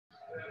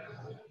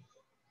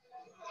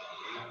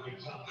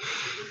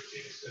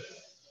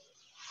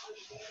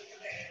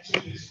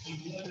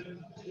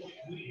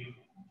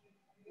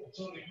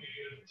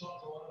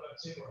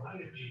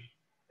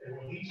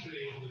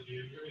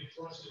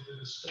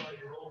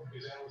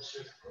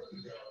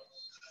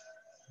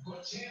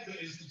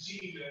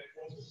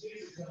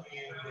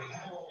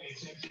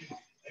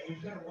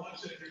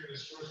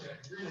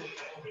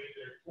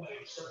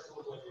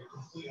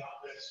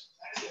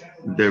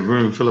That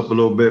room fill up a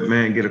little bit,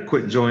 man. Get a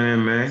quick join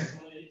in, man.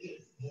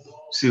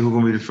 See who's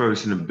gonna be the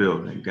first in the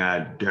building.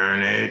 God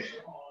darn it.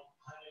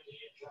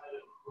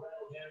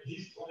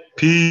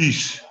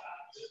 Peace.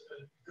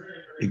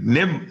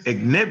 Enigma.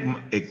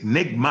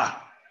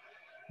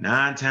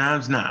 9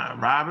 times 9.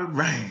 Robert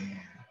Rain.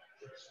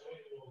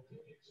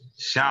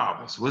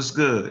 Sharpers. What's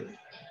good?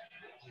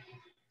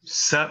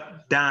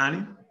 Sup,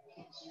 Donnie?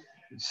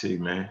 Let's see,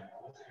 man.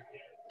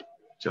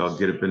 Y'all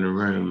get up in the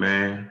room,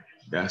 man.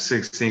 Got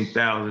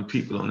 16,000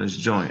 people on this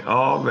joint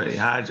already.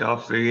 How'd y'all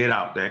figure it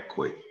out that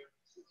quick?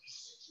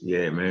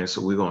 Yeah, man.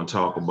 So we're gonna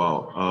talk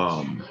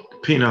about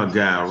peanut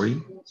gallery.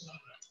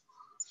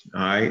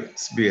 All right,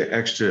 it's be an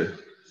extra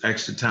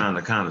time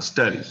to kind of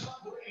study.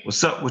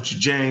 What's up with you,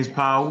 James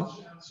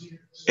Powell?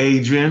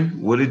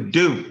 Adrian, what it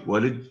do?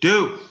 What it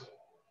do?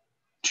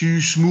 Too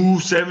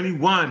Smooth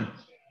 71.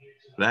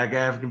 Black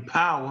African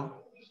Power.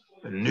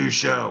 The new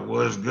show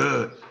was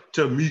good.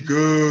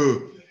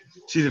 Tamika.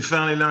 She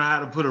finally learned how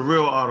to put a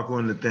real article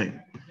in the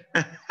thing.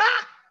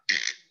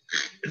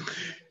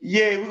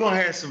 Yeah, we're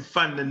gonna have some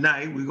fun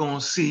tonight. We're gonna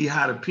see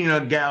how the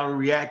peanut gallery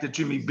reacted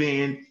to me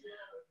being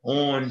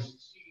on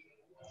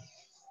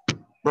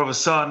Brother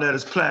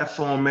Sarnetta's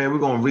platform, man. We're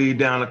gonna read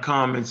down the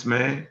comments,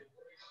 man.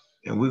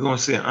 And we're gonna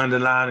see an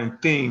underlying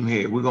theme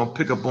here. We're gonna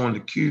pick up on the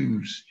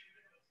cues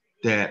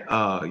that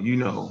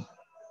the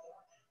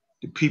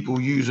people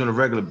use on a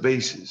regular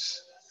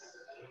basis.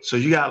 So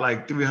you got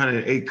like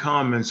 308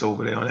 comments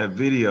over there on that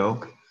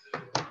video.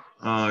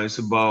 It's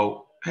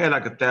about, had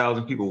like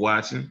 1,000 people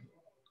watching.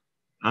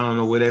 I don't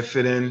know where that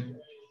fit in.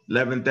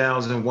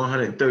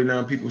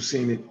 11,139 people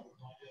seen it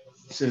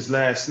since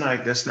last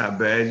night. That's not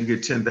bad. You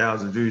get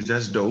 10,000 views.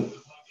 That's dope.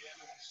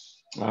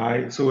 All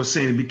right. So it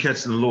seemed to be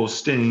catching a little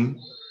steam.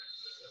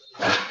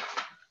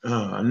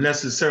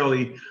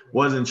 Necessarily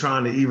wasn't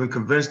trying to even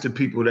convince the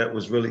people that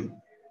was really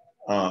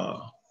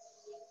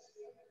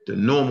the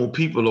normal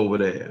people over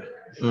there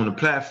on the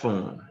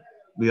platform,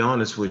 be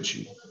honest with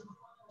you.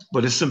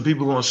 But there's some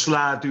people gonna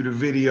slide through the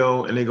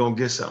video and they're gonna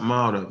get something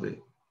out of it.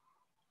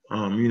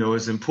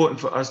 It's important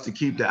for us to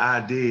keep the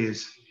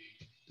ideas,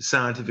 the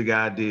scientific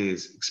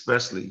ideas,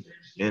 especially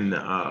in the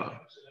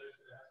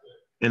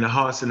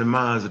hearts and the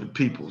minds of the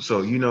people.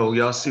 So,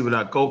 y'all see what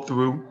I go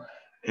through,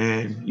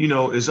 and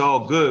it's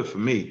all good for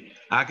me.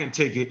 I can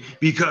take it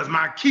because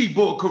my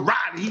keyboard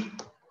karate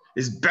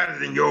is better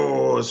than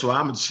yours. So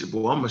I'm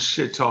a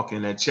shit talk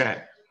in that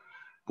chat.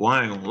 Boy,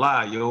 I ain't gonna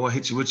lie, yo. I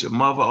hit you with your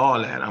mother,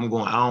 all that. I don't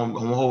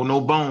hold no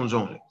bones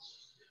on it.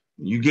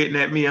 You getting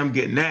at me, I'm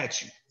getting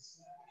at you.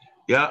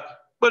 Yeah.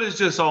 But it's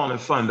just all in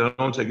fun, though.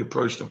 Don't take it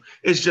personal.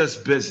 It's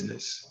just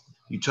business.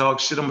 You talk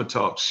shit, I'm gonna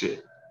talk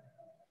shit.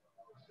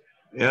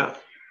 Yeah.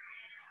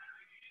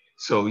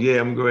 So yeah,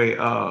 I'm great.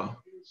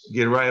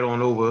 Get right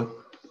on over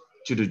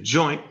to the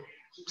joint.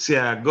 See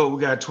how it go.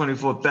 We got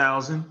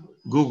 24,000.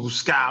 Google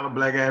Scholar,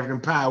 Black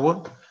African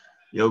Power.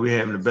 Yo, we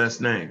having the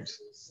best names.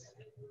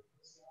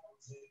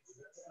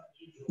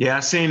 Yeah,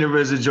 I seen the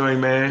RZA joint,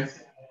 man.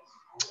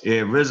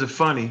 Yeah, RZA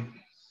funny.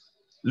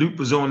 Luke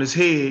was on his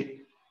head.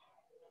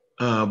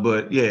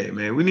 But yeah,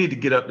 man, we need to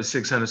get up to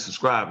 600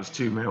 subscribers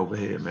too, man, over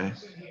here, man.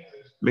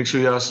 Make sure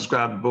y'all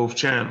subscribe to both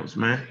channels,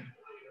 man.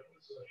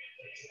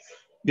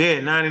 Yeah,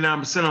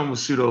 99% of them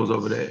was pseudos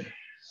over there.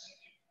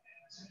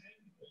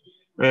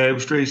 Man, it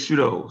was straight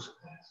pseudos.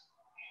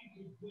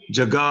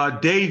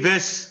 Jagar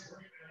Davis.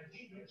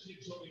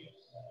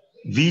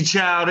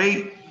 V-Child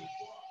 8.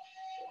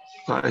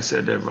 Probably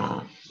said that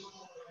wrong.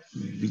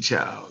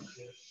 V-Child.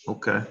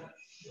 Okay.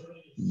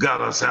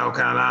 Gullah, South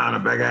Carolina,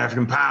 Black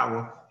African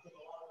Power.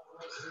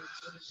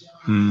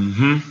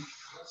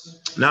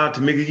 Mm-hmm. Now,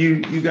 Tamika,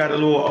 you got a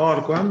little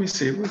article. Let me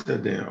see. What's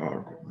that damn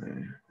article,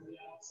 man?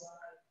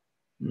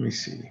 Let me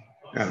see.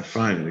 Gotta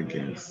find it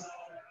again. I was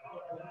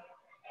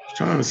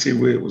trying to see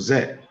where it was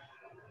at.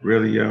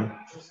 Really, yo?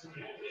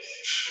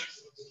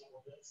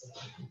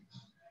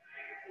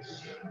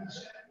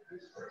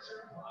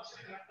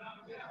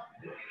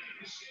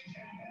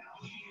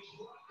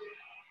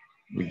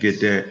 We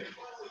get that.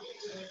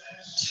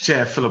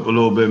 Chat fill up a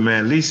little bit,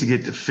 man. At least to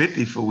get to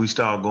 50 before we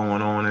start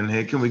going on in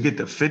here. Can we get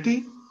to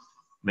 50?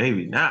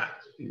 Maybe not.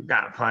 You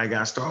probably got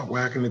to start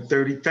whacking at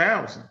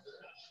 30,000.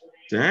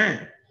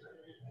 Damn.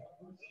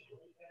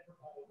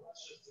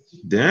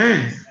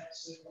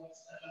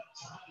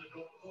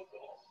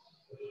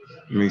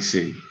 Let me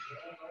see.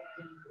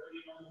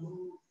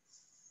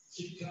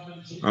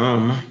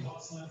 All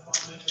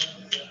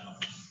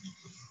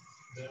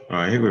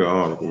right, here we go. The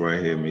article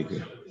right here,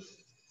 Mika.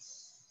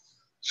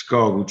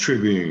 Chicago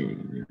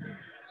Tribune.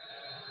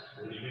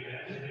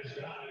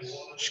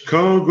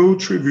 Chicago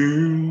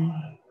Tribune.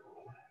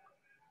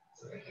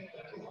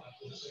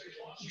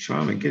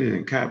 trying to get it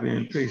and copy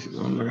and paste it.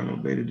 I'm not gonna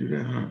be able to do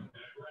that, huh?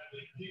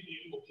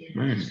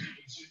 Man.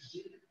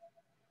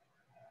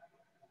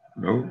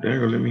 No, they ain't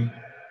gonna let me.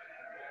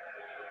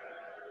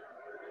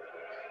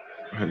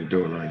 I had to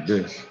do it like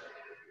this.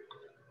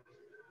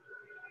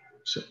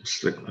 Something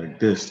slick like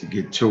this to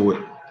get to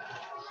it.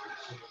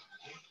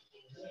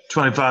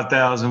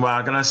 25,000.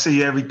 Wow, can I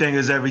see everything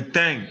is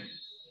everything?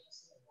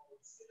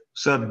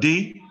 What's up,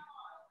 D?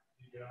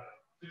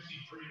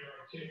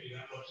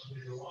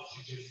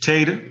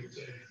 Tater.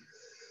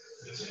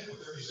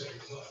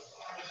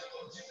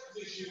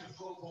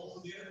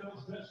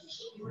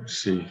 Let's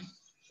see.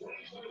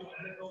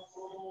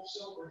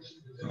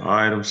 All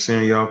right, I'm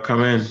seeing y'all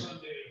come in.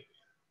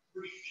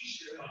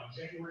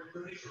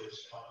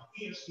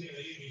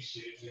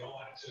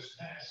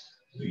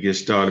 We get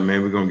started,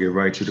 man. We're gonna get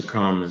right to the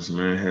comments,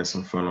 man. Have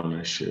some fun on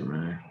that shit,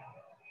 man.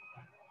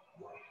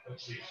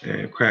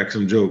 And crack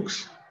some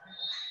jokes.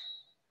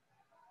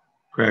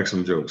 Crack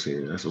some jokes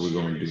here. That's what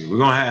we're gonna do. We're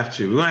gonna have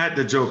to. We're gonna have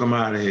to joke them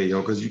out of here,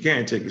 yo, because you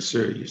can't take it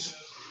serious.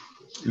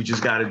 You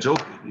just gotta joke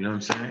it. You know what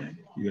I'm saying?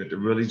 You have to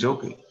really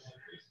joke it.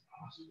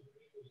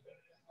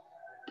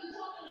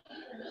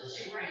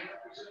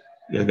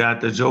 You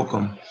got to joke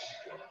them.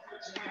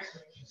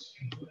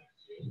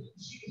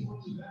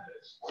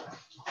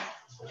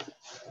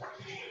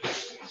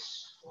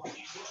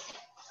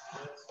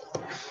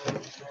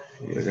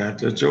 You got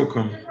to joke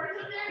them.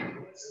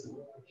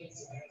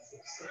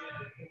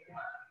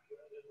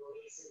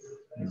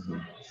 Mm-hmm.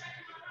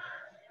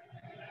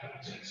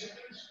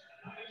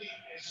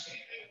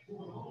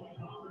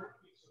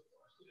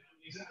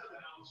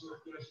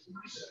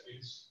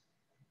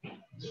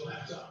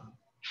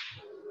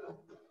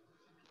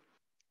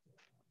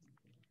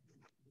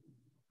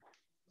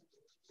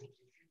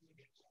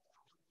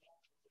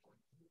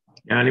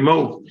 Any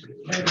more?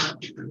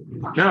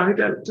 No, he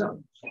got it tough.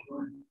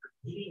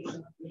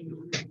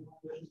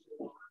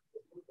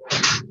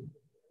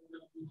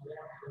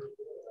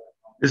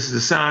 This is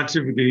a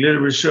scientifically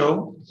literate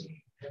show.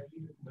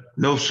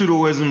 No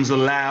pseudoisms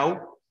allowed.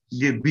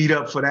 Get beat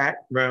up for that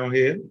around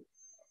here.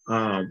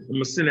 I'm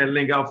gonna send that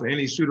link out for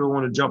any shooter who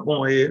want to jump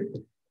on here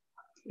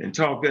and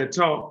talk that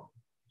talk.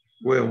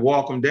 We'll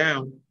walk them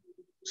down.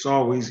 It's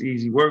always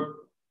easy work.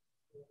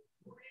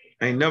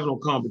 Ain't never no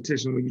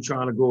competition when you're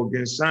trying to go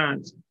against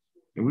science.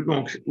 And we're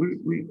gonna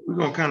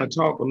kind of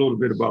talk a little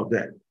bit about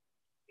that.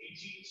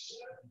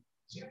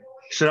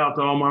 Shout out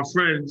to all my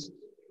friends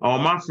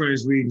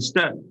read and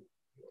study.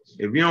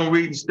 If you don't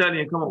read and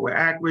study and come up with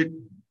accurate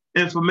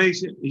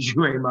information,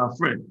 you ain't my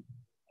friend.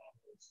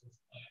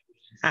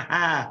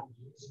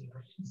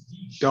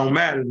 Don't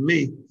matter to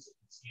me.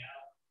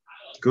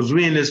 Because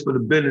we're in this for the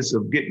business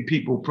of getting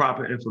people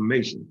proper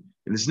information.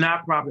 And it's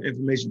not proper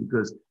information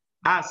because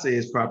I say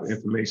it's proper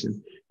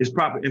information. It's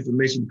proper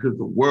information because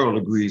the world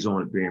agrees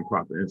on it being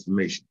proper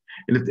information.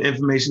 And if the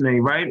information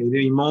ain't right at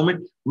any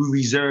moment, we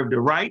reserve the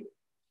right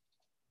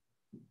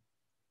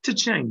to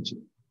change it.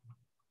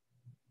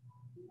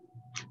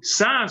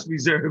 Science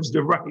reserves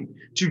the right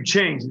to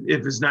change it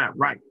if it's not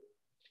right.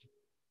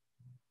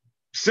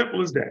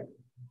 Simple as that.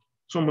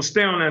 So I'm gonna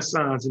stay on that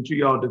science until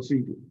y'all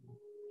defeat it.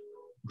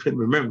 But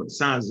remember,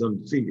 science is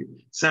undefeated.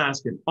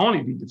 Science can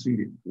only be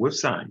defeated with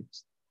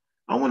science.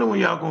 I wonder when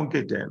y'all gonna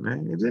get that,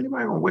 man. Is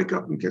anybody gonna wake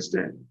up and catch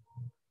that?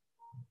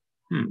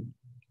 I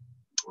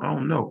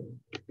don't know.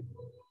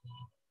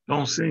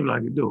 Don't seem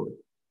like it do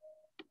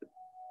it.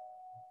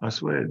 I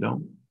swear it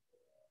don't.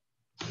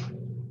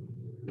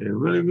 It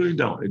really, really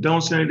don't. It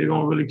don't say they're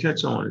gonna really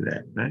catch on to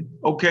that, man.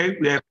 Okay,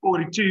 we have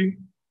 42.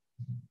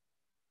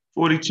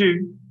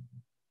 42.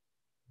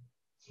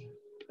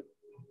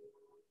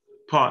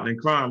 Partner in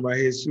crime right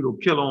here, Pseudo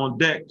Killer on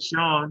deck.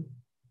 Sean,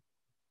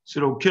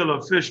 Pseudo Killer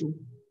official.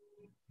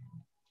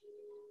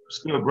 What's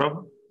good,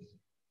 brother?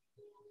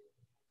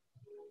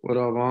 What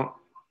up, Aunt?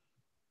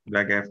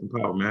 Black African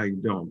Power, man. How you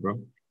doing,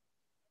 bro?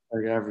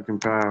 Black African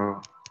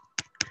Power.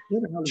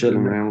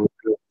 Chilling, man.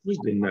 What's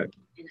the nut?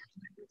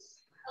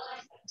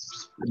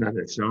 Not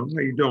that, Sean. How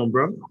you doing,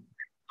 bro?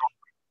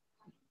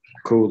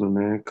 Cooling,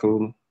 man.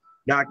 Cooling.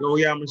 Dr.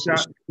 Oyama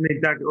shot.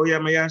 Dr.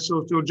 Oyama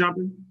Yasho still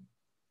jumping?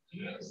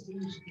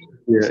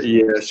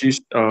 Yeah. She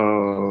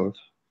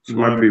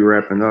might be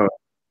wrapping up.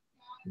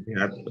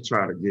 Yeah, I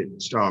try to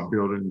start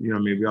building. You know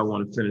what I mean? If y'all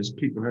want to finish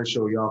peeping her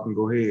show, y'all can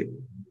go ahead.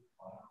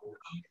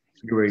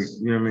 Great.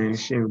 You know what I mean?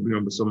 She ain't be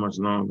on for so much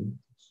longer.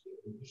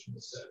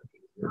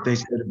 I think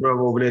she had the brother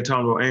over there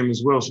talking about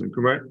Amos Wilson,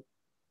 correct?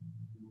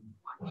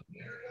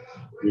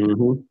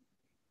 Mm-hmm.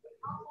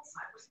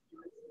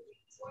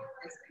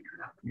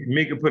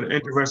 Mika put an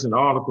interesting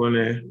article in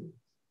there.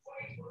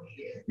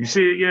 You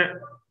see it yet?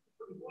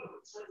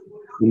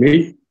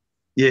 Me?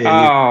 Yeah.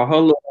 Oh,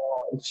 hello.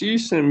 She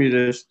sent me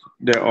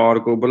that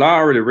article, but I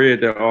already read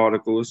that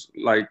article. It's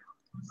like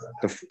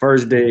the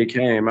first day it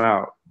came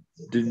out.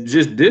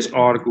 Just this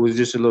article is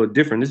just a little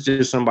different. It's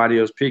just somebody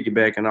else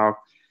piggybacking off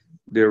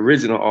the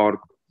original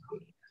article.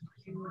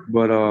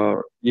 But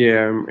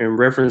yeah, in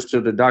reference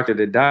to the doctor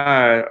that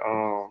died,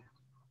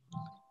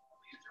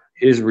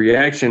 his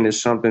reaction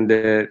is something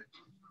that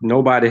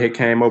nobody had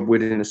came up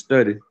with it in a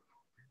study.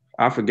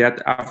 I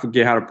forget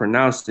how to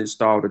pronounce it,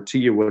 start with a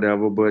T or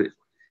whatever, but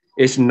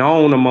it's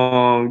known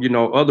among,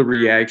 other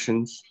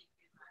reactions.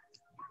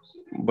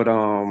 But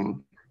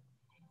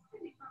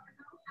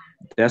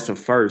that's a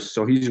first.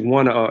 So he's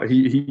one of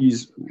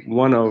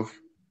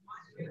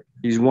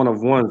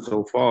one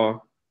so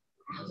far.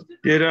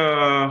 Did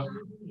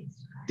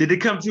they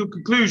come to a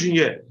conclusion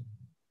yet?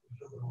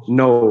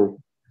 No.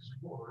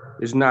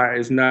 It's not.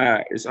 It's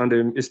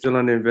still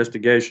under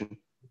investigation.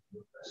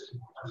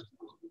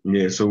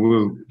 Yeah,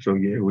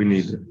 we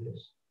need to.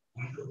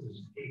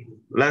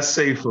 Let's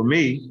say for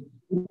me,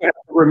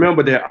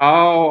 remember that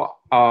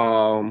all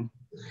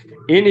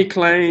any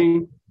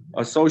claim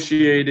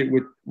associated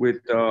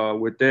with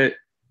that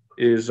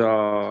is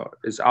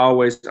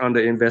always under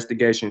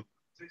investigation.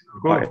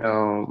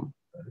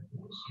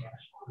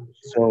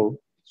 So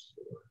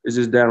it's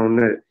just that on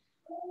that.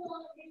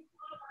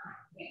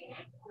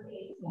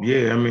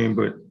 Yeah, I mean,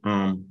 but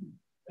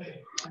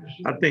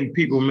I think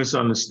people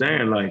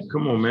misunderstand. Like,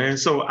 come on, man.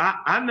 So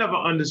I never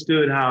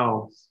understood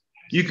how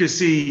you could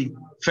see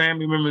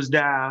family members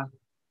die,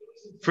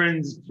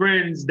 friends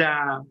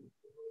die,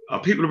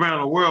 people around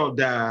the world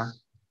die,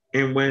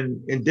 and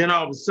then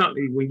all of a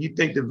sudden, when you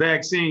think the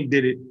vaccine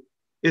did it,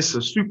 it's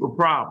a super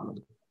problem.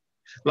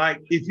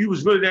 Like, if you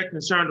was really that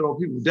concerned about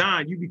people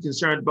dying, you'd be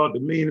concerned about the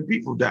million of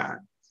people dying.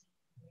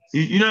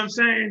 You know what I'm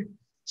saying?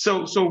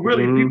 So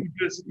really, people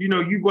just,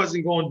 you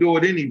wasn't going to do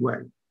it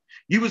anyway.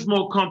 You was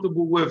more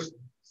comfortable with,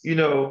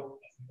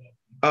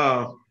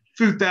 a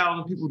few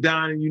thousand people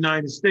dying in the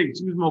United States.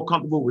 You was more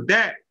comfortable with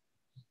that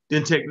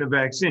than taking the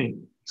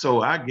vaccine.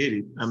 So I get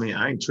it. I mean,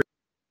 I ain't tripping.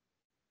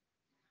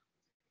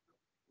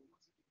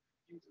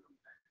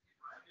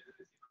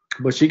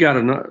 But she got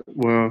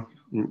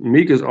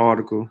Mika's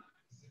article.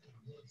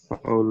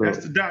 Oh, look.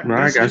 That's the doctor. No,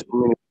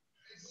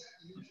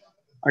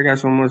 I got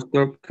so much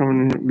stuff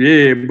coming in.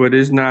 Yeah, but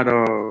it's not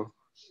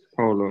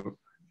hold up.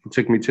 It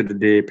took me to the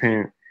dead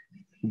parent.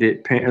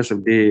 Dead parents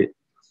of dead. It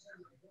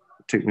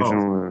took me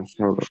somewhere else.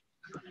 Hold up.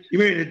 You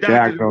mean the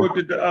doctor that worked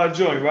at the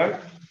joint, right?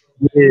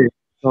 Yeah.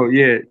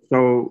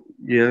 So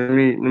let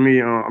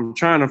me I'm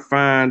trying to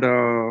find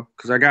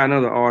because I got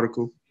another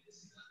article,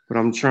 but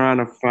I'm trying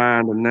to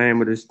find the name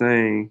of this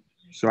thing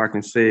so I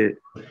can say it.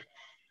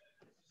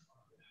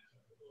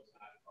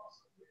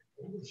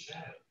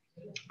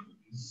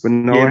 But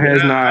no, it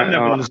has not. I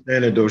never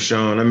understand it though,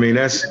 Sean. I mean,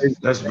 that's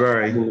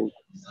very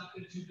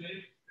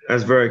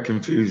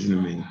confusing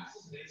to me.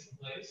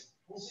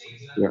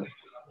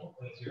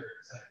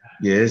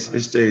 Yeah, it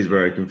stays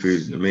very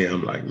confusing to me.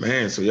 I'm like,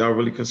 man, so y'all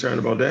really concerned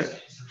about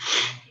that?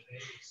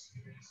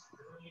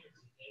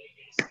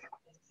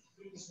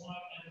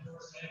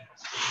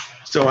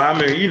 So I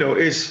mean,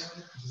 it's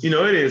it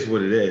is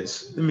what it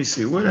is. Let me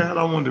see. Where the hell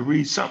I wanted to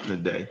read something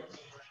today.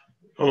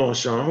 Hold on,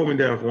 Sean. Hold me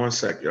down for 1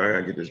 second. I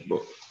gotta get this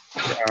book.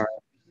 All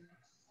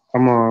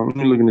right. Let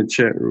me look in the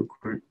chat real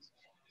quick.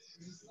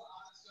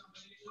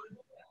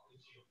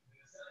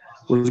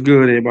 What's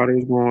good, everybody?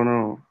 What's going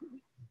on?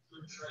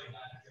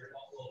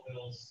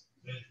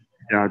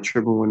 Y'all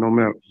tripping with no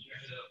milk.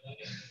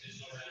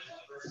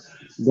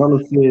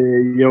 Gullah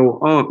said, yo,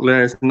 Unc,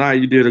 last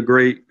night you did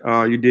great,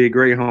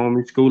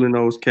 homie, schooling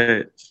those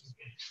cats.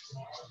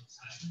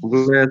 I'm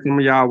glad some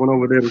of y'all went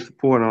over there to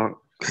support Unc.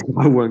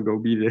 I wasn't gonna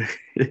be there.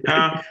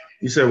 Huh?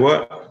 You said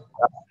what?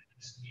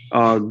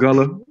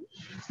 Gullah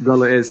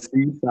SC,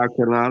 South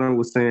Carolina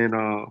was saying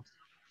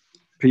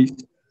peace.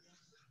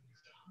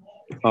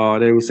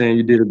 They were saying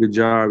you did a good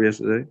job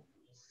yesterday.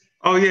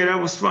 Oh yeah, that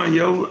was fun,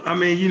 yo. I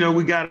mean,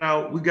 we got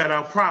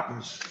our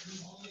proppers.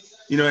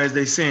 As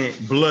they saying,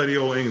 bloody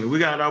old England. We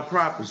got our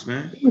proppers,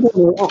 man. Who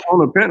was on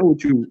the panel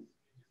with you?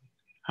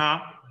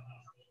 Huh?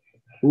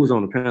 Who was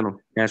on the panel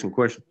asking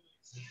questions?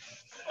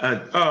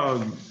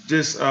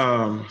 Just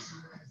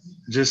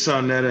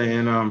Sonetta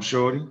and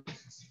Shorty.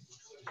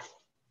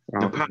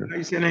 Okay. How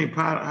you say name?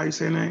 How you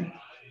say name?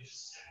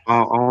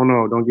 I don't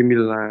know. Don't give me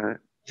the line.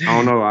 I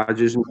don't know. I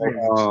just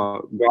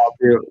know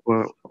Garfield.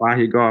 Well, I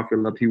hear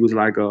Garfield up. He was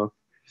like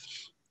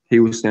he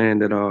was saying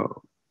that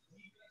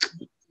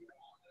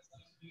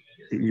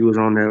you was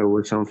on there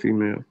with some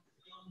female.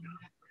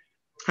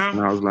 Huh?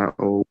 And I was like,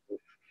 oh.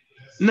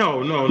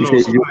 No.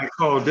 Somebody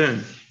called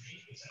in.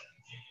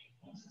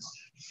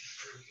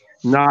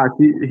 Nah,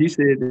 he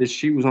said that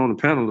she was on the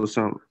panel or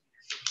something.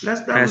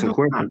 Asking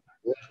questions.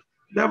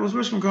 That was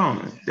Richmond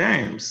Coleman.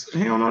 Damn,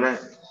 he don't know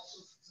that?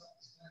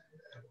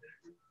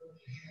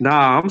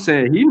 Nah, I'm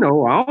saying he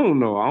know. I don't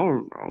know. I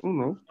don't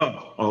know.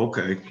 Oh,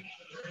 okay.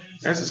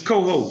 That's his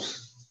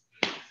co-host.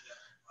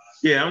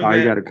 Yeah, I'm glad.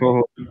 You got a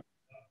co-host.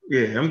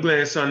 Yeah, I'm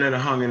glad Sonetta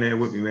hung in there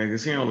with me, man,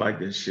 because he don't like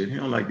that shit. He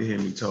don't like to hear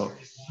me talk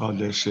about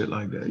that shit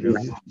like that. Yeah.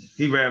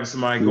 He rather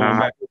somebody going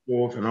back and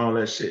forth and all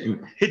that shit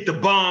and hit the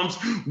bombs.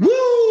 Woo!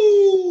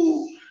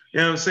 You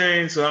know what I'm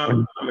saying? So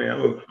I'm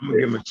gonna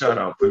give him a shout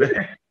out for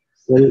that.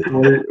 What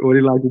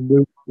he like to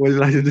do? What he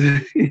like to do?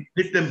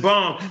 Hit them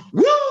bombs.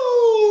 Woo!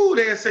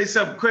 They'll say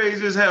something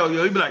crazy as hell,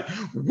 yo. He'd be like,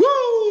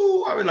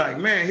 woo! I be like,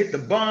 man, hit the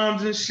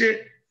bombs and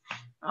shit.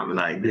 I'm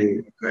like, Yeah.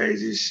 nigga,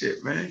 crazy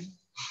shit, man.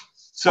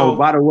 So, So,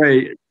 by the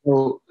way,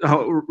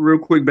 real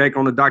quick, back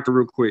on the doctor,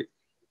 real quick.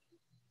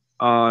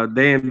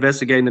 They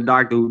investigating the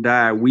doctor who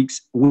died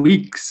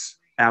weeks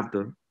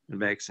after the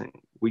vaccine.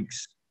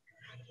 Weeks.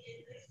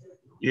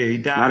 yeah, he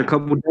died. Not a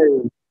couple of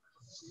days.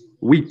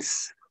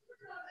 Weeks.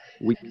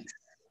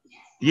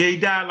 Yeah, he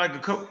died like a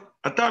couple.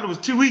 I thought it was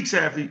 2 weeks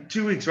after.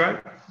 2 weeks,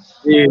 right?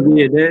 Yeah.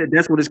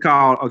 That's what it's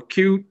called.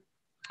 Acute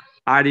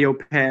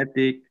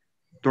idiopathic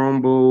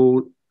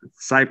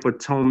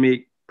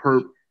thrombocytopenic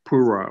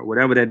purpura,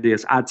 whatever that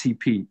is,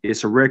 ITP.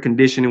 It's a rare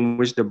condition in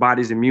which the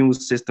body's immune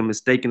system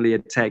mistakenly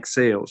attacks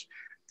cells.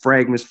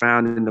 Fragments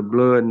found in the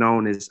blood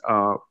known as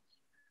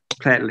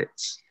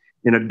platelets.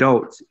 In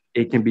adults,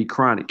 it can be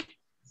chronic.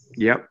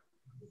 Yep.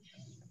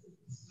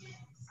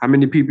 How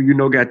many people you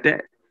know got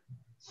that?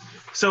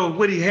 So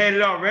what, he had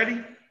it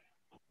already?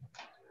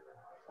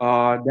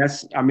 I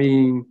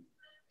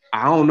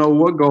don't know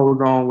what goes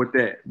on with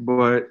that,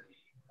 but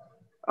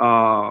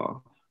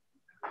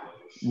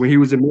when he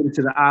was admitted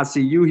to the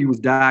ICU, he was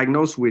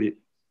diagnosed with it.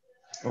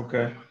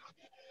 Okay.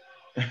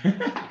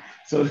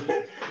 so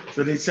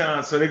they're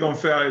gonna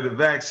figure out if the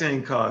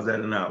vaccine caused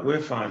that or not.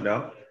 We'll find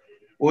out.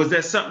 Or is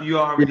that something you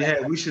already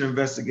had? We should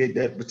investigate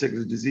that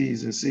particular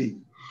disease and see.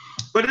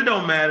 But it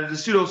don't matter. The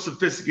pseudo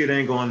sophisticated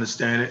ain't gonna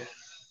understand it.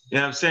 You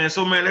know what I'm saying?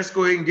 So man, let's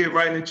go ahead and get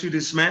right into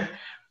this, man.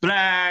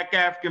 Black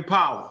African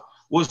power.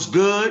 What's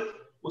good?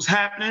 What's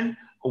happening?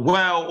 A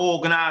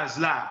well-organized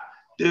lie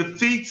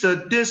defeats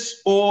a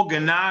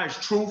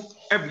disorganized truth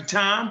every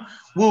time.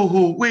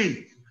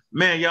 Woo-hoo-wee.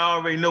 Man, y'all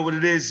already know what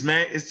it is,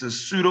 man. It's the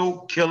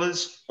pseudo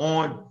killers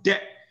on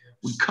deck.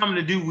 We come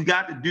to do, we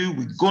got to do,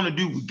 we gonna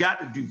do, we got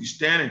to do. We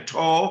standing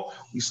tall,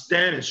 we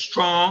standing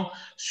strong.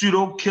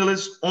 Pseudo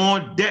killers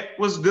on deck.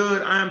 What's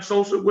good? I am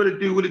Sosa. What it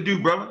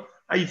do, brother?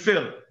 How you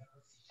feeling?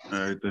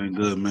 Everything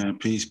good, man.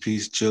 Peace,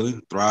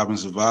 chilling, thriving,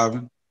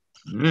 surviving.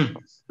 Mm.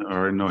 I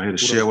already know here to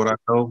share what I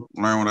know,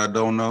 learn what I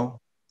don't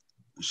know.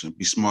 I should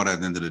be smart at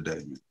the end of the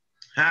day, man.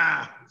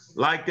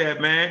 Like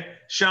that, man.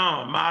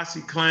 Sean,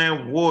 Mossy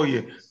Clan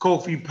Warrior,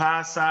 Kofi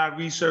Pi Side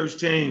Research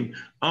Team,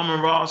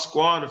 Amon Raw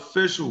Squad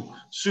Official,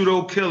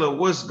 Pseudo Killer.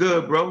 What's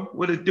good, bro?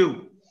 What it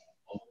do?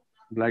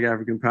 Black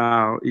African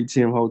Power,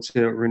 ETM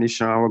Hotel, Rennie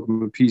Sean. Welcome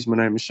to Peace. My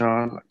name is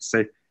Sean. Like to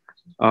say,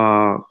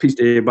 peace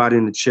to everybody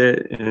in the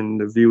chat and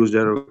the viewers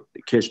that'll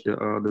catch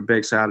the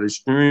backside of the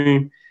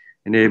stream,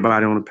 and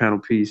everybody on the panel.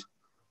 Peace.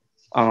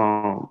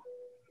 But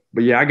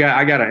yeah, I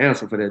got an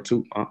answer for that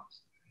too.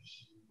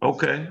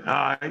 Okay,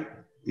 all right.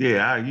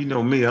 Yeah, you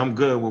know me. I'm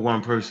good with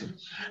one person.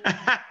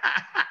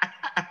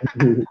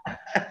 You know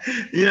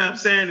what I'm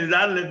saying? Is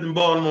I lived in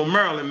Baltimore,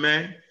 Maryland,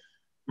 man.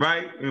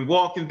 Right? And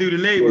walking through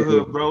the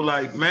neighborhood, bro,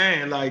 like,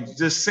 man, like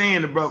just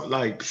seeing the brother,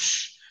 like,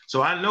 psh.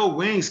 So I know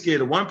we ain't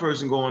scared of one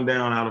person going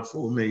down out of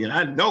 4 million.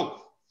 I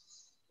know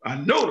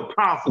the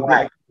powerful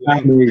black.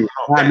 5 million.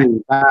 5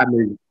 million.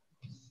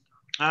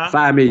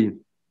 5 million.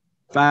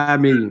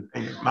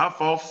 My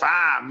fault,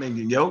 5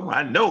 million, yo.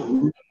 I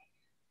know.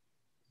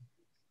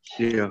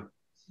 Yeah.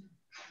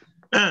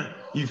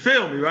 You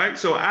feel me, right?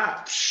 So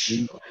I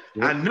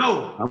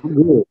know. I'm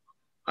good.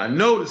 I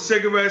know the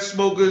cigarette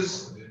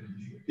smokers,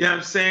 you know what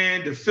I'm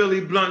saying? The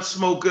Philly blunt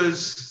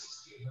smokers,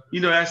 you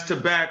know, that's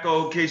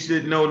tobacco, in case you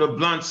didn't know. The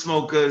blunt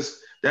smokers,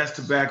 that's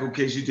tobacco, in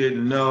case you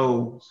didn't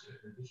know.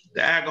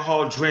 The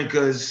alcohol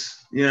drinkers,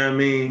 you know what I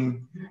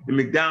mean? The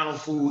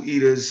McDonald's food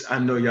eaters, I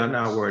know y'all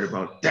not worried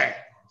about that.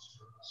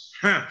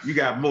 You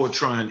got more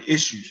trying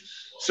issues.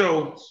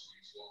 So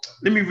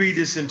let me read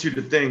this into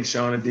the thing,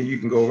 Sean, and then you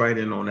can go right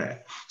in on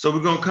that. So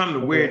we're going to come to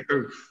Weird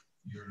Earth.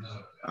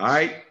 All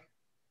right?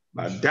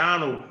 By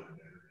Donald,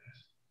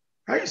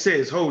 how you say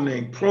his whole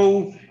name?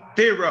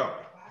 Prothero.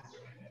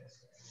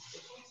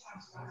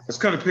 Let's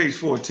come to page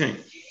 14.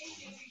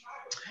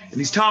 And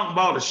he's talking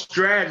about a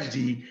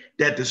strategy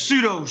that the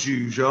pseudos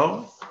use,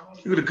 y'all.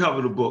 You're going to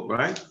cover the book,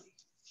 right?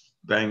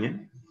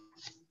 Banging.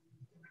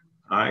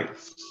 All right?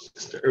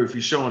 It's the earth.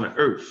 He's showing the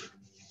earth.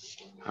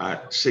 All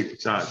right, shake the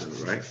sides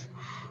of it, right?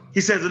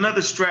 He says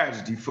another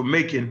strategy for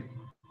making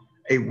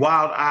a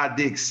wild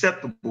idea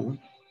acceptable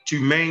to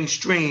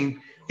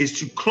mainstream is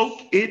to cloak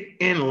it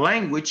in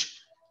language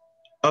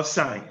of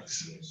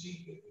science.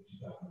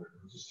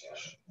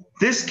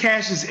 This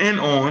cashes in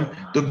on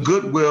the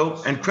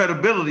goodwill and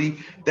credibility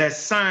that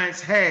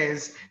science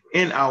has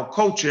in our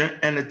culture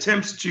and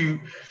attempts to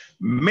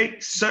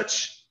make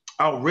such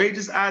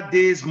outrageous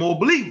ideas more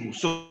believable.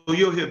 So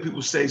you'll hear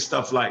people say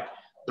stuff like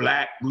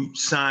Black root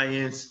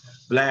science,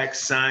 Black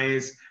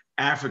science,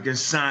 African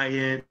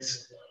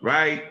science,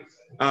 right?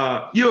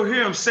 You'll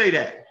hear them say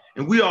that.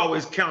 And we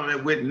always counter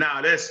it with,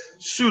 nah, that's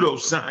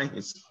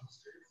pseudoscience.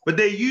 But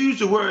they use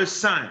the word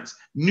science,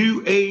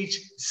 New Age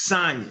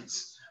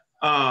science,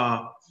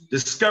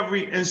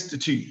 Discovery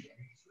Institute,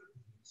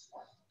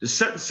 the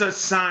such and such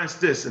science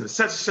this and the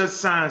such and such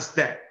science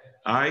that,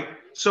 all right?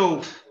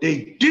 So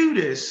they do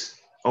this,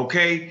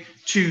 okay,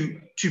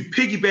 to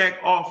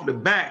piggyback off of the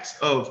backs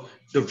of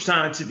the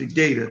scientific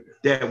data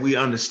that we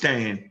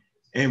understand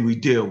and we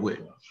deal with,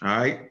 all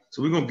right?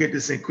 So we're gonna get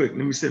this in quick.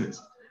 Let me send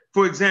this.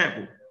 For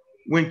example,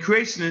 when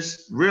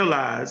creationists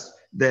realized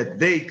that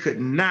they could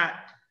not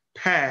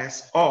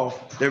pass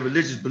off their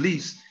religious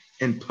beliefs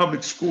in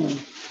public school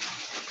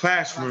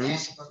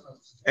classrooms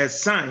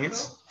as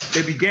science,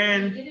 they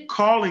began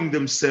calling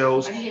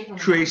themselves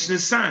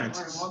creationist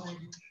scientists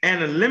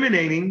and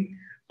eliminating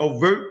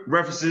overt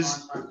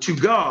references to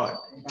God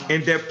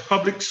in their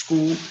public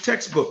school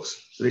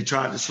textbooks. So they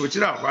tried to switch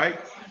it out, right?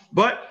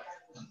 But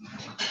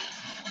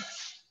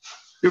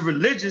the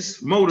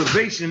religious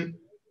motivation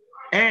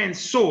and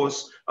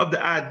source of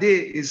the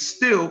idea is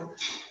still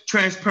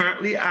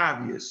transparently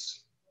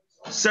obvious.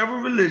 Several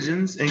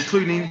religions,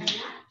 including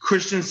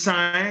Christian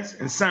Science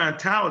and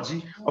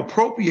Scientology,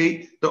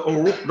 appropriate the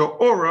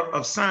aura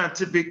of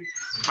scientific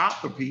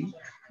authority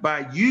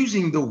by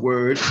using the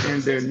word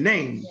in their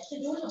name.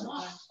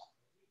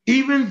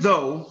 Even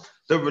though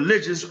the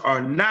religions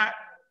are not,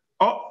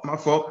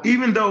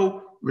 even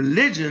though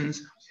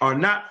religions are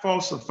not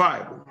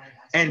falsifiable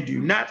and do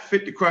not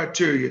fit the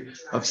criteria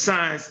of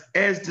science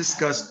as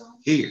discussed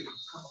here.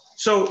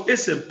 So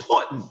it's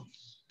important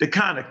to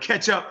kind of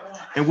catch up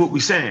in what we're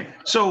saying.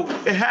 So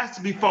it has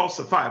to be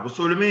falsifiable.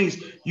 So it means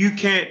you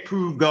can't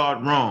prove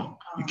God wrong.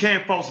 You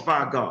can't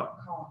falsify God.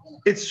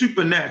 It's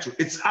supernatural.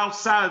 It's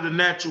outside of the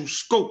natural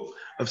scope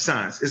of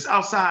science. It's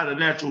outside of the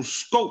natural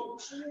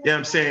scope, you know what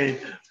I'm saying,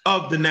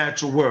 of the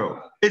natural world.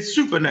 It's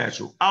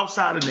supernatural,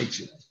 outside of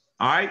nature,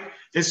 all right?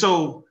 And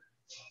so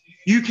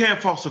you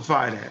can't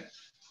falsify that.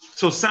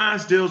 So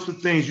science deals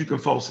with things you can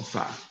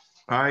falsify,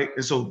 all right?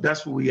 And so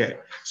that's where we at.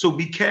 So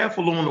be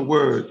careful on the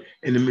word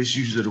and the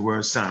misuse of the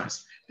word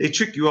science. They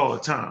trick you all the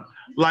time.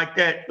 Like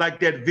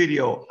that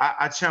video,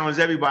 I challenge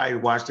everybody to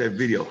watch that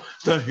video,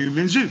 The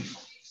Human Zoo.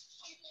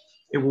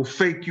 It will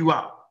fake you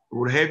out. It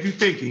will have you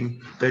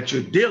thinking that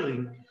you're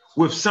dealing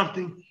with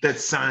something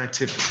that's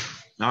scientific,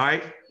 all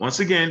right? Once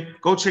again,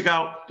 go check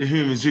out The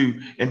Human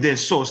Zoo and then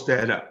source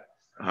that up,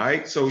 all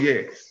right? So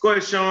yeah, go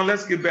ahead, Sean.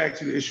 Let's get back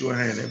to the issue at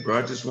hand there, bro.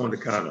 I just wanted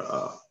to kind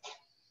of,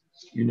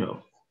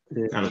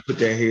 kind of put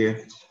that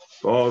here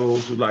for all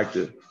those who like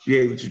to be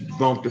able to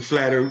debunk the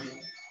flat earth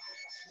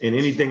and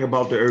anything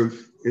about the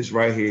earth is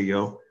right here,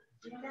 yo.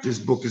 This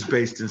book is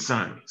based in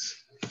science.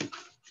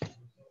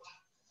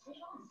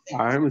 All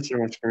right, let me share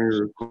my screen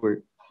real quick.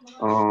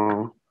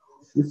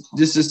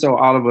 This is so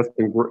all of us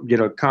can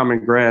get a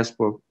common grasp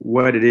of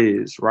what it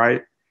is,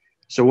 right?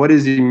 So what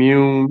is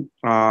immune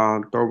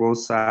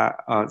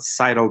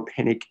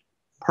thrombocytopenic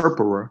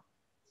purpura,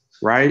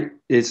 right?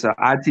 It's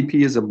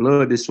ITP is a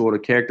blood disorder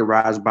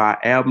characterized by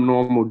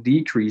abnormal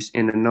decrease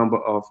in the number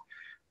of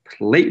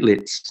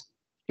platelets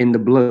in the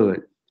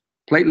blood.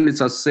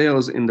 Platelets are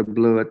cells in the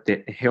blood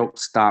that help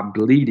stop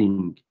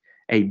bleeding.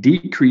 A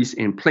decrease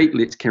in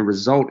platelets can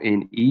result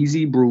in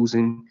easy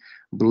bruising,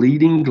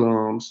 bleeding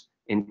gums,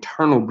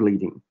 internal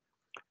bleeding.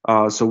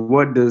 So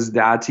what does the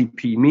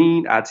ITP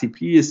mean?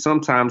 ITP is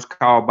sometimes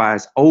called by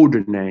its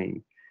older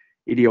name,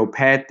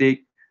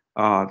 idiopathic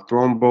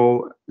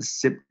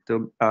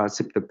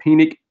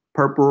thrombocytopenic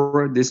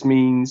purpura. This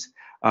means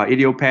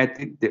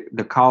idiopathic,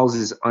 the cause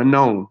is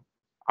unknown.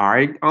 All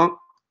right,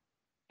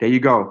 there you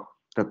go.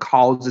 The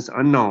cause is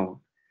unknown.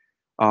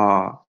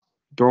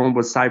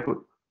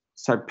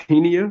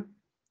 Thrombocytopenia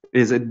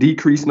is a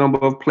decreased number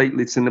of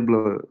platelets in the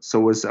blood.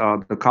 So it's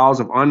the cause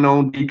of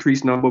unknown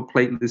decreased number of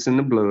platelets in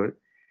the blood.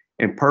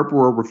 And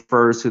purpura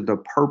refers to the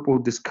purple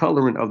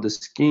discoloring of the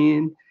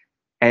skin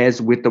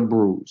as with a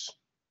bruise.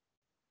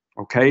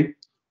 Okay?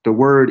 The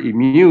word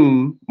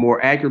immune more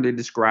accurately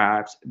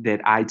describes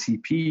that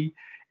ITP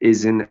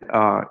is an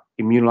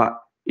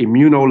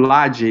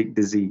immunologic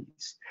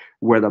disease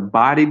where the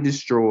body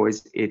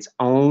destroys its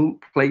own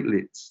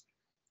platelets.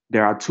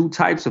 There are two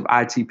types of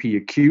ITP,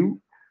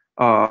 acute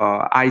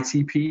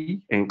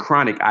ITP and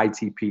chronic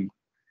ITP.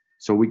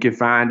 So we can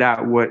find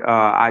out what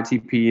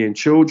ITP in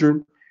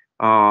children,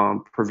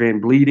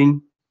 prevent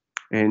bleeding,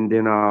 and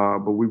then,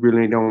 but we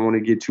really don't want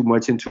to get too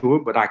much into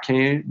it, but I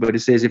can. But it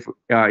says if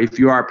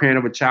you are a parent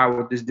of a child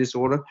with this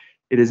disorder,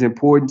 it is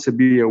important to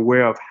be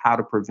aware of how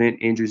to prevent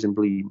injuries and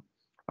bleeding.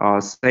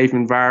 Safe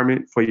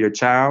environment for your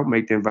child,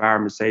 make the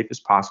environment safe as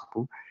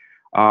possible.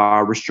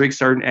 Restrict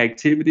certain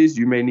activities.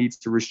 You may need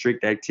to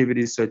restrict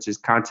activities such as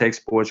contact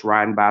sports,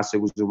 riding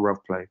bicycles, and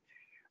rough play.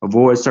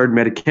 Avoid certain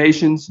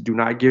medications. Do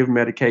not give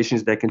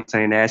medications that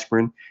contain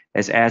aspirin,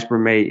 as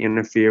aspirin may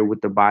interfere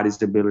with the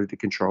body's ability to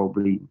control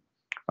bleeding.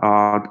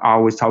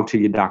 Always talk to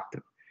your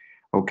doctor,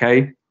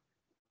 okay?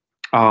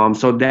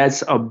 So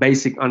that's a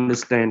basic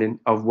understanding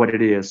of what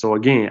it is. So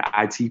again,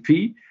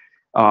 ITP,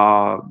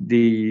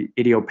 the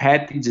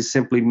idiopathic just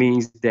simply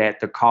means that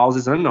the cause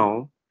is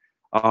unknown.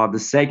 The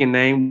second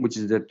name, which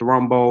is the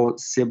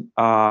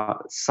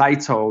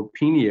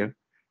thrombocytopenia,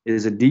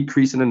 is a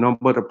decrease in the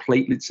number of the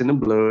platelets in the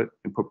blood,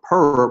 and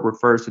purpura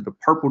refers to the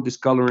purple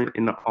discoloring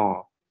in the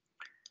arm.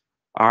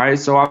 All right,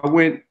 so I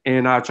went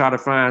and I tried to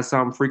find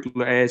some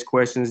frequently asked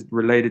questions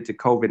related to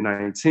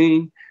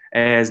COVID-19,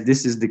 as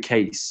this is the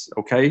case,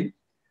 okay?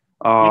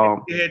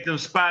 He had them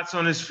spots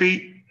on his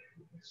feet,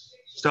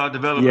 start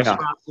developing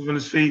spots on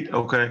his feet,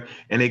 okay,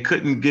 and they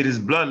couldn't get his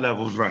blood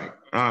levels right.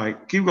 All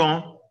right, keep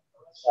going.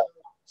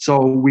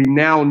 So we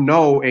now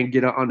know and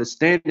get an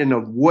understanding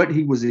of what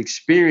he was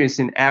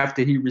experiencing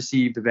after he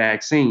received the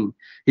vaccine.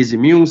 His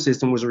immune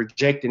system was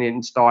rejecting it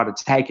and started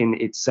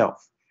attacking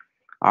itself.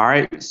 All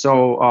right.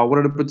 So what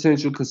are the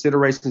potential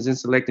considerations in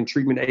selecting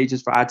treatment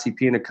agents for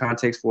ITP in the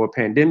context for a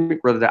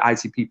pandemic, whether the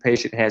ITP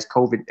patient has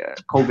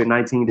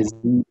COVID-19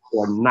 disease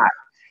or not?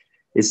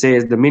 It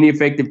says the many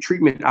effective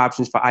treatment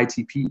options for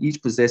ITP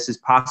each possesses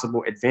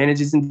possible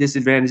advantages and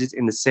disadvantages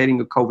in the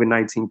setting of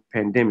COVID-19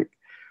 pandemic.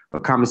 A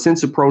common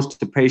sense approach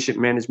to patient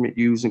management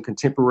using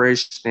contemporary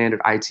standard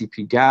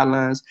ITP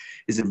guidelines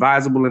is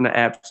advisable in the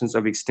absence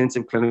of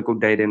extensive clinical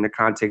data in the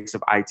context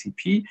of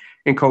ITP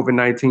and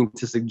COVID-19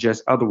 to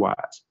suggest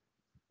otherwise.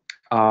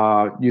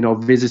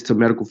 Visits to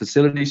medical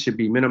facilities should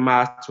be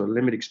minimized to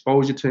limit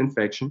exposure to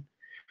infection.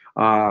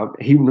 Now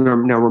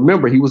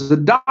remember, he was a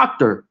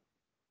doctor,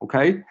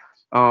 okay?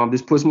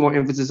 This puts more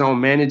emphasis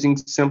on managing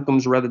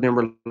symptoms rather than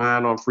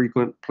relying on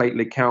frequent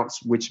platelet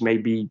counts, which may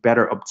be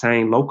better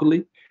obtained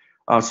locally.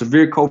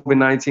 Severe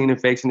COVID-19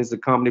 infection is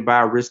accompanied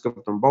by a risk of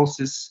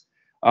thrombosis,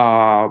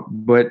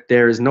 but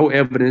there is no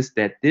evidence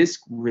that this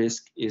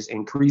risk is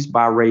increased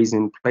by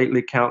raising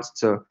platelet counts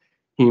to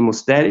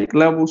hemostatic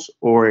levels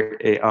or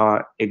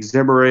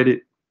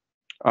exacerbated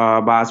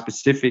by a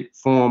specific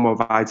form of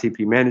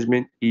ITP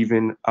management,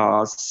 even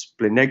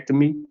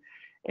splenectomy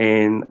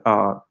and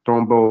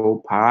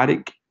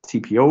thrombopoietic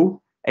TPO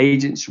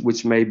agents,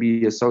 which may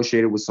be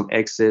associated with some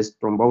excess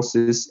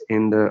thrombosis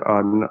in the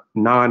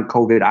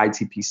non-COVID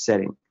ITP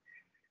setting.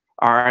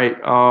 All right.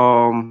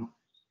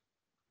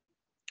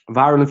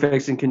 Viral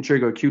infection can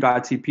trigger acute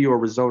ITP or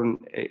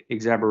resultant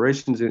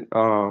exacerbations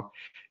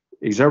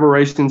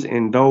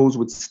in those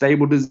with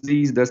stable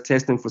disease. Thus,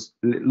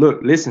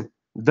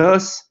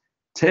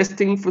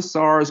 testing for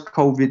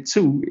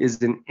SARS-CoV-2 is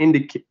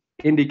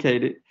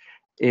indicated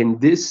in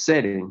this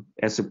setting,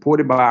 as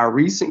supported by a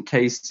recent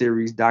case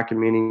series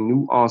documenting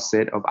new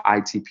onset of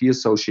ITP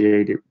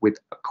associated with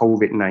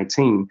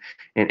COVID-19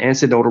 and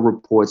anecdotal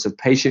reports of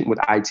patients with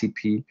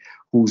ITP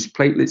whose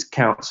platelets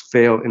counts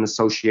fell in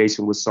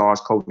association with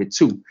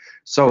SARS-CoV-2.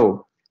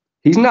 So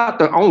he's not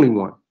the only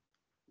one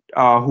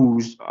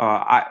who's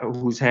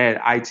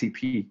had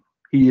ITP.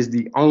 He is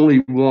the only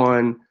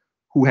one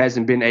who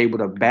hasn't been able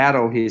to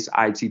battle his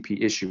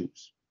ITP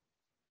issues.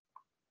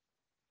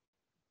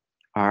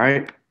 All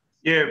right.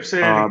 Yeah,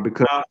 Sandy.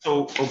 Okay,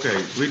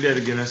 read that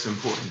again. That's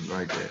important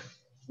right there.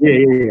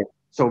 Yeah.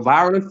 So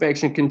viral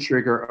infection can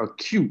trigger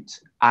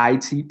acute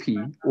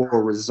ITP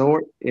or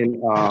result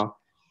in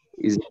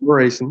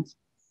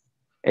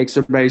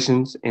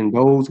exacerbations in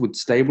those with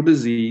stable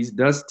disease.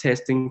 Thus,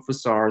 testing for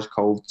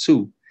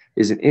SARS-CoV-2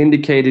 is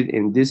indicated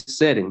in this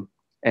setting,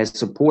 as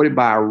supported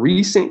by a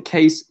recent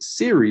case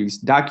series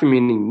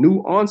documenting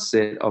new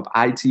onset of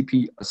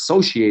ITP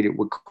associated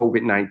with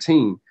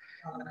COVID-19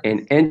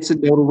 and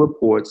anecdotal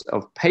reports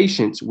of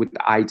patients with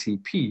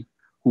ITP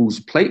whose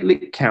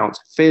platelet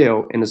counts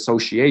fell in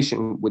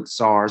association with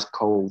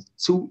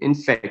SARS-CoV-2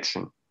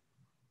 infection.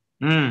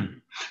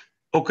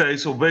 Okay,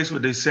 so basically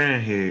what they're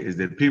saying here is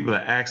that people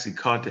are actually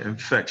caught the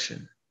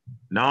infection,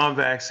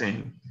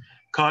 non-vaccine,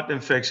 caught the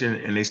infection,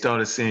 and they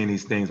started seeing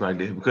these things like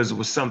this because it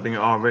was something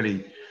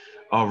already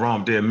wrong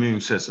with their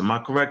immune system. Am I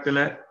correct in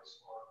that?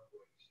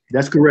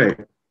 That's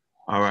correct.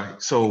 All right,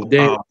 so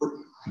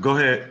go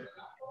ahead.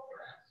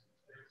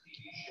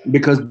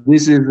 Because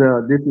this is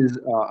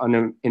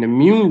an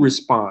immune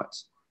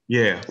response.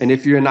 Yeah. And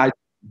if you're not,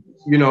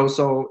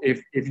 so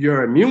if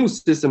your immune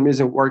system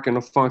isn't working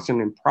or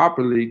functioning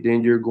properly,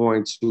 then you're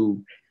going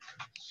to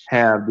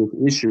have this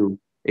issue.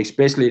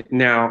 Especially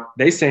now,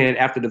 they saying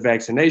after the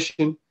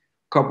vaccination,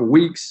 couple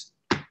weeks,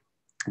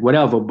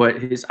 whatever,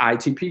 but his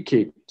ITP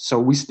kicked. So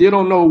we still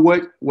don't know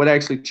what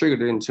actually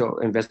triggered it until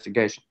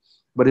investigation.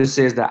 But it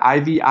says that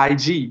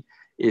IVIG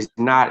is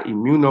not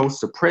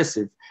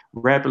immunosuppressive,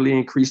 rapidly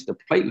increase the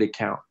platelet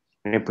count,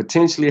 and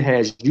potentially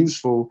has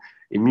useful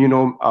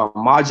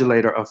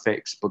immunomodulator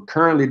effects, but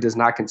currently does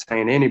not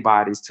contain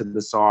antibodies to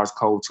the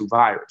SARS-CoV-2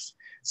 virus.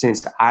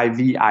 Since the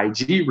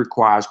IVIG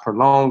requires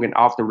prolonged and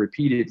often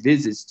repeated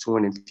visits to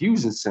an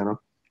infusion center,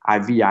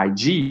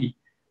 IVIG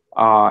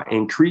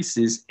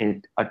increases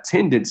in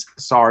attendance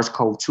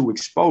SARS-CoV-2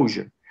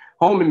 exposure.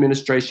 Home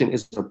administration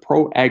is a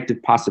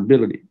proactive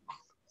possibility.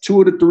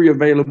 2 of the 3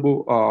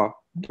 available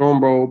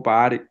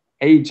thrombopoietic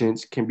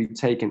agents can be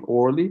taken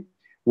orally,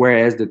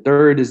 whereas the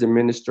third is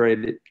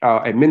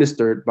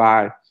administered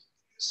by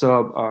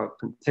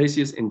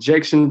subcutaneous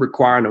injection,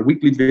 requiring a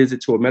weekly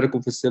visit to a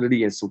medical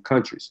facility in some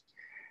countries.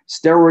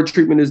 Steroid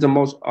treatment is the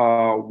most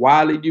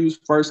widely used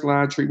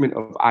first-line treatment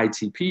of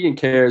ITP and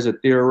carries a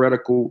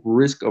theoretical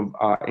risk of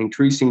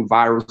increasing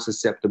viral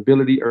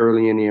susceptibility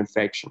early in the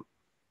infection.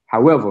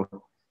 However,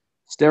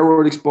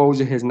 steroid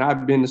exposure has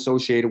not been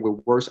associated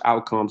with worse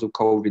outcomes of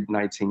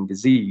COVID-19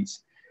 disease,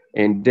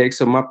 and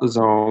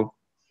dexamethasone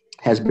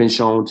has been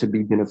shown to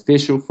be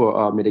beneficial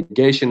for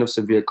mitigation of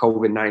severe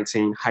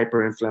COVID-19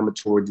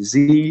 hyperinflammatory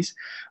disease,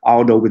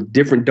 although with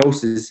different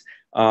doses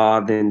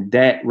than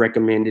that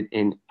recommended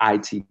in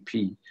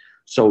ITP.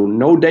 So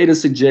no data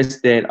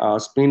suggests that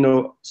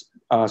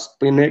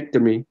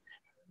splenectomy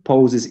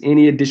poses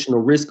any additional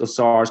risk of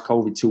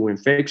SARS-CoV-2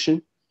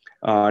 infection.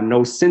 No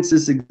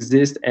consensus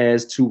exists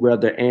as to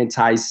whether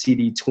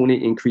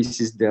anti-CD20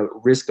 increases the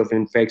risk of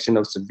infection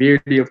of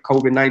severity of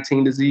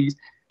COVID-19 disease.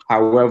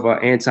 However,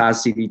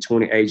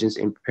 anti-CD20 agents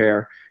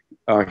impair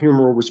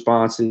humoral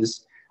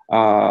responses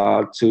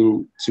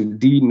to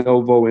de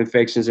novo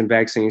infections and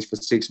vaccines for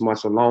 6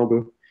 months or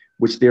longer,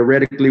 which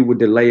theoretically would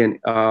delay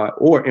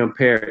or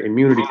impair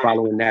immunity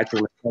following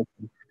natural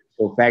infection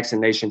or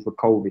vaccination for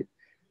COVID.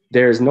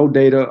 There is no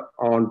data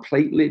on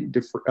platelet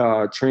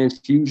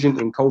transfusion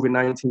in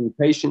COVID-19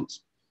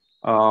 patients.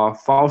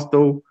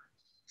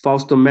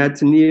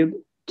 Fostamatinib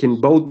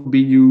can both be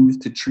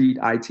used to treat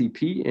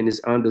ITP and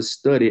is under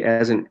study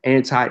as an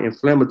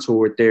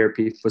anti-inflammatory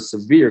therapy for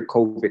severe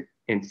COVID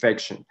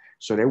infection.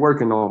 So they're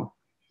working on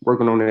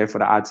that for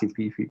the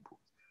ITP people.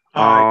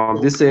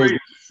 This says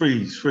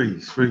freeze.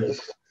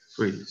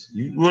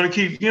 You want to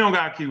keep? You don't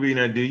gotta keep reading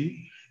that, do you?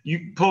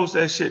 You post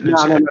that shit in the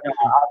chat.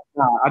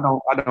 No, I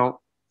don't.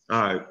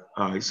 All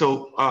right.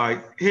 So,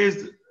 I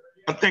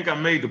think I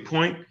made the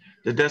point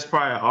that's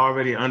probably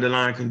already an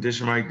underlying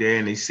condition right there,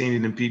 and they seen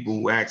it in people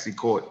who actually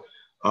caught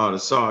the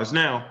SARS.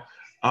 Now,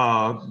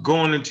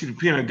 going into the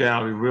peanut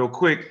gallery real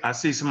quick, I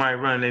see somebody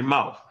running their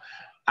mouth.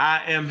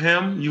 I am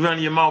him. You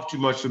running your mouth too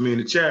much for me in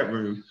the chat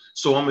room,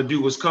 so I'm gonna do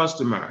what's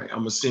customary. I'm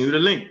gonna send you the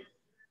link,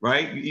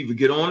 right? You either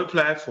get on the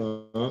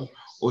platform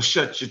or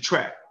shut your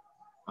trap.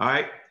 All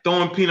right,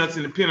 throwing peanuts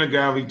in the peanut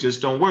gallery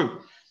just don't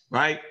work.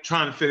 Right?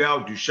 Trying to figure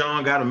out, do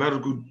Sean got a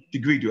medical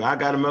degree? Do I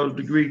got a medical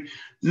degree?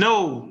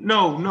 No,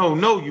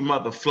 you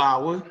mother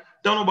flower.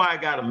 Don't nobody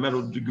got a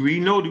medical degree.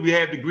 No, do we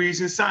have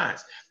degrees in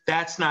science?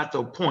 That's not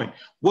the point.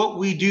 What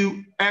we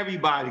do,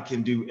 everybody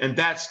can do, and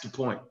that's the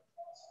point.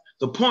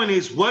 The point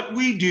is what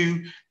we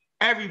do,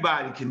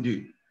 everybody can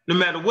do, no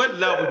matter what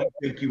level you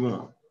think you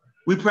want.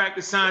 We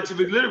practice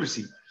scientific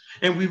literacy,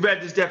 and we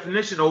read this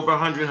definition over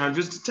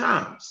hundreds of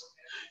times.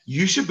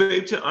 You should be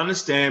able to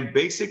understand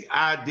basic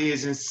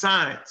ideas in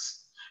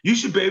science. You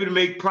should be able to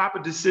make proper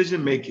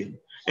decision-making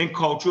in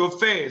cultural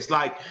affairs.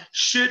 Like,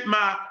 should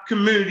my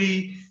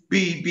community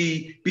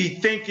be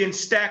thinking,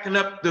 stacking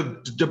up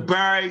the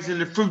berries and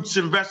the fruits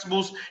and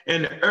vegetables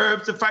and the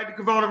herbs to fight the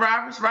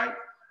coronavirus, right?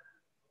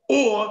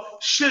 Or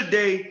should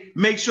they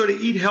make sure they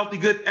eat healthy,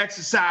 good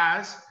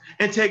exercise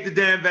and take the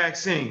damn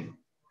vaccine?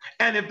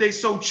 And if they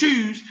so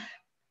choose,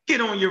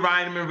 get on your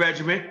vitamin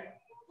regimen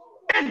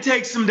and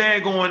take some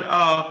daggone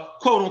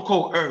quote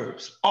unquote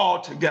herbs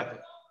altogether.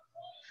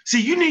 See,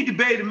 you need to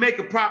be able to make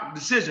a proper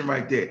decision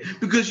right there,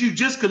 because you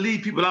just could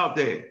leave people out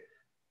there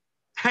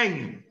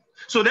hanging.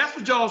 So that's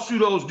what y'all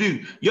pseudos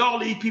do. Y'all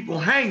leave people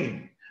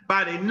hanging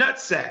by their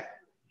nutsack.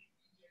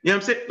 You know what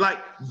I'm saying? Like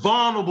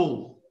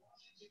vulnerable.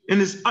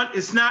 And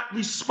it's not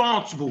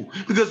responsible.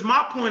 Because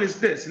my point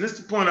is this, and this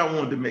is the point I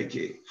wanted to make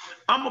here.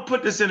 I'm gonna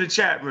put this in the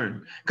chat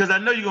room because I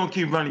know you're gonna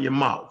keep running your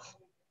mouth.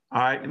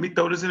 All right, let me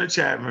throw this in the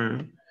chat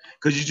room,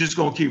 because you're just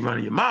gonna keep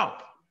running your mouth.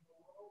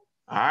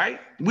 All right?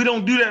 We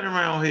don't do that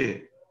around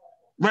here.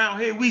 Around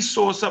here, we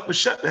source up and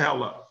shut the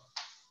hell up.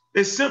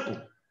 It's simple.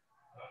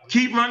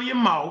 Keep running your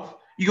mouth,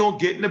 you're gonna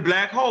get in the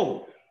black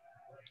hole.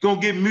 You're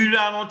gonna get muted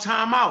out on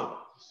timeout.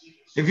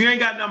 If you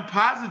ain't got nothing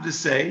positive to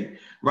say,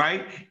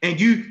 right, and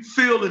you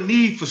feel the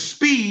need for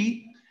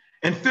speed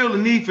and feel the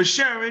need for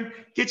sharing,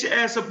 get your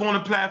ass up on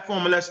the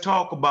platform and let's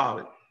talk about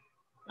it.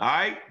 All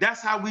right?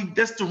 That's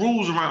the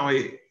rules around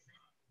here.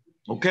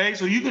 Okay,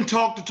 so you can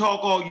talk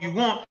all you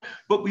want,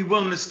 but we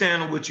willing to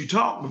stand on what you're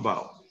talking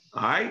about.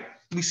 All right,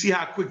 we see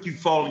how quick you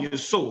fall on your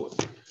sword.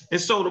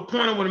 And so the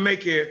point I want to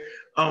make here,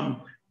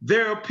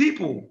 there are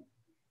people,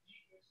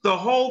 the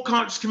whole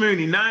conscious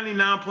community,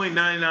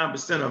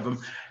 99.99% of them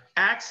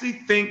actually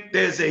think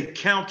there's a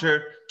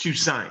counter to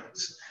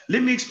science.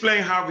 Let me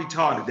explain how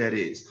retarded that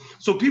is.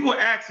 So people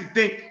actually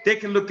think they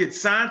can look at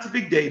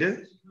scientific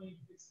data,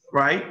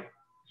 right?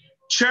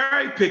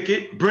 Cherry pick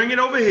it, bring it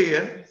over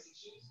here,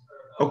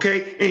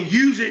 okay, and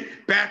use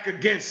it back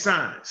against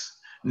science.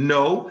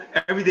 No,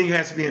 everything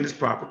has to be in its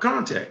proper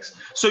context.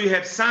 So you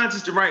have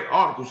scientists to write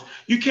articles.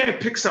 You can't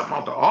pick something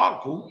out the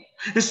article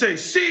and say,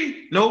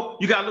 see, no,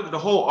 you gotta look at the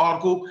whole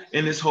article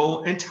in its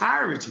whole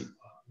entirety.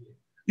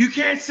 You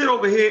can't sit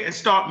over here and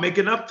start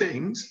making up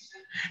things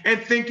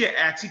and think you're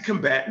actually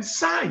combating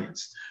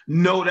science.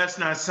 No, that's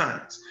not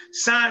science.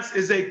 Science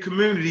is a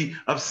community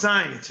of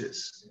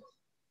scientists,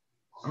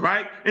 all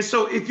right? And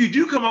so if you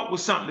do come up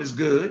with something that's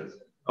good,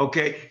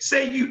 okay,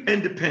 say you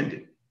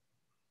independent,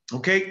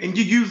 okay, and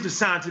you use the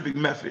scientific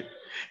method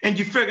and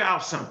you figure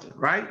out something,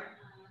 right?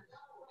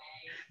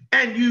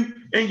 And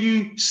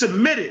you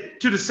submit it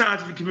to the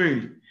scientific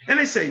community and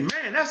they say,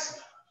 man,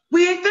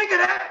 we ain't think of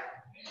that.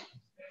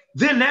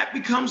 Then that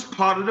becomes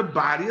part of the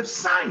body of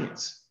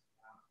science.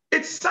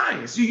 It's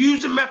science. You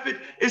use the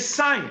method, it's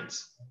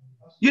science.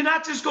 You're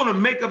not just gonna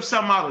make up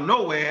something out of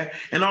nowhere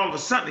and all of a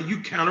sudden you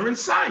countering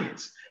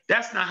science.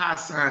 That's not how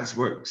science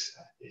works.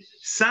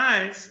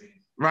 Science,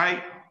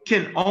 right,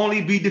 can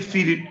only be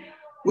defeated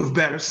with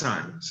better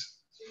science.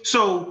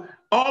 So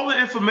all the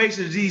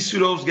information these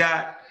pseudos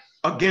got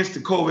against the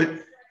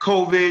COVID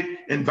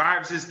and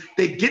viruses,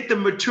 they get the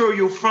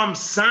material from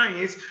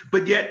science,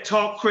 but yet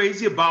talk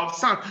crazy about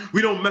science.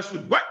 We don't mess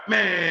with white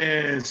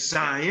man's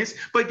science,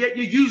 but yet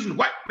you're using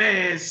white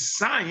man's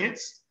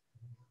science,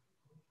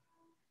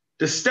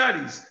 the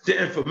studies,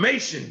 the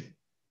information,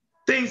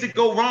 things that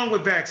go wrong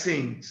with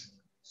vaccines.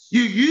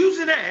 You're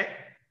using that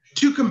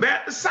to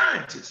combat the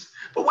scientists.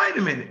 But wait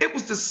a minute, it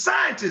was the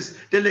scientists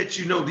that let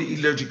you know the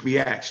allergic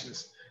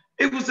reactions.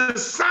 It was the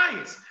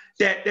science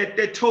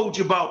that told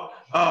you about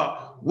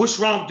what's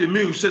wrong with the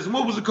immune system.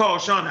 What was it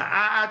called, Sean?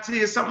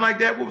 IIT or something like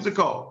that? What was it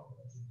called?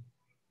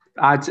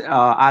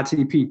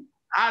 ITP.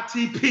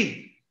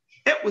 ITP.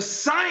 It was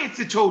science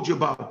that told you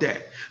about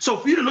that. So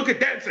for you to look at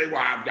that and say,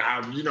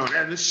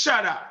 well,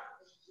 shut up.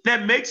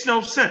 That makes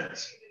no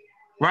sense,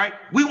 right?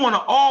 We want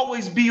to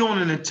always be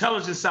on an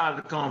intelligent side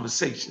of the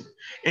conversation.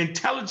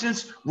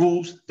 Intelligence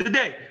rules the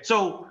day.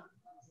 So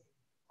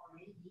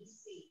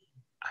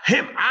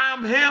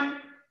I'm him.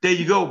 There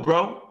you go,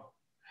 bro.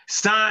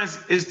 Science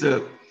is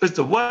the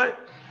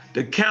what?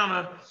 The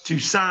counter to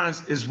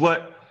science is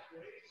what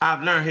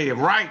I've learned here,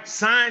 right?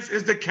 Science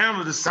is the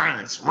counter to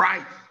science,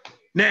 right?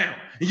 Now,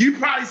 you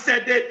probably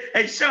said that,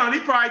 hey, Sean, he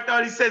probably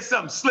thought he said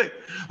something slick.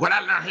 What I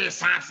learned here,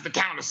 science is the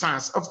counter to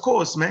science. Of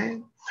course,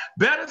 man.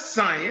 Better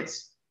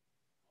science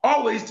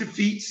always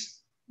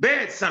defeats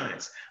bad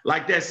science,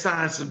 like that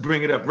science of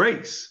bringing up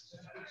race.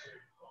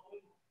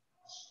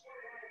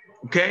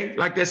 Okay?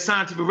 Like that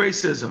scientific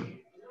racism,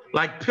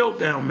 like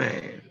Piltdown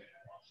Man.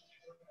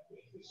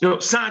 You know,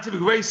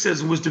 scientific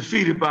racism was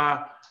defeated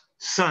by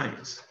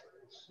science.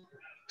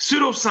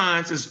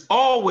 Pseudoscience is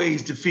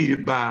always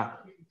defeated by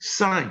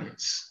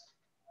science.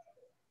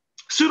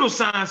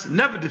 Pseudoscience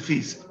never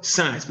defeats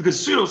science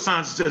because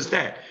pseudoscience is just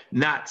that,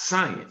 not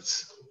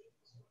science.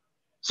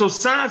 So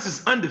science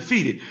is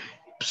undefeated.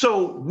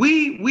 So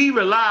we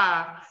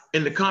rely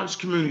in the conscious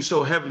community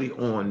so heavily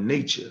on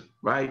nature,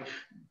 right?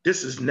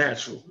 This is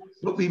natural,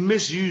 but we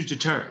misuse the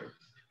term.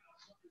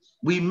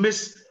 We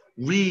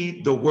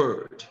misread the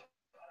word.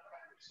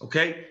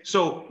 Okay,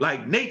 so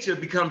like nature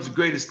becomes the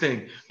greatest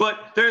thing,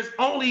 but there's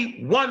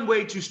only one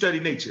way to study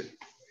nature.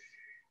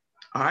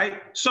 All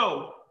right,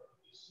 so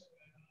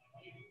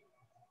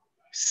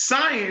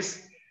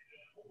science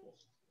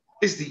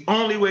is the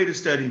only way to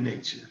study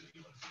nature.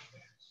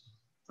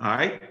 All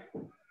right,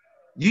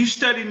 you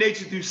study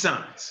nature through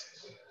science.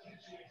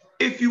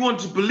 If you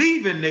want to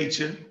believe in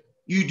nature,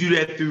 you do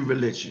that through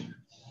religion.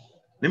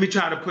 Let me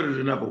try to put it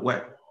another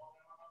way.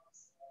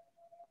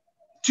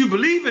 To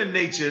believe in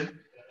nature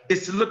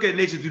is to look at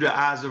nature through the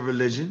eyes of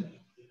religion.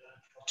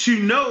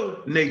 To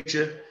know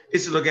nature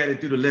is to look at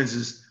it through the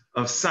lenses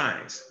of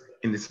science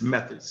and its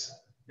methods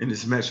and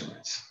its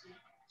measurements.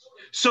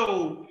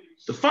 So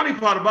the funny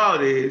part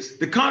about it is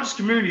the conscious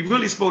community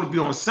really is supposed to be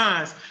on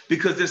science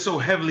because they're so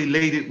heavily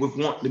laden with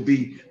wanting to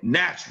be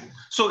natural.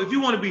 So if you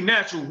want to be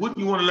natural, wouldn't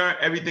you want to learn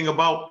everything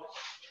about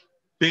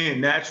being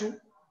natural?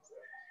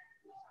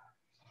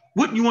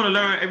 Wouldn't you want to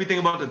learn everything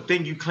about the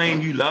thing you claim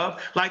you love?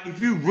 Like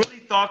if you really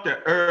thought the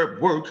herb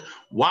worked,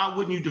 why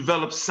wouldn't you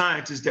develop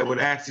scientists that would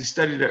actually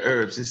study the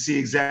herbs and see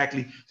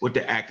exactly what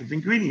the active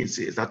ingredients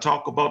is? I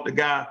talk about the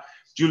guy,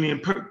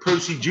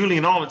 Percy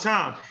Julian all the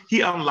time.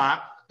 He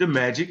unlocked the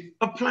magic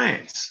of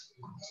plants.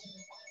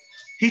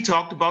 He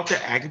talked about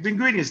the active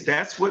ingredients.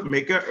 That's what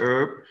make a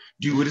herb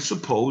do what it's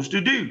supposed to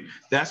do.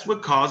 That's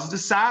what causes the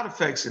side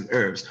effects in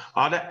herbs,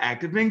 are the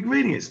active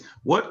ingredients.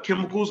 What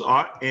chemicals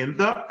are in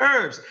the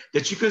herbs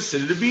that you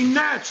consider to be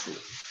natural?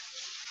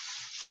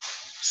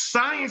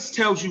 Science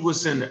tells you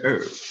what's in the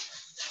herb.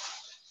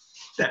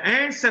 The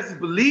ancestors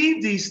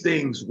believe these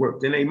things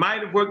worked, and they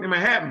might have worked in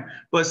Manhattan,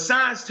 but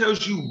science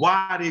tells you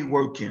why they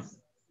working.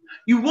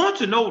 You want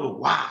to know the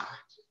why,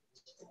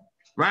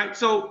 right?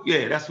 So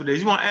yeah, that's what it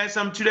is. You want to add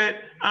something to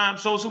that?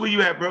 So where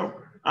you at, bro?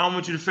 I don't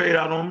want you to fade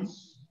out on me.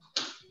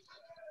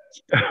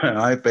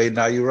 I ain't fading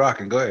out. You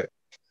rocking. Go ahead.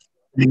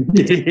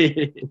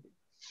 Yeah,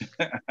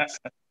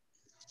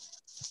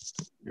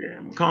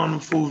 I'm calling them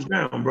fools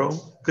down, bro.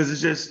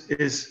 Because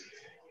it's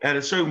at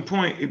a certain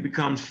point, it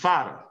becomes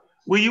fodder.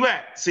 Where you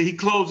at? See, he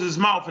closed his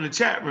mouth in the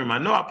chat room. I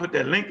know I put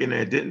that link in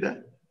there, didn't I?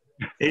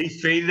 He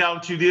faded out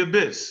into the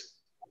abyss.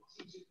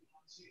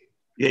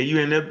 Yeah, you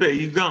in the abyss.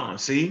 You gone.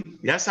 See,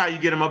 that's how you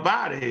get him up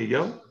out of here,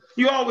 yo.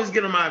 You always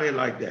get him out of here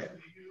like that.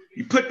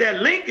 You put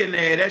that link in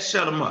there, that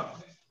shut him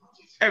up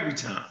every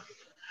time.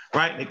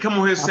 Right? They come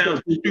on here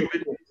sound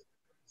stupid.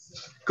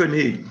 Couldn't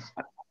hear you.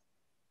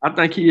 I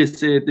think he had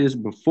said this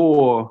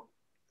before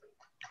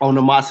on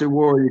the Massey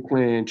Warrior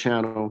Clan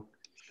channel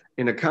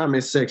in the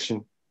comment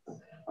section.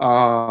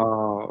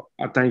 I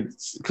think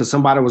because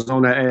somebody was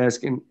on there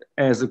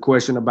asked a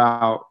question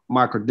about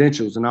my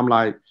credentials, and I'm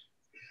like,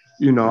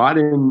 you know, I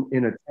didn't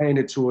entertain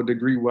it to a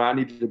degree where I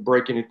needed to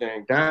break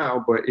anything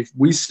down. But if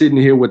we sitting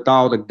here with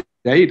all the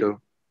data,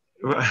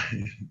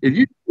 right. if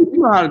you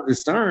know how to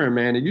discern,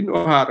 man, and you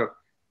know how to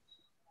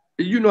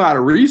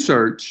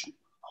research,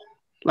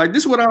 like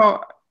this is what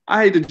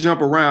I hate to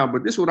jump around,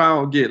 but this is what I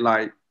don't get.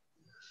 Like,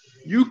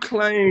 you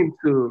claim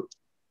to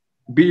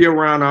be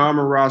around the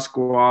Amon-Ra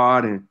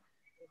squad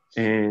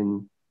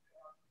and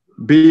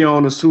be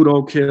on the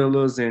pseudo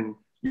killers and,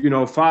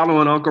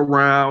 following Uncle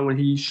around when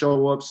he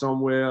show up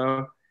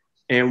somewhere.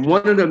 And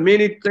one of the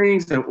many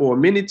things, or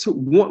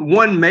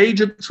one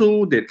major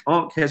tool that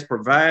Unc has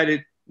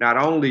provided, not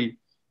only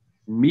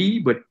me,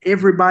 but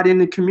everybody in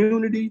the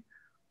community,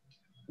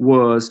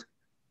 was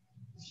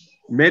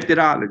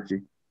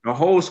methodology. The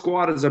whole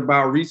squad is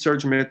about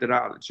research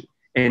methodology.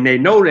 And they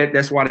know that.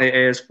 That's why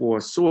they ask for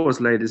a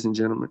source, ladies and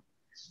gentlemen.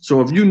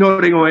 So if you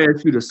know they're going to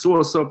ask you to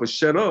source up or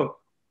shut up,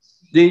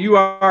 then you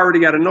already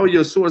got to know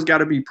your source got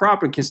to be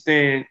proper and can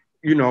stand,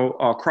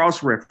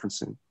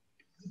 cross-referencing.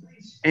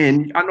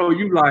 And I know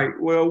you like,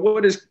 well,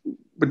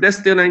 but that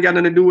still ain't got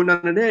nothing to do with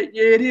none of that.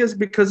 Yeah, it is,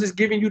 because it's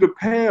giving you the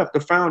path, the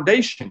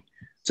foundation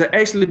to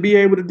actually be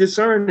able to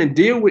discern and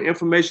deal with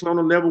information on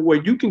a level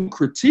where you can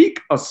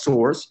critique a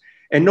source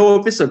and know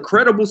if it's a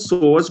credible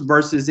source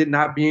versus it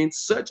not being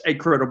such a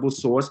credible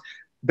source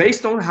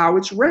based on how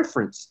it's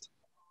referenced.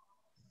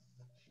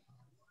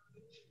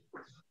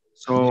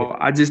 So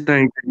I just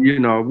think,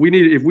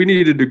 if we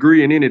need a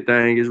degree in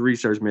anything, it's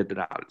research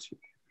methodology.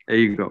 There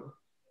you go.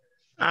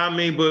 I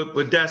mean,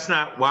 but that's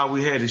not why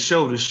we had the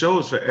show. The show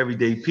is for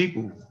everyday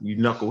people, you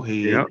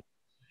knucklehead. Yep.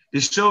 The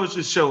show is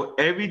to show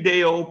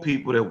everyday old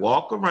people that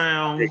walk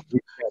around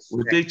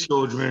with their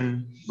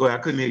children. Go ahead,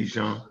 I couldn't hear you,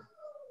 Sean.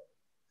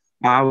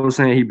 I was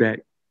saying he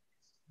back.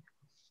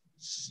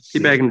 He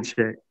back in the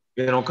chat.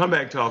 Yeah, don't come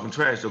back talking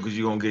trash though, because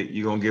you're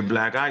gonna get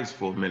black ice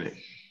for a minute,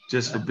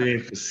 just for being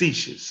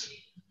facetious.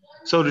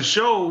 So the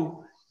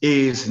show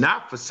is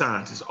not for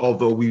scientists,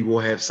 although we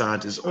will have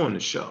scientists on the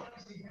show.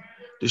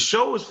 The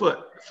show is for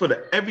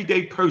the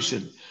everyday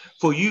person.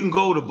 For you can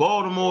go to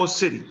Baltimore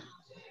City,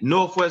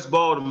 Northwest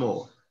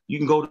Baltimore. You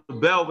can go to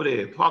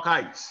Belvedere, Park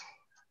Heights,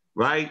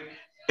 right?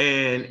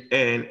 And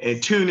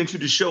tune into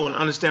the show and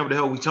understand what the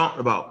hell we're talking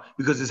about,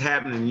 because it's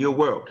happening in your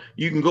world.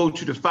 You can go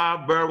to the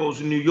 5 boroughs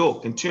in New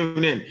York and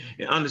tune in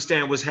and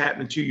understand what's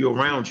happening to you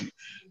around you.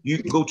 You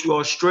can go to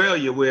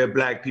Australia where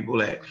black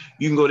people at.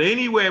 You can go to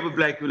anywhere where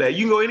black people at.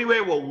 You can go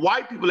anywhere where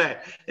white people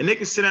at, and they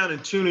can sit down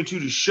and tune into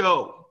the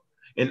show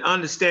and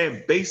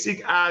understand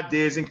basic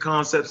ideas and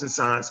concepts in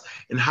science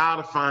and how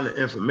to find the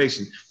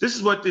information. This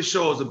is what this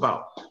show is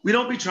about. We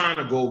don't be trying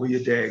to go over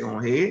your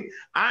daggone head.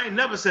 I ain't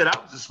never said I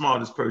was the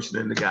smartest person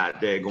in the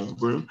daggone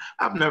room.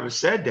 I've never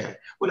said that.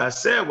 What I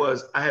said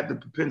was I have the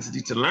propensity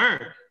to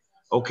learn.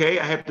 Okay,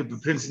 I have the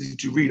propensity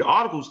to read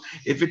articles.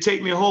 If it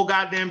take me a whole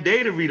goddamn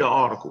day to read an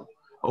article,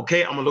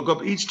 okay, I'm gonna look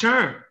up each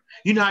term.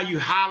 You know how you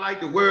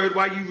highlight the word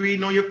while you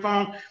reading on your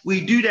phone?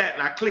 We do that,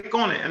 and I click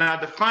on it, and I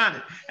define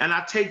it, and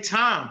I take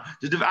time.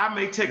 I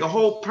may take a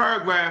whole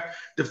paragraph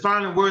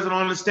defining words I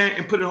don't understand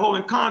and put it whole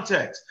in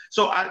context.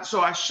 So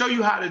I show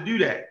you how to do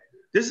that.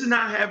 This is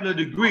not having a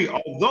degree,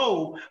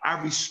 although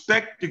I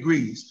respect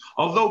degrees.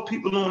 Although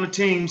people on the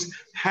teams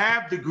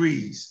have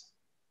degrees,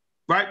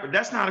 right? But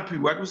that's not a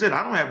prerequisite.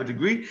 I don't have a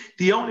degree.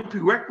 The only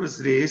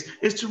prerequisite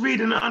is to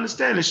read and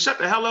understand and shut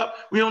the hell up.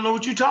 We don't know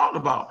what you're talking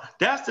about.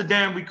 That's the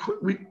damn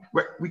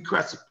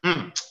request.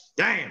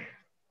 Damn.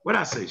 What'd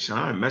I say, Sean?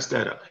 I messed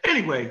that up.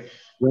 Anyway,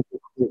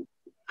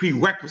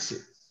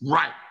 prerequisite.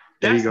 Right.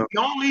 That's the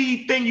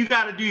only thing you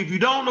got to do. If you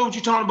don't know what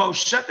you're talking about,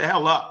 shut the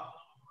hell up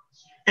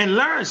and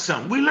learn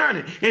something. We learn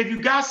it. And if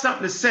you got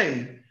something to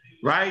say,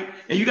 right,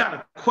 and you got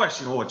a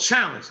question or a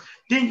challenge,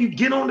 then you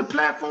get on the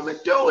platform and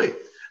do it.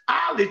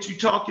 I'll let you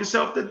talk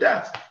yourself to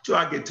death till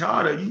I get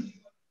tired of you.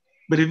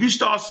 But if you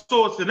start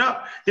sourcing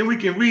up, then we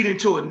can read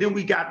into it. And then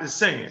we got this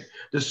saying,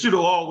 the pseudo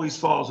always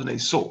falls in a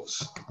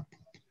source.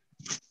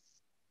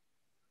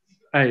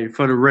 Hey,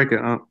 for the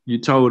record, you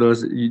told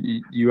us,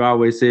 you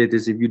always said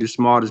this, if you're the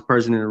smartest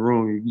person in the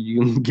room, you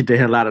can get the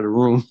hell out of the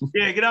room.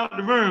 Yeah, get out of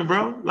the room,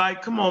 bro.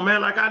 Like, come on,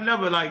 man. Like, I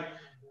never,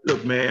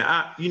 look, man,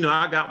 I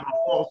got my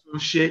faults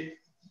and shit,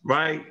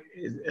 right?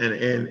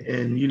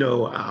 And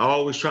I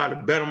always try to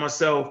bet on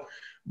myself.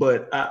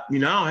 But I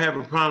don't have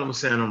a problem with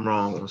saying I'm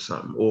wrong or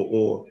something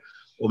or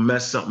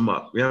mess something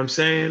up. You know what I'm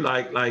saying?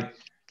 Like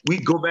we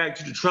go back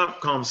to the Trump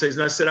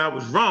conversation. I said I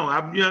was wrong.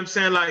 You know what I'm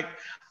saying? Like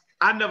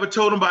I never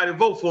told nobody to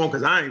vote for him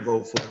because I ain't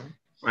vote for him.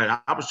 Right?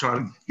 I was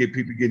trying to get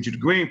people to get into the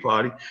Green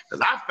Party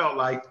because I felt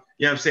like,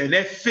 you know what I'm saying,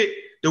 that fit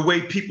the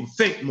way people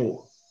think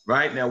more.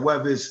 Right? Now,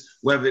 whether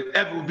it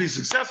ever will be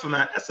successful or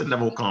not, that's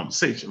another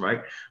conversation,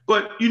 right?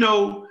 But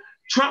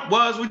Trump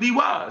was what he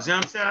was. You know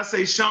what I'm saying? I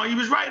say, Sean, you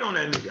was right on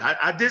that nigga.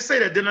 I did say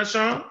that, didn't I,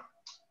 Sean?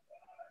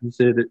 You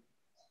said it.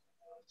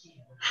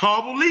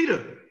 Horrible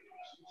leader.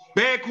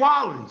 Bad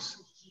qualities.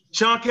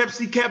 Sean kept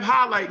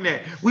highlighting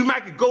that. We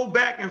might could go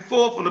back and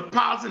forth on the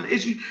policy and the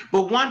issue,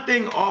 but one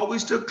thing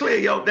always stood clear,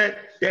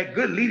 that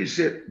good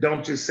leadership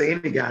don't just say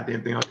any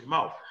goddamn thing out their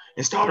mouth.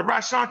 And started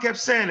right, Sean kept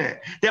saying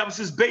that. That was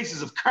his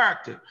basis of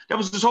character. That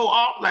was his whole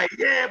art, like,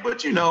 yeah,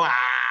 but you know what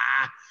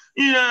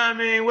I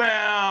mean?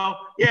 Well,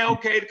 yeah,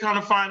 okay, to kind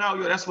of find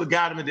out, that's what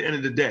got him at the end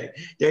of the day.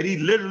 That he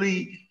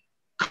literally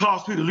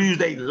caused people to lose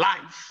their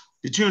life.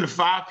 The tune of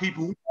 5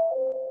 people,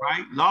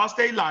 right, lost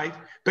their life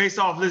based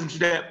off listening to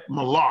that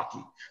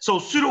malarkey. So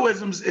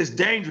pseudoism is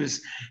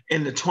dangerous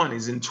in the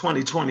 20s, in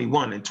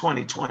 2021, and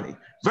 2020.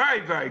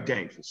 Very, very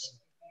dangerous.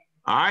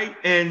 All right.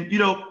 And,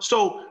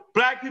 so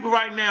black people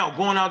right now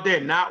going out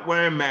there not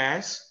wearing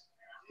masks,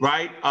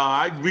 right?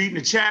 I read in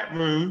the chat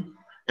room,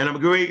 and I'm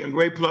great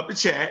to pull up the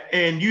chat,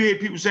 and you hear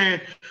people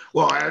saying,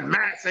 well,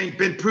 masks ain't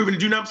been proven to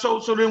do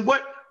nothing. So then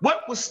what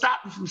would stop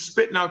you from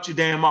spitting out your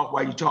damn mouth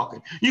while you're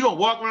talking? You gonna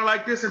walk around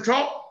like this and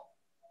talk?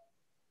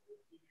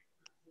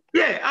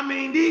 Yeah, I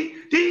mean,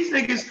 these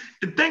niggas,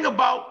 the thing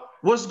about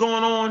what's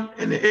going on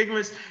in the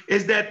ignorance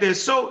is that they're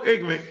so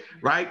ignorant,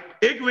 right?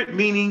 Ignorant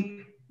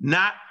meaning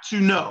not to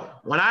know.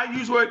 When I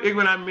use the word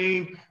ignorant, I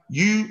mean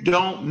you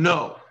don't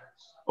know,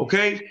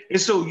 okay? And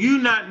so you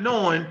not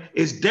knowing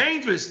is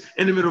dangerous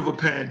in the middle of a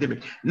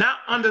pandemic, not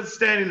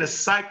understanding the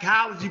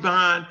psychology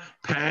behind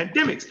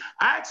pandemics.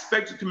 I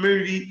expect the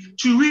community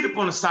to read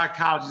upon the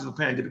psychologies of a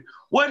pandemic.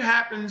 What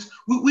happens,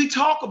 we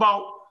talk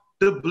about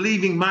the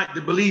believing mind,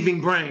 the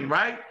believing brain,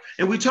 right?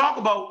 And we talk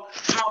about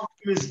how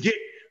humans get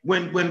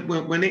when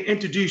they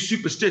introduce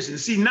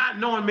superstitions. See, not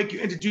knowing make you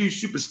introduce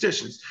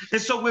superstitions.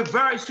 And so we're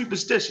very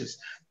superstitious.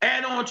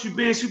 Add on to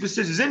being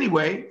superstitious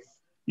anyway,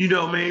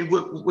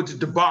 with the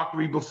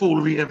debauchery,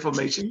 buffoonery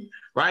information,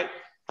 right?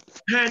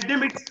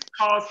 Pandemics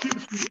cause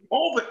people to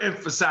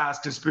overemphasize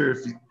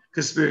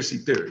conspiracy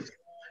theories.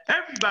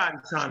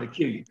 Everybody's trying to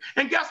kill you.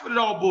 And guess what it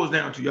all boils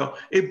down to, y'all?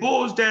 It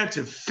boils down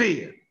to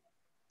fear.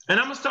 And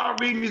I'm going to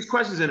start reading these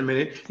questions in a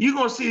minute. You're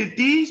going to see that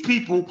these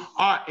people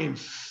are in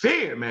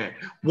fear, man.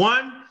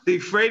 One, they're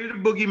afraid of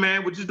the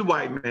boogeyman, which is the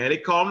white man. They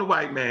call him the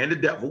white man, the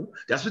devil.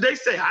 That's what they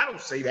say. I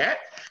don't say that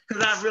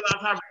because I realize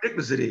how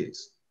ridiculous it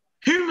is.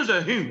 Humans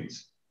are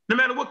humans, no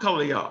matter what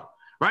color they are,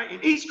 right?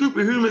 And each group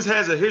of humans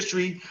has a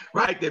history,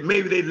 right, that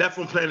maybe they left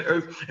on planet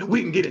Earth, and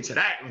we can get into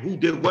that and who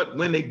did what,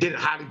 when they did it,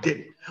 how they did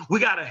it. We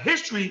got a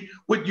history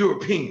with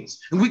Europeans,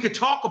 and we could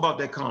talk about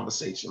that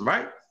conversation,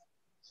 right?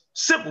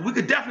 Simple. We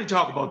could definitely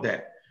talk about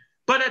that.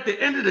 But at the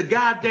end of the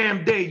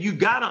goddamn day, you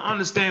got to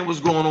understand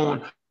what's going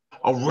on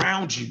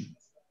around you.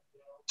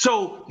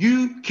 So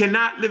you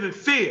cannot live in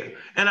fear.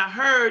 And I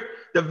heard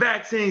the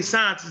vaccine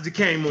scientist that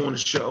came on the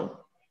show.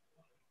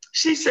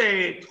 She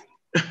said,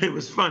 it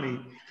was funny.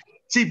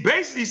 She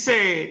basically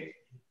said,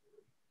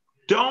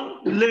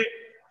 don't let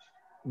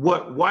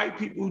what white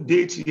people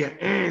did to your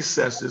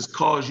ancestors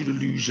cause you to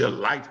lose your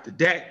life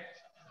today.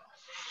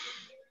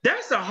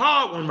 That's a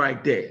hard one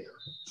right there.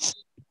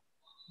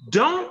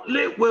 Don't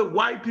let what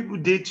white people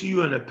did to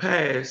you in the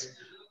past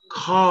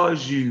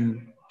cause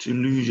you to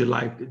lose your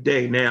life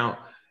today. Now,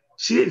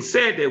 she didn't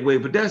say it that way,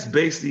 but that's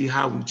basically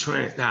how I'm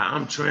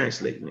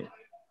translating it.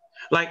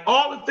 Like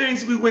all the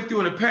things we went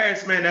through in the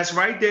past, man, that's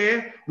right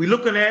there. We're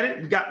looking at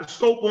it. We got the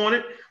scope on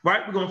it,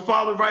 right? We're going to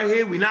follow it right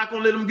here. We're not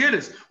going to let them get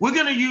us. We're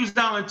going to use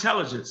our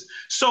intelligence.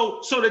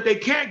 So that they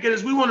can't get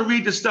us, we want to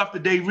read the stuff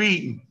that they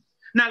reading.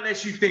 Not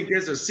unless you think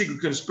there's a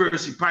secret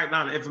conspiracy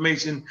pipeline of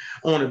information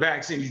on the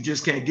vaccine you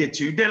just can't get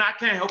to, then I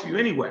can't help you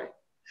anyway.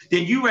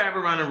 Then you rather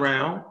run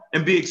around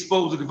and be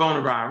exposed to the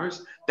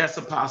coronavirus. That's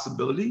a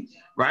possibility,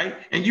 right?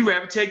 And you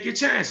rather take your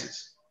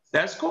chances.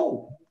 That's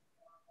cool.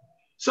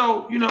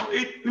 So,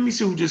 let me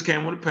see who just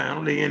came on the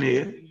panel. They in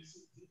here.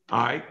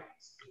 All right.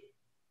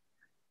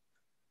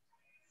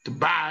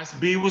 Tobias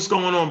B, what's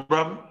going on,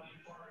 brother?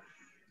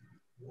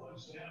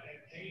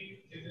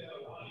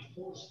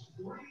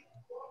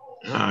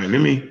 All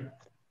right,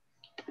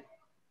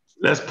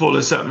 let's pull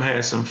this up and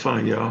have some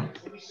fun, y'all.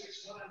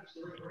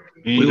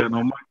 He ain't got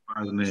no mic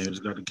by his name,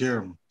 just got the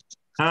camera.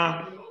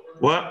 Huh?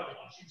 What?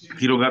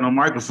 He don't got no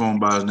microphone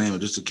by his name,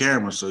 just a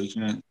camera, so he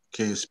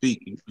can't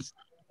speak.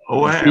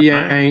 Oh, what happened?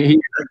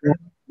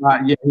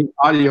 His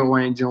audio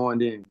ain't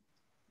joined in.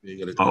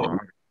 Oh.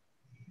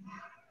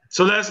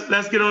 So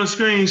let's get on the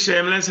screen,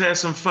 Sham. Let's have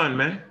some fun,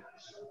 man.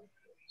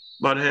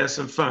 About to have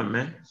some fun,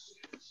 man.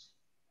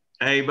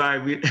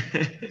 Everybody,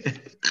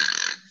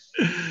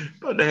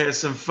 about to have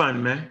some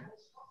fun, man.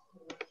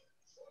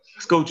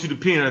 Let's go to the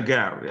peanut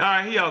gallery. All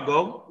right, here y'all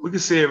go. We can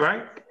see it,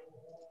 right?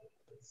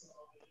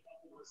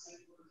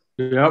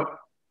 Yep. All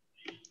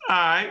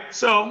right,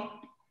 so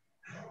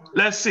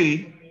let's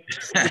see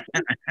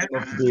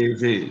what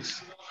it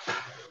is.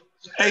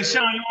 Hey,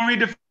 Sean, you want to read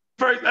the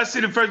first? Let's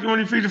see the first. You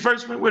want to read the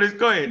first one? What is?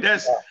 Go ahead.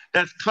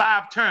 That's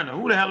Clive Turner.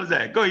 Who the hell is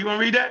that? Go ahead. You want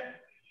to read that?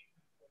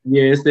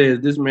 Yeah, it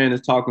says this man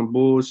is talking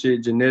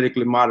bullshit.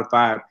 Genetically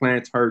modified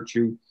plants hurt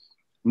you.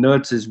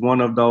 Nuts is one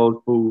of those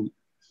foods.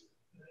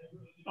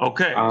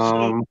 Okay.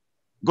 So,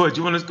 go ahead.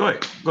 You want to go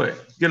ahead? Go ahead.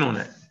 Get on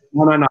that.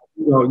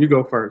 No. You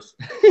go first.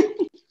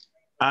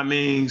 I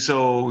mean,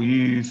 so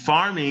when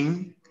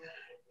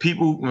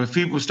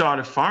people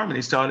started farming,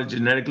 they started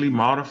genetically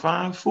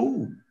modifying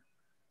food.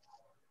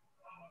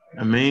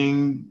 I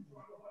mean,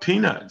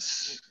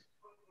 peanuts.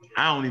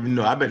 I don't even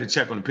know. I better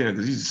check on the peanut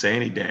because he doesn't say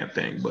any damn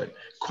thing. But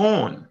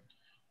corn,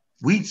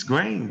 wheats,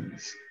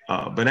 grains,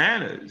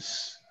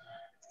 bananas,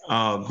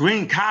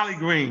 collard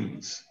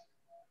greens,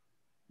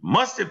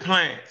 mustard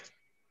plant,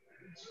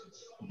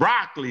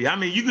 broccoli. I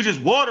mean, you could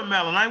just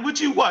watermelon. You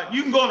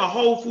can go in a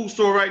Whole Food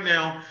store right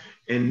now,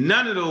 and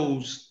none of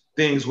those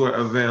things were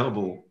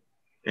available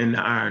in the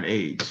Iron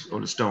Age or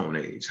the Stone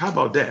Age. How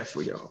about that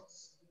for y'all?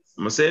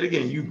 I'm gonna say it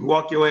again. You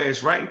walk your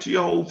ass right into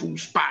your Whole Food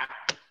spot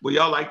where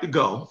y'all like to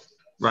go,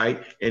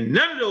 right? And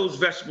none of those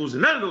vegetables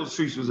and none of those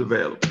fruits was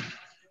available.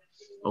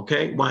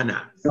 Okay, why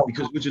not?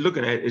 Because what you're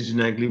looking at is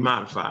genetically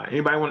modified.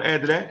 Anybody want to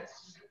add to that?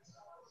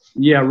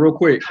 Yeah, real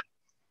quick.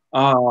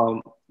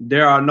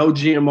 There are no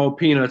GMO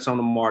peanuts on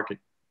the market.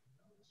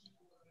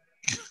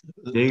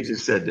 They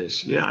just said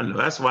this. Yeah, I know.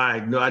 That's why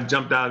I know I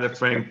jumped out of the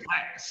frame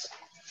class.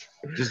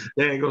 Just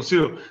there you go.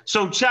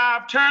 So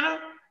Chive Turner,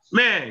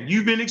 man,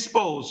 you've been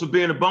exposed for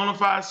being a bona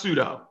fide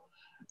pseudo.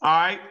 All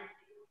right.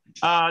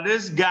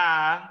 This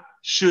guy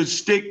should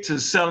stick to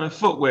selling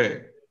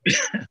footwear.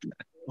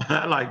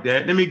 I like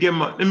that. Let me give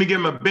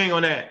him a bing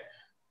on that.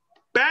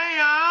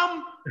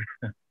 Bam!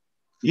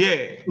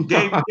 Yeah,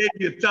 gave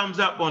you a thumbs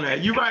up on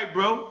that. You're right,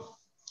 bro.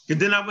 And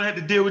then I would have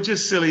to deal with your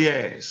silly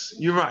ass.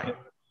 You're right.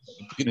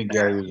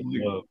 Absolutely.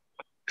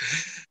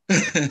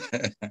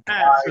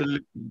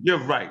 You're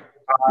right.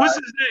 What's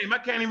his name? I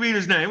can't even read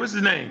his name. What's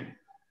his name?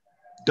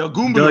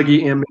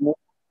 Dougie M.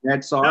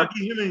 That's all.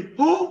 Dougie M.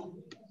 Who?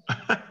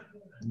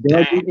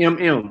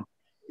 Dougie M.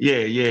 Yeah,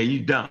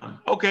 you done.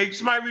 Okay,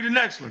 somebody read the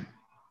next one.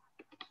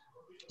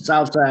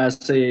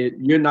 Southside said,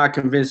 "You're not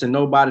convincing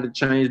nobody to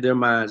change their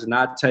minds,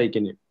 not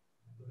taking it."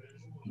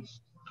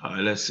 All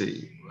right, let's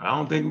see. I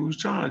don't think we was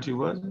trying to,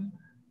 was it?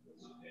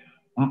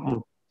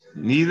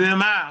 Neither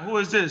am I. Who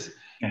is this?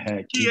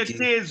 Kia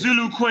Kid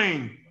Zulu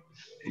Queen.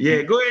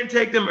 Yeah, go ahead and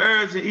take them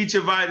herbs and eat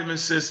your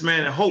vitamins, sis,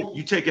 man. And hope.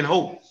 You taking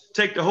hope.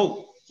 Take the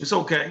hope. It's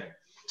okay.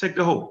 Take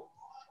the hope.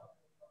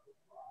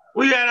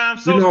 We got I'm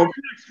so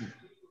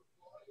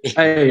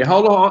Hey,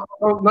 hold on.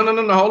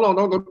 No. Hold on.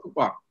 Don't go too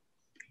far.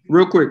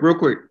 Real quick.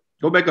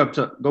 Go back up.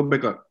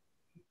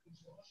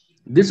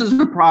 This is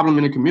the problem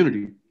in the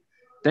community.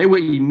 They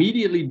will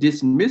immediately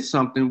dismiss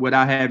something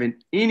without having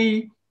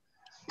any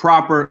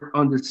proper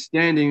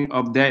understanding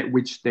of that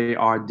which they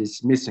are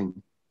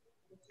dismissing,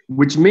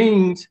 which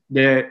means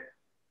that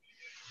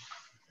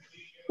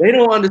they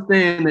don't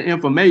understand the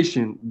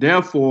information.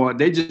 Therefore,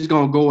 they just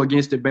gonna go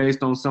against it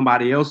based on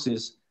somebody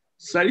else's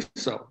say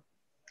so.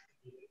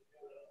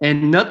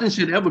 And nothing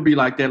should ever be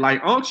like that. Like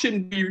Unc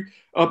shouldn't be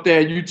up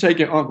there, you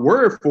taking Unc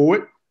word for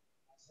it.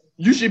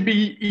 You should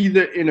be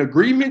either in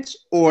agreement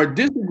or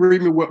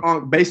disagreement with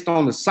Unc based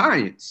on the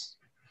science.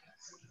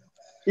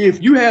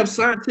 If you have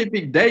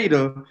scientific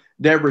data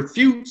that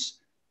refutes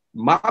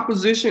my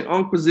position,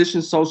 Unc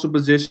position, social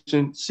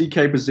position,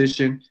 CK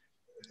position,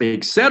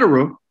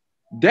 etc.,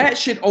 that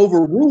should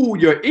overrule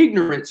your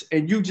ignorance,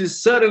 and you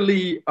just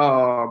suddenly,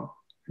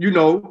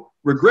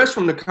 regress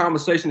from the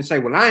conversation and say,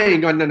 "Well, I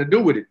ain't got nothing to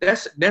do with it."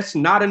 That's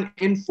not an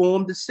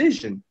informed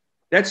decision.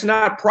 That's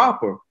not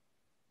proper.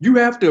 You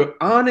have to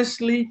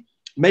honestly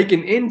make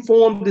an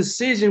informed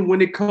decision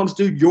when it comes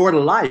to your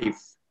life.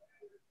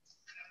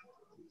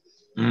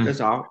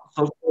 That's all.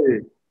 All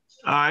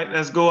right,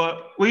 let's go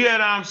up. We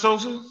at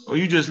social, or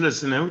you just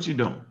listening? What you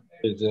doing?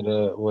 Is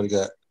it what he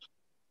got?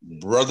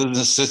 Brothers and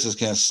sisters,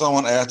 can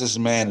someone ask this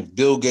man if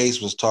Bill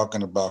Gates was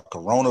talking about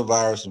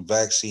coronavirus and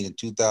vaccine in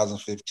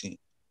 2015?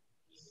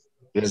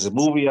 There's a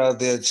movie out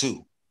there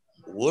too.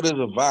 What is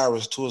a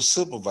virus to a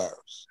simple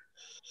virus?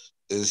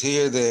 It's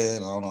here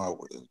then, I don't know how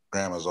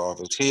grandma's off.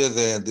 It's here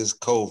then this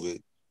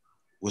COVID,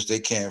 which they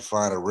can't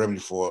find a remedy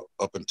for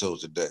up until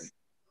today.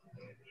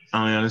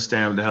 I don't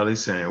understand what the hell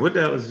he's saying. What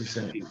the hell is he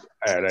saying?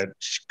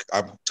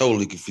 I'm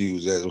totally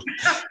confused. Does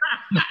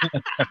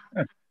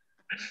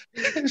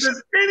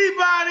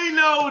anybody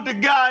know what the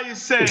guy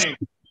is saying?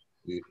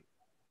 Yeah.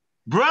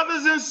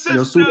 Brothers and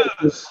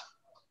sisters.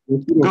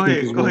 Go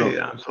ahead.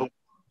 I'm so.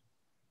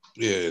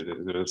 Yeah,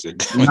 that's it.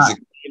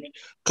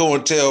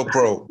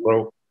 COINTELPRO,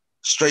 bro.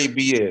 Straight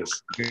BS.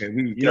 Okay,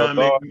 you know what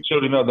I mean?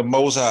 Children of the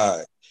Most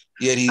High,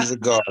 yet he's a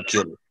God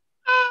killer.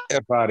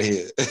 F out of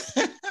here.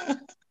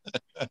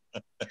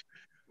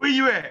 Where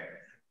you at?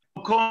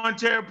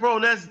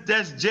 COINTELPRO.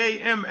 That's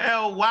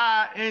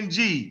JMLYNG.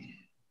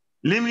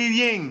 Limny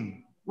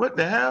Ying. What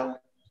the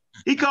hell?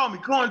 He called me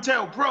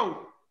COINTELPRO.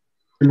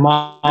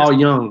 Jamal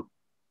Young.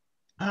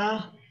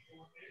 Huh?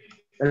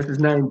 That's his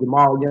name,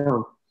 Jamal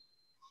Young.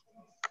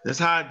 That's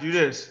how I do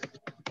this.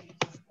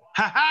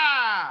 Ha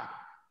ha!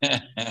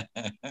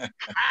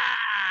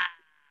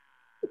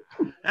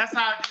 That's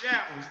how I do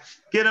that one.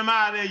 Get him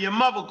out of there, your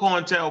mother,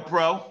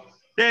 COINTELPRO.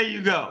 There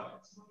you go.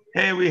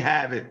 Here we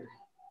have it.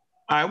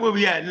 All right, where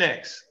we at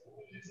next?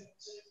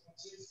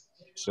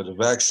 So the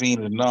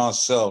vaccine is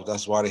non-self.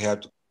 That's why they have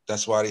to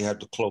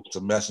cloak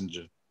the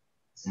messenger,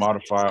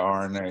 modify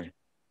RNA.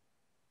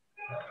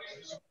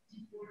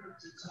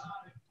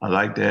 I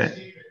like that.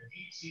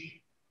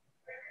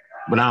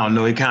 But I don't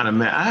know, it kind of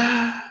meant,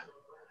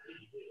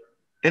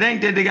 it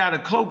ain't that they got to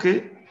cloak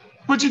it.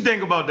 What you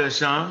think about that,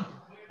 Sean?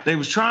 They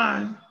was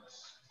trying. At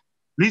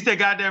least they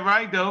got that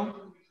right, though.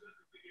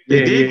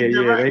 They did get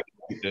that right.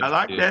 I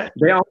like that.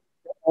 They own it.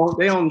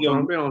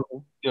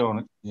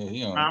 Yeah,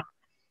 he own it.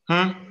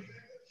 Huh?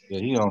 Yeah,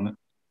 he own it.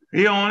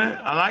 He own it.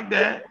 I like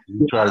that.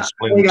 You try to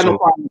explain it. No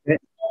problem with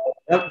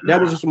that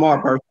was a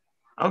smart person.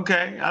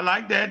 Okay, I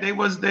like that. They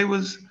was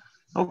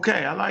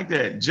okay. I like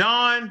that.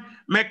 John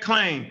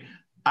McClain.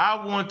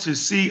 I want to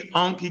see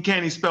Unc. He can't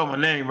even spell my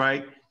name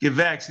right. get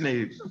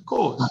vaccinated. Of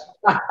course.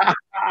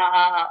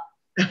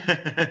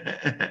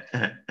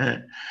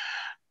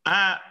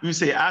 Let me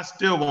say, I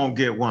still won't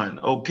get one.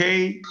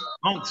 Okay,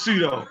 I'm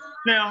pseudo.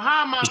 Now,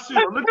 how am I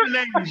pseudo? Look at the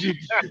names you.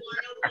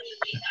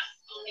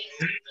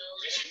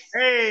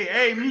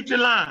 Hey, mute your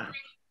line.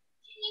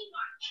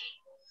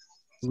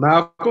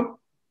 Malcolm.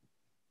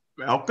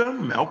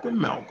 Malcolm.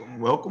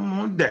 Welcome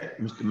on deck,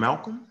 Mr.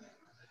 Malcolm.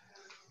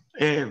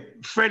 And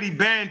Freddie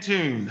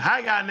Bantoon. How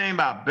you got a name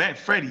about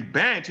Freddie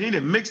Bantoon? He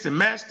done mixed and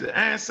matched the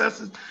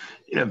ancestors.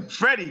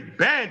 Freddie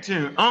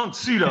Bantoon,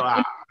 pseudo.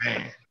 Ah,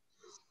 man.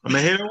 I'm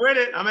gonna hit him with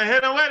it.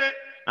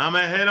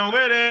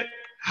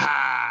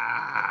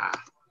 Ha!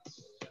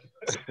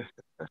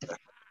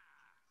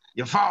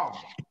 You fall.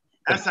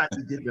 That's how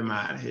you get them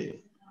out of here.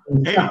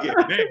 And you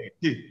get mad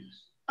too.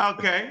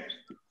 Okay.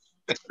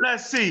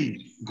 Let's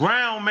see.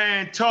 Ground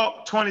Man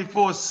Talk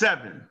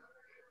 24/7.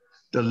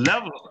 The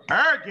level of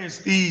arrogance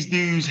these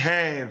dudes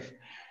have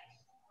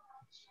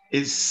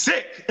is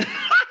sick.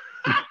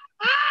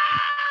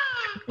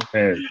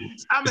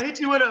 I'm gonna hit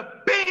you with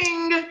a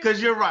bing,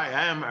 because you're right.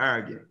 I am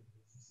arrogant.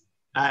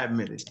 I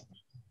admit it.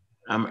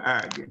 I'm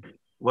arrogant.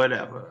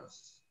 Whatever.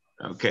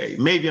 Okay.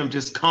 Maybe I'm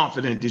just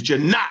confident that you're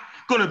not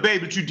gonna be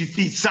able to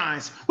defeat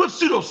science with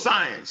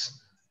pseudoscience.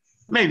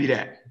 Maybe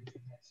that.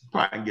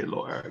 Probably can get a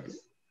little arrogant.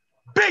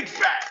 Big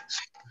facts.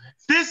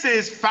 This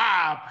is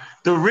 5,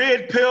 the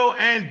red pill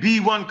and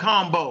B1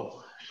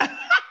 combo.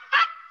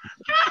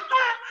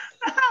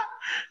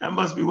 That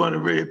must be one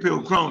of the red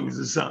pill cronies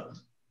or something.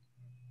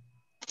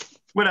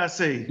 What'd I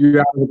say? You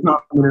got to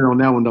comment on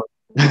that one, though.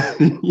 I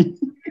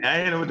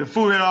hit him with the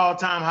food at all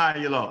time high,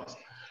 you lost.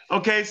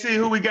 Okay, see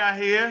who we got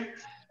here.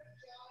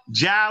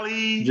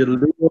 Jaleel.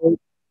 Jaleel.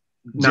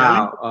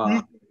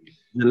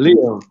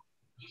 Jaleel.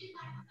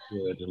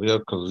 Yeah,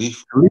 Jaleel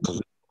Khalif.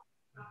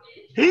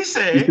 He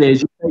said, you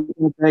take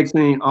the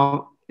vaccine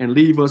and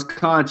leave us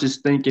conscious,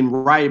 thinking,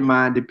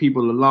 right-minded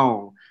people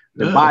alone.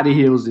 The body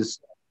heals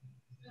itself.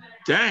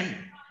 Dang.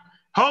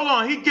 Hold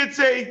on. He gets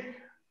a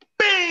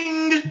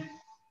bing.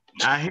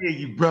 I hear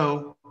you,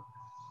 bro.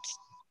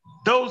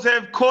 Those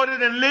have caught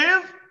it and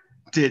lived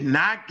did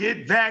not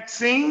get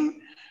vaccine.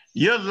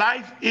 Your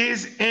life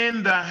is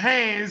in the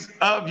hands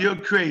of your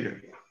creator.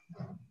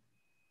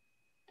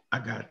 I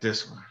got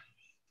this one.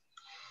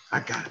 I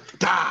got to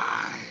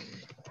die.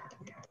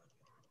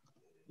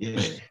 Yeah.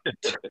 Hit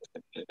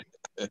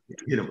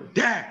him with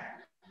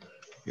that.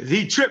 Because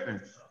he tripping.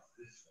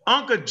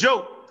 Uncle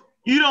Joke,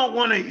 you don't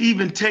want to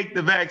even take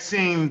the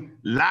vaccine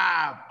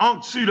live.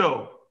 Unc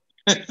Pseudo.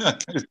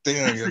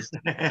 Damn.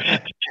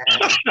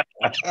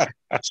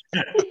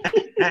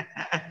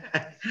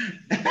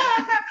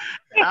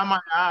 I'm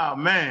like, oh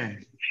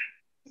man.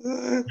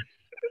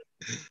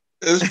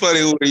 It's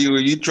funny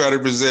when you try to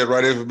present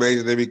right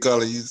information, they be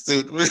calling you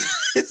pseudo.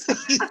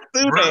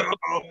 Bro.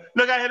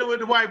 Look, I hit it with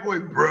the white boy,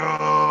 bro.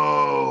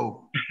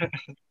 All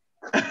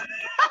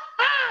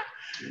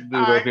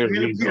right, where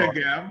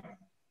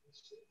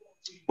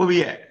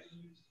we at?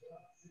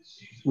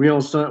 We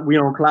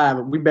on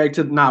Clive. We back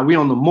to we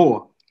on the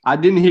more. I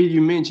didn't hear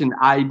you mention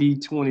ID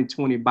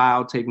 2020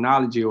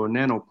 biotechnology or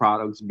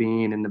nanoproducts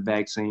being in the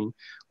vaccine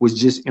was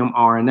just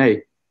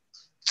mRNA.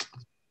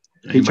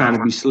 He trying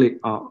to be slick.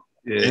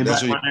 Yeah,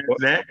 that's what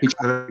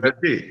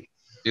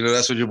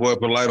that's what your boy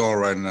put light on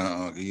right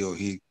now.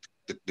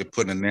 They're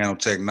putting the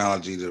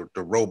nanotechnology,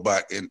 the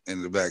robot in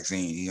the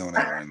vaccine. He on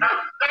that right now.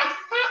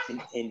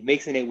 And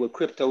mixing it with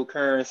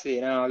cryptocurrency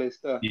and all this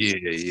stuff. Yeah,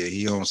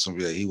 he on some.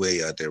 Yeah, he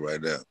way out there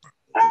right now.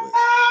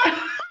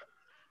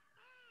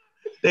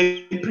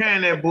 They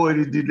paying that boy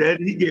to do that.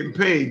 He getting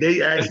paid.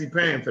 They actually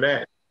paying for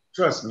that.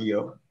 Trust me,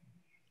 yo.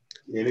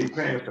 Yeah, they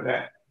paying for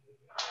that.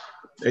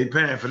 They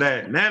paying for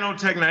that.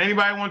 Nanotechnology.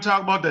 Anybody want to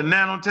talk about the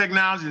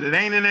nanotechnology that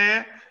ain't in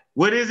there?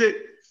 What is it,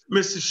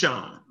 Mr.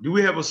 Sean? Do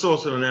we have a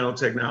source of the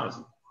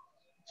nanotechnology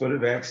for the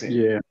vaccine?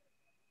 Yeah.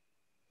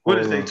 What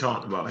is they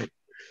talking about?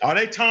 Are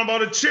they talking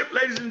about a chip,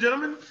 ladies and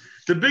gentlemen?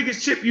 The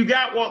biggest chip you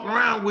got walking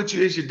around with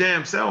you is your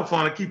damn cell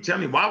phone. I keep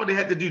telling you, why would they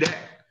have to do that?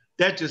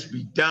 That just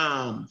be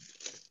dumb.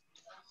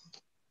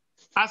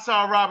 I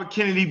saw Robert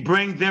Kennedy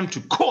bring them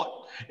to court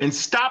and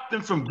stop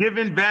them from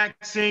giving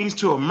vaccines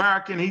to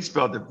American. He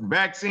spelled the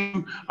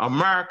vaccine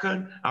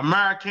American,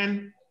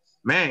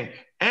 man.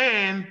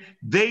 And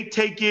they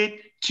take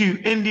it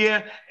to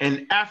India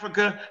and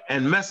Africa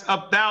and mess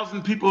up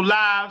 1,000 people's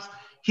lives.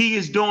 He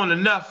is doing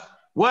enough.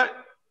 What?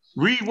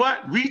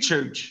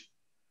 Research.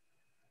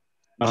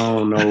 I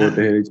don't know what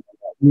the heck.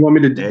 You want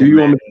me to do? You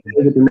want me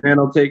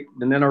to take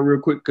the nano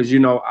real quick? Because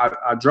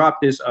I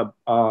dropped this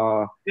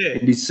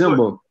in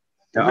December.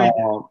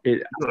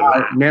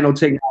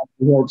 Nanotechnology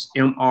helps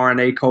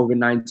mRNA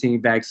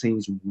COVID-19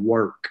 vaccines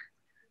work.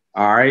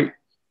 All right.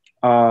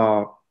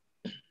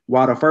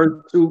 While the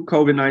first 2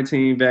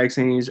 COVID-19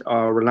 vaccines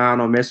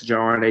relying on messenger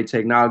RNA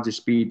technology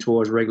speed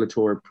towards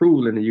regulatory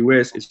approval in the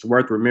U.S., it's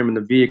worth remembering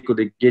the vehicle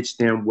that gets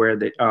them where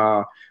they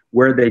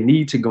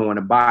need to go in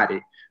the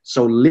body.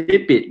 So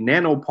lipid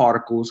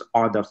nanoparticles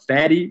are the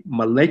fatty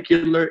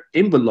molecular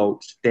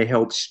envelopes that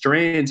help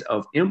strands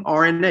of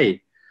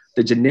mRNA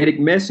the genetic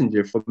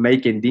messenger for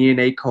making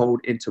DNA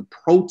code into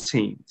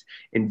proteins,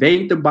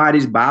 invade the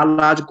body's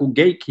biological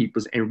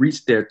gatekeepers, and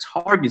reach their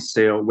target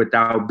cell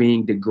without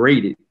being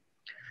degraded.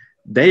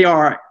 They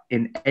are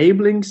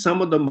enabling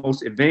some of the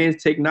most advanced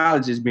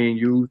technologies being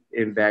used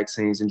in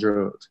vaccines and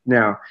drugs.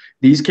 Now,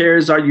 these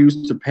carriers are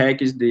used to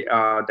package the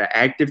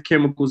active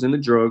chemicals in the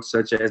drugs,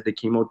 such as the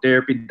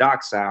chemotherapy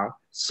doxyle,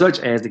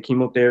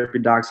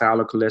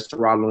 or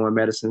cholesterol-lowering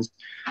medicines,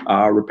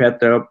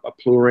 Repetha,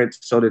 Plurint,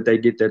 so that they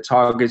get their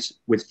targets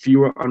with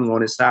fewer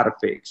unwanted side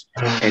effects.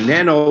 And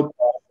nano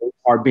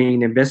are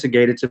being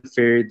investigated to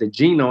ferry the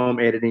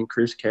genome editing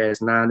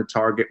CRISPR-Cas9 to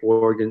target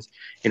organs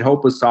in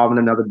hope of solving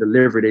another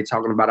delivery. They're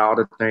talking about all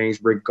the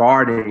things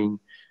regarding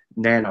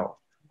nano.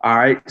 All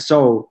right.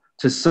 So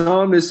to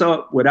sum this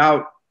up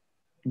without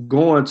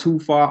going too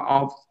far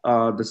off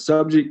the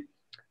subject,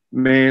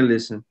 man,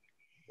 listen,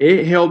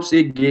 it helps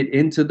it get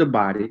into the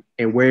body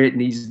and where it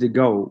needs to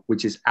go,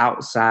 which is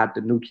outside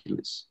the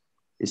nucleus.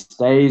 It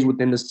stays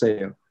within the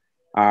cell.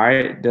 All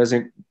right, it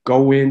doesn't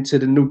go into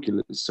the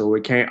nucleus, so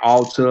it can't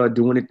alter or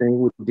do anything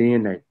with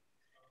DNA.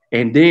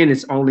 And then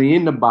it's only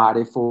in the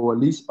body for at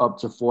least up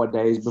to 4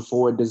 days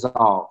before it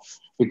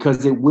dissolves,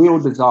 because it will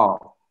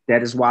dissolve.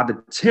 That is why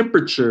the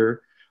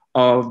temperature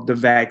of the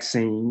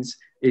vaccines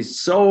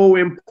is so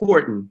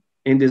important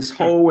in this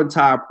whole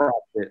entire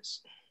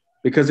process.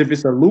 Because if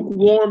it's a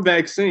lukewarm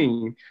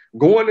vaccine,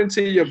 going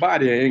into your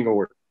body, it ain't gonna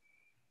work.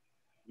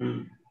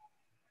 All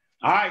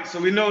right, so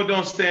we know it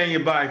don't stay in your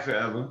body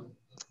forever.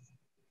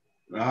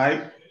 All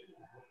right.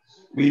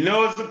 We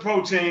know it's a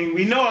protein.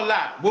 We know a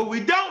lot. What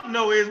we don't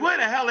know is where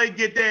the hell they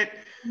get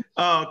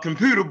that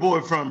computer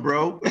board from,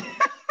 bro.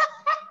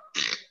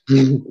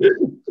 That's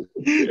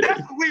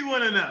what we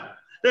want to know.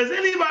 Does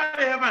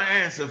anybody have an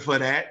answer for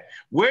that?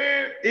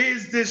 Where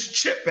is this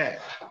chip at?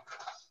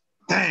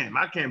 Damn,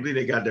 I can't believe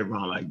they got that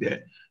wrong like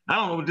that. I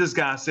don't know what this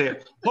guy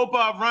said. Hope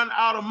I run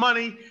out of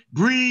money,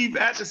 breathe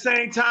at the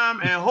same time,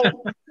 and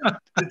hope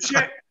the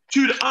check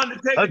to the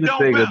Undertaker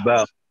don't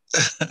bounce.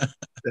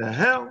 The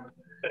hell?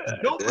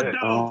 Dope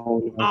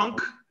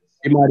Unk.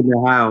 He might have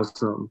been high on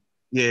something.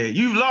 Yeah,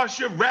 you lost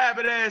your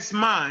rabbit ass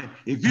mind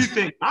if you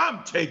think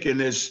I'm taking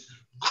this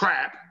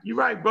crap. You're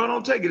right, bro.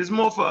 Don't take it. It's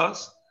more for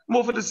us,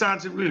 more for the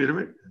scientific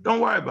literate. Don't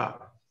worry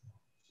about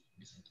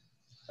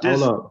it.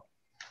 Hold up.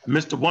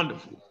 Mr.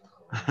 Wonderful.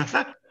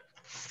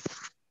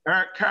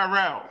 Eric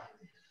Carrell.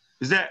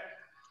 Is that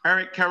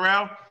Eric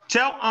Carrell?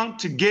 Tell Unk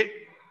to get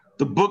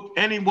the book,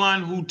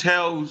 Anyone Who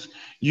Tells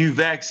You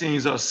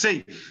Vaccines Are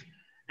Safe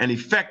and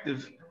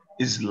Effective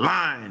is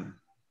Lying.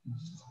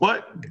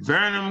 What?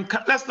 Venom?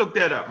 Let's look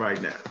that up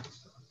right now.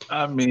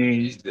 I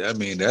mean,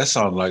 that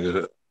sounds like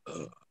a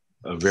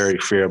very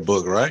fair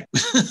book, right?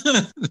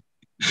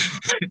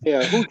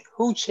 Yeah,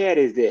 who chat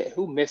is that?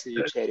 Who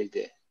messenger chat is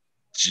that?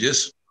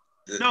 Just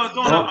no, it's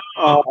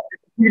on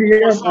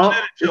PDF.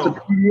 It's a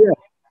PDF.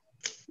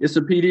 It's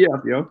a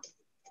PDF, yo.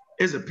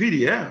 It's a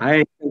PDF.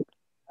 I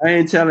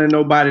ain't telling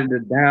nobody to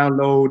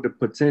download the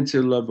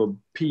potential of a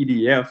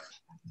PDF.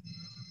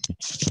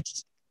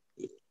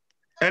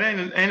 That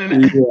ain't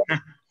an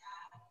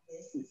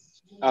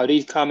Oh,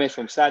 these comments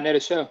from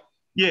Sidnetta Show?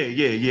 Yeah.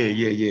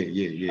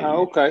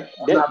 Oh, okay.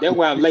 That's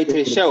why I'm late to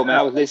the show, man.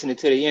 I was listening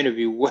to the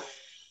interview.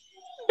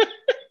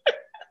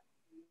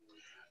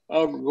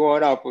 I'm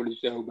going off on the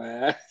show,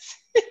 man.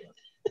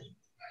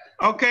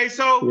 Okay,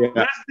 so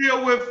let's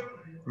deal with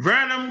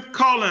Vernon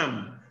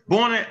Cullum,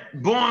 born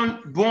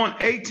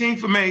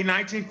 18th of May,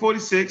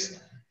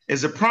 1946,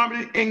 is a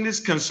prominent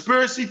English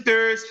conspiracy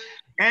theorist,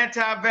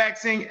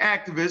 anti-vaccine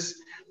activist,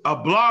 a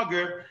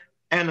blogger,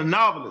 and a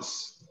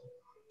novelist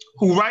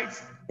who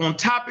writes on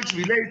topics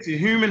related to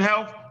human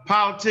health,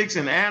 politics,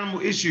 and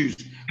animal issues.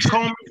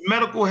 Coleman's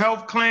medical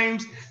health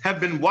claims have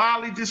been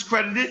widely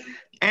discredited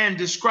and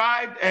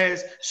described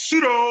as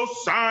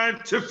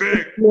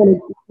pseudo-scientific. Put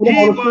them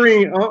on the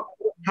screen.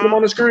 Put them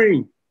on the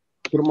screen.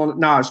 Put them on.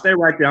 Nah, stay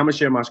right there. I'm gonna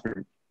share my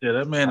screen. Yeah,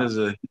 that man is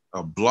a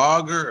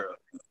blogger.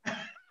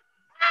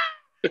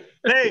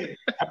 Hey,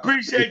 I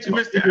appreciate you,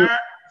 Mr. Eric.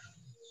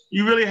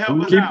 You really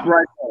help us Keep out.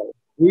 right there.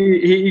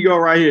 He go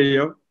right here,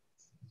 yo.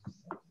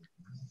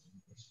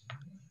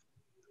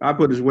 I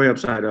put his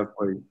website up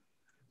for you.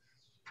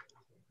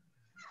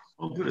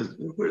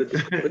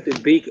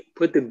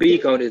 Put the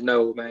beak on his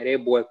nose, man.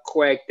 That boy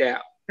quacked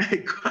out.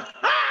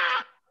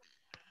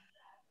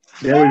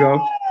 There we go.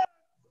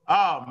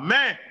 Oh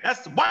man,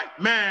 that's the white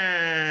man.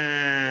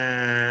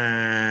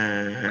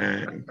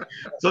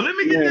 So let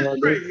me get this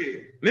straight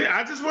here.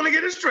 I just want to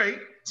get it straight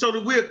so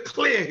that we're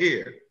clear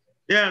here.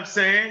 You know what I'm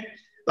saying?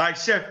 Like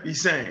Chef be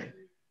saying,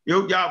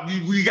 yo, y'all,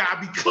 we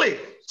gotta be clear.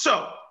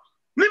 So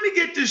let me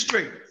get this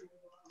straight.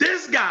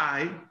 This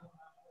guy,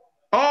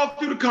 all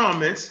through the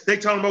comments, they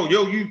talking about,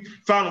 yo, you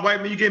found a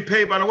white man, you getting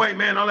paid by the white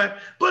man, all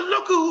that. But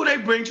look at who they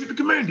bring to the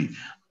community.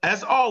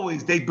 As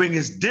always, they bring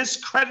us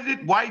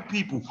discredited white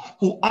people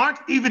who aren't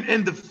even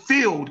in the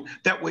field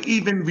that we're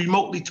even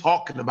remotely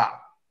talking about.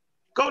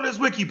 Go to this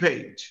wiki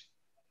page.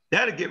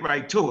 That'll get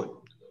right to it.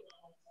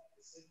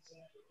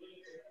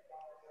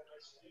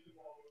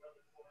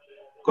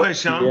 Go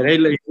ahead,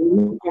 Yeah,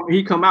 Sean.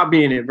 he come out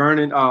being it.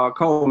 Vernon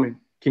Coleman.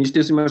 Can you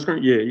still see my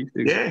screen? Yeah, you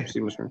still Yeah. see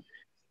my screen.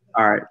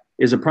 All right.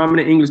 Is a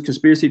prominent English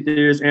conspiracy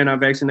theorist,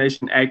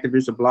 anti-vaccination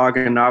activist, a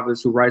blogger, and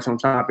novelist who writes on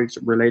topics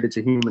related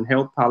to human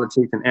health,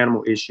 politics, and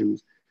animal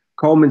issues.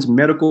 Coleman's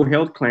medical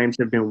health claims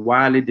have been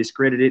widely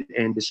discredited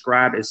and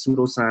described as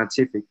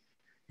pseudoscientific.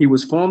 He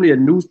was formerly a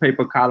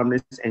newspaper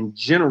columnist and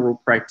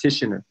general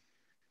practitioner.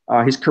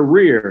 His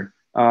career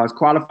was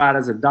qualified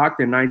as a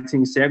doctor in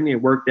 1970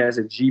 and worked as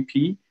a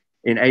GP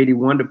in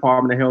 81,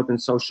 Department of Health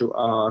and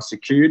Social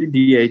Security,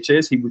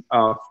 DHS. He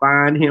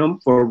fined him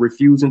for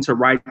refusing to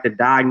write the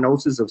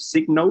diagnosis of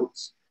sick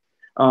notes,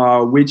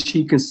 which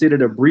he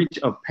considered a breach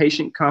of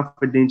patient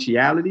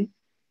confidentiality.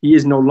 He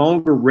is no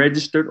longer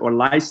registered or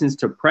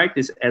licensed to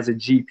practice as a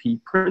GP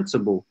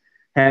principal,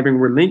 having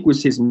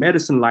relinquished his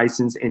medicine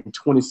license in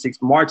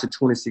March of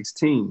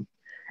 2016.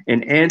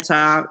 An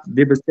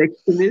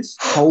anti-vivisectionist,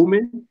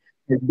 Coleman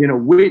has been a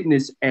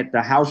witness at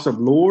the House of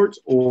Lords,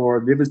 or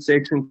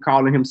vivisection,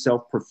 calling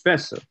himself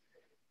professor.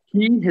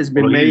 He has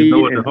been made.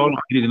 You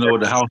need to know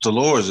what the House of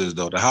Lords is,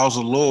 though. The House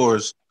of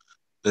Lords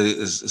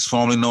is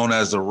formerly known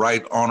as the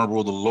Right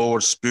Honorable the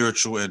Lord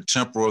Spiritual and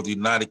Temporal of the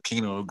United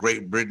Kingdom of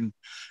Great Britain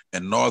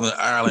and Northern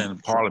Ireland in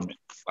Parliament.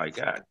 Like,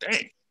 God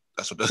dang,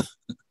 that's what that.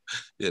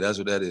 Yeah, that's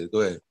what that is.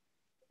 Go ahead.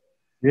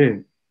 Yeah.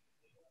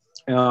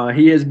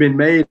 He has been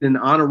made an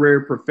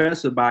honorary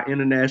professor by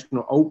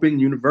International Open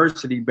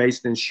University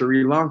based in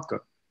Sri Lanka.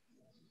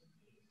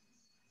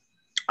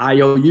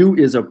 IOU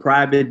is a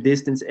private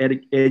distance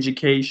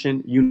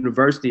education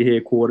university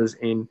headquarters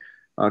in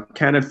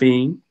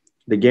Kanifing,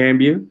 the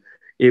Gambia.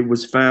 It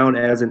was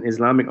founded as an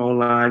Islamic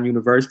online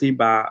university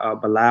by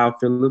Bilal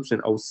Phillips in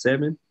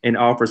 2007 and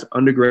offers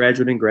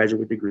undergraduate and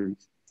graduate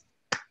degrees.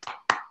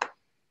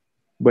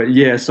 But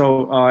yeah,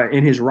 so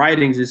in his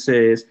writings, it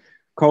says,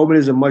 Coleman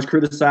is a much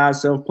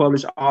criticized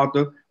self-published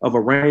author of a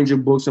range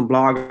of books and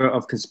blogger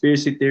of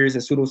conspiracy theories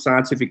and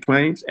pseudoscientific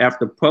claims.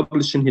 After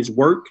publishing his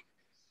work,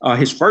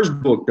 his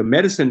first book, The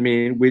Medicine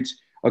Men, which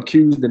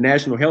accused the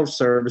National Health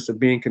Service of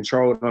being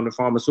controlled under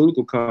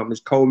pharmaceutical companies,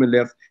 Coleman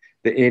left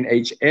the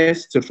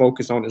NHS to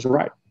focus on his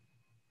writing.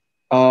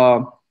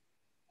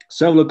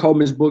 Several of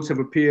Coleman's books have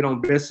appeared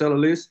on bestseller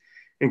lists,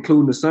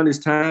 including The Sunday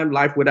Times,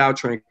 Life Without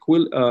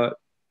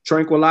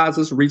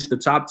Tranquilizers reached the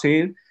top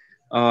 10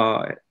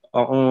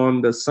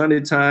 on the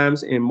Sunday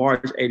Times in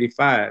March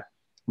 '85.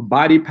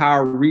 Body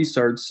Power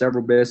Research,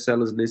 several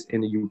bestsellers list in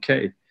the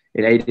UK.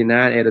 In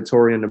 '89,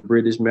 editorial in the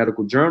British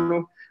Medical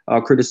Journal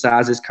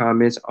criticizes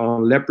comments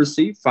on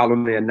leprosy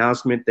following the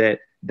announcement that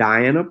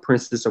Diana,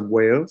 Princess of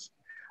Wales,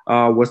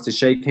 was to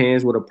shake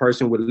hands with a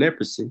person with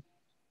leprosy.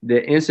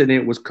 The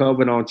incident was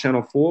covered on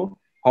Channel 4.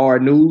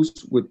 Hard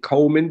News, with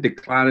Coleman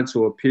declining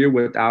to appear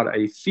without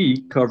a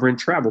fee covering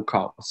travel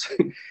costs.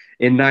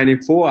 In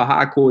 '94, a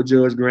high court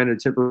judge granted a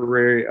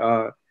temporary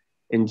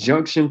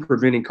injunction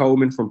preventing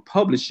Coleman from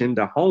publishing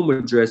the home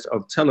address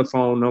of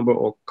telephone number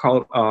of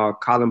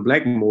Colin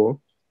Blackmore,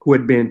 who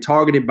had been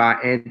targeted by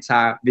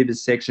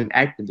anti-vivisection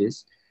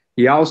activists.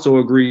 He also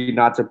agreed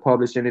not to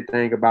publish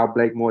anything about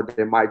Blackmore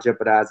that might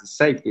jeopardize his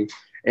safety,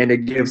 and to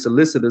give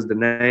solicitors the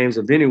names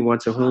of anyone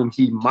to whom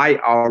he might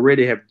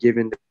already have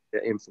given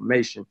the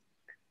information.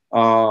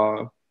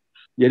 Yeah,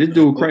 this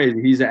dude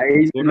crazy. He's an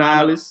AIDS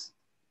denialist.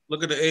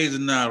 Look at the AIDS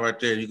denial right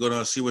there. You go down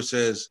and see what it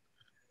says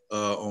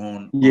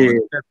on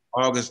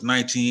August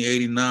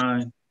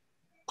 1989.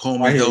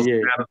 Coleman Health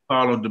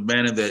Column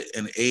demanded that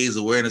an AIDS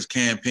awareness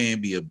campaign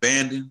be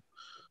abandoned.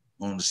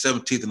 On the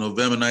 17th of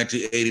November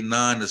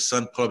 1989, the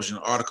Sun published an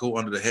article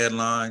under the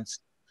headlines,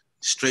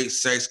 "Straight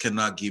sex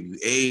cannot give you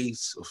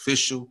AIDS,"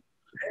 official,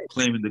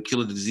 claiming the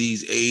killer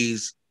disease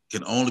AIDS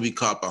can only be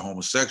caught by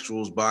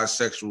homosexuals,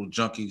 bisexuals,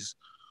 junkies,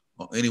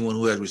 or anyone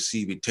who has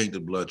received a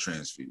tainted blood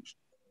transfusion.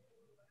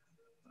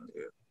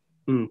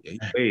 Yeah, he's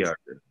way out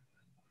there.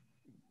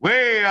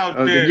 Way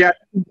out there. Yeah,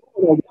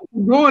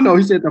 going though.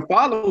 He said the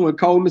following: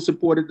 Coleman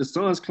supported the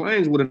Sun's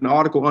claims with an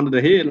article under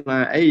the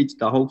headline "AIDS: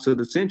 The Hoax of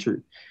the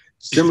Century."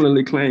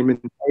 Similarly claiming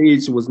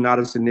AIDS was not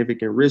a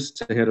significant risk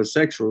to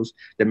heterosexuals,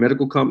 the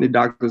medical company,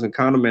 doctors, and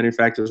condom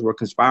manufacturers were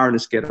conspiring to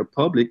scare the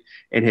public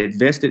and had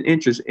vested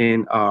interest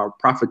in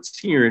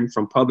profiteering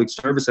from public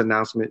service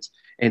announcements,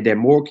 and that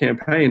more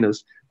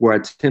campaigners were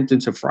attempting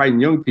to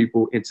frighten young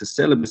people into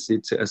celibacy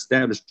to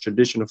establish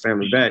traditional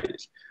family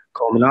values.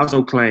 Coleman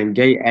also claimed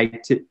gay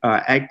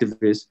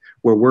activists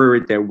were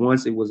worried that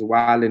once it was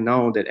widely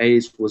known that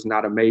AIDS was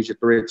not a major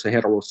threat to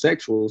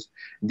heterosexuals,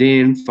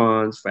 then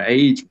funds for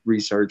AIDS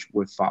research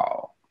would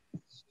fall.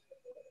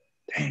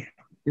 Damn.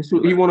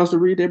 You want us to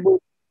read that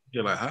book?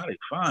 You're like, how do they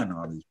find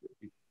all these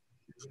people?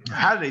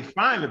 How do they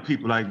find the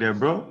people like that,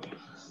 bro?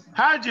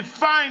 How'd you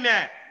find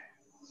that?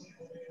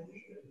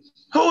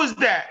 Who is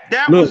that?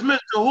 That was Mr.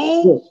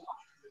 Who? Look.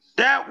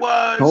 That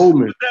was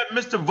that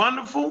Mr.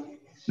 Wonderful?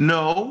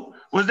 No.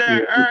 Was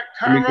that Eric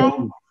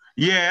Carroll?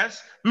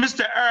 Yes.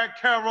 Mr. Eric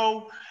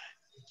Carroll,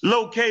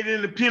 located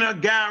in the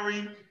peanut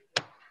gallery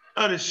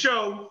of the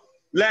show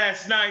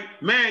last night.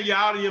 Man, you're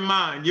out of your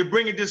mind. You're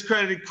bringing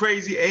discredited,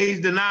 crazy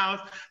AIDS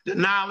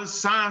denialists,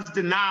 science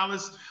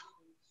denialists,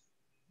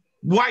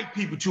 white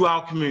people to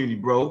our community,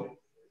 bro.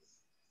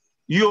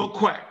 You're a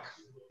quack,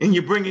 and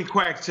you're bringing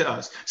quacks to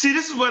us. See,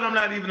 this is what I'm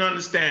not even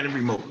understanding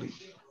remotely.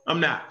 I'm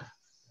not.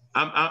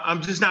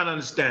 I'm just not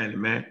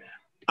understanding, man.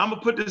 I'm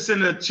gonna put this in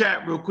the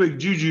chat real quick.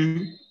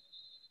 Juju,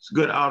 it's a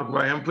good article,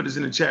 right? I'm gonna put this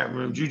in the chat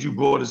room. Juju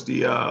brought us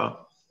the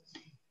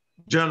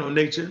Journal of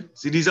Nature.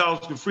 See, these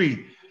articles are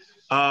free.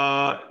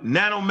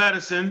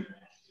 Nanomedicine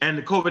and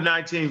the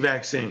COVID-19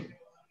 vaccine.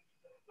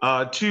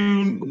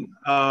 Two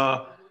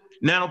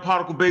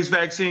nanoparticle-based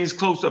vaccines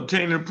close to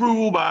obtaining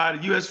approval by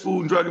the U.S.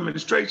 Food and Drug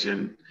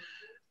Administration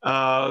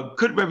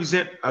could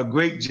represent a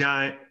great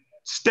giant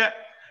step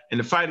in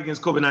the fight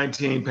against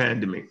COVID-19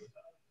 pandemic.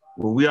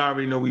 Well, we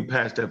already know we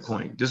passed that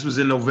point. This was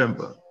in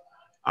November.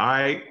 All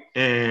right,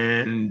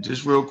 and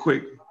just real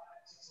quick,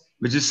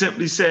 it just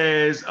simply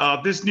says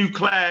this new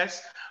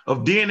class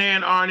of DNA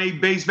and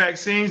RNA-based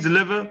vaccines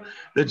deliver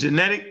the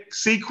genetic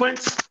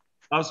sequence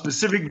of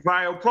specific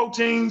viral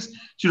proteins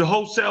to the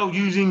host cell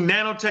using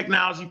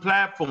nanotechnology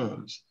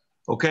platforms.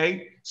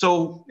 Okay,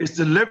 so it's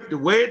the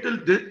way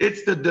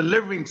it's the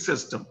delivering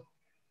system.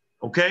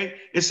 Okay,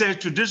 it says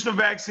traditional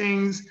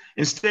vaccines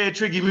instead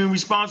trigger immune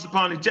response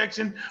upon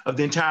injection of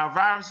the entire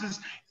viruses,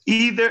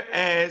 either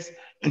as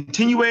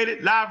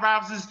attenuated live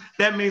viruses.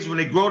 That means when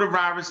they grow the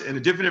virus in a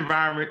different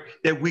environment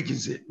that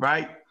weakens it,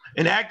 right?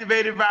 And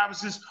activated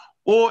viruses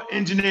or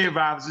engineered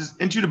viruses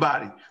into the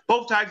body.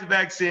 Both types of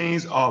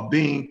vaccines are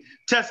being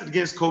tested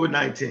against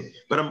COVID-19.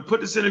 But I'm gonna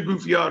put this in a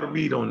group for y'all to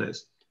read on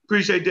this.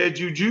 Appreciate that,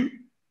 Juju.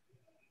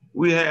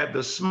 We have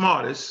the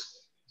smartest,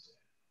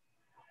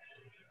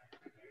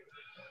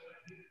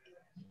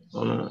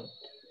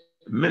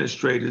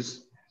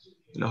 administrators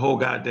and the whole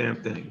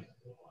goddamn thing.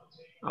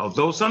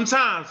 Although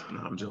sometimes, no,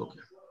 I'm joking.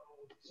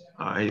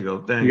 All right, here you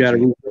go, thank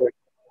you.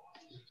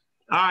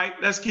 All right,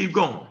 let's keep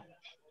going.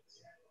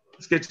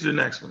 Let's get to the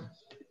next one.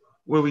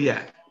 Where we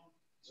at?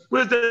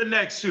 Where's the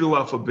next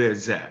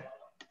pseudo-alphabet at?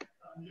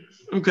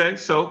 Okay,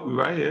 so we're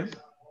right here.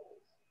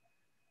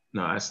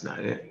 No, that's not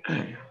it.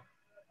 Dang.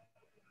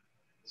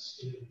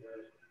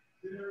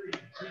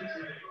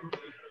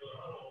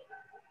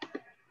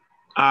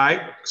 All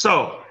right,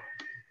 so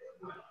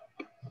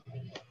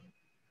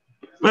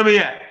where we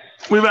at?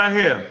 We right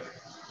here.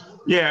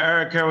 Yeah,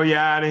 Eric Carroll, you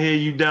out of here,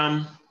 you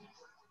dumb.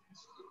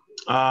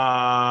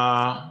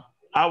 I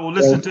will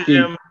listen to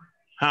him.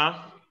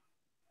 Huh?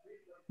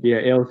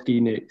 Yeah, Elsky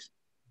next.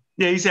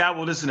 Yeah, he said, I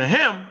will listen to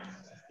him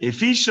if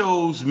he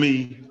shows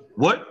me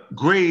what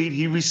grade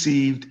he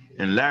received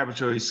in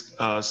laboratory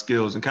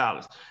skills in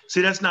college.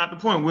 See, that's not the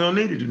point. We don't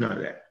need to do none of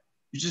that.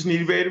 You just need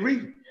to be able to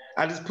read.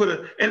 I just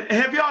put and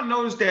have y'all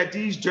noticed that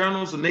these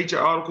journals and nature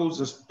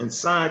articles and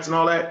science and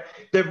all that,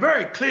 they're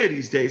very clear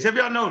these days. Have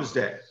y'all noticed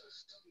that?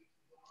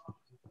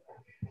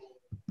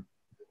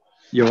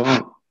 Yo,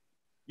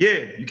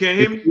 yeah, you can't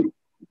hear me?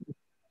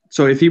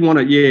 So if he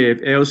wanna,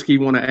 if Elsky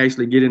wanna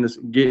actually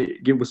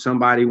get with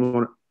somebody,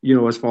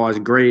 as far as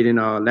grade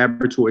and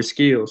laboratory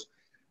skills,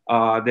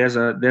 there's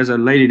a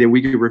lady that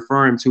we could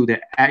refer him to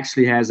that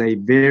actually has a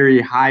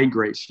very high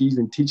grade. She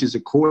even teaches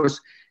a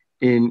course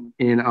in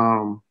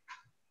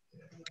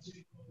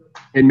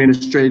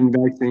administrating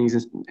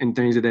vaccines and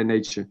things of that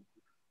nature.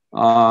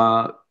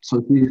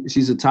 So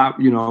she's a top,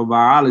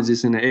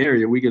 virologist in the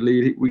area. We could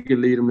lead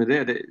them to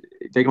that.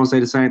 They're gonna say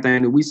the same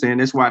thing that we saying.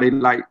 That's why they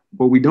like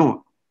what we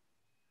doing.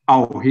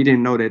 Oh, he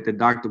didn't know that the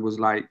doctor was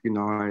like,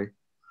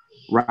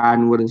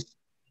 riding with us.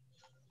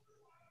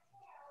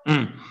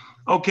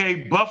 Okay,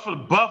 Buff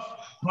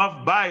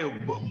Bio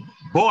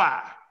boy.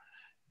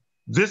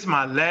 This is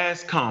my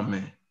last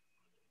comment,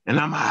 and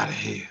I'm out of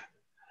here.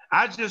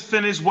 I just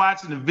finished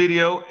watching the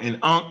video, and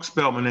Unc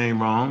spelled my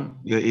name wrong,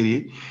 you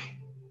idiot,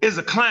 is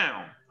a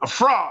clown, a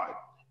fraud,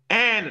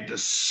 and a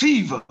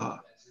deceiver.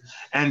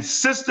 And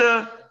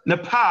Sister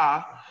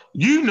Napa,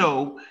 you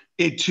know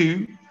it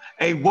too,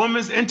 a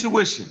woman's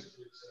intuition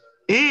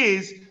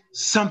is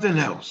something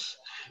else.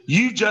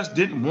 You just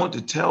didn't want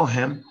to tell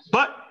him,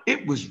 but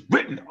it was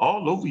written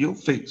all over your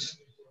face.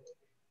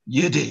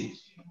 You did.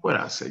 What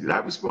I say? Did I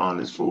respond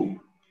to this fool?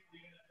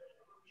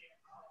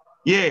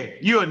 Yeah,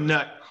 you're a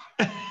nut.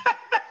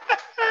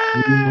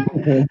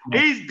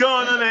 He's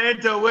going on the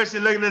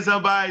intuition looking at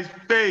somebody's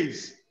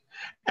face.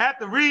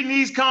 After reading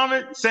these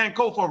comments,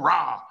 Sankofa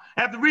Ra.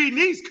 After reading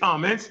these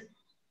comments,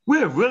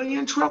 we're really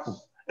in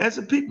trouble as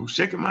a people.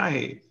 Shaking my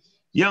head.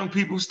 Young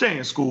people, stay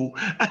in school.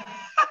 I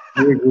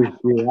agree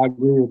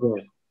with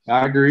that.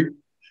 I agree.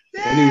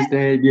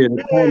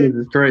 The comments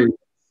is crazy.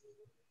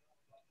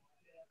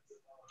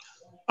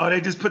 Oh,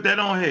 they just put that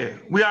on here.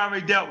 We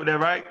already dealt with that,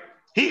 right?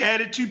 He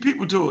added 2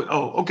 people to it.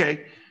 Oh,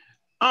 okay.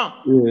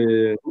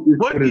 Yeah.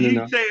 What do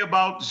you say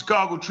about the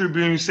Chicago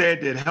Tribune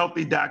said that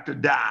healthy doctor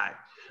died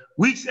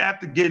weeks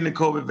after getting the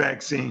COVID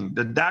vaccine?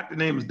 The doctor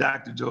name is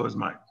Dr. George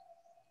Mike.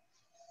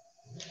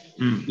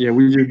 Yeah,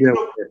 we just dealt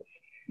with that.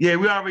 Yeah,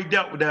 we already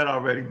dealt with that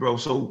already, bro.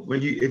 So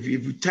when if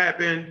you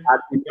tap in,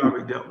 we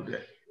already dealt with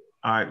that.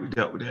 All right, we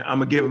dealt with that. I'm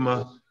gonna give him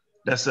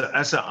that's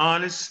an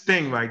honest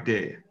thing right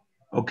there.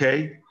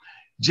 Okay.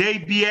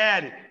 JB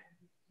added,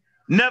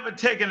 never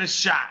taking a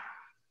shot.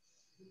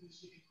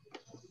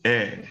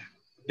 Yeah.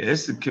 Yeah,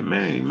 it's the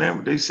community, man.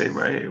 What they say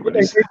right here.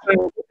 They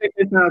sound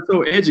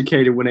so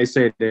educated when they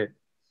say that.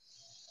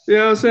 You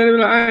know what I'm saying? They're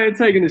like, I ain't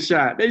taking the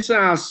shot. They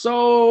sound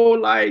so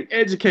like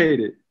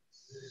educated.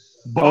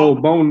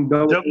 Bone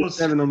double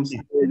 7 them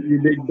said, you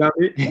big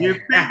dummy. You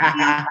big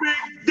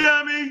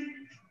dummy.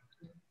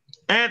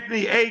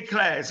 Anthony A.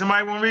 Class.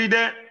 Somebody want to read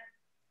that?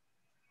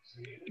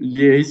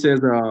 Yeah, he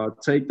says,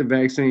 take the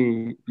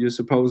vaccine. You're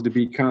supposed to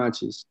be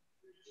conscious.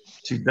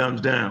 2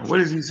 thumbs down. What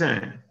is he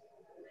saying?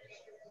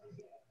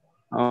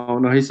 Oh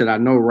no, he said, I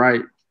know,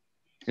 right?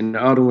 And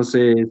the other one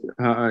says,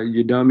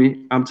 you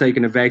dummy. I'm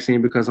taking the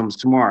vaccine because I'm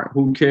smart.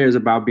 Who cares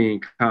about being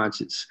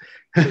conscious?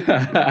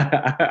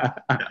 I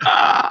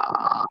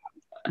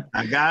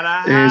ain't gonna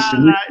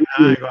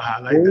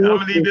highlight that. I'm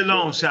gonna leave you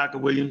alone, Shaka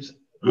Williams.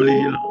 I'm gonna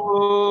leave you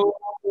alone.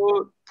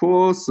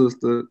 Poor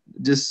sister,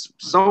 just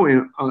so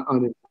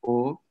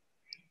uninformed.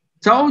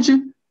 Told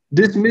you,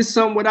 dismiss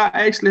something without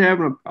actually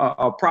having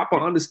a proper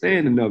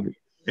understanding of it.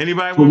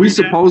 Anybody So want we to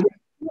supposed?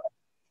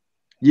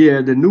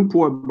 Yeah, the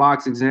Newport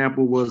box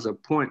example was a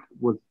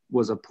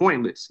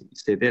pointless. He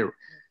said that.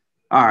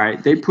 All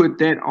right, they put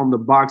that on the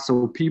box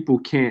so people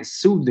can't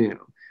sue them.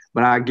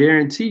 But I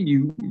guarantee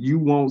you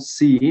won't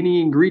see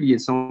any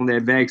ingredients on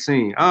that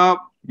vaccine.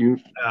 You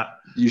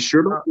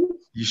sure?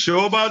 You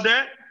sure about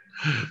that?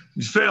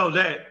 You failed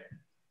that,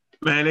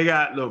 man.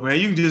 Look,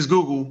 man. You can just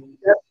Google.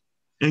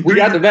 We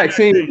got the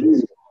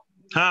vaccine.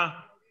 Huh?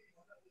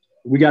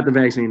 We got the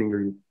vaccine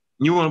ingredient.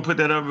 You want to put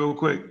that up real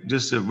quick?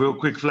 Just a real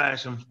quick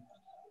flash them.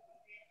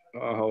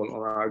 Hold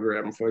on, I'll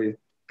grab them for you.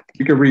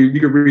 You can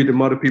read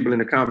them other people in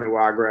the comment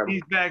while I grab them.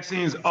 These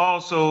vaccines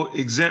also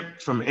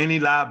exempt from any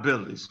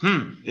liabilities.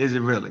 Is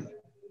it really?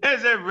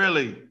 Is it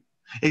really?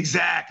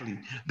 Exactly.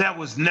 That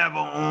was never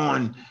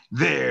on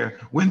there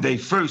when they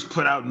first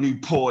put out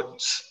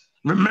Newports.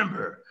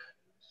 Remember,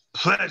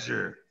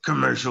 pleasure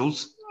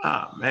commercials.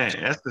 Oh man,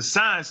 that's the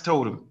science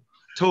told them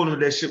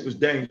that shit was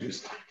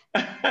dangerous.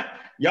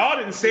 Y'all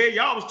didn't say it.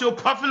 Y'all was still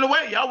puffing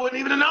away. Y'all wouldn't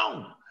even have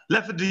known.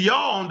 Left it to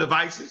y'all own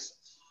devices.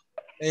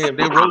 Hey, if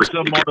they wrote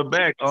something on the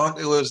back,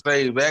 it would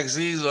say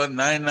vaccines are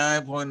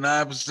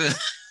 99.9%.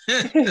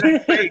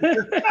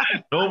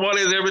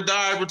 Nobody's ever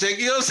died for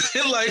taking us.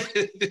 Like,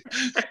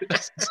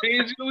 that's the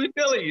same shit we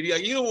telling you.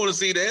 Like, you don't want to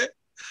see that.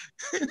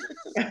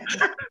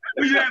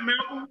 We had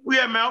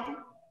Malcolm.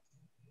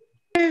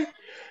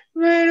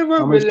 Man,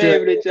 I'm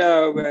laughing at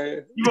y'all,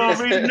 man. You want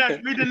to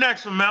read the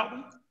next one,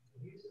 Malcolm?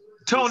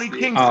 Tony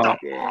Kingstar,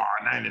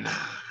 99.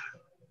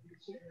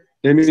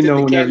 Let me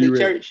know whenever you're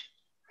ready. Church.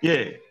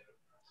 Yeah.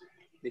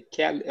 The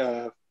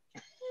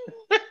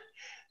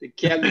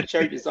Catholic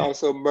Church is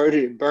also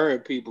murdered and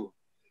burned people.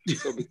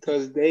 So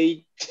because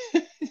they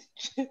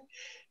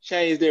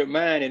changed their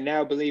mind and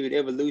now believe in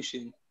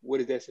evolution, what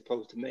is that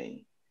supposed to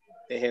mean?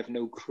 They have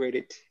no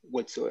credit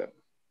whatsoever.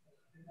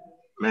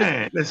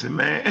 Man, listen,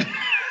 man.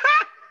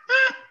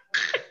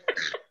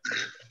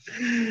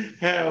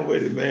 Hell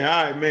with it, man.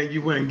 All right, man,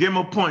 you win. Give him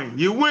a point.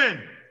 You win.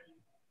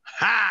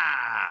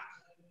 Ha!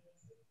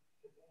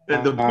 The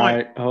point. All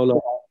right, hold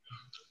on.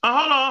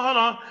 Hold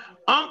on.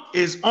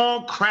 Is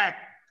on crack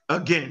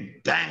again.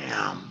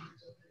 Damn.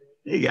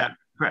 He got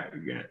crack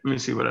again. Let me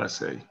see what I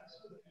say.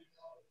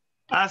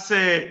 I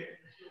said,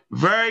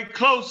 very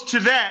close to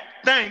that.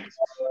 Thanks.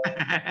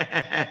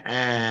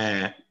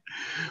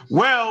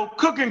 Well,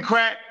 cooking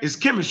crack is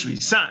chemistry,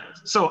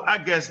 science. So I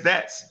guess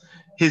that's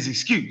his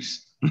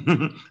excuse.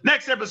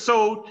 Next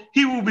episode,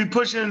 he will be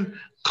pushing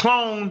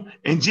clone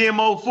and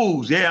GMO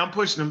foods. Yeah, I'm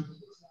pushing them.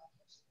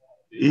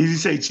 Easy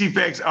say Chief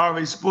X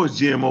already supports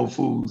GMO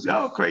foods.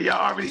 Y'all crazy.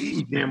 Y'all already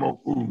eating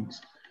GMO foods.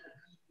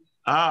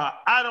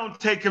 I don't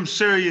take him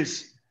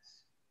serious.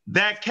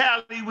 That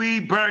Cali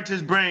weed burnt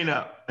his brain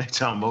up. They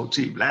talking about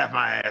Chief. Laugh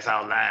my ass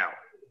out loud.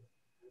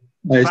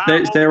 Hey,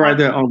 stay right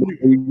there. All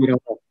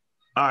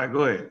right,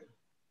 go ahead.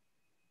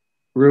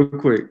 Real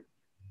quick.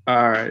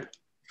 All right.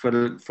 For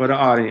the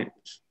audience.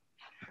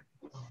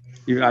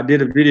 I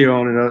did a video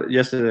on it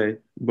yesterday,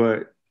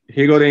 but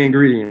here go the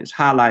ingredients.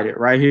 Highlighted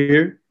right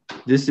here.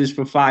 This is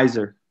for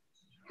Pfizer.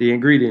 The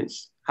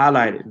ingredients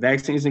highlighted.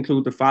 Vaccines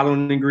include the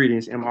following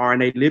ingredients: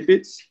 mRNA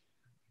lipids,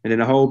 and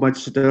then a whole bunch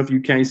of stuff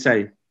you can't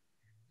say.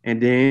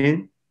 And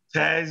then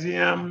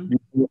potassium.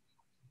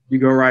 You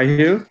go right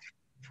here,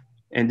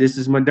 and this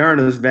is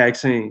Moderna's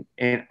vaccine,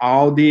 and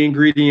all the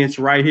ingredients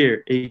right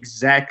here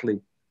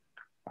exactly.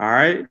 All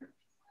right.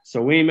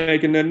 So we ain't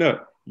making nothing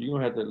up. You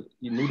gonna have to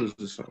eat noodles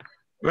or something.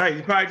 Right,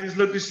 you probably just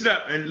look this shit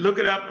up and look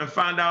it up and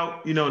find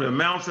out, the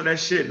amounts of that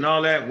shit and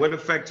all that, what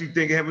effect you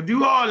think it have.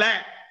 Do all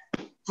that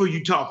before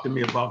you talk to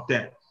me about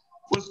that.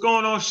 What's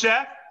going on,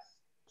 Chef?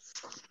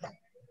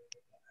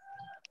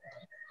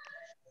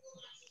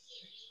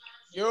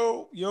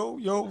 Yo,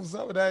 what's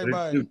up with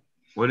everybody?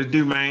 What it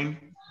do, man?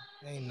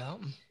 Ain't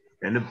nothing.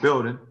 In the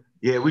building.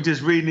 Yeah, we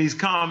just reading these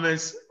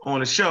comments on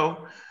the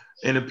show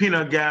in the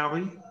Peanut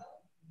Gallery.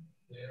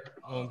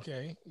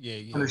 Okay,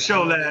 yeah. On the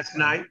show last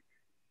night.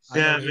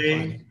 Yeah, I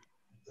mean,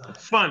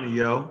 funny,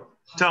 yo.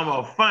 Talking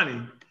about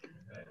funny.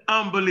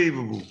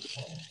 Unbelievable.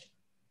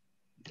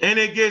 And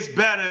it gets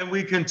better and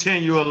we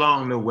continue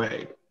along the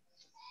way.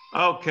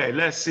 Okay,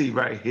 let's see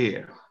right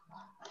here.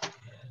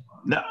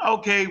 Now,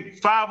 okay,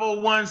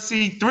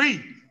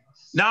 501c3,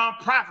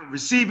 nonprofit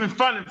receiving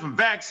funding from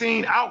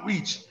vaccine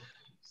outreach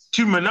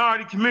to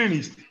minority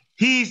communities.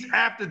 He's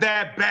after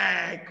that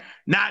bag,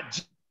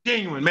 not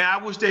genuine. Man, I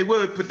wish they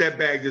would put that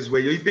bag this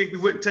way. You think we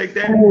wouldn't take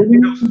that?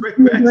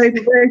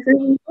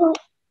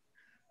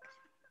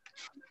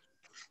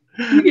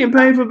 You getting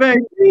paid for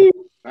vaccine?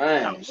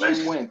 Man,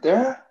 she went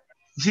there.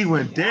 She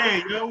went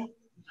there, yo. All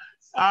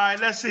right,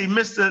 let's see.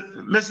 Mr.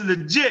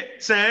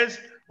 Legit says,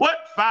 what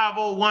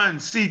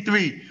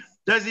 501c3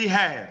 does he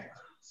have?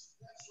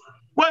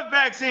 What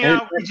vaccine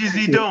outreach is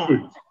he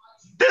doing?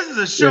 This is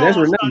a show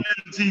on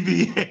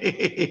TV.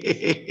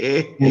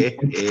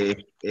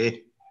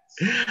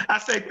 I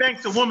say,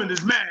 thanks, the woman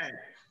is mad.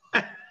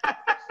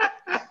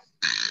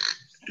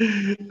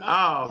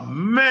 Oh,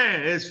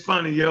 man, it's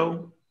funny,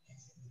 yo.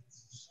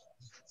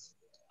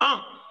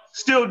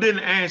 Still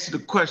didn't answer the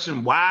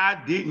question,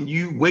 why didn't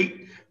you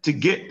wait to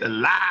get the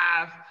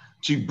live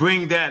to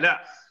bring that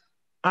up?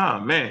 Oh,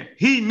 man,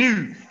 he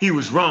knew he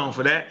was wrong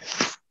for that.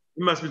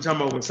 He must be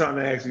talking about when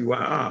something asked me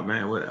why. Oh,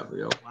 man, whatever,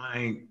 yo. I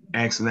ain't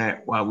asking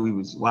that while we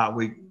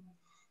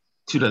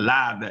to the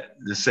live that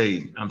to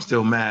say I'm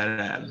still mad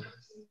at him.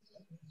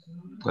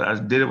 But I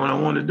did it when I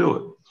wanted to do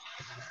it.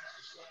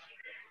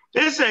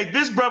 They say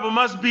this brother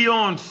must be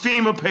on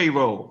FEMA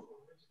payroll.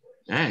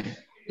 Dang,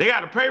 they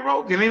got a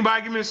payroll? Can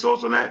anybody give me a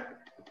source on that?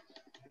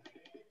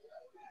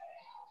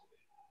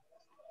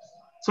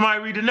 Somebody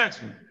read the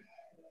next one.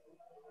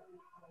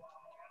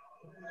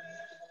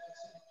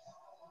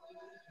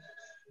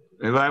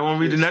 Anybody want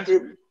to read the next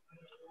one?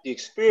 The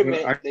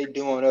experiment they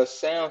do on us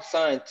sounds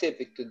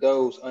scientific to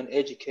those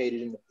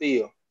uneducated in the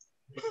field.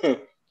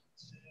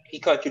 He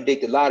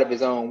contradicted a lot of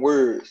his own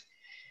words.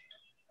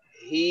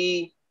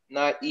 He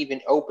not even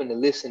open to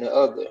listen to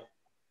other.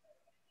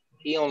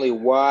 He only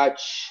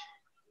watch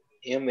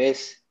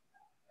MSM.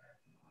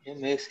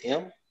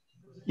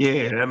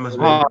 Yeah, that must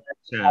be.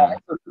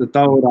 To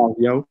throw it off,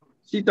 yo.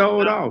 She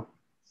throw it off.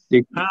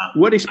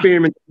 What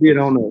experiment did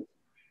on us?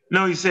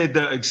 No, he said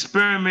the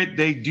experiment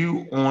they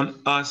do on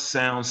us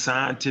sounds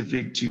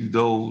scientific to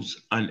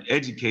those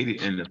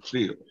uneducated in the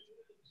field.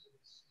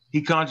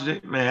 He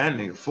contradicted, man,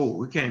 that nigga fool.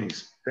 We can't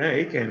explain.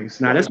 He can't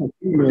explain. Nah, that's a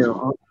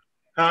female.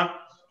 Huh?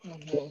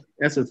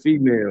 That's a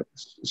female.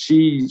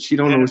 She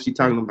don't know what she's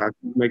talking about.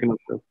 She's making up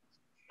stuff.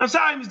 I'm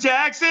sorry, Ms.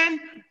 Jackson.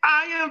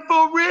 I am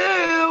for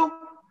real.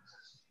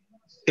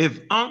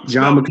 If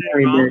John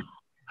McClane back.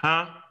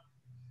 Huh?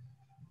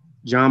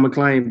 John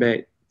McClane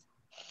back.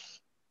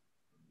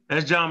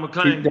 That's John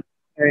McClane.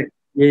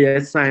 Yeah,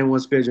 that's the same one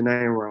spelled your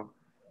name wrong.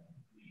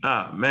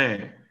 Ah,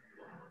 man.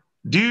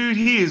 Dude,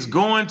 he is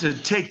going to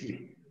take it.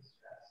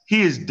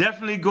 He is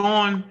definitely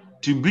going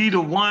to be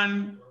the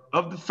one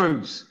of the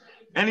first.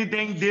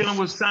 Anything dealing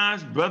with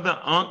science, Brother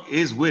Unc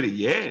is with it.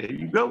 Yeah, there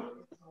you go.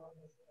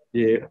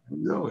 Yeah. There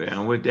you go. Yeah,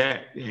 and with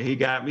that, yeah, he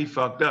got me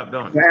fucked up,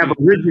 don't he? The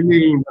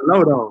Aborigine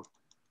below though.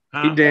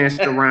 Huh? He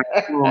danced around.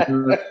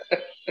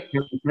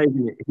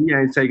 He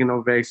ain't taking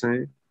no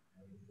vaccine.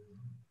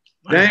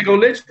 They ain't gonna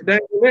let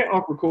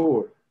Unc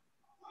record.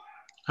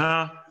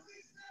 Huh?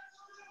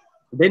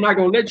 They're not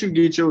gonna let you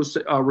get your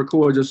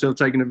record yourself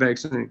taking the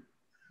vaccine.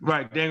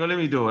 Right, they ain't gonna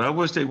let me do it. I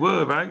wish they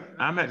would, right?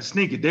 I'm at to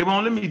sneak it. They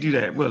won't let me do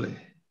that, will they?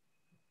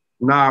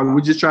 Nah,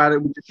 we just try to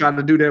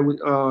do that with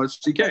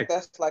CK.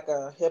 That's like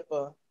a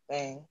HIPAA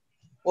thing.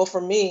 Well,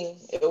 for me,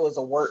 it was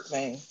a work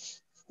thing.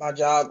 My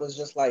job was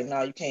just like,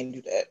 no, you can't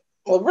do that.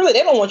 Well, really,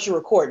 they don't want you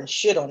recording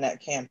shit on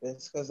that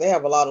campus because they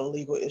have a lot of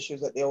legal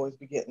issues that they always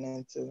be getting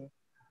into.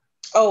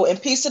 Oh,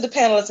 and peace to the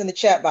panelists in the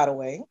chat, by the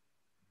way.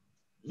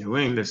 Yeah,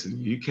 we ain't listening.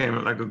 You came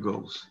in like a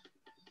ghost.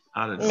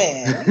 Out of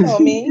Man, you know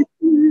me.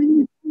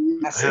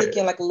 I sneak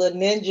in like a little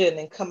ninja and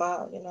then come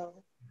out, you know.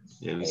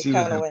 Yeah, we see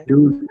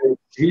dude,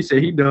 he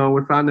said he done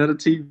with another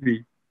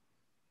TV.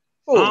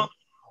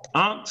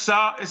 Unc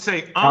Saw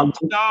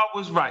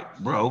was right,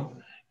 bro.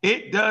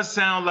 It does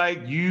sound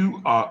like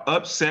you are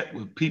upset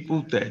with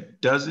people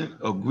that doesn't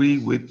agree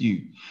with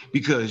you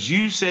because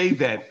you say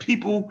that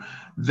people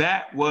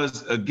that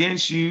was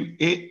against you,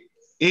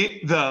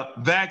 the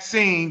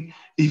vaccine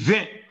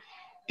event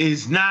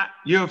is not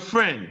your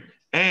friend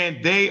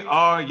and they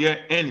are your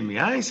enemy.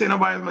 I ain't saying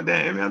nobody's my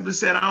damn enemy. I'm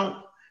just saying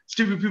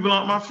stupid people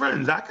aren't my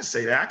friends. I can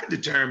say that. I can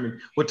determine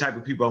what type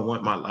of people I want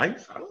in my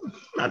life. I'm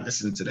not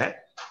listening to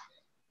that.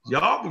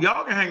 Y'all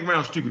can hang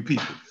around stupid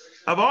people.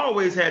 I've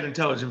always had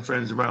intelligent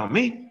friends around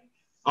me.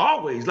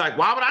 Always. Like,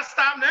 why would I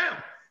stop now?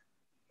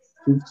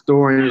 His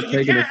story is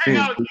taking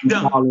offense.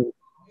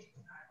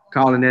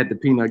 Calling that the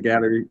peanut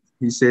gallery.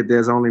 He said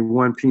there's only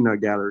one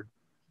peanut gallery.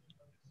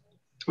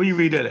 Where you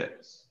read that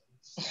at?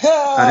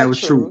 That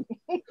was true.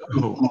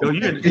 Oh,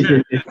 you in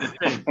the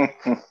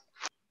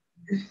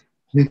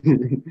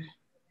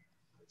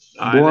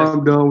Boy,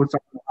 I'm done with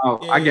talking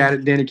about. I got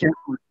it, Danny Cameron.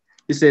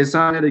 He said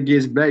Sonetta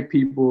gets black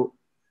people.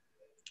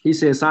 He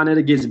said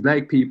Sonetta gets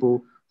black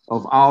people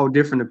of all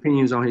different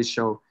opinions on his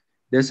show.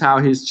 That's how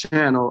his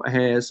channel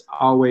has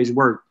always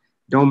worked.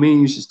 don't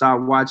mean you should stop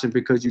watching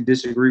because you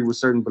disagree with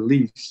certain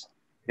beliefs.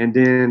 And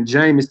then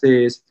Jamie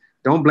says,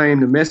 don't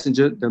blame the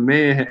messenger. The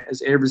man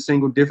has every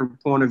single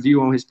different point of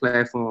view on his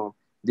platform.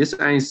 This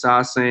ain't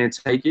Sauce saying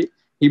take it.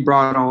 He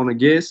brought on a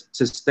guest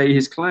to state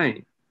his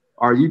claim.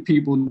 Are you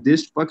people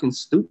this fucking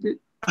stupid?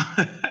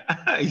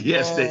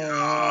 Yes, they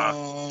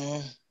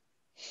are.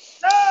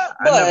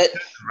 But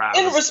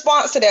in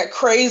response to that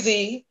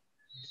crazy,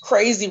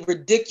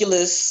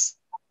 ridiculous,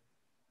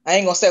 I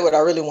ain't gonna say what I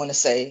really want to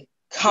say,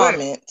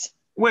 comment.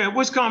 Wait,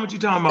 which comment you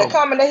talking about? The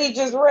comment that he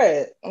just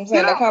read. I'm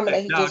saying that comment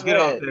that he just read.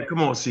 Off that.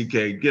 Come on,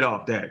 CK, get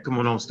off that. Come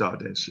on, don't start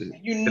that shit.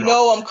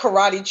 I'm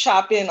karate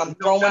chopping. I'm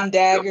throwing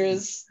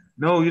daggers.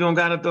 No, you don't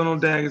gotta throw no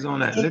daggers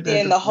on that.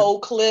 In the whole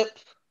clip.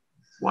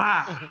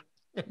 Why?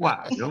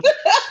 Why, yo?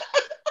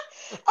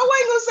 I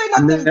wasn't gonna say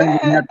nothing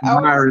bad.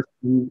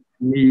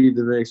 Need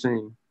the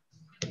vaccine.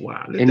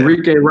 Wow.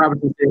 Enrique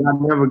Robinson said, I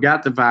never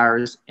got the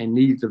virus and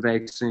need the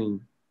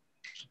vaccine.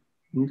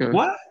 Okay.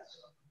 What?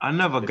 I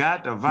never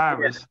got the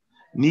virus.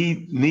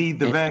 Need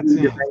the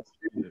vaccine.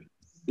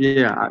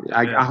 Yeah,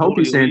 I hope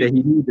he's saying that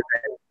he needs the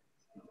vaccine.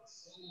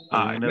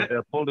 All right.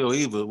 Polio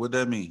either. What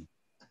that mean?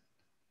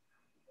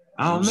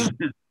 I don't know.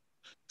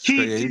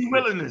 Key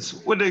willingness.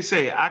 What they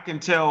say? I can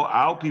tell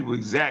our people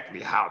exactly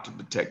how to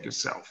protect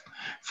yourself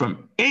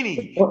from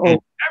any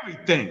and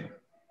everything.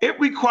 It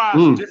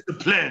requires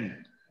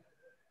discipline.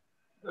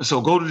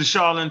 So go to the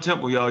Shaolin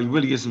Temple, y'all. You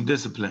really get some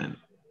discipline.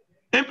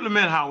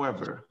 Implement,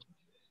 however.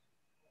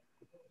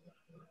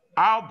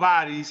 Our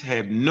bodies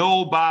have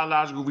no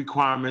biological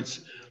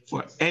requirements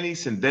for any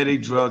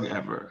synthetic drug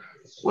ever.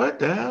 What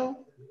the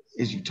hell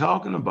is you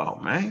talking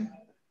about, man?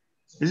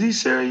 Is he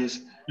serious?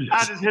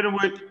 I just hit him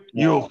with,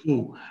 you're a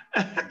fool.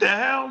 What the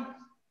hell?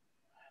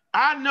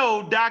 I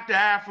know Dr.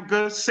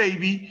 Africa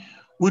Sabi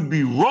would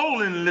be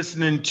rolling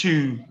listening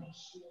to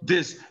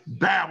this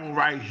babble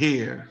right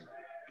here.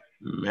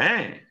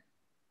 Man.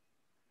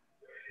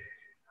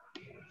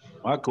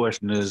 My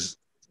question is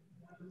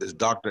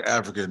Dr.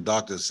 Africa and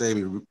Dr.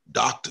 Sabi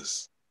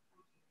doctors?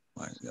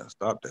 Like, yeah,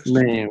 stop that shit.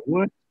 Man,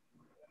 what?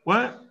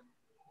 What?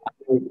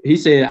 He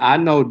said, I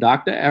know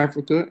Dr.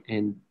 Africa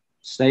and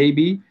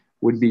Sabi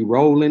would be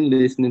rolling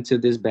listening to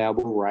this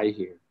babble right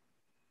here.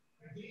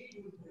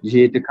 You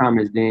hit the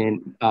comments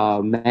then.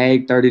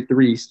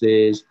 Mag33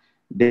 says,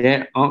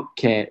 that Unk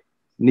Cat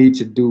need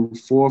to do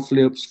 4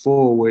 flips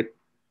forward,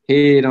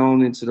 head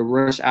on into the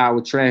rush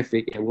hour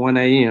traffic at 1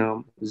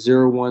 a.m.,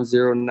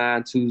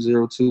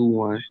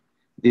 01092021.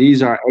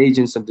 These are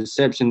agents of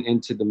deception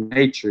into the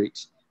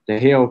matrix, the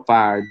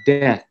hellfire,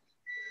 death.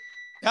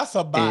 That's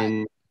a bot.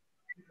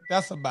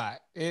 That's a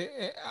bot.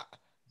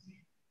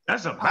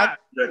 That's a bot.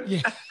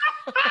 Yeah.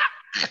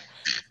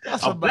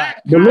 That's a bot.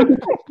 But look at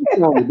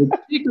the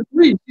chicken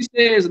 3. She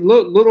says,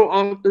 look, little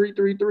on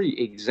 333.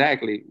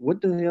 Exactly.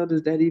 What the hell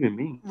does that even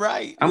mean?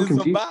 Right. I'm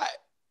confused. A bot.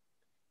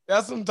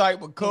 That's some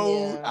type of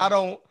code.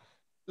 Yeah.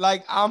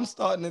 I'm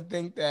starting to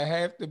think that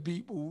half the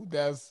people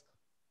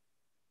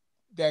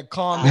that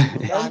comment.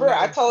 Remember,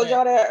 I told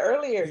y'all that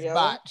earlier, yo.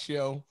 Bots,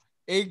 yo.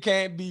 It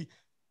can't be.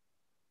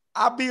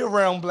 I be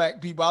around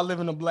black people. I live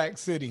in a black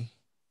city.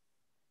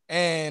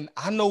 And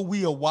I know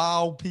we are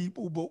wild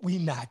people, but we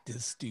not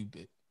this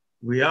stupid.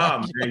 We are,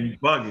 man. You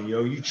bugging,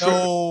 yo. You tripping.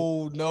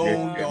 I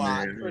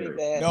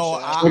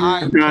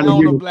count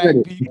the black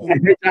people.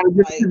 Like,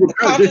 the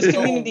conscious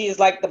community is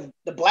like the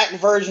black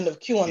version of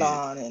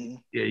QAnon. And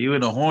yeah, you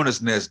in the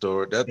hornet's nest,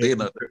 or that they in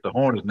the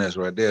hornet's nest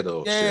right there,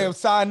 though. Yeah,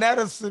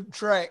 Sinetta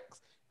subtracts.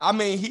 I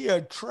mean, he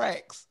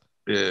attracts.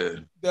 Yeah.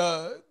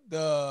 The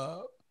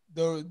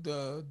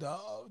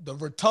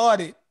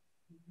retarded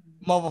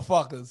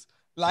motherfuckers.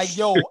 Like,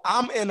 yo,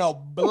 I'm in a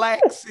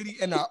black city,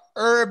 in an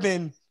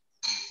urban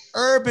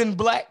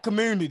black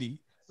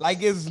community.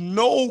 Like, it's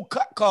no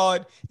cut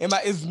card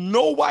it's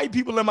no white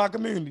people in my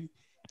community.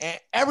 And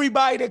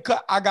everybody that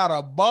cut, I got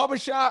a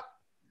barbershop,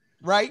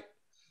 right?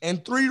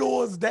 And 3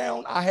 doors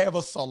down, I have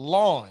a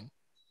salon.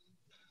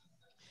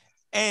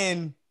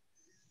 And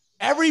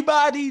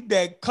everybody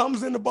that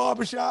comes in the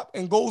barbershop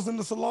and goes in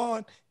the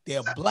salon,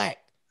 they're black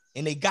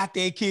and they got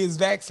their kids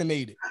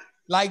vaccinated.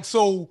 Like,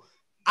 so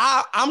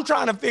I'm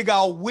trying to figure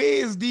out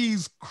where's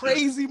these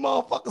crazy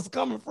motherfuckers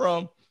coming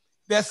from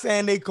that's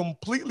saying they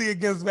completely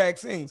against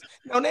vaccines.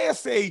 Now they'll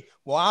say,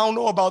 well, I don't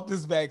know about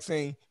this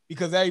vaccine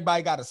because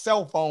everybody got a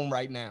cell phone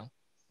right now,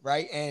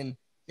 right? And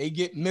they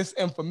get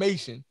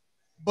misinformation.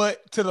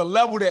 But to the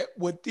level that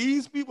what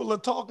these people are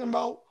talking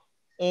about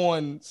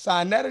on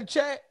Sinetta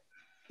chat,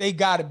 they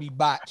gotta be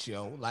bots,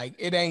 yo. Like,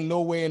 it ain't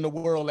nowhere in the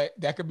world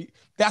that could be,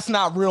 that's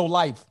not real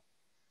life.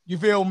 You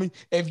feel me?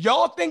 If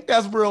y'all think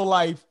that's real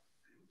life,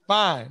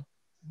 fine.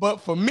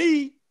 But for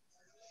me,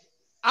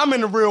 I'm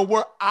in the real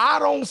world. I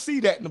don't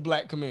see that in the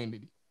black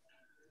community.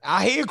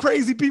 I hear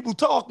crazy people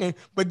talking,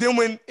 but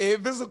then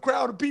if there's a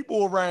crowd of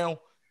people around,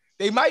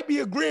 they might be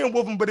agreeing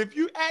with them. But if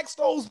you ask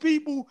those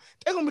people,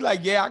 they're gonna be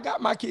like, yeah, I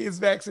got my kids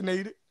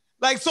vaccinated.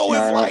 Like, so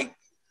it's like,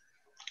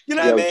 you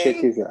know what I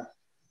mean?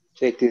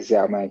 Check this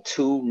out, man.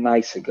 2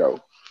 nights ago,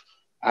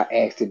 I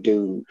asked a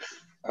dude,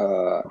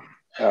 a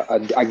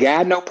guy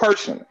I know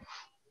personally,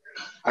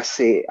 I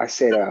said,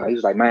 he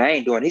was like, man, I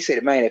ain't doing it. He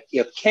said, man,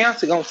 if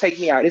cancer gonna take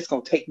me out, it's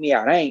gonna take me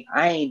out. I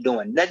ain't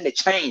doing nothing to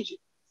change it.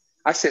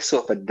 I said,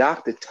 so if a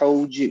doctor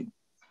told you,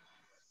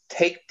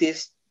 take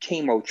this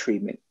chemo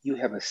treatment, you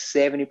have a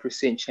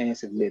 70%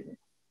 chance of living,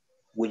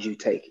 would you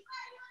take it?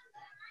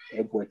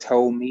 That boy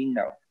told me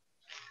no.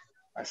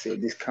 I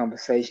said, this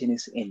conversation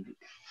is ended.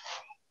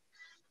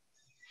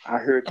 I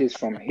heard this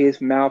from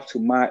his mouth to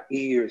my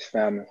ears,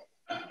 family.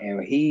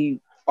 And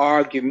he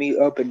argued me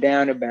up and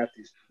down about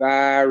this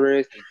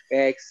virus, the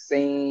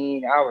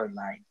vaccine. I was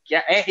like,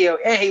 yeah, and he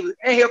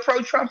a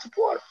pro-Trump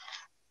supporter.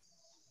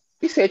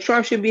 He said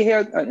Trump should be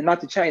held,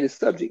 not to change the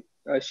subject,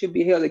 should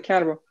be held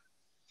accountable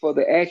for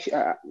the action.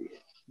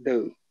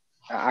 Dude,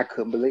 I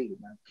couldn't believe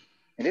it, man.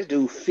 And this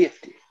dude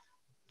 50.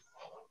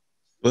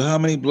 But how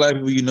many black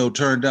people you know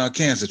turn down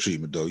cancer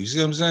treatment though? You see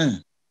what I'm saying?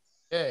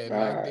 Yeah,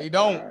 like they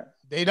don't.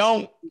 They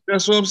don't.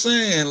 That's what I'm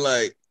saying.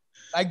 Like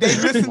they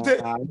listen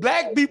to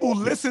black people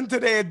listen to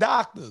their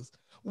doctors.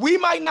 We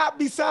might not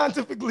be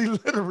scientifically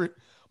literate,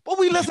 but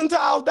we listen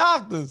to our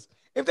doctors.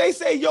 If they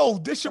say, yo,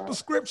 this your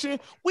prescription,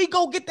 we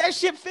go get that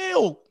shit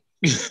filled.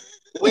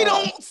 We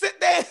don't sit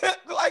there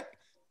like,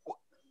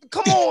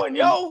 come on,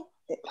 yo.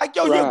 Like,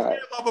 yo, your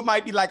grandmother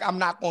might be like, I'm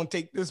not going to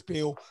take this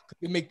pill because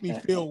it make me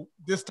feel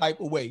this type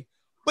of way.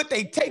 But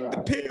they take the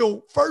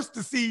pill first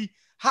to see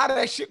how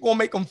that shit going to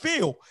make them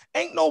feel.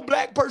 Ain't no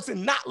black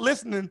person not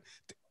listening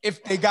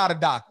if they got a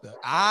doctor.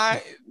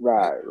 Right.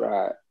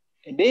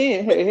 And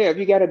then, hey, if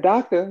you got a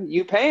doctor,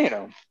 you paying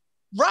them.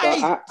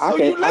 Right.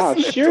 I'll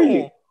assure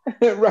you.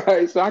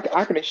 Right. So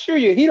I can assure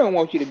you he don't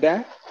want you to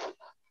die.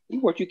 He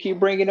wants you to keep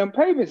bringing them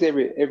payments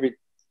every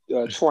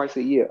twice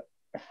a year.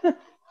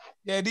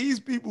 Yeah, these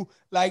people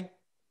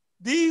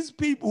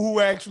who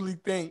actually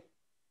think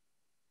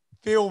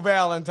Phil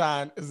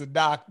Valentine is a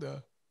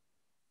doctor.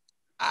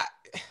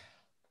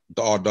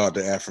 Or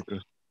Dr.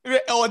 Africa.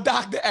 Or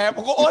Dr.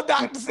 Africa or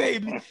Dr.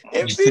 Sabi.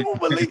 If people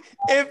believe,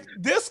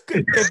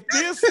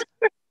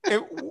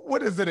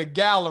 what is it, a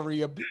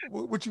gallery,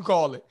 what you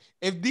call it?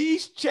 If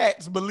these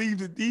chats believe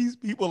that these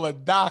people are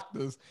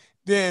doctors,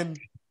 then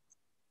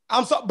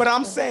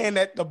I'm saying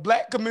that the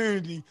black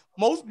community,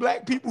 most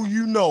black people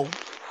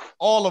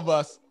all of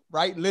us,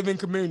 right, live in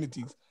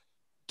communities,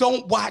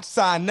 don't watch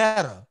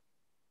Sinetta.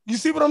 You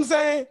see what I'm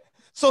saying?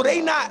 So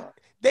they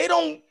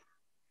don't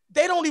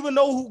even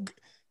know who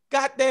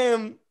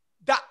goddamn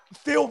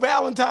Phil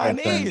Valentine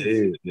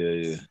is.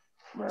 Yeah.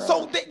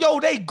 So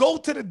they go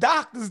to the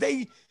doctors.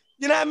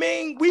 You know what I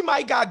mean? We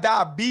might got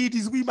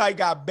diabetes, we might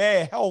got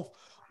bad health,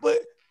 but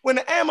when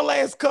the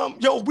ambulance come,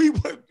 a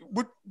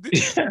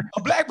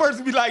black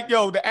person be like,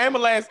 yo, the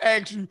ambulance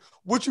asks you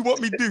what you want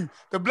me to do.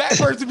 The black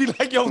person be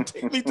like, yo,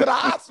 take me to the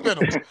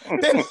hospital.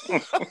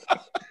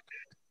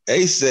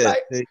 ASAP.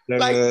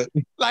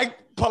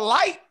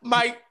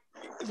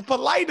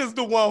 Polite is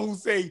the one who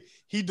say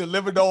he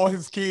delivered all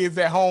his kids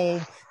at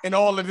home and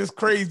all of this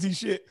crazy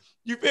shit.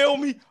 You feel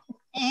me?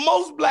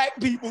 Most black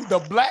people, the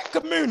black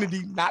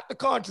community, not the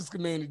conscious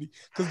community,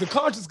 because the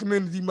conscious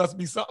community must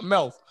be something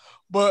else.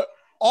 But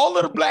all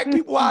of the black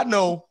people I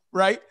know,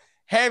 right,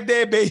 have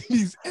their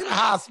babies in the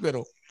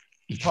hospital.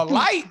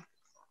 Polite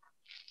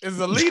is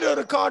the leader of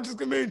the conscious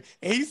community,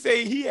 and he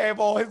say he have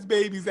all his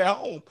babies at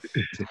home.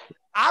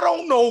 I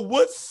don't know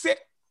what sick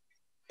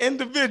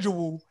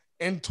individual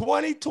in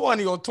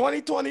 2020 or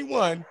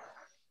 2021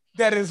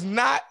 that is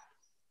not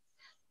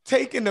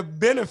taking the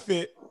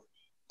benefit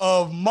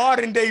of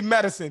modern day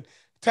medicine.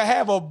 To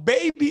have a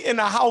baby in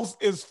the house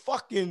is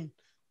fucking,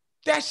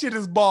 that shit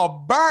is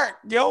barbaric,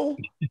 yo.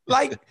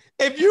 Like,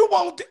 if you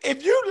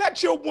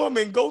let your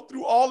woman go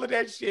through all of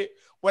that shit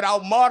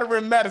without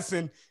modern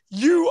medicine,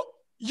 you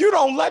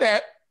don't let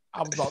that, I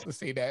was about to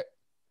say that.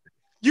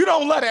 You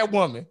don't let that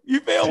woman.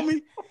 You feel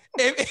me?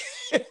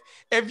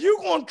 If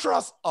you're going to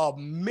trust a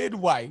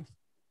midwife,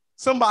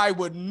 somebody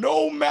with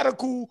no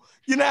medical,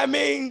 you know what I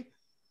mean,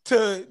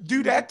 to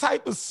do that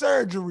type of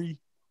surgery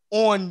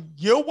on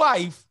your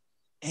wife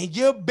and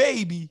your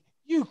baby,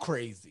 you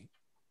crazy.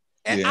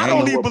 And I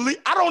don't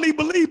even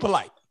believe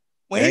Polite.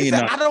 When he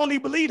said, I don't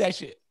even believe that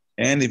shit.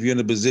 And if you're in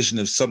a position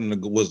if something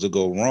was to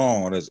go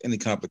wrong or there's any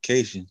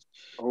complications,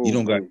 you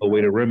don't got no way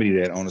to remedy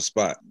that on the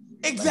spot.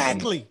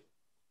 Exactly.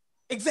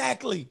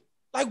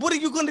 Like, what are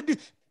you going to do?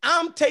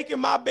 I'm taking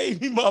my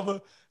baby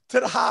mother to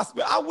the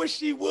hospital. I wish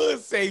she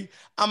would say,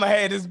 I'm going to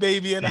have this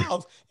baby in the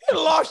house. You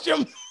lost your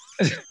mind.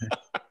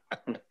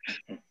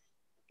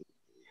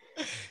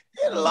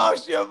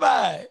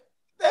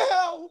 The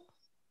hell?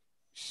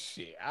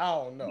 Shit, I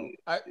don't know.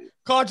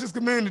 Conscious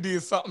community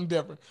is something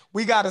different.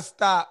 We got to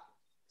stop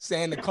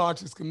saying the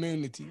conscious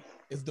community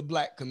is the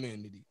black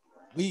community.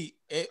 We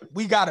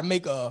got to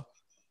make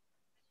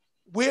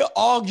we're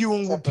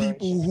arguing with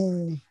people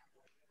who,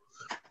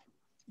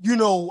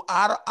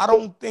 I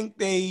don't think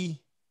they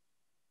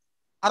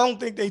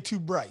too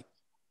bright.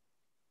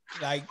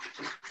 Like,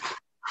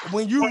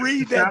 when you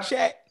read that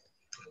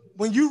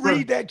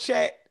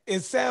chat,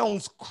 it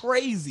sounds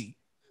crazy.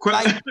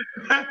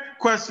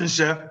 Question,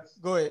 Chef.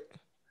 Go ahead.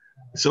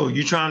 So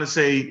you trying to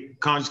say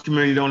conscious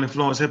community don't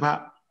influence hip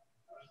hop?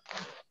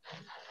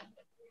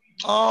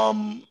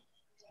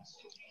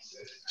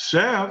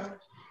 Chef.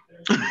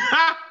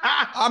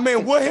 I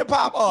mean, what hip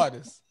hop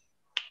artists?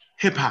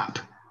 Hip hop.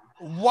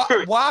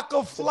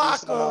 Waka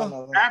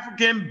Flocka.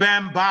 African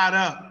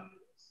Bambaataa.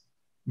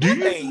 Do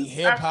you ain't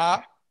hip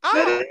hop?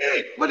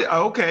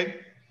 Okay.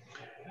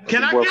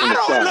 Can I get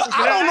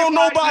I don't know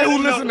nobody who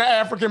listen to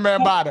African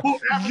Bambaataa.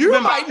 You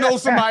might know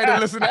somebody that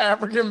listen to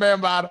African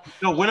Bambaataa.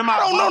 No, I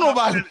don't know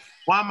nobody.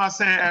 Why am I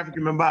saying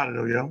African Bambaataa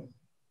though, yo?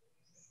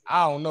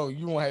 I don't know.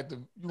 You won't have to.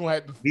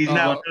 He's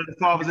not one of the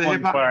fathers of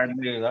hip hop.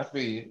 I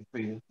feel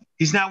you.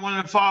 He's not one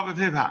of the fathers of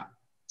hip hop.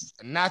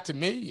 Not to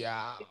me,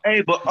 yeah.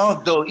 Hey, but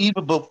though,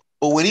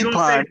 but when he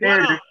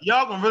pioneered,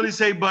 y'all gonna really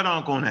say butt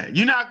unk on that?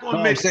 You're not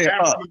gonna mix He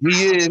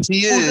is.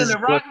 Who's in the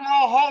Rock and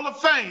Roll Hall of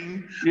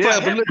Fame?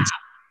 Yeah, but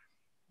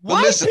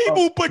white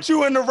people put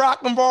you in the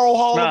Rock and Roll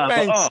Hall of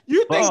Fame.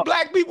 You think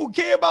black people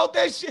care about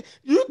that shit?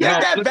 You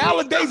think that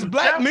validates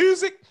black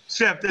music?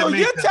 Chef, so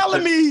you're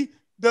telling me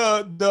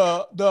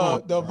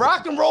the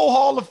Rock and Roll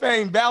Hall of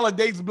Fame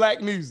validates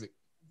black music?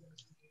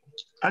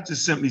 I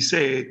just simply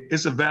said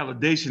it's a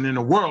validation in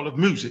the world of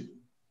music.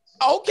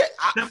 Okay,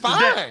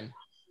 fine,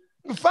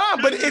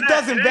 but it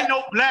doesn't. There ain't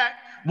no black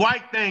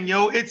white thing,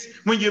 yo. It's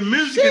when your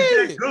music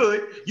is that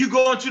good, you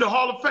go into the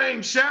Hall of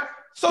Fame, Chef.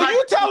 So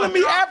you telling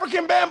me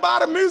African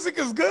Bambaataa music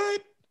is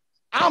good?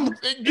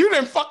 You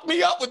didn't fuck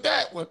me up with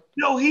that one.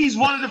 Yo, he's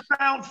one of the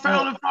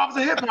founding fathers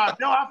of hip hop.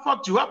 Yo, I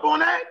fucked you up on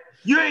that.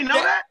 You ain't know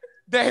that?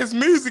 That his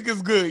music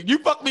is good. You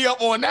fucked me up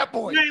on that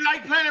point. You ain't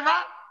like Planet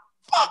Rock?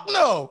 Fuck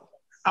no.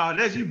 Oh,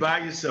 that's you by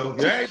yourself.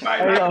 Hey,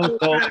 though,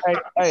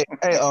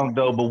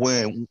 but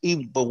when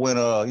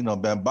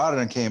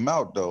Bambaataa came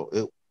out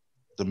though,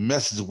 the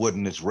message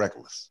wasn't as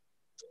reckless.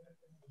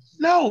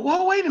 No,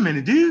 well, wait a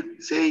minute,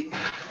 dude. See,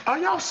 are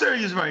y'all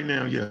serious right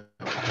now, yo?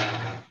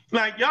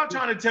 Like y'all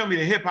trying to tell me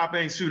that hip hop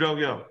ain't pseudo,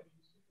 yo?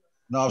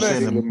 No, I'm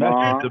saying the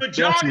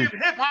majority of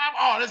hip hop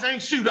artists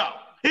ain't pseudo.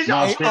 Is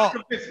y'all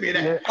convince me of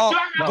that? So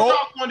I gotta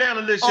talk on down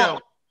the list, yo.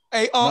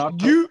 Hey,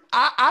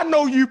 I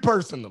know you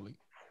personally.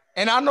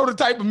 And I know the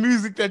type of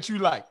music that you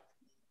like.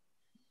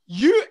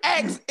 You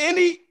ask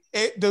the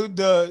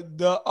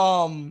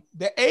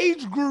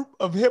age group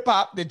of hip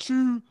hop that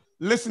you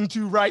listen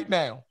to right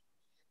now.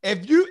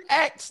 If you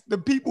ask the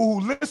people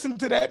who listen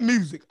to that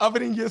music, other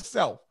than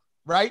yourself,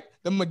 right?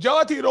 The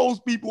majority of those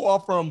people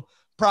are from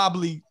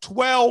probably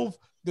 12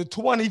 to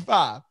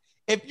 25.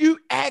 If you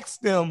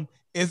ask them,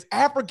 is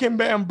African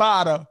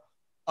Bambaataa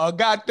a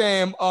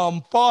goddamn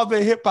father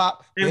of hip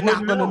hop, they're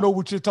not gonna know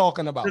what you're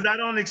talking about. Because I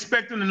don't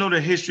expect them to know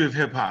the history of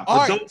hip hop.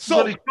 But those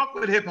really fuck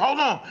with hip. Hold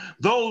on,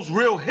 those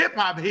real hip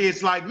hop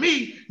heads like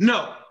me,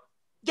 no.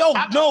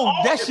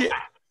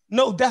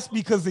 That's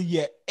because of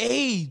your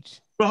age,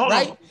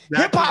 right?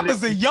 Hip hop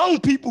is a young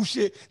people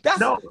shit.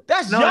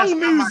 That's young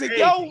music,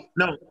 yo.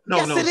 No,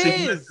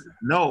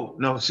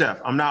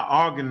 Chef. I'm not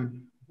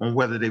arguing on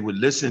whether they would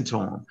listen to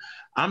him.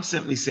 I'm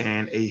simply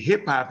saying a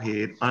hip hop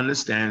head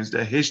understands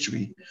the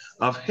history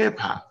of hip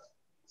hop.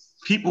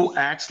 People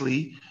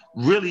actually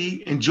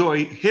really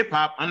enjoy hip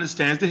hop,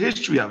 understands the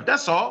history of it.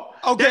 That's all.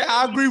 Okay,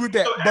 I agree with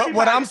that. But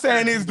what I'm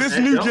saying is this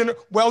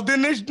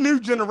new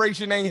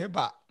generation ain't hip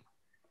hop.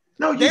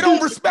 No, they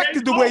don't respect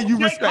it the way you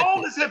respect it. J.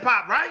 Cole is hip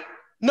hop, right?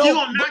 No, you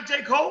gonna knock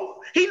J.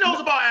 Cole? He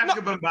knows about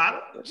African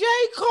Bambaataa. J.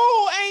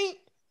 Cole ain't.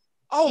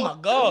 Oh my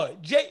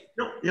God, You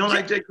don't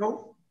like J.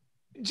 Cole?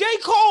 J.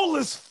 Cole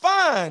is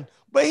fine.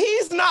 But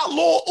he's not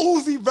Lil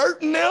Uzi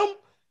Vert in them.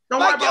 Don't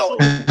worry about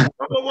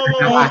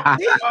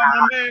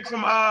my man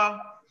from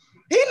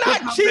he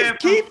not Chief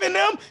Keef in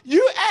them.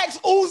 You ask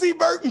Uzi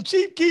Vert and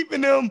Chief Keef in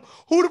them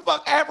who the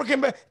fuck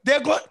African,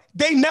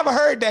 they never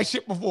heard that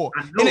shit before.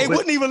 And they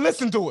wouldn't even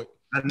listen to it.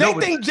 They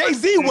think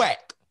Jay-Z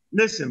whack.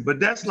 Listen, but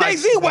that's like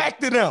Jay-Z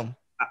whacked to them.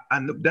 I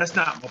know that's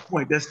not my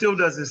point. That still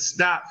doesn't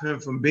stop him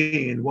from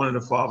being one of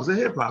the fathers of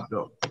hip hop,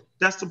 though.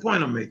 That's the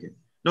point I'm making.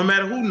 No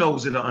matter who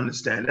knows it or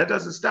understand, that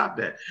doesn't stop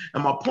that.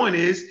 And my point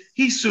is,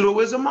 he's pseudo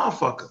as a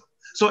motherfucker.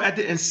 So at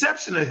the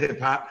inception of hip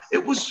hop,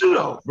 it was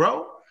pseudo,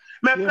 bro.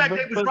 Matter of fact,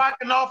 they was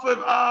rocking off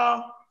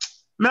of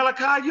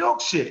Malachi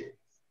York shit.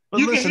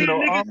 You can hear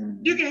niggas.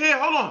 You can hear.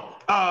 Hold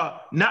on.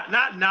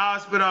 Not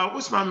Nas, but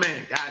what's my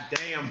man? God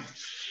damn.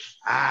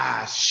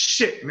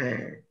 Shit,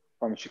 man.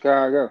 From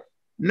Chicago.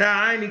 Nah,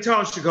 I ain't even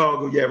talking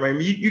Chicago yet,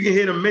 man. You can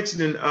hear them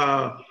mentioning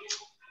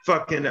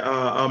fucking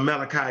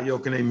Malachi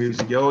York in their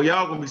music, yo.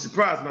 Y'all gonna be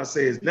surprised when I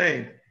say his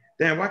name.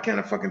 Damn, why can't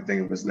I fucking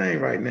think of his name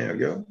right now,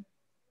 yo?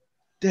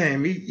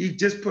 Damn, he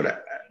just put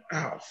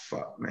oh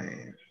fuck,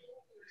 man.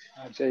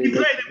 He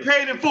played and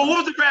paid in full.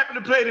 What was the rapper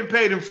that played and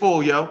paid in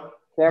full, yo?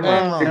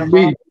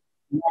 Cameron.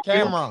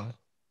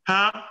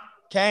 Huh?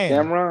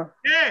 Cameron.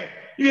 Yeah,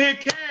 you hear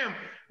Cam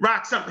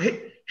rock something,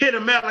 hit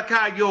a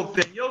Malachi York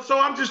thing, yo. So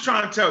I'm just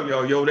trying to tell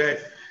y'all, yo, that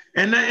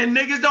and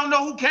niggas don't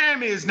know who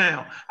Cam is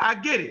now. I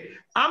get it.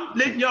 I'm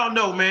letting y'all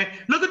know, man.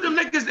 Look at them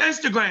niggas'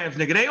 Instagrams,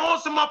 nigga. They on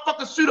some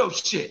motherfucking pseudo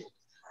shit.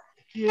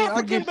 Yeah,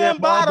 African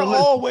Bambaataa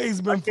always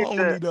been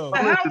phony though.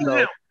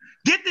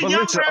 Get the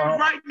young rappers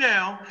right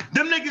now.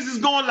 Them niggas is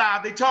going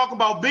live. They talk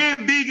about being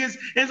vegans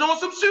and it's on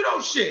some pseudo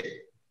shit.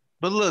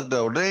 But look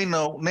though, they ain't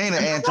an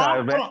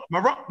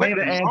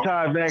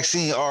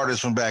anti-vaccine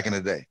artist from back in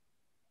the day.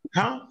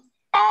 Huh?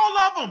 All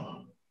of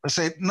them. I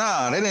say,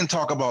 nah, they didn't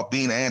talk about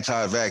being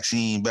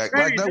anti-vaccine back.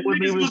 Hey, like that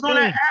wasn't even was on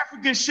that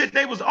African shit.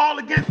 They was all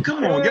against.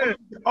 Come on, yo.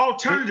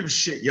 Alternative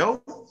shit,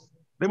 yo.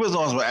 They was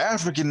on some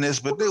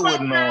Africanness, but they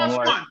wasn't on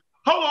like.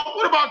 Hold on.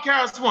 What about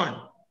KRS-One?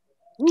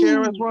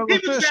 KRS-One was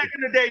official. Back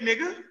in the day,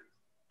 nigga.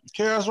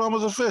 KRS-One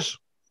was official.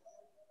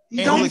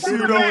 He don't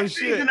pseudo and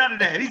shit. None of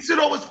that. He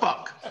pseudo as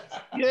fuck.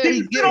 Yeah,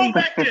 he pseudo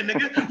back then,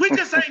 nigga. We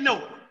just ain't know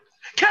it.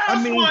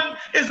 KRS-One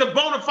is a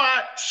bona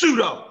fide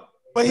pseudo.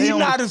 But he's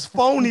not as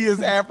phony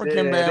as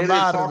African Bambaataa. They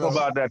didn't talk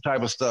about that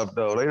type of stuff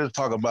though. They just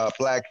talk about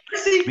black.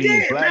 Yes, he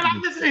did. Black. Man,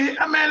 I'm listening.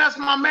 Man, that's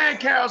my man,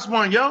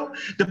 KRS-One, yo.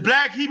 The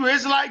black Hebrew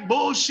Israelite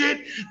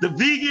bullshit. The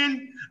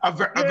vegan. A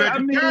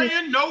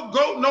vegetarian, no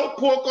goat, no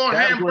pork on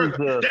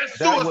hamburger. That's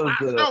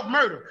suicide,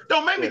 self-murder.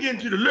 Don't make me get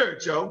into the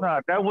lyrics, yo.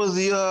 Nah, that was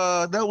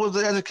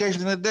the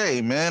education of the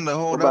day, man. The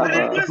whole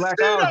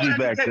blackology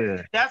back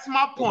there. That's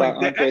my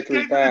point. The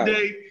education of the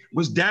day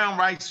was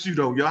downright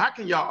pseudo, yo. How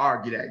can y'all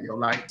argue that, yo?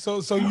 Like,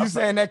 so you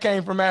saying that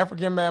came from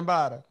African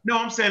Bambaataa? No,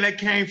 I'm saying that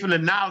came from the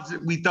knowledge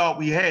that we thought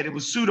we had. It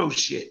was pseudo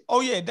shit.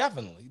 Oh yeah,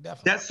 definitely.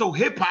 That's so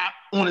hip hop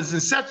on its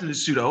inception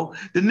is pseudo.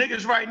 The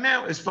niggas right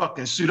now is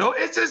fucking pseudo.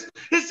 It's just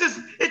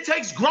it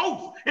takes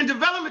growth and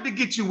development to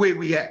get you where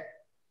we at.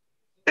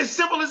 It's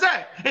simple as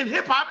that. And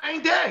hip hop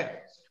ain't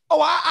there. Oh,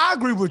 I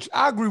agree with you.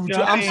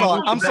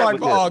 I'm sorry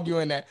for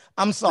arguing that.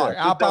 I'm sorry.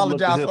 I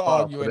apologize for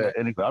arguing that.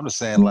 Anyway, I'm just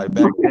saying, like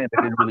back then,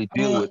 they didn't really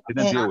deal with. I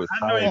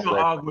know you're gonna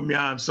argue with me.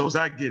 I'm so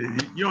I get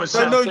it. You know what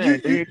I'm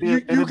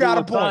saying? You got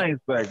a point.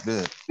 Science back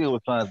then. Deal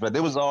with science back.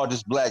 It was all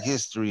just black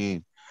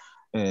history.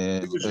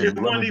 It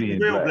wasn't even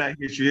real black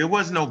history. It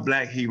wasn't no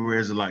black Hebrew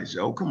Israelites.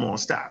 Oh, come on,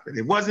 stop it.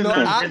 It wasn't. No,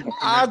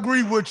 I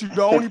agree with you.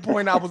 The only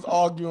point I was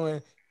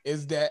arguing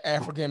is that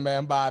African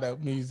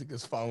Bambaataa music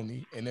is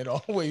phony, and it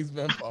always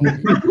been phony.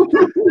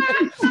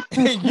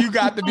 And you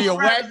got to be a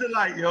whack.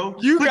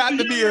 You got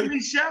to be a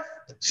chef.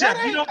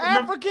 That ain't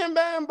African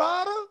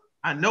Bambaataa.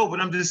 I know, but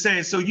I'm just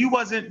saying. So you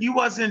wasn't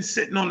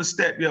sitting on the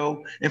step,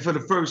 yo, and for the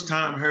first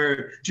time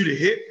heard you the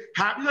hip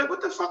hop. You're like,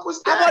 what the fuck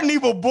was that? I wasn't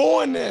even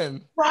born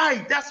then.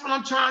 Right. That's what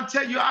I'm trying to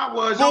tell you. I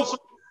was.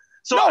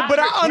 But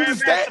I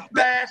understand.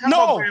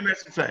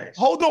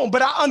 Hold on,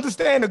 but I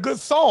understand a good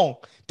song.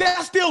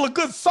 That's still a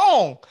good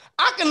song.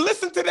 I can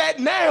listen to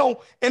that now,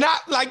 and I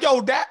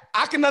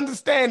can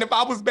understand if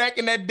I was back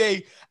in that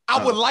day,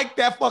 I would like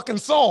that fucking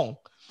song.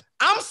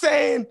 I'm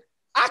saying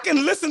I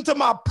can listen to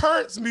my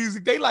parents'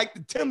 music. They like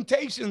the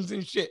Temptations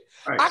and shit.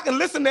 Right. I can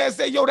listen to that and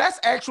say, yo, that's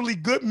actually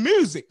good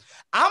music.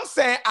 I'm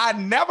saying I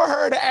never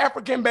heard an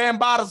African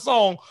Bambaataa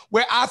song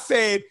where I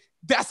said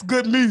that's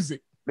good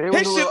music.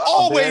 His shit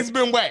always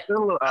been whack to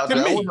me. I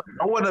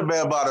wasn't a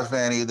Bambaataa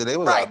fan either. They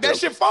was right. That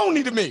shit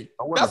phony to me.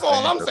 That's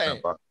all I'm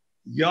saying.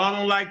 Y'all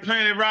don't like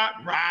Planet Rock?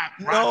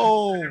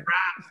 No.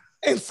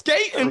 And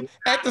skating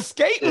at the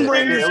skating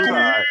ring is cool.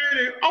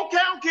 Okay,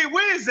 okay,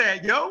 where is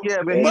that, yo?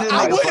 Yeah, but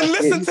I wouldn't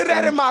listen to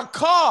that in my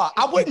car.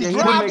 I wouldn't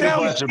drive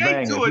down the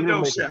street to it,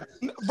 though, chef.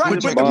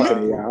 Right,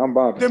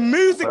 but the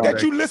music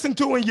that you listen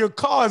to in your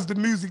car is the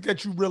music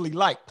that you really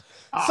like.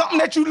 Something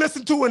that you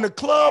listen to in a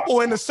club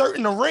or in a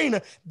certain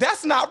arena,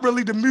 that's not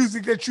really the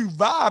music that you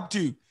vibe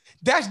to.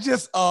 That's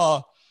just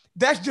for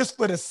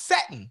the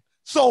setting.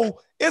 So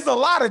it's a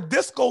lot of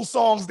disco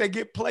songs that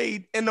get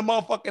played in the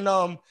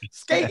motherfucking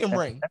skating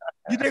ring.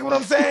 You dig what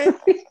I'm saying?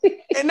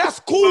 And that's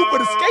cool for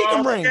the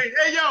skating ring.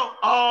 Hey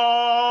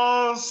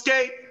yo,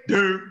 skate.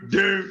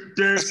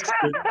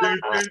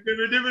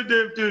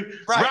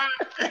 Right.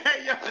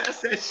 Hey yo,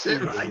 that's that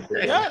shit right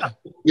there.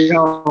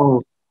 Yeah.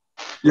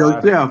 Yo,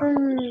 Jeff,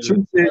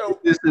 you said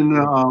this in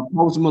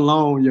Post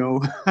Malone,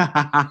 yo. Y'all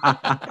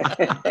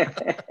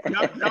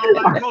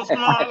like Post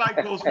Malone? I like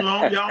Post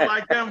Malone. Y'all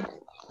like them?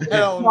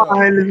 Hell no.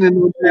 I ain't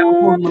listening to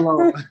Post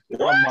Malone.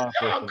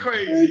 Y'all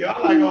crazy.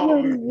 Y'all like all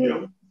of them,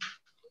 yo.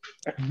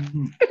 I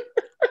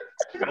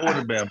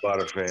wasn't a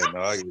Bambaataa fan,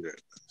 though. I get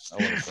it.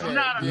 I'm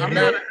not an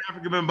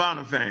African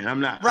Bambaataa fan. I'm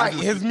not. Right.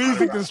 His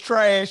music is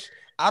trash.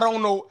 I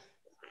don't know.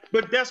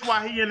 But that's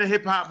why he in the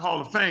Hip Hop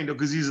Hall of Fame, though,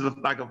 because he's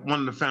like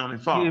one of the founding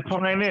fathers. He's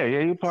pioneer.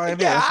 Yeah, you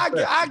pioneer. Yeah,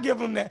 I give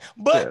him that.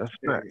 But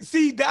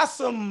see, that's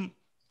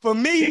for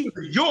me. He was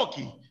a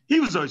Yorkie. He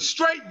was a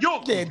straight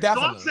Yorkie. Yeah,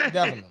 definitely.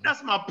 Definitely.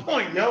 That's my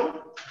point,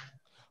 yo.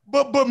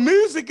 But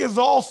music is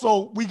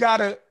also, we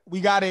gotta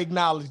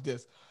acknowledge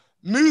this.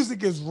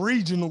 Music is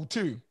regional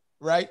too,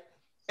 right?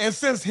 And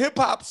since hip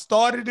hop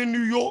started in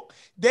New York,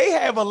 they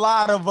have a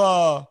lot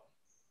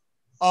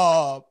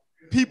of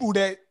people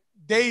that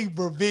they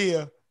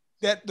revere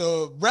that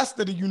the rest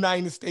of the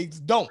United States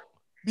don't.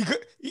 Because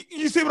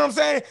you see what I'm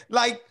saying?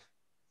 Like,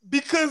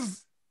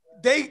 because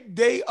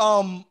they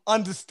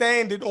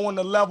understand it on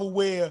a level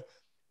where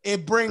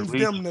it brings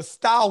them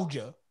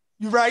nostalgia.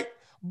 You right?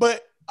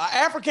 But an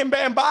African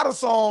Bambaataa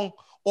song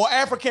or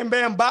African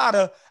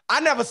Bambaataa,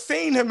 I never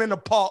seen him in a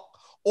park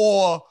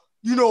or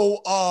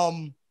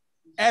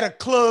at a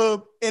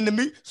club in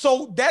the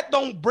so that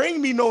don't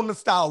bring me no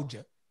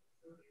nostalgia.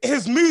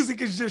 His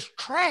music is just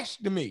trash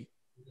to me.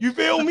 You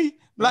feel me?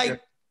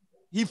 Like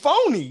he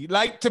phony,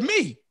 like to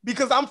me,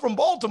 because I'm from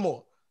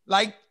Baltimore.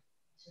 Like,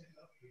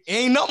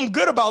 ain't nothing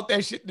good about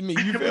that shit to me.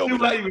 You feel me? You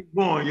weren't even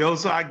born, yo,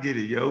 so I get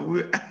it,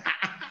 yo.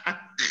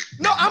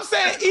 No, I'm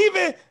saying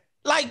even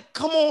like,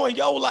 come on,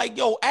 yo, like,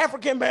 yo,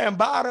 African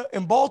Bambaataa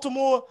in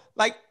Baltimore,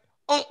 like,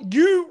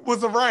 you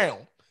was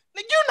around.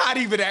 You're not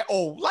even that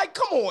old. Like,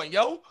 come on,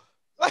 yo.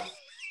 Like,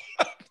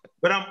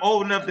 but I'm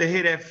old enough to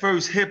hear that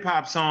first hip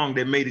hop song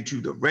that made it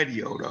to the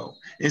radio, though.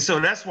 And so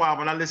that's why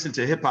when I listen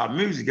to hip hop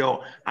music,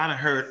 yo, I done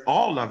heard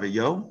all of it,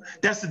 yo.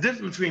 That's the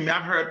difference between me.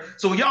 I've heard.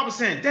 So when y'all was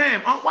saying,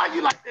 damn, why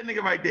you like that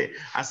nigga right there?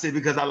 I said,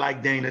 because I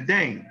like Dana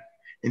Dane.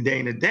 And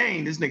Dana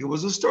Dane, this nigga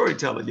was a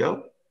storyteller,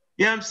 yo.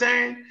 You know what I'm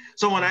saying?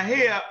 So when I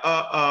hear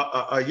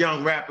a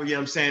young rapper, you know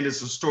what I'm saying,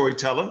 that's a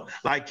storyteller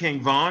like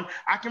King Von,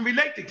 I can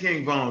relate to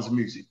King Von's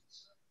music.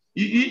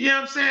 You know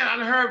what I'm saying? I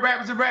done heard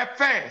rappers that rap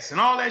fast and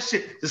all that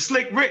shit. The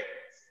Slick Rick.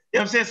 You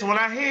know what I'm saying? So when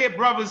I hear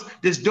brothers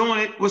that's doing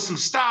it with some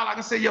style, I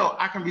can say, yo,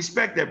 I can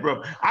respect that,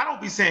 bro. I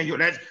don't be saying, yo,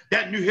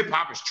 that new hip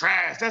hop is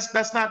trash.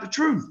 That's not the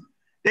truth.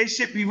 They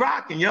shit be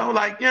rocking, yo.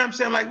 Like, you know what I'm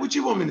saying? Like, what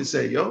you want me to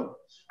say, yo?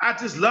 I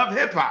just love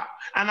hip hop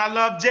and I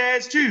love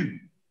jazz too,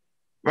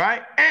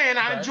 right? And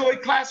I enjoy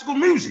classical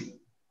music.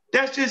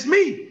 That's just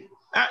me.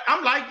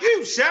 I'm like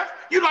you, Chef.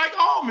 You like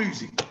all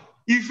music.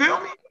 You feel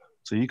me?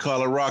 So you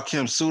call it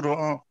Rakim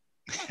pseudo?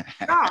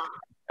 Nah.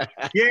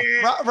 Yeah,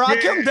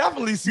 Rakim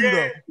definitely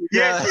pseudo.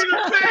 Yeah, see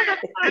what I'm saying?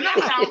 And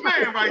that's our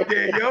man right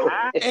there, yo.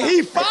 And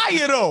he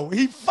fire though.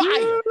 He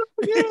fire.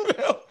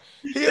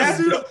 That's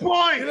the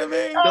point. You know what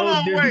I mean? Hold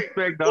on, wait.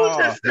 Who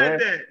just said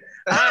that?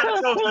 I'm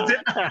supposed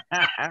to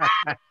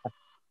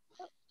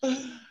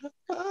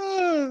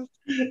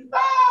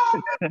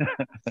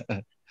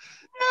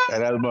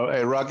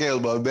Rakim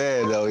was my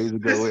man though. He's a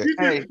good way. You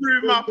just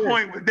proved my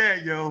point with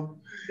that, yo.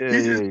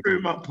 You just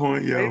proved my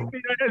point, yo.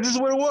 This is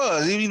what it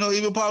was.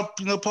 Even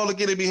Public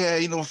Enemy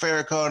had,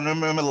 Farrakhan.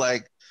 Remember,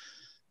 like,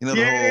 the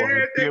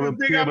whole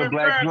Pure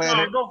Black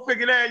Planet. Go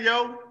figure that,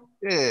 yo.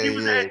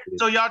 Yeah.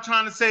 So y'all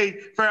trying to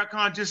say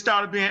Farrakhan just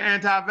started being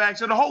anti-vax?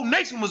 So the whole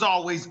nation was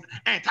always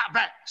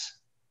anti-vax.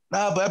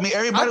 Nah, but I mean,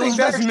 everybody was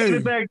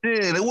vaccinated back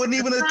then. It wasn't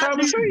even a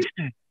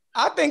conversation.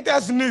 I think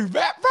that's new.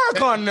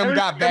 Farrakhan and them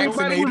got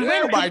vaccinated.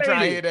 Everybody trying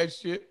to hear that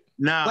shit.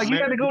 Nah, like you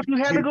had to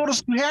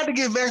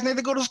get vaccinated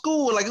to go to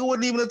school. Like it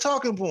wasn't even a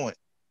talking point.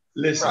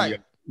 Listen, yo,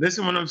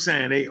 listen what I'm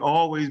saying. They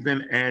always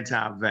been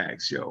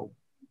anti-vax, yo.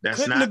 That's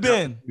Couldn't not have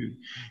been.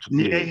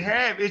 They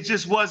have. It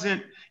just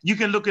wasn't. You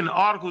can look in the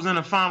articles in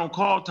the Final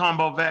Call talking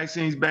about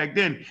vaccines back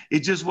then. It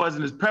just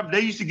wasn't as prevalent.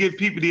 They used to give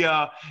people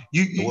the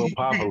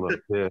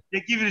They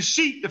give you the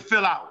sheet to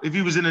fill out if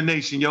you was in the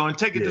nation, yo, and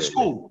take it to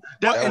school.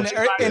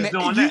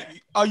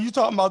 Are you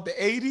talking about the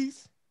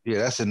 80s? Yeah,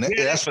 that's a nation.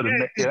 Yeah, if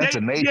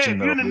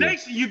you're in the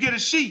nation, you get a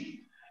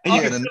sheet.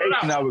 And the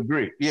nation, I would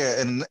agree. Yeah,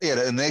 and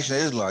the Nation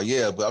of Islam,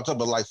 yeah, but I'm talking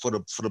about like for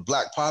the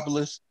black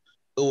populace,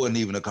 it wasn't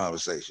even a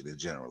conversation in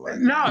general. Like,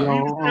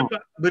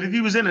 but if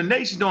you was in a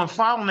nation doing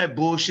following that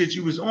bullshit,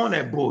 you was on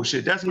that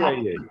bullshit. That's That's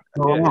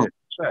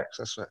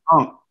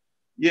right.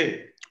 Yeah.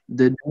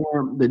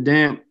 The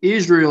damn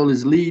Israel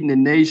is leading the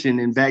nation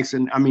in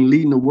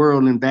leading the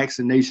world in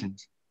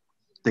vaccinations.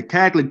 The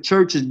Catholic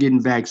Church is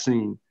getting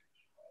vaccine.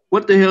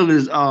 What the hell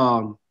is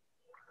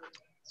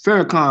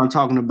Farrakhan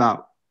talking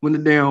about when the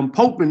damn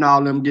Pope and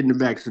all them getting the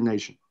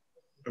vaccination?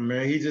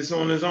 Man, he just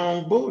on his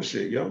own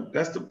bullshit, yo.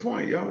 That's the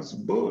point, yo. It's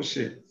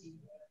bullshit.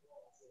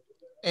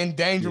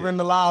 Endangering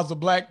the lives of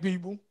black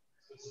people.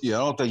 Yeah, I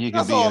don't think you can.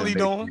 That's all he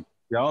doing.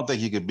 Yeah, I don't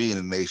think you could be in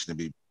a nation to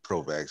be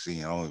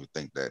pro-vaccine. I don't even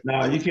think that.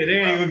 No, you can't.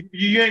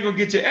 You ain't gonna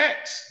get your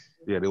X.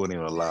 Yeah, they wouldn't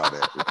even allow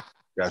that.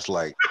 That's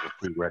like a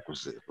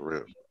prerequisite for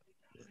real.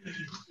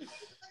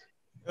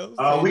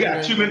 We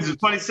got 2 minutes and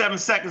 27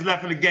 seconds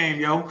left in the game,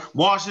 yo.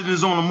 Washington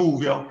is on the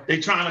move, yo. They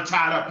trying to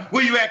tie it up.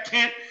 Where you at,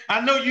 Kent?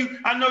 I know you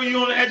on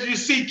the edge of your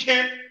seat,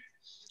 Kent.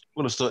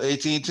 What is still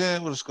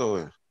 18-10? What the score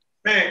is?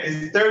 Man,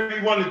 it's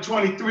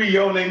 31-23,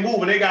 yo, and they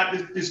moving. They got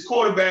this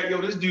quarterback, yo.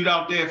 This dude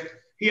out there,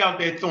 he out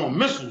there throwing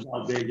missiles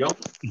out there, yo.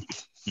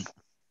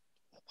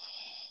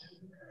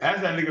 That's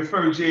that nigga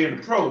first year in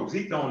the pros.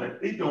 He doing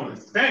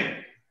his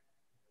thing.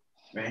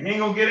 Man, he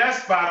ain't gonna get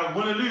that spot up.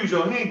 Win or lose,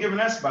 yo. He ain't giving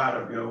that spot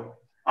up, yo.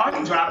 Oh,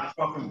 you dropped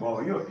the fucking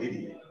ball. You're an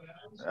idiot.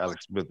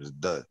 Alex Smith is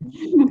done.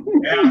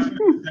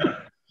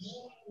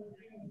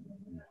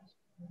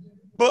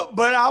 But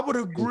I would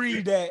agree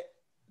that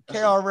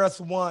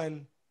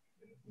KRS-One,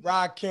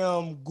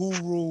 Rakim,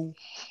 Guru,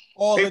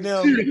 all of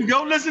them.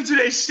 Yo, listen to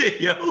that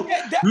shit, yo.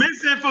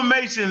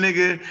 Misinformation,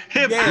 nigga.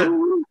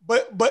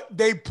 But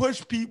they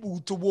push people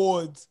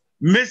towards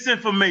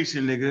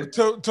misinformation,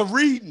 nigga. To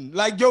reading.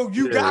 Like, yo,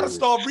 you gotta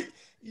start reading.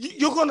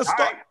 You're gonna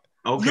start.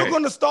 Okay. You're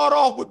gonna start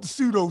off with the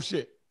pseudo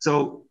shit.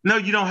 So no,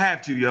 you don't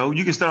have to, yo.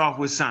 You can start off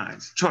with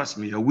science. Trust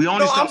me, yo. We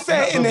only. I'm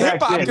saying in the hip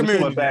hop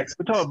community. We're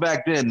talking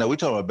back then, though. We're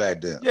talking about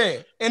back then. Yeah,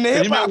 in the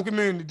hip hop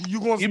community,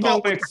 you gonna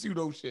start with the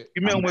pseudo shit.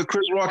 You remember when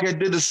Chris Rock had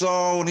did the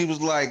song and he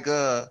was like,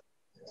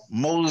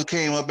 Moses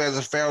came up as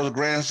a Pharaoh's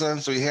grandson,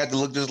 so he had to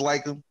look just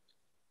like him.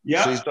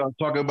 Yeah. So he started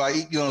talking about,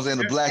 you know what I'm saying,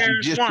 the That's black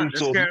Egyptians.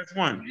 So,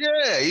 one.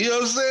 yeah, you know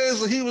what I'm saying?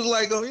 So he was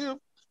like, oh, you know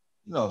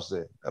what I'm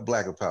saying? That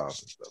black empowerment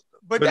stuff.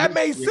 But that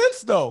made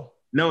sense though.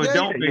 No, it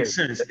don't make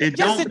sense. It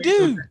yes, don't it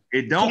do.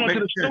 It don't make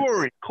sense.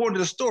 According to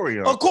the story.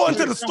 According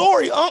to the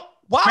story,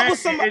 why was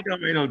somebody? It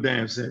don't make no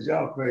damn sense.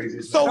 Y'all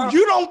crazy. So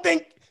you don't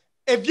think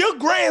if your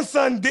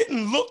grandson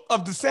didn't look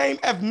of the same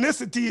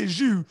ethnicity as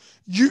you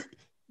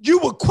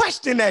would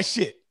question that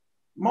shit?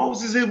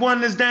 Moses is one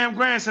of his damn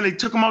grandson. They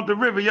took him out the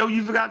river. Yo,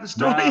 you forgot the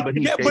story.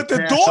 Nah, but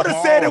the daughter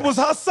said it was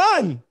her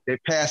son. They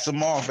passed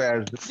him off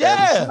as the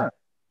son.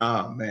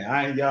 Oh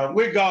man, y'all.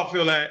 Where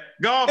Garfield at?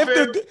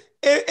 Garfield.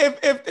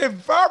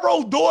 If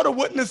Pharaoh's daughter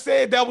wouldn't have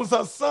said that was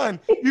her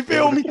son, you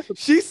feel me?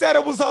 She said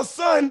it was her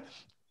son.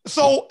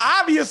 So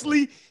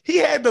obviously he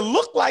had to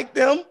look like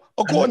them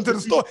according to the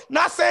story.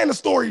 Not saying the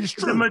story is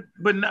true.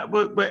 But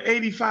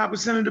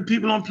 85% of the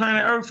people on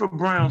planet Earth are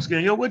brown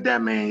skin. Yo, what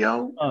that mean,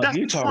 yo? That's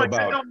you talking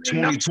about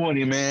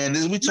 2020, man.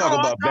 We talk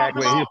about back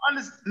when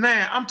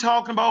man, I'm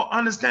talking about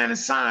understanding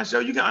science, yo.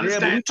 You can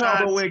understand.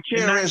 Yeah,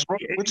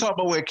 we talk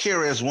about where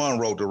KRS-One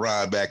wrote the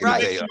rhyme back in the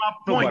day.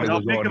 Nobody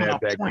was on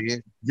that back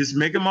then. Just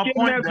making my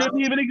point. That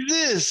didn't even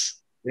exist.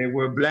 There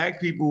were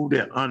black people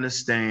that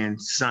understand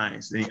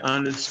science. They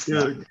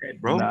understood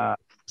that, bro. Nah.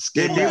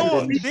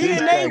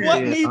 DNA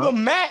wasn't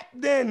even mapped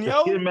then,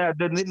 yo. None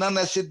of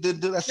that shit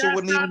did. That shit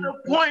wasn't even the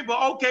point. But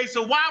okay,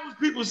 so why was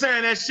people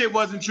saying that shit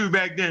wasn't true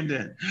back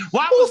then?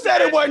 Who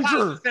said it wasn't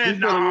true?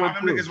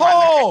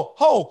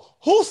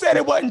 Who said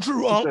it wasn't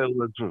true? Who said it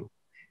wasn't true?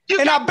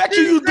 And I bet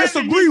you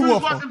disagree with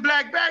them. Wasn't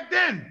black back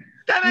then.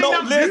 That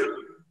ain't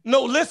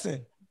no,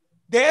 listen.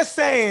 They're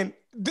saying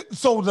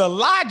so. The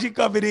logic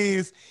of it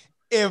is,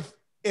 if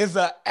it's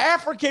an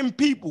African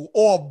people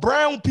or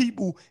brown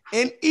people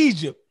in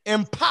Egypt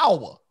in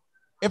power,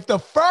 if the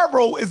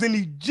pharaoh is an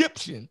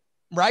Egyptian,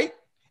 right,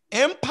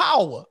 in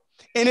power,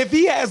 and if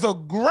he has a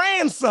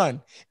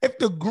grandson, if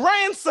the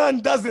grandson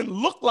doesn't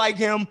look like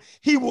him,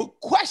 he will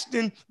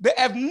question the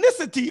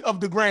ethnicity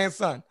of the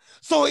grandson.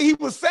 So he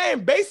was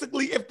saying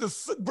basically, if the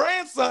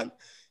grandson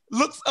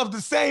looks of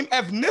the same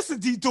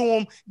ethnicity to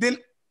him, then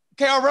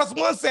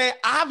KRS-One saying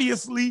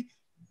obviously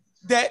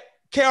that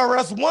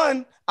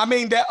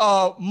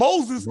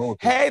Moses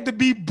had to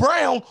be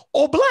brown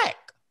or black.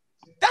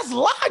 That's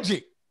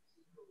logic.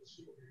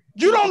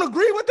 You don't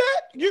agree with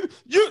that? You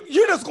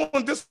just going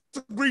to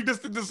disagree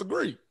just to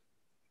disagree.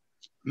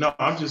 No,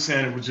 I'm just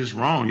saying it was just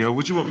wrong, yo.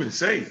 What you want me to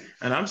say?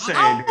 And I'm saying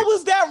how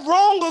was that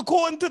wrong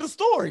according to the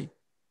story?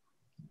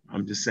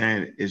 I'm just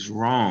saying it's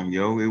wrong,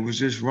 yo. It was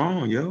just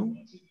wrong, yo.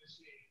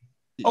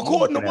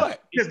 According to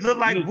what? Just look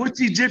like which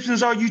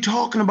Egyptians are you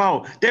talking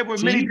about? There were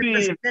many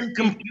different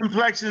skin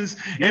complexions,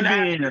 and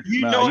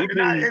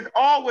it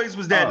always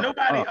was that.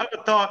 Nobody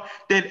ever thought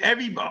that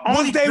everybody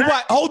was they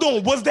white. Hold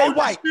on, was they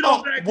white?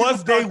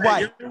 Was they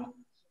white?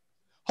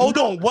 Hold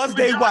on, was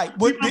they white?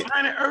 People on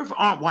planet Earth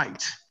aren't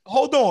white.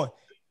 Hold on.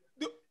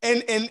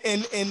 In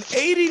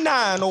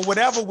 89 or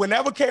whatever,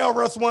 whenever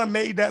KRS-One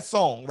made that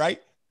song,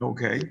 right?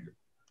 Okay,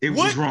 it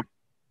was wrong.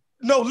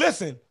 No,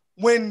 listen.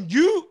 When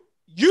you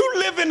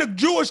lived in a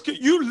Jewish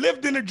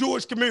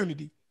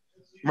community.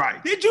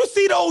 Right. Did you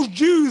see those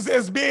Jews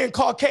as being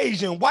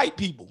Caucasian white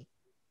people?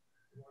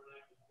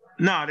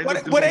 No,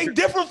 were they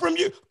different from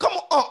you? Come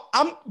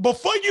on,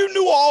 before you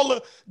knew all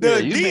of the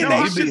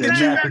DNA shit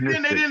that back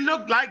then, they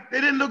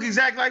didn't look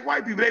exactly like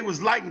white people. They was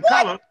light in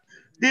color.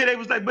 Yeah, they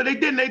was like, but they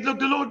didn't. They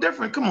looked a little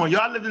different. Come on,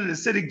 y'all lived in the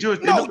Hasidic Jewish.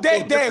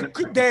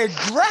 Their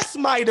dress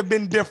might have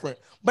been different,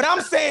 but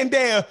I'm saying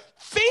their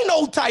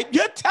phenotype.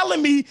 You're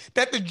telling me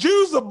that the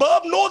Jews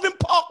above Northern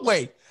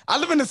Parkway, I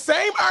live in the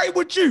same area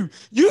with you.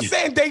 You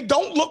saying they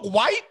don't look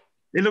white?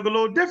 They look a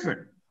little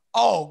different.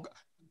 Oh,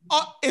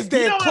 is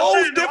their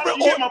clothes different?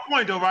 You get my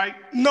point, though, right?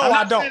 No,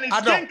 I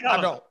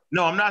don't.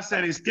 No, I'm not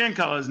saying their skin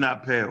color is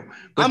not pale.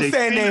 But I'm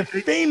saying their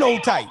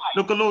phenotype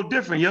look a little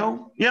different, yo.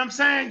 You know what I'm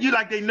saying? You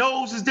like their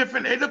nose is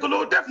different. They look a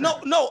little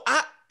different. No.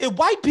 If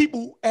white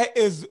people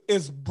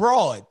is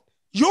broad.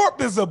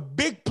 Europe is a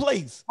big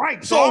place.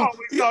 Right. So I always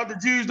thought the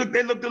Jews they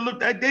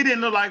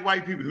didn't look like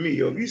white people to me,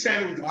 yo. If you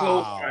saying it was the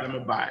clothes, I'm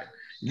gonna buy it.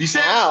 You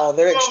say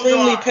they're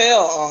extremely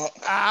pale.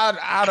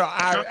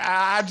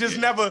 I just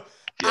never.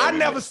 I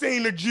never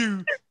seen a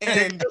Jew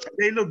and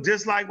they look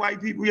just like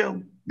white people,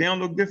 yo. They don't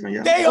look different,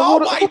 yo. They all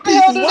white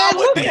people. Why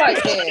would they?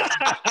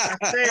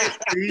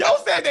 Yo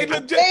said they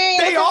look just.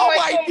 They all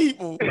white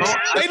people.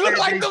 They look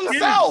like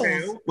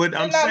themselves. But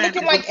they're not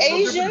looking like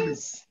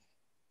Asians.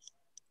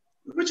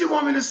 What you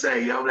want me to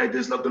say, yo? They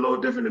just look a little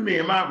different to me.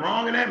 Am I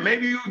wrong in that?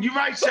 Maybe you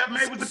right, Chef.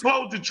 Maybe it was the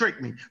clothes that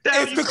tricked me.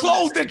 It's the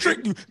clothes that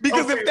trick you.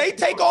 Because if they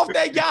take off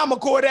that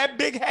yarmulke or that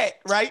big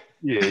hat, right?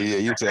 Yeah.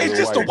 It's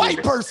just a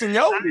white person,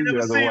 yo. I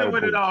never seen it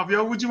with it off,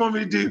 yo. What you want me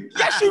to do?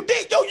 Yes, you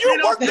did, yo.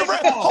 You worked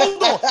around.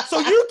 Hold on. So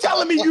you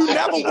telling me you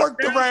never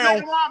worked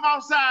around? I'm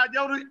outside,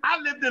 yo. I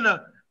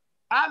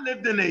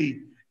lived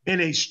in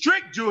a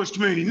strict Jewish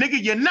community,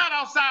 nigga. You're not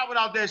outside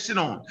without that shit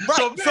on.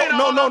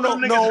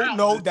 Right.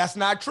 No. That's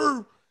not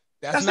true.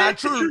 That's not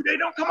true. They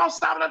don't come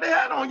outside without their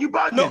hat on. You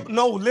bugging.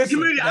 No, listen.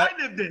 The community I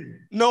lived in.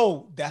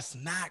 No, that's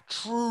not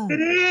true. It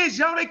is,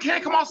 yo. They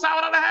can't come outside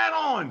without a hat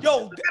on.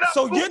 Yo,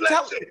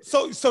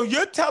 so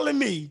you're telling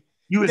me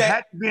you would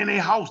have to be in a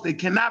house. They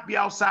cannot be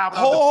outside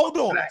without hold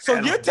on. So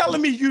you're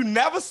telling me you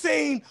never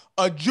seen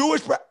a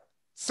Jewish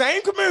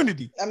same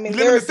community. I mean,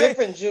 they're a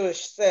different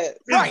Jewish set.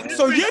 Right.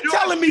 So you're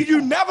telling me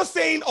you never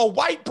seen a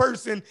white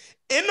person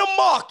in the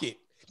market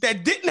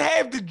that didn't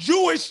have the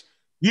Jewish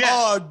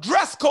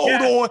dress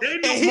code on,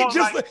 and he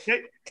just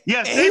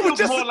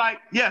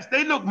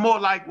they look more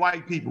like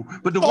white people.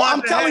 But the ones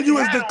I'm telling you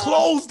is the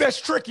clothes that's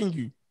tricking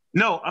you.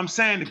 No, I'm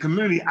saying the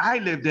community I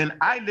lived in.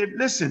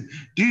 Listen,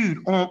 dude,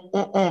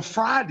 on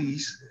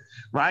Fridays,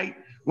 right?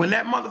 When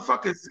that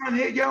motherfucking sun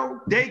hit, yo,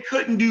 they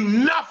couldn't do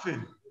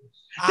nothing.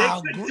 They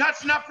couldn't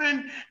touch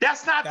nothing.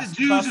 That's the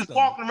Jews just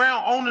walking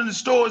around owning the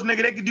stores,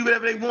 nigga. They could do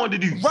whatever they wanted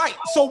to do. Right.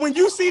 So when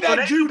you see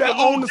that Jew that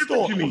owned the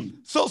store,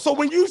 so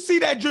when you see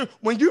that Jew,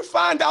 when you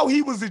find out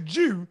he was a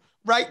Jew,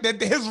 right,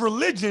 that his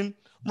religion,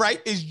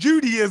 right, is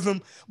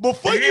Judaism,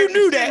 before you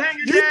knew that,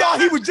 you thought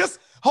he was just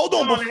hold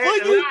on. Before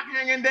you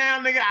hanging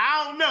down, nigga,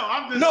 I don't know.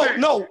 I'm just saying.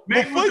 No.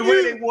 Maybe before the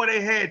way they wore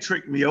their head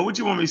tricked me. Yo, what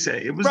you want me to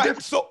say? It was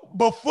different. So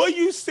before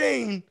you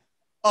seen,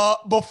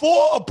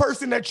 before a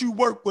person that you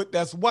work with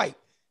that's white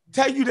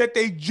tell you that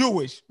they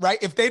Jewish, right?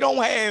 If they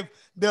don't have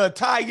the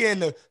attire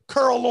and the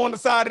curl on the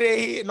side of their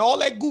head and all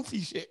that goofy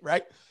shit,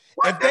 right?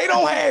 If they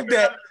don't have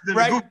that,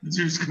 right?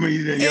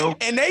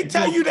 And they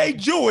tell you they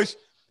Jewish,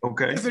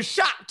 okay, it's a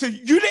shock to you.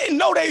 You didn't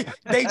know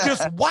they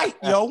just white,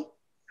 yo.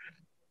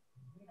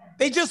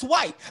 They just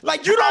white.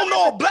 Like you don't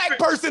know a black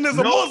person is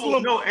a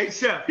Muslim.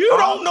 You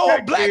don't know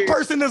a black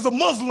person is a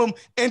Muslim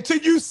until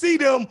you see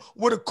them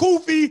with a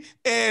kufi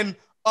and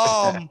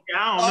a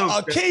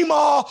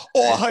kima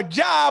or a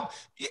hijab.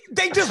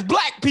 They just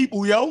black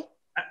people, yo.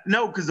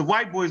 No, because the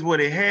white boys wore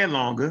their hair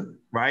longer,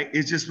 right?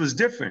 It just was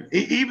different.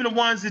 Even the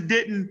ones that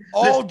didn't.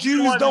 All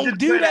Jews don't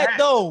do that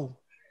though.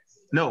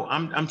 No,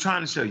 I'm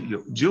trying to show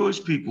you,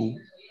 Jewish people,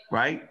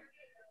 right?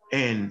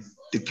 And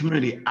the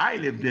community I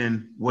lived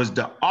in was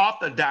the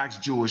Orthodox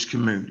Jewish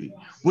community,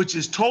 which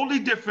is totally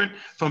different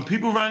from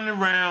people running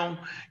around.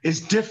 It's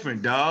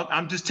different, dog.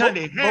 I'm just telling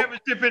you, their hair is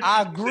different.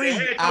 I agree.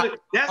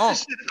 That's the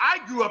shit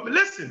I grew up in.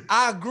 Listen,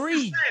 I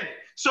agree.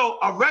 So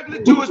a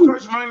regular Jewish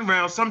person running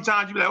around,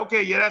 sometimes you be like,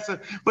 okay, yeah,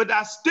 but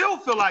I still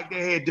feel like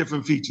they had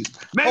different features.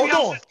 Maybe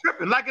I'm just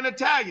tripping, like an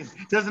Italian.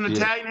 Does an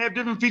Italian have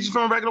different features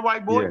from a regular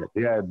white boy? Yeah,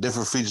 they have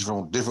different features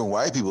from different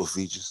white people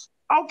features.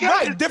 Okay.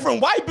 Right,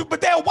 different white people,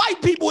 but they're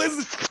white people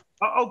is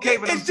okay,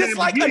 but it's just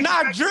like a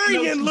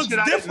Nigerian looks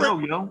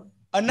different.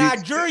 A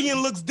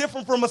Nigerian looks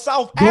different from a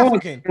South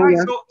African. Right,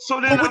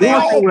 so then but they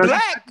all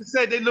black.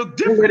 Said they look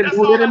different. That's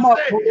all I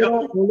said.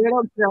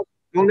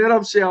 Don't let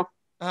up, Chef.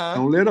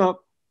 Don't let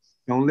up.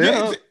 Don't let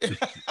up.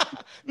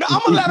 No,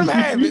 I'm gonna let him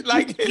have it.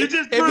 Like you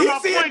just proved my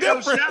point,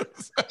 though,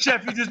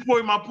 Chef. You just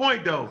proved my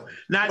point, though.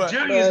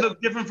 Nigerians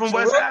look different from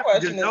West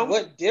Africans. Though.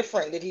 What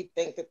different did he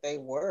think that they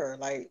were?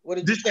 Like, what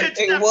did you think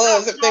they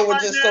was if they were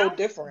just so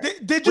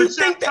different? Did you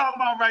think that?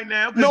 Talking about right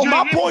now? No,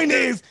 my point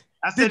is,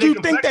 did you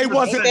think they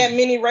wasn't that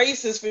many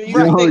races for you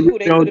to think who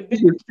they would have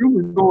been? You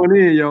was going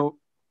in, yo.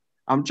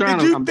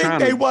 Did you think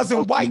they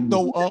wasn't white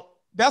though?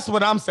 That's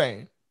what I'm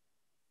saying.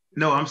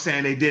 No, I'm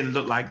saying they didn't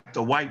look like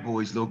the white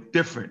boys look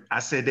different.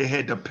 I said they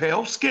had the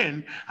pale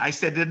skin. I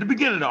said that at the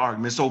beginning of the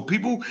argument. So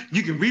people,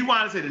 you can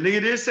rewind and say, the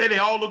nigga did say they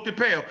all looked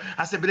pale.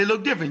 I said, but they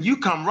look different. You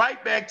come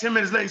right back 10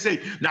 minutes later and say,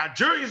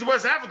 Nigerians and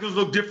West Africans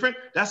look different.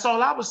 That's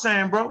all I was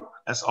saying, bro.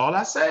 That's all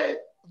I said.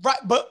 Right,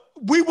 but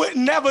we would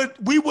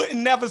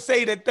never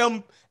say that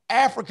them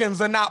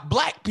Africans are not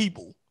black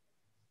people.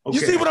 Okay.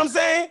 You see what I'm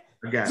saying?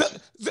 I got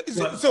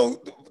you.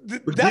 So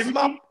that's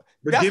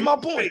my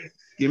point.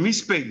 Give me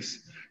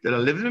space. That are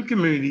living in a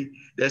community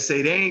that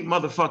say they ain't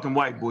motherfucking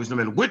white boys, no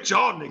matter what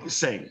y'all niggas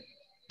saying.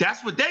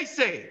 That's what they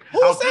said.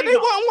 Who said they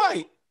weren't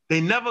white? They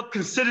never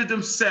considered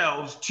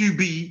themselves to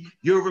be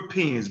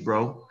Europeans,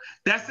 bro.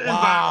 That's the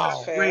environment I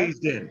was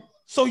raised in.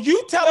 So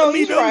you telling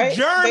me them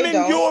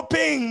German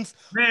Europeans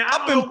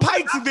up in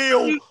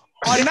Pikesville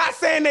are not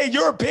saying they're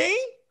European?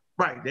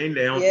 Right, they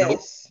don't know.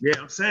 Yeah,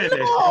 I'm saying that.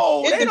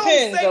 No, it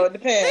depends, though. It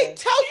depends. They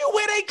tell you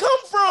where they come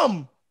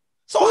from.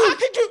 So how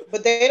could you?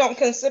 But they don't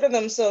consider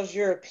themselves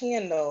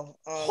European, though.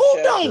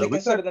 Who don't? They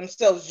consider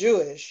themselves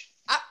Jewish.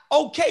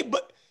 Okay,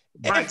 but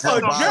if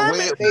a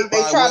German,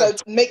 they try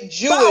to make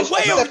Jewish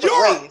a separate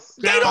race.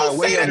 They don't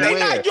say that they're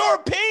not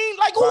European.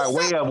 Like who? By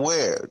way of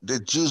where? The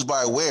Jews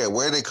by where?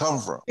 Where they come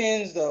from?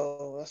 Depends,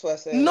 though. That's what I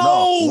said.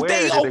 No, where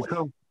did they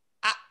come?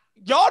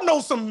 Y'all know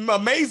some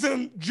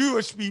amazing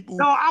Jewish people.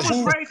 No, I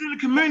was raised in a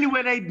community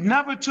where they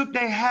never took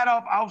their hat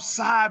off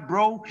outside,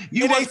 bro.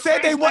 And they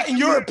said they weren't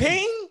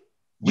European?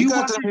 We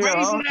got them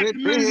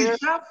here.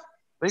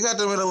 They got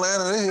them in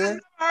Atlanta. They're here.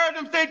 I heard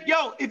them think,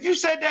 yo, if you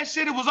said that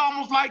shit, it was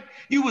almost like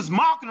you was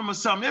mocking them or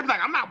something. They was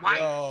like, I'm not white.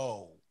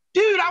 Yo.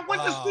 Dude, I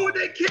went to school with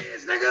their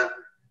kids, nigga.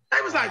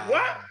 They was like,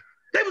 what?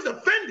 They was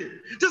offended.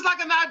 Just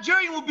like a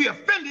Nigerian would be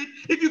offended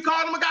if you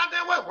called them a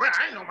goddamn well,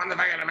 I ain't no motherfucking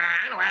American.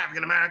 I ain't no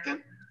African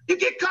American. You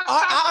get cut.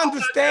 I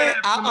understand.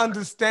 I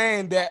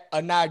understand that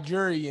a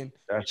Nigerian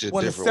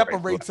want to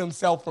separates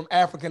himself from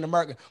African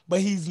American,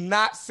 but he's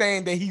not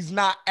saying that he's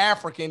not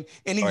African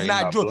and he's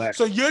not Jewish. Black.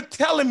 So you're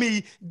telling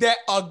me that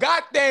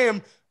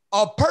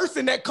a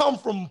person that come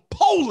from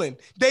Poland,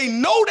 they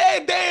know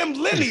their damn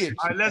lineage,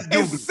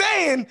 is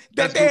saying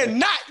that they're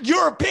not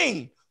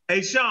European.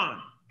 Hey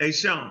Sean, a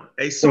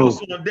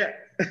source on deck.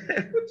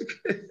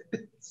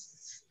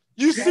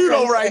 You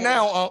pseudo right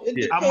now, It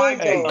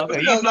depends,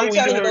 because I'm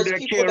telling you, those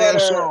people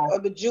that are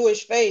of the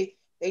Jewish faith,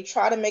 they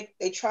try to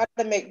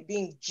make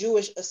being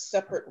Jewish a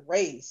separate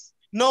race.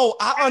 No,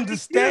 I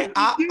understand.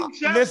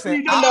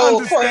 Listen, I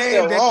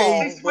understand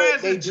that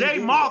they J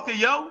marker,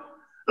 yo.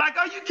 Like,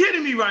 are you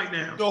kidding me right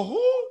now? The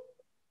who?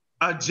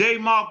 A J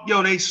mark,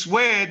 yo. They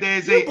swear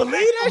there's you believe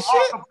that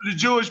shit for the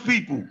Jewish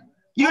people.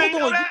 You ain't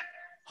know that?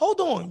 Hold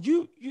on,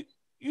 you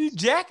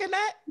jacking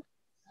that?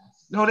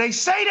 No, they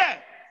say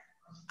that.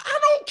 I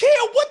don't care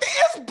what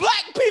it's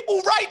black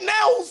people right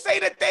now who say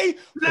that they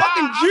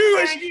fucking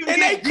Jewish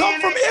and they come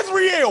from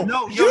Israel.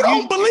 No, you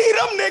don't believe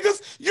them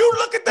niggas. You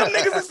look at them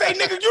niggas and say,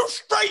 nigga, you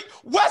straight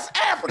West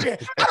African.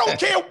 I don't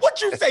care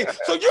what you say.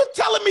 So you're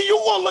telling me you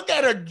want to look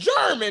at a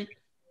German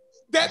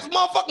that's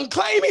motherfucking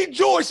claim he's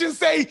Jewish and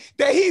say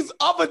that he's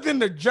other than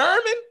the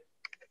German?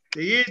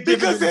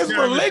 Because his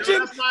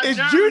religion is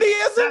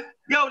Judaism?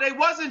 Yo, they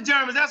wasn't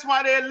Germans. That's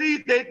why they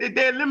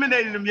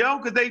eliminated them, yo,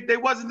 because they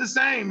wasn't the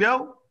same,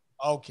 yo.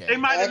 Okay. They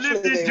might have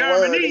lived in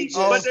Germany,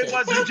 but they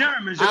wasn't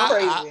Germans.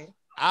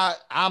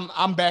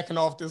 I'm backing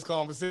off this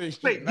conversation.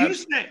 Wait,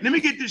 let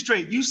me get this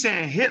straight. You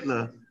saying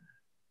Hitler,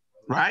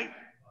 right?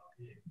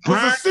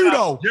 Was a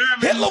pseudo.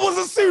 Hitler was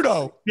a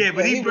pseudo. Yeah,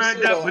 but he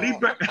burned up. But he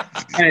burned.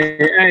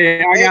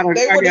 Hey, I got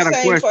the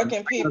same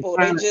fucking people.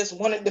 They just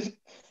wanted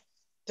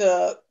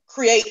to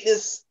create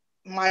this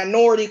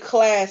minority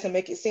class and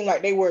make it seem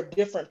like they were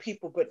different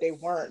people, but they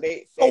weren't.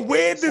 So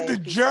where did the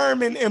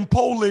German and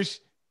Polish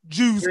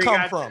Jews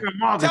come from?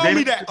 Tell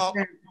me that.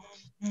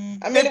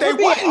 I mean, if they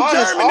weren't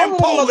honest, German and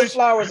Polish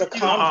flowers are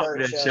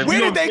converts.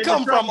 Where did they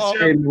come from?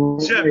 You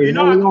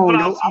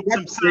know,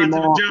 some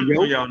scientific German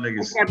for y'all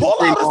niggas.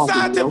 Pull out a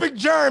scientific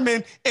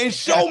German and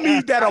show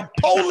me that a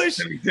Polish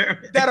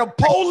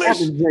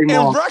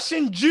and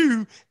Russian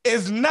Jew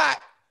is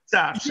not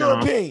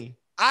European.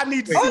 I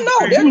need to. Oh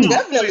no, they're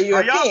definitely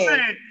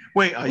European.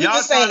 Are y'all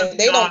just saying that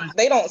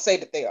they don't say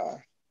that they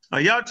are. Are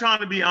y'all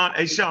trying to be on?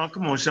 Hey, Sean,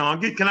 come on, Sean.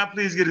 Can I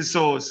please get a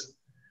source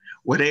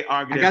where they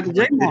argue? I got the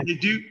J mark.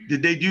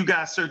 Did they do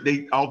got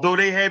certain? Although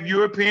they have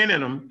European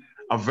in them,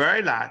 a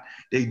very lot,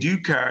 they do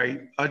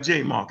carry a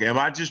J mark. Am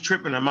I just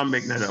tripping? Am I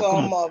making that up?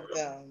 Some of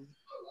them.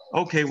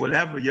 Okay,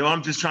 whatever, yo.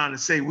 I'm just trying to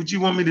say, what you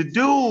want me to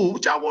do?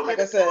 What y'all want me to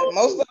do? Like I said,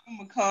 most of them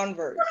are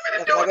converts.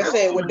 Like I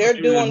said, what they're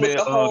doing with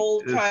the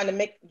whole trying to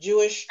make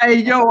Jewish.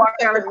 Hey, yo, I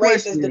got a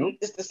question.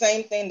 It's the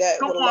same thing that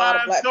with a lot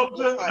of black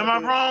people. Am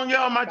I wrong, yo?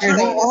 Am I tripping?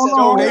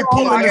 So they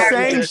pulling the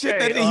same shit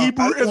that the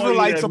Hebrew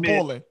Israelites are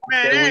pulling.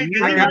 Man, you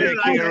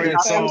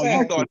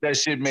thought that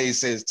shit made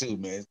sense too,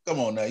 man. Come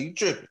on now, you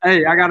tripping.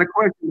 Hey, I got a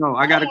question though.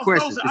 I got a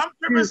question. I'm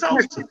tripping, so.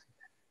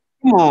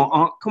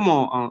 Come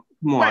on.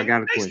 Wait, I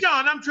got a question.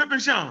 Sean, I'm tripping,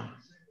 Sean.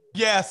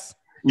 Yes.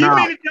 You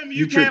mean to tell me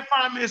you can't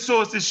find me a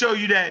source to show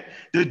you that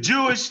the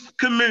Jewish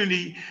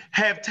community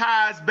have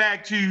ties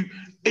back to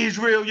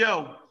Israel,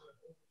 yo?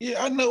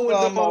 Yeah, I know what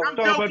I'm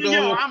joking,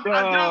 yo. I'm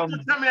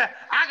joking. Tell me that.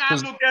 I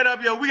gotta look that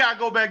up, yo. We gotta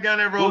go back down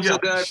that road, yo.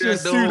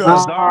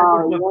 Khazarians.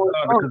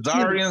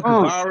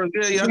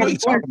 Yeah, I know you're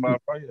talking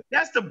about.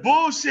 That's the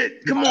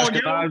bullshit. Come on,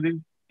 yo.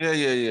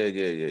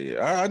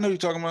 Yeah. I know you're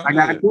talking about. I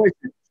got a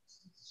question.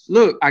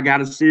 Look, I got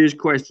a serious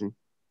question.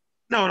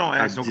 No, don't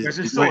ask no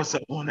questions. Source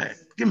up on that.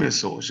 Give me a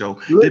source, yo.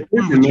 Listen,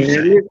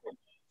 man.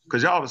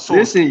 Because y'all the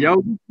source. Listen,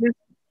 yo.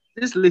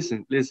 Just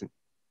listen.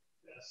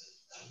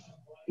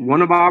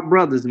 One of our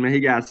brothers, man, he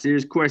got a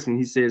serious question.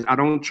 He says, I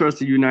don't trust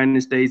the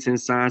United States in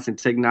science and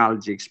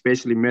technology,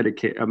 especially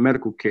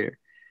medical care.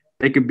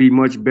 They could be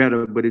much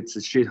better, but it's a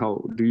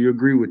shithole. Do you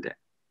agree with that?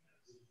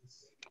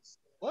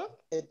 What?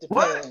 It depends.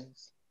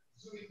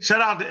 What?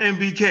 Shout out to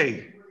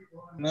MBK.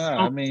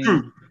 Nah, I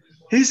mean...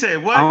 He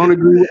said, what? I don't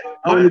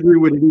agree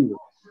with it either.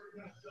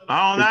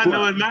 I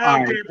know it. My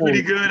healthcare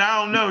pretty good. I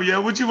don't know,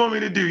 yo. What you want me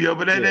to do, yo?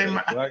 But that ain't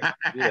my...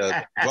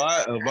 If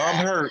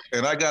I'm hurt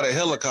and I got a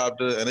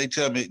helicopter and they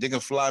tell me they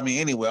can fly me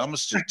anywhere, I'm going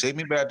to just take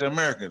me back to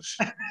Americans.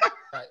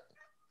 Right.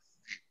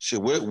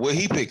 Shit, where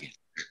he picking?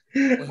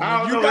 You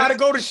gotta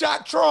go to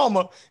shock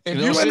trauma. If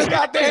you in a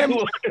goddamn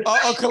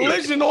a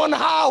collision on the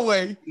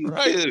highway,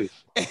 right?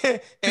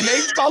 And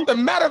they about to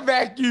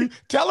medevac you,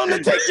 tell them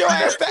to take your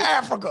ass to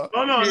Africa.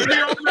 Oh no, let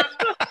me open up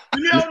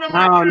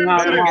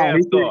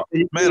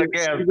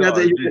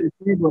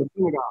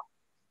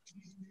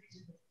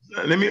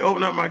Let me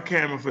open up my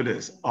camera for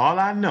this. All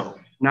I know.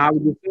 No, I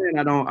was just saying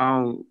I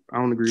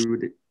don't agree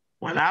with it.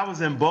 When I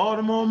was in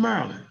Baltimore,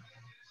 Maryland,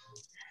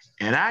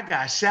 and I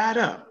got shot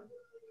up,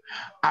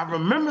 I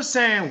remember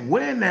saying,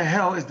 where in the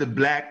hell is the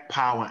Black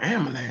Power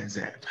ambulance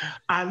at?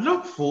 I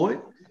looked for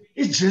it.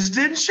 It just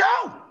didn't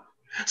show.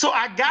 So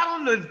I got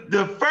on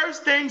the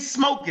first thing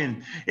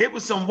smoking. It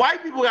was some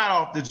white people got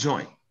off the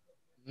joint.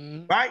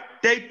 Right?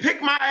 They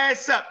picked my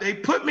ass up. They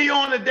put me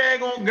on the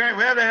daggone ground,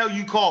 whatever the hell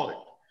you call it.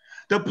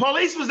 The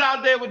police was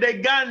out there with their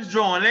guns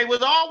drawn. They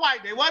was all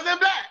white. They wasn't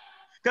black.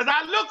 Because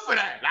I looked for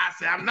that. I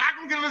said, I'm not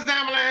going to get on this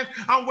ambulance.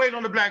 I'm waiting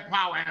on the Black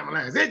Power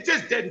ambulance. It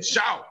just didn't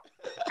show.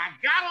 I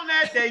got on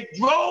that. They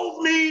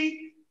drove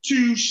me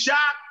to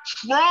shock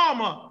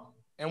trauma.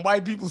 And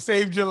white people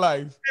saved your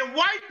life. And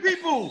white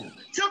people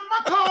took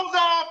my clothes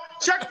off,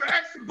 checked for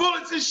extra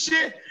bullets and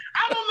shit.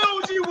 I don't know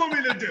what you want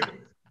me to do.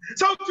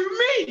 So to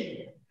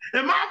me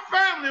and my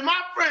family and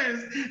my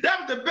friends, that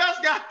was the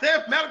best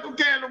goddamn medical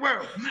care in the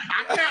world.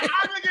 I can't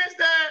argue against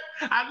that.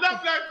 I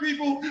love black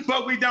people,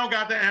 but we don't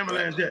got the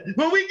ambulance yet.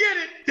 When we get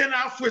it, then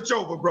I'll switch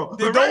over, bro.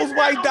 Did those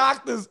white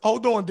doctors,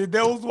 hold on, did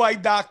those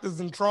white doctors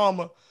in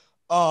trauma,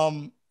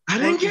 I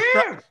didn't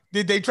care.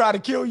 Did they try to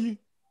kill you?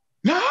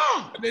 No.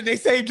 They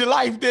saved your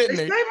life, didn't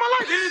they? They saved my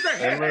life. They didn't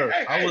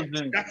say,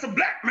 hey, that's a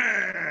black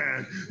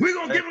man. We're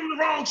going to give him the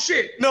wrong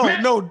shit.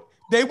 No.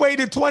 They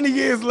waited 20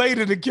 years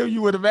later to kill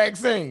you with a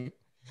vaccine.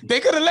 They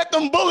could have let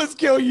them bullets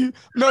kill you.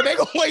 No, they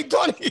gonna wait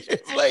 20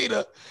 years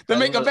later to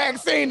make a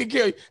vaccine to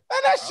kill you. Man,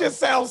 that shit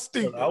sounds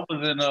stupid.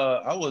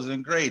 I was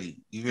in Grady.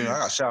 Even I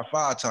got shot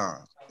 5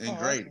 times in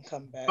Grady.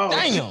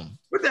 Damn.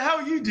 What the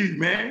hell you do,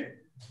 man?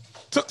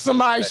 Took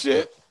somebody's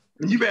shit.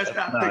 You better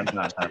stop thinking.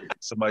 Nah.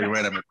 Somebody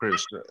ran at my crib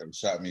and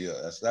shot me up.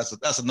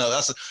 That's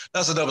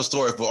another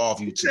story for all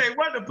of you too. Hey,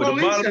 what the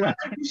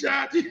police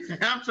shot you?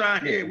 I'm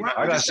trying to hear.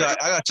 I got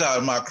shot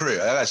in my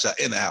crib. I got shot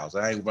in the house.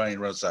 I ain't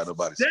running inside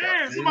nobody's house.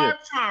 Damn, somebody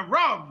trying to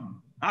rob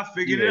you. I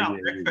figured it out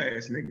that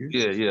fast,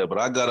 nigga. Yeah, but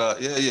I got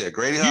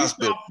Grady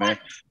Hospital, man.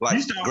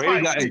 Like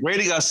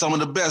Grady got some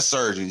of the best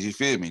surgeons. You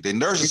feel me? Their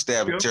nursing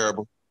staff is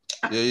terrible.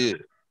 Yeah.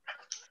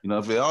 You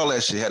know, all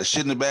that shit. Had a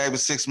shit in the bag for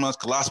 6 months,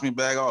 colostomy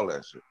bag, all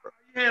that shit, bro.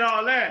 You had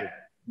all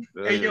that.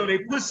 Hey, yo, they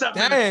put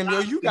something. Damn, yo,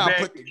 you got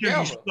put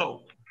together.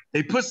 Slow.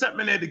 They put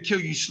something in there to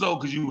kill you slow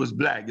because you was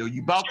black. Yo,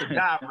 you about to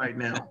die right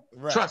now.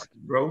 Right. Trust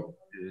me, bro.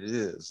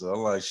 Yeah, so I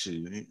like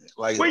shit.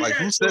 Like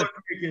who said?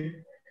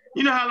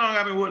 You know how long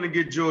I've been wanting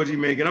to get Georgie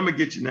Macon? I'm gonna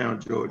get you now,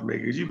 George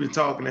Macon, because you've been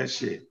talking that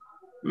shit.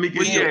 Let me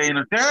get you. In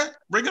the chat.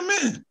 Bring him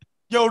in.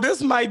 Yo,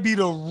 this might be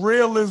the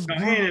realest.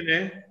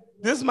 Group.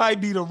 This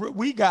might be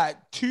we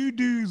got 2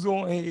 dudes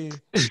on here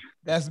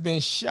that's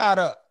been shot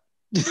up.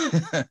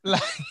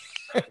 Like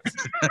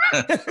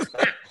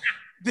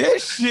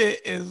this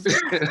shit is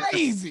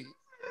crazy.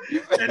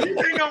 And you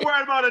think I'm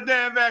worried about a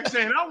damn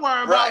vaccine? I'm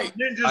worried about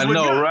ninjas. I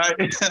know, right?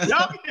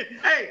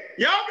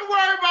 y'all can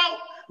worry about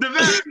the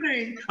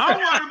vaccine. I'm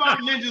worried about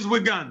ninjas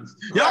with guns.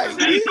 Y'all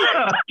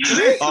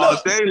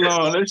all day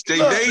long. They stay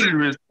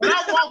dangerous. When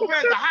I walk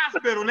past the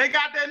hospital and they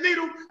got that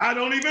needle, I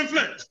don't even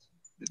flinch.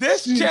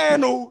 This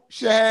channel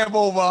should have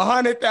over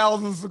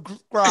 100,000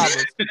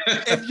 subscribers.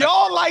 If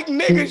y'all like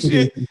nigga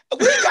shit, we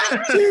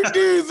got 2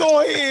 dudes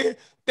on here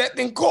that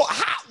then caught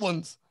hot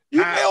ones.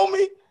 You feel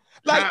me?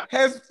 Like,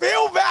 has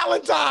Phil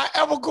Valentine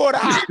ever caught a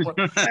hot one?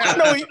 I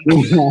know he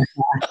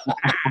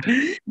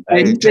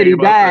said he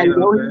died. He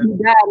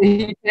died and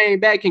he came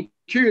back and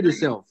cured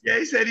himself. Yeah,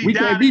 he said he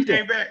died and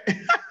came back.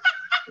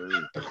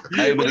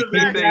 Hey, but the key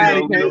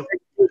thing though,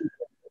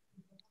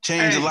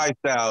 change your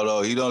lifestyle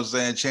though. You know what I'm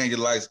saying? Change your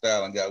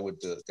lifestyle and got with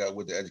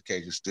the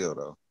education still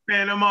though.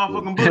 Man, them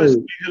motherfucking bullets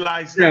change your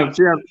lifestyle.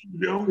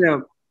 Yeah.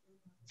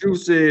 Drew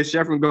said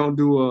Sheffrin gonna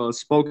do a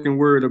spoken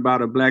word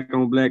about a black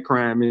on black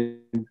crime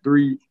in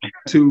 3,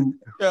 2.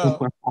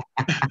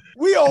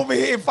 We over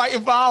here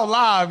fighting for our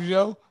lives,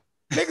 yo.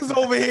 Niggas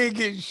over here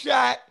getting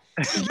shot.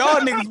 Y'all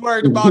niggas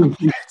worried about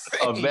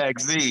a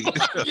vaccine.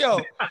 Yo,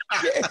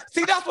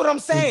 see, that's what I'm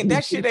saying.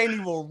 That shit ain't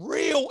even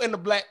real in the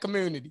black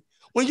community.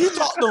 When you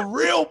talk to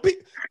real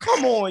people,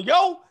 come on,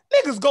 yo.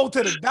 Niggas go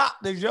to the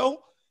doctors,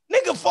 yo.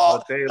 Nigga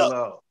fall.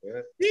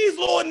 These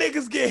little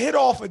niggas get hit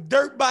off of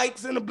dirt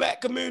bikes in the black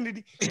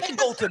community. They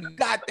go to the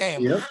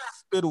goddamn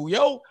hospital,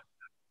 yo.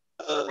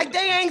 Like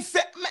they ain't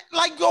set.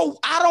 Like yo,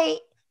 I don't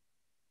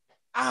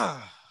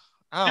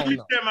know. Let me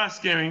share my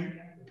scamming.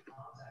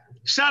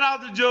 Shout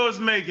out to George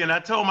Macon. I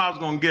told him I was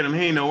gonna get him. He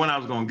didn't know when I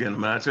was gonna get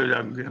him, but I told you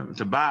I was gonna get him.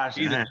 Tobias.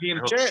 He in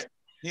the chat.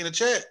 He in the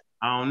chat.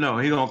 I don't know.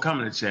 He gonna come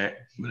in the chat,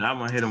 but I'm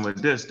gonna hit him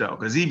with this though,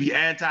 because he be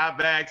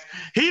anti-vax.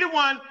 He the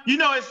one, you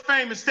know, his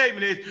famous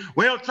statement is,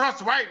 "We don't trust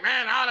the white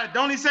man." All that.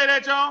 Don't he say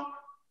that, y'all?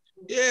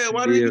 Yeah.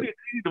 Why do you need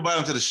to invite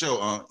him to the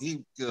show? You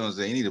know what I'm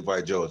saying? You need to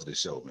invite George to the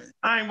show, man.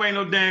 I ain't waiting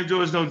no damn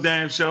George, no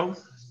damn show.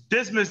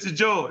 This Mr.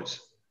 George.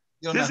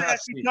 This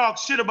actually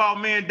talks shit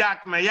about me and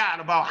Dr. Mayat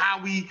about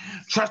how we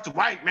trust the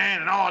white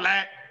man and all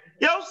that.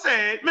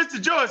 Mr.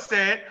 George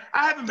said,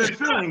 I haven't been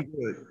feeling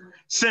good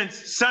since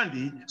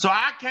Sunday, so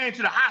I came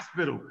to the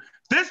hospital.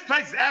 This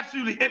place is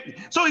absolutely empty.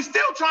 So he's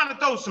still trying to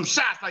throw some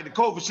shots like the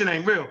COVID shit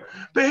ain't real.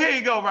 But here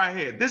you go right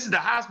here. This is the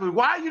hospital.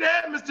 Why are you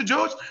there, Mr.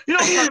 George? You know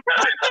what's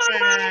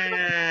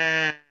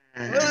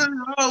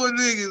wrong with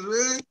niggas,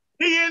 man?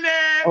 He in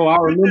there. Oh, I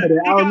remember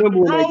that. I remember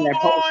when they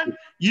got posted.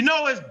 You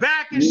know his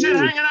back and shit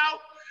hanging out.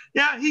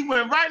 Yeah, he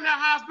went right in the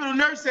hospital.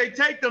 Nurse say,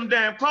 take them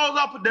damn clothes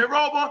off, put their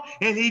robe on,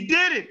 and he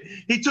did it.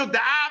 He took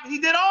the eye, he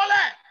did all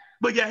that.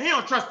 But yeah, he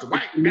don't trust the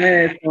white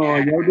man.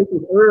 Yo, this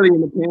was early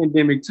in the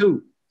pandemic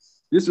too.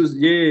 This was,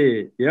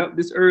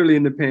 this early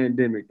in the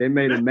pandemic. They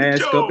made a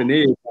mask up and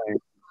everything.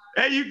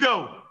 There you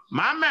go,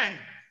 my man.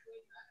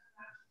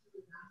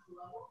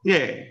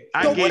 Yeah.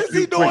 So what is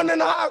he doing in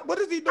the hospital? What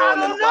is he doing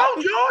in the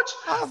George?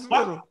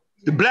 Hospital?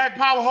 The Black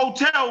Power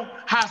Hotel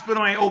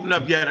hospital ain't opened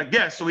up yet, I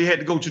guess. So he had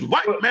to go to the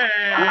white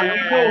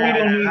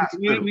man.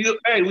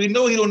 We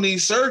know he don't need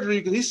surgery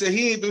because he said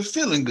he ain't been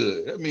feeling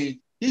good. I mean,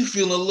 he's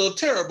feeling a little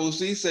terrible.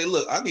 So he said,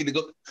 look, I need to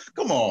go.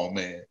 Come on,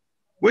 man.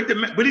 But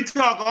he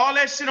talk all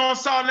that shit on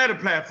Sarnetta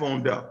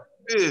platform, though.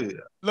 Yeah.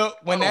 Look,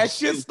 when that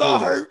shit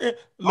start hurting,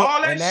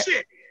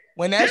 shit.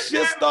 When that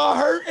shit start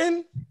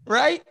hurting,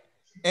 right?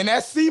 And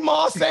that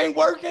CMOS ain't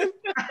working.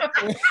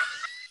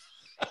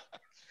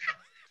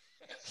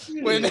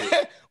 when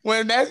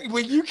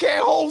you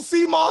can't hold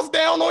CMOS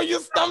down on your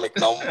stomach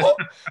no more,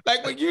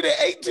 like when you done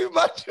ate too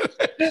much.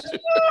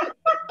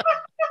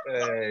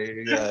 Hey,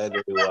 you gotta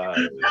do wild.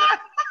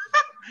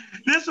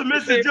 This was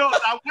Mr. George.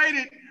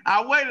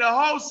 I waited a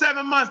whole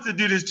 7 months to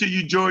do this to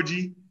you,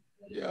 Georgie.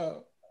 Yeah.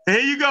 Here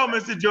you go,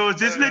 Mr. George.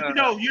 Just let you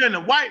know you're in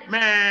the white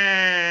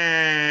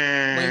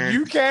man. When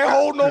you can't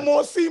hold no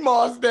more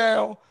CMOS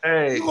down,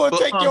 you gonna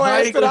take your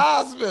ass to the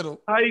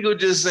hospital. How you gonna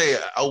just say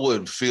I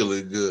wasn't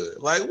feeling good?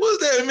 Like, what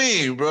does that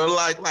mean, bro?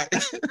 Like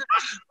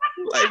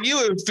you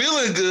weren't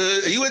feeling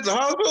good. You went to the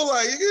hospital,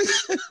 like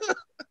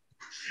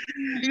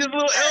you get a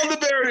little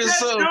elderberry or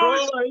something, bro.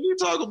 Like, what you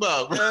talking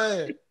about,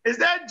 bro? Is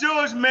that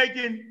George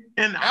making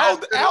an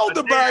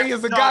elderberry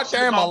is a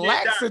goddamn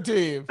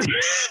laxative.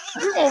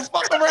 You gonna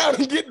fuck around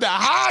and get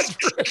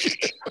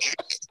dehydrated.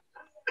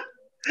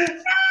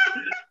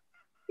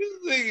 This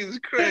thing is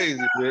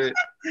crazy, man.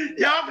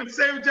 Y'all can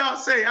say what y'all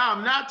say.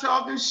 I'm not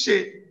talking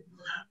shit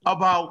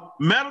about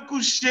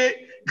medical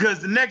shit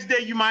because the next day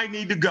you might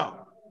need to go.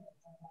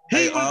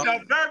 He was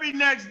the very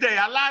next day.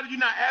 A lot of you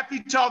not after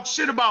he talk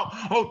shit about,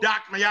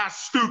 doctor, y'all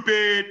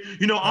stupid,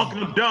 uncle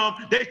them dumb.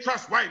 They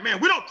trust white man.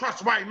 We don't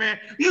trust white man.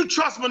 You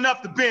trust him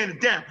enough to be in the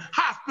damn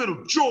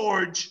hospital,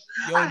 George.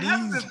 I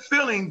haven't been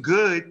feeling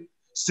good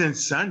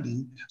since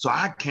Sunday, so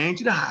I came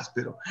to the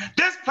hospital.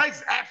 This place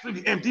is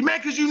absolutely empty, man,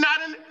 because you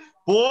not in it.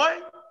 Boy.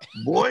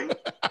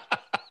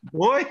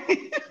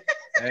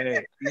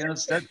 Hey,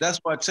 that's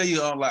why I tell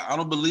you, I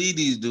don't believe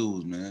these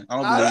dudes, man.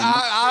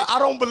 I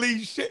don't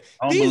believe shit.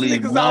 These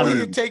niggas out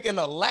here taking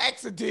a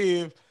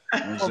laxative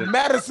for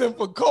medicine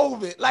for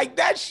COVID. Like,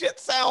 that shit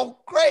sound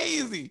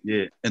crazy.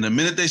 Yeah, and the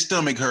minute their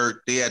stomach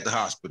hurt, they at the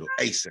hospital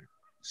ASAP.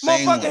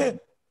 Motherfucking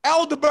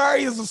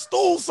elderberry is a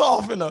stool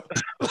softener.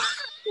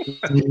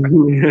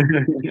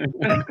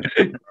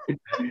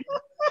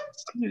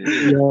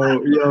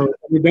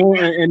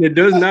 It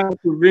does not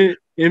prevent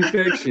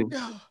infection.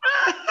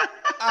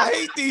 I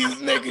hate these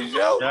niggas,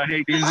 yo. I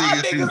hate these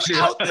niggas.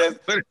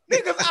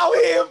 Niggas out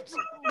here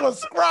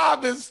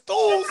prescribing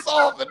stool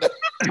softener.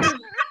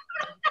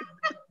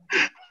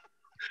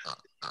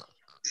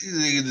 These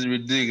niggas is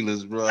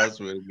ridiculous, bro. I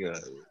swear to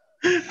God.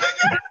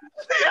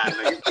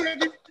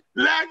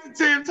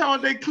 Laxative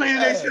told they clean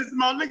their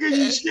system out. Nigga,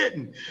 you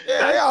shitting.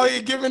 Yeah, they out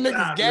here giving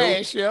niggas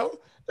gas, yo.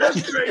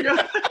 That's great, yo.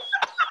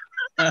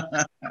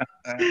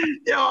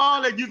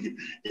 All that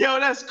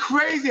that's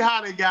crazy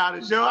how they got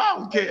us, yo. I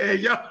don't care,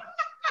 yo.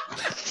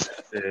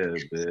 Yeah, man,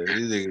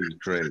 these niggas is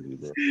crazy,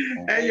 bro.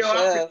 Hey, yo,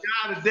 I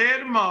forgot a day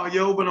tomorrow,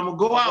 yo, but I'm gonna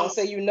go out.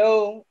 I'm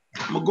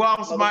gonna go out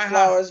with somebody's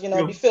flowers,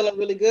 be feeling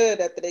really good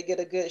after they get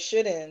a good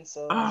shit in.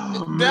 So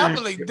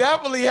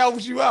definitely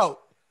helps you out.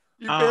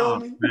 You feel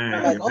me?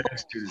 Man,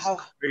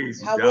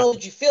 how well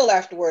did you feel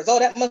afterwards? Oh,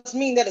 that must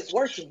mean that it's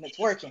working. It's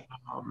working.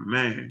 Oh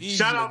man!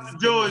 Shout out to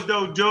George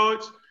though,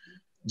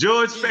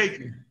 George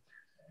faking.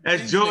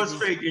 That's George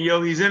faking,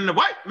 yo. He's in the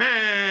white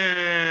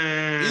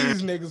man.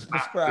 These niggas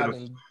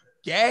prescribing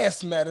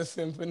gas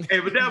medicine for niggas.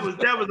 Hey, but that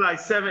was like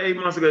 7-8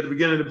 months ago at the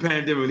beginning of the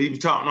pandemic when he was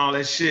talking all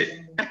that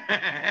shit.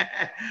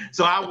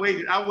 So I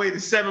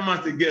waited 7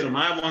 months to get him.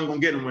 I wasn't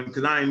gonna get him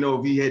because I didn't know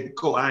if he had the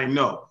code. I didn't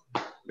know.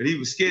 But he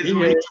was scared. He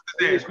took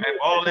his ass, man,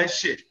 all that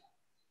shit.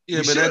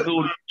 Yeah, but that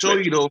dude show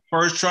you though,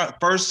 first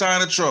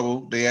sign of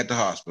trouble, they at the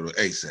hospital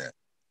ASAP.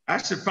 I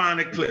should find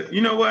a clip.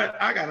 You know what?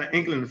 I got an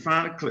inkling to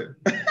find a clip.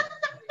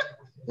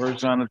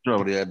 First sign of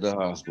trouble, they at the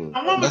hospital.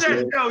 When was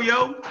that show,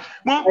 yo?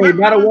 Hey,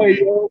 by the way,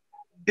 yo.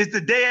 It's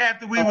the day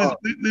after we was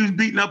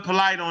beating up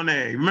Polite on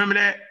there. Remember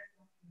that?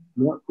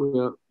 Yep.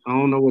 I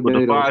don't know what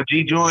day. The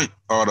 5G joint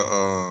or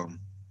the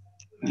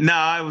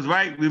No, it was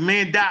right.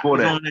 Me and Doc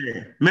was on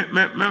there.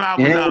 Remember I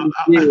was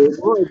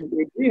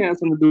it had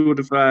something to do with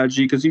the 5G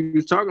because he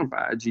was talking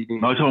 5G.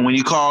 No, when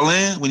you call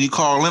in, or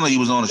you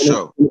was on the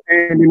show. When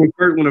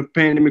the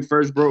pandemic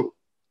first broke.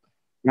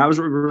 I was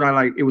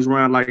around it was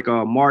around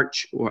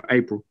March or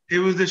April. It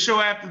was the show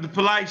after the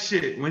Polite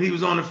shit when he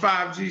was on the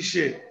 5G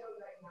shit.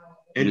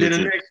 And then the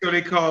next show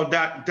they called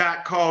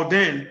Doc called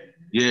in.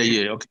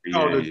 Yeah, okay.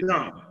 Called her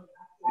dumb.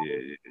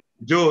 Yeah.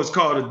 George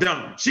called her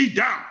dumb. She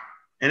dumb.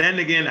 And that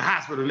nigga in the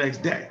hospital the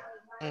next day.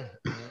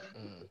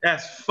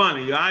 That's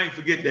funny, yo. I ain't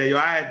forget that, yo.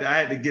 I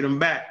had to get him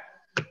back.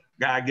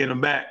 Gotta get him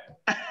back.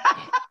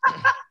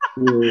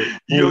 Yeah.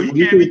 Yo, you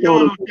We can't be can throw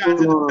throwing the them shots in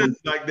the ball,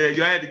 fist like that.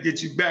 Yo, I had to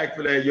get you back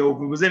for that, yo.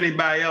 If it was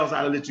anybody else,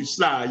 I'd have let you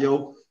slide,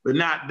 yo. But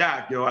not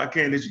Doc, yo. I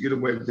can't let you get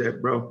away with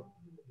that, bro.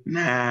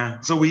 Nah.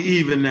 So we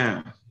even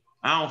now.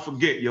 I don't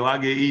forget, yo. I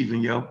get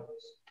even, yo.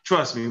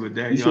 Trust me with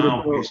that, you yo. should I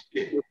have don't told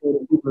forget shit.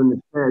 the people in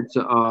the chat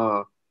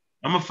to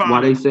I'm gonna why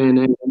find they it. saying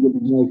they ain't gonna get the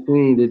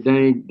vaccine, that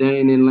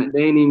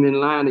they ain't even in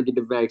line to get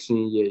the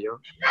vaccine yet, yo.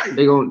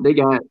 They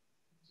got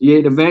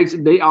the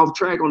vaccine, they off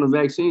track on the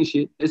vaccine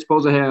shit. They're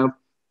supposed to have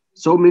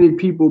so many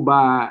people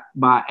by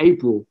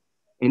April,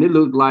 and it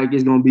looked like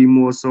it's gonna be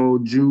more so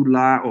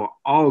July or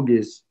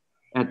August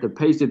at the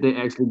pace that they're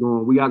actually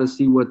going. We got to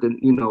see what the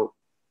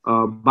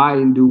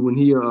Biden do when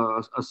he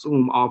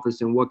assume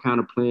office and what kind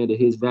of plan that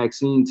his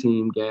vaccine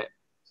team got.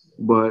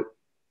 But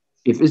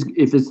if it's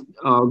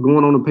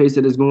going on the pace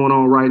that it's going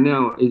on right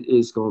now,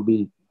 it's gonna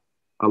be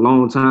a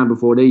long time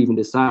before they even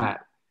decide.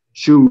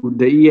 Shoot,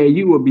 the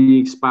EAU will be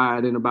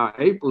expired in about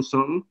April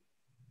something,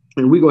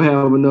 and we gonna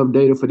have enough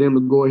data for them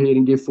to go ahead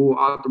and get full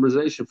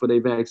authorization for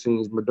their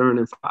vaccines, Moderna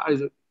and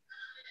Pfizer.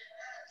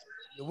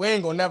 We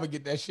ain't gonna never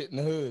get that shit in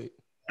the hood.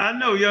 I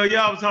know, yo.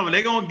 Y'all was talking.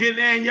 They gonna get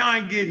there, and y'all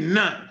ain't getting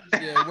none.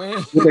 Yeah, we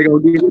ain't. What they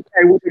gonna get? What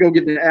they gonna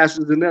get the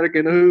AstraZeneca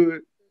in the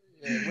hood?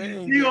 Yeah,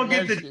 you gonna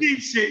get the cheap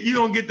shit. You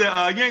gonna get the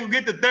you ain't gonna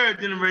get the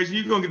third generation.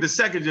 You gonna get the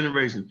second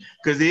generation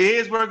because they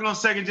is working on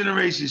second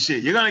generation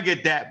shit. You're gonna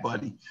get that,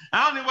 buddy.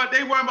 I don't know what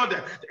they worry about the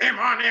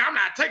mRNA. I'm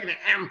not taking the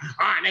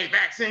mRNA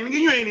vaccine.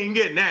 You ain't even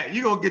getting that.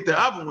 You gonna get the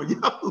other one,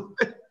 yo.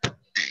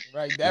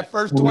 Right, that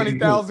first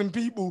 20,000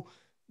 people,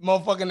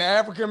 motherfucking the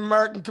African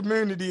American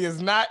community is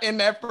not in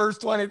that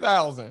first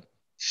 20,000.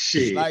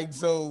 Shit, like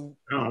so.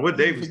 What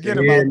they forget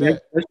about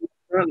that.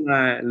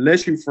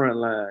 Unless you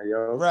frontline,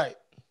 yo. Right.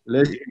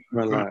 Unless you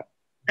frontline.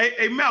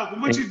 Hey,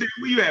 Malcolm, what you think?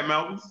 Where you at,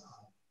 Malcolm?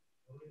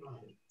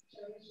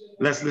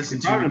 Let's listen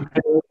to you.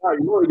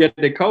 You get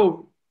the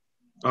COVID.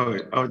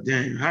 Oh,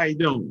 damn. How you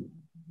doing?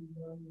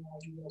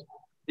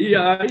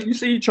 Yeah, you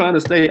see, he trying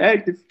to stay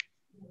active.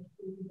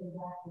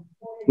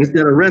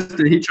 Instead of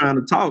resting, he trying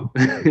to talk.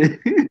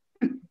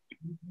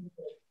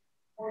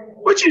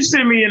 What you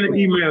send me in the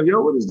email,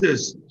 yo? What is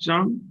this,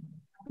 Sean?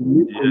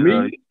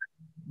 Me?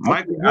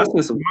 Michael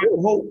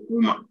Hope.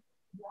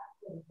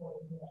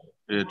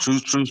 Yeah, true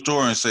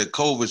story, and said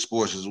COVID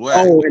sports is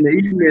whack. Oh, in the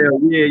email.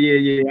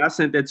 Yeah. I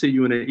sent that to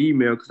you in an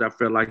email because I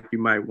felt like you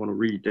might want to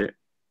read that.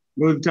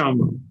 What are you talking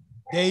about?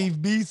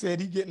 Dave B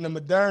said he getting the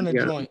Moderna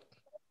joint.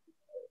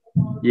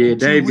 Yeah,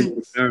 Dave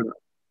Moderna.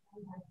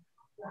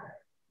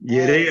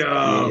 Yeah, they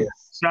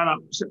shout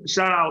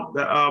out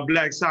the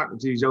Black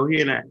Socrates, yo.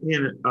 He in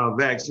a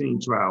vaccine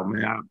trial,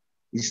 man.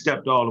 He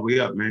stepped all the way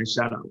up, man.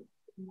 Shout out.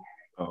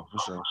 Oh, for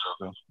sure.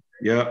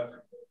 Yep.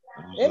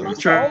 They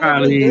must have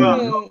only been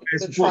doing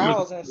the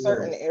trials in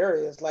certain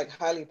areas, like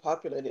highly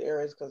populated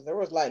areas, because there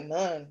was like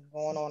none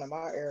going on in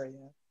my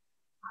area.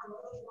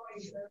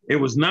 It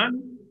was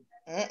none?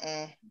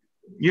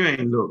 You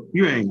ain't look.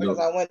 Because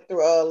I went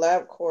through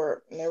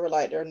LabCorp and they were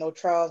like, there are no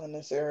trials in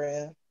this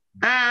area.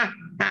 I'm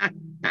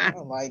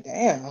like,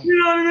 damn.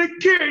 You don't even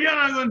care. You're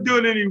not gonna do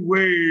it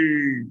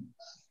anyway.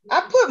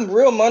 I put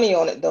real money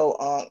on it though.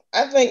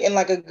 I think in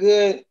like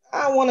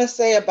I want to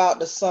say about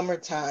the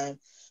summertime,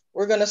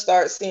 we're gonna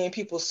start seeing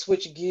people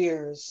switch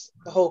gears.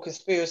 The whole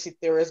conspiracy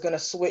theory is gonna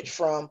switch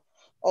from,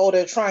 oh,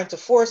 they're trying to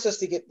force us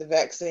to get the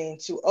vaccine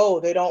to, oh,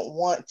 they don't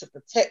want to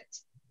protect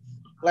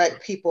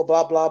Black people,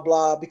 blah, blah,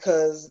 blah,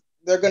 because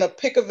they're gonna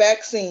pick a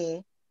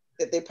vaccine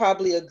that they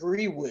probably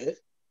agree with.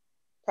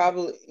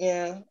 Probably.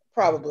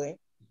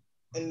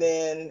 And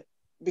then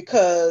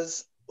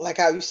because, like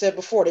how you said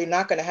before, they're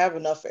not gonna have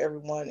enough for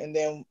everyone. And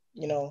then,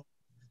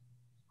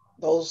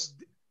 those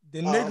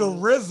the nigga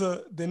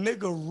Reza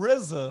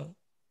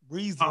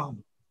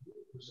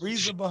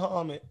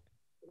Muhammad.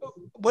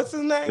 What's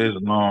his name?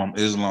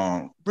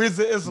 Islam.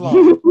 Reza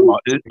Islam.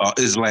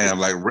 Islam,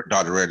 like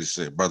Dr. Reddy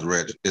said, Brother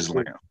Reddy,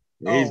 Islam.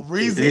 Oh,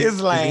 Reza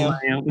Islam.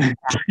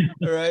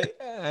 Right?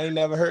 I ain't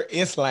never heard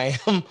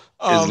Islam.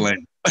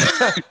 Islam.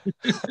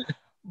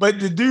 But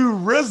the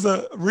dude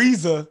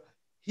Reza,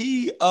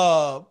 he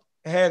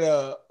had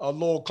a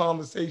little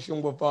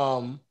conversation with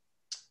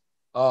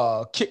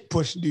kick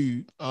push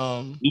dude.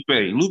 Lupe.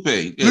 Yeah,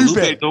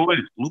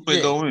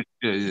 Lupe go in.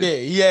 Yeah,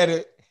 he had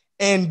it.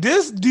 And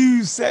this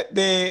dude sat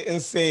there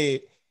and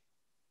said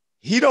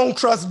he don't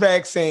trust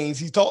vaccines.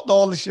 He talked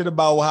all the shit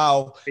about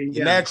how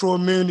natural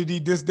immunity,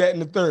 this, that,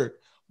 and the third.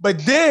 But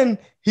then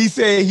he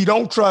said he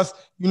don't trust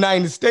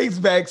United States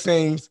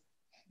vaccines,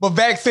 but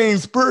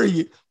vaccines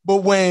period. But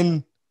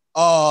when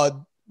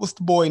what's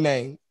the boy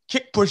name?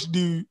 Kick push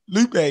dude,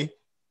 Lupe, said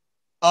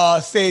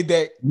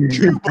that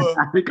Cuba,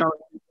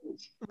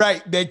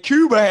 that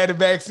Cuba had a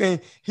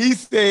vaccine. He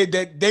said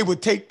that they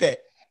would take that.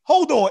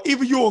 Hold on,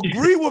 either you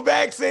agree with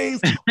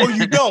vaccines or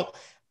you don't.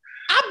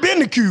 I've been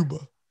to Cuba.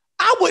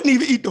 I wouldn't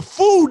even eat the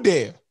food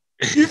there.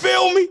 You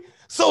feel me?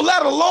 So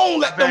let alone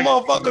let them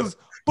motherfuckers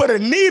put a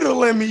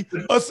needle in me.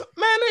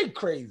 Man, they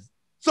crazy.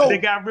 So they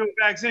got real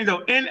vaccines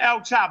though. In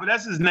El Chopper,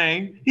 that's his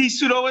name. He's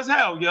pseudo as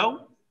hell,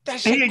 yo. That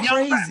shit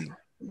crazy.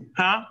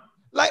 Huh?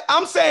 Like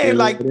I'm saying,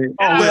 like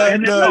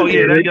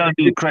that young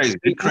dude crazy.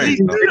 He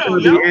crazy.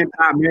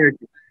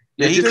 Anti-American.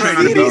 Yeah, he's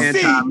crazy.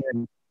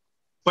 CDC.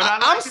 But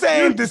I'm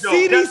saying the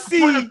CDC. That's the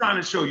point I'm trying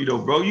to show you, though,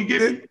 bro. You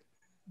get me?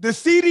 The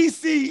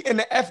CDC and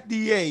the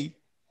FDA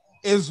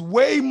is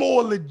way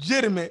more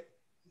legitimate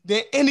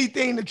than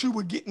anything that you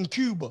would get in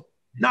Cuba.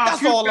 No, that's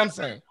Cuba all I'm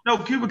saying. No,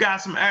 Cuba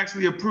got some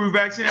actually approved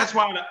vaccine. That's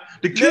why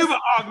the Cuba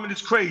argument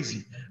is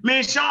crazy. Me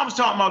and Sean was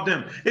talking about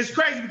them. It's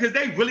crazy because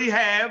they really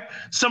have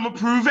some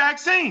approved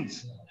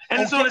vaccines.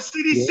 And it's on the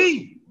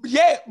CDC.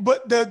 Yeah,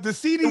 but the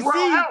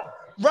CDC,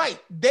 right,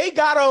 they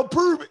got to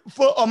approve it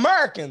for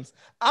Americans.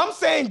 I'm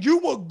saying you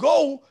will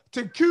go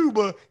to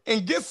Cuba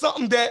and get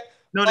something that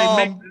no, they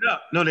make it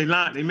up. No, they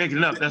lying. They making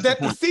it up. That's that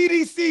the point. The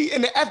CDC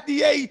and the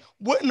FDA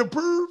wouldn't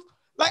approve.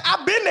 Like,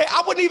 I've been there.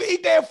 I wouldn't even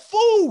eat their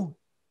food.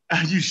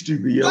 Are you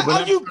stupid, yo? Like,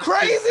 are you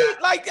crazy?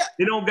 Like that?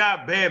 They don't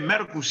got bad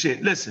medical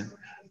shit. Listen,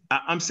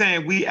 I'm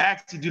saying we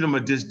actually do them a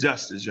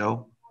disjustice,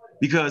 yo.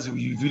 Because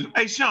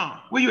hey, Sean,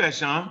 where you at,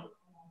 Sean?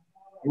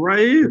 Right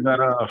here.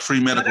 Got free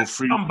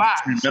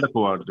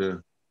medical out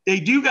there. They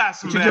do got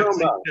some vaccines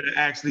that are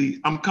actually.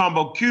 I'm talking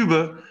about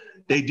Cuba.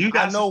 They do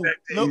got. I know.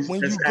 Look,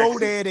 when you go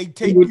there, they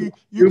take you.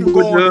 You can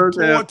go on a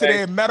tour to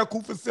their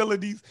medical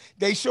facilities.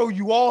 They show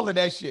you all of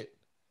that shit.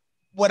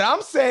 What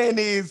I'm saying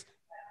is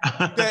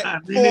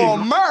that for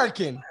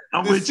American,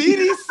 the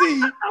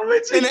CDC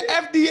and the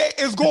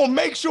FDA is going to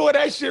make sure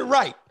that shit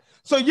right.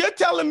 So you're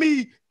telling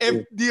me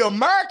if the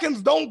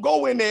Americans don't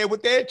go in there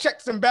with their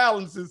checks and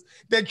balances,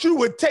 that you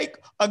would take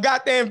a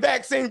goddamn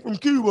vaccine from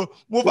Cuba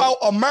without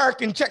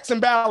American checks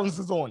and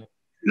balances on it?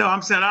 No,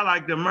 I'm saying I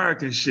like the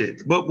American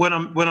shit. But what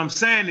I'm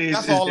saying is,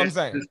 that's all I'm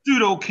saying. The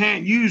pseudo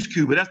can't use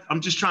Cuba. I'm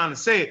just trying to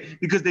say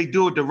it because they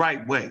do it the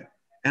right way.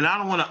 And I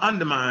don't want to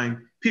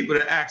undermine people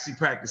that actually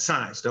practice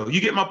science, though. You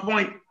get my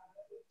point?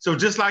 So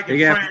just like in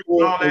France,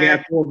 they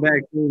got 4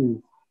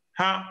 vaccines.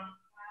 Huh?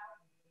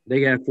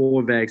 They got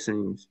 4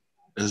 vaccines.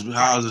 But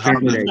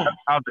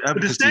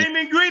the same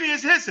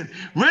ingredients. Listen,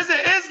 Rizza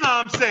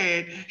Islam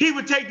said he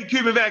would take the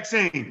Cuban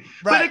vaccine,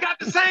 but they got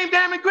the same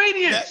damn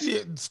ingredients. That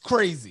shit's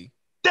crazy.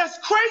 That's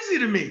crazy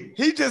to me.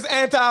 He just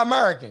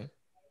anti-American.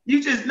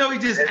 You just know he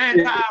just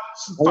anti.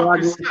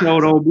 He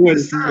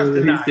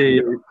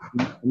said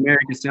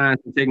American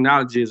science and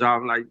technology is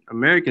all like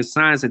American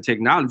science and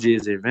technology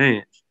is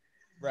advanced.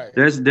 Right.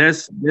 That's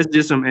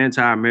just some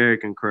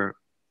anti-American crap.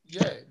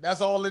 Yeah,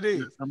 that's all it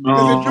is.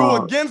 Because if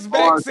you're against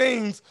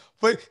vaccines,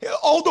 but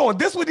hold on,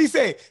 this is what he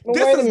said.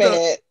 Well, wait a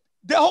minute.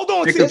 Hold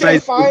on, is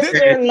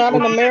Pfizer not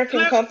an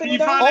American company?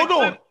 Hold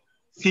on.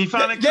 Can you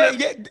find a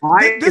clip?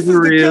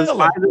 Pfizer is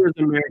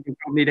an American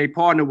company. They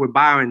partner with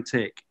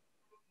BioNTech.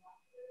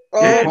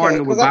 Oh, okay.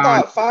 Because I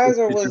thought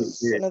Pfizer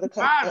was another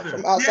company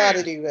from outside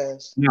of the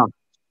U.S. No.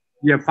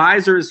 Yeah,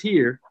 Pfizer is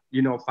here.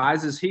 You know,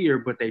 Pfizer's here,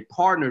 but they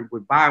partnered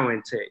with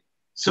BioNTech.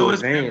 So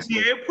it's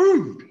FDA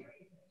approved.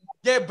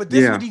 Yeah, but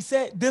this what he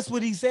said. This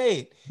what he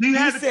said. Do you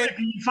have can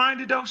you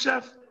find it though,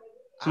 Chef?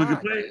 So we can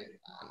play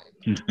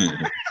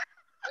it?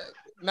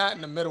 Not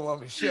in the middle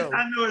of a show.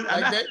 I know it.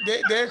 Like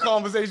their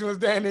conversation was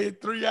down there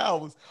 3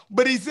 hours.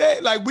 But he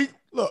said, like,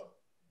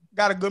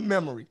 got a good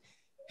memory.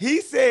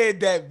 He said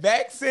that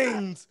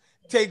vaccines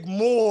take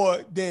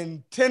more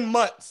than 10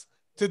 months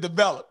to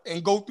develop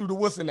and go through the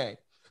what's the name.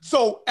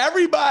 So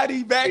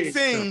everybody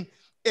vaccine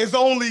is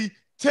only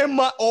 10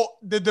 months or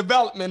the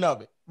development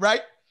of it,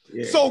 right?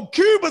 Yeah. So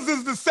Cuba's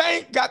is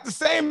got the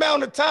same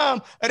amount of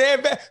time of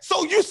their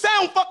so you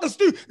sound fucking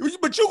stupid,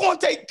 but you're gonna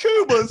take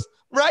Cuba's,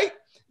 right?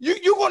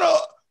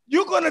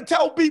 You're gonna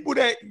tell people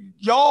that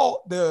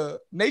y'all,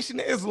 the Nation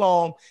of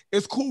Islam,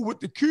 is cool with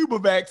the Cuba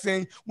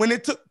vaccine when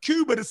it took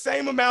Cuba the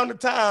same amount of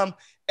time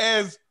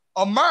as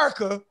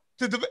America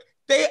to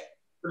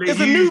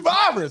it's a new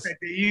virus.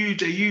 They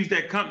use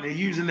that company. They're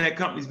using that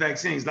company's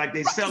vaccines. Like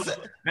they sell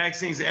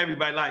vaccines to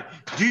everybody. Like,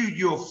 dude,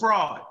 you're a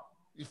fraud.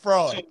 You're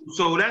fraud.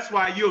 So that's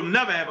why you'll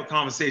never have a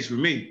conversation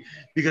with me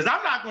because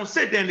I'm not gonna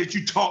sit there and let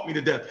you talk me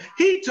to death.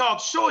 He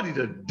talks Shorty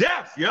to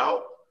death,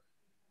 yo.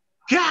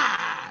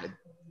 God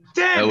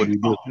damn, he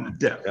talked him to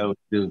death. That would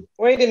do.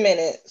 Wait a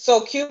minute. So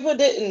Cuba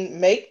didn't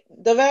make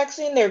the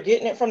vaccine. They're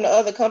getting it from the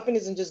other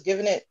companies and just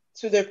giving it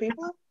to their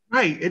people.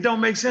 Right. It don't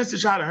make sense to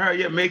try to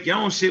hurry up, make your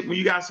own shit when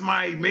you got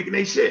somebody making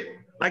their shit.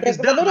 Like I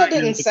know that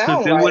didn't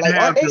sound right. Like,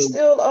 aren't they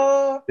still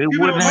are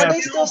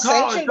they still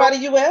sanctioned by the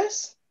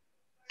U.S.?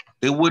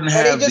 They wouldn't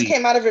have. They just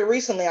came out of it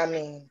recently. I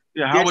mean,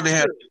 yeah. How would they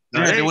have?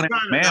 They wouldn't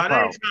have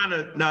manpower.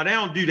 No, they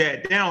don't do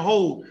that. They don't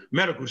hold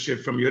medical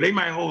shit from you. They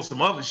might hold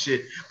some other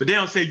shit, but they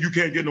don't say you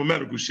can't get no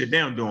medical shit. They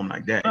don't do them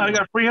like that. No, they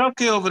got free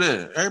healthcare over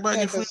there. Everybody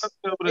get free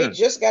healthcare over there. They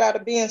just got out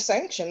of being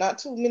sanctioned not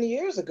too many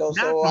years ago,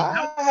 so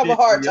I have a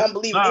hard time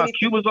believing anything.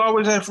 Cuba's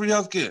always had free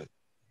healthcare.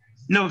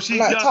 No, I'm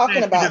not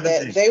talking about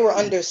that. They were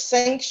under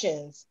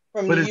sanctions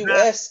from the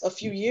U.S. a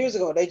few years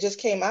ago. They just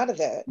came out of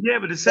that. Yeah,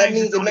 but that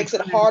means it makes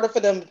it harder for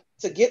them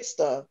to get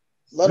stuff,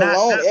 let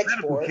alone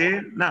export.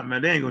 Nah,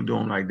 man, they ain't gonna do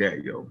them like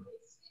that, yo.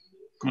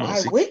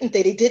 Why wouldn't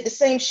they? They did the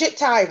same shit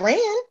to Iran.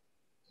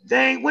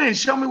 They ain't win.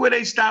 Show me where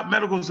they stopped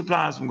medical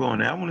supplies from going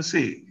there. I want to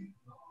see it.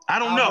 I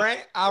don't know.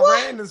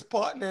 Iran is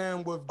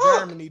partnering with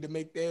Germany to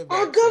make their vaccine.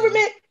 Our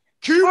government,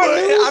 Cuba,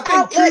 I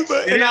think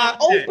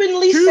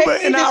Cuba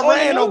and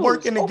Iran are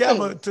working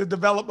together to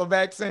develop a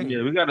vaccine.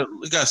 Yeah, we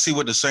gotta see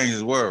what the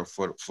sanctions were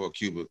for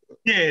Cuba.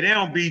 Yeah, they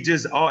don't be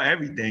just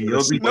everything.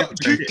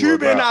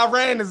 Cuba and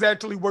Iran is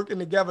actually working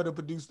together to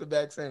produce the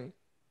vaccine.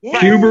 Yes.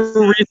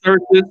 Cuba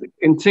researchers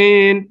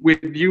contend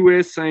with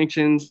U.S.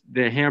 sanctions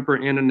that hamper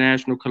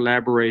international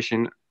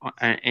collaboration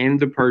and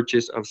the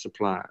purchase of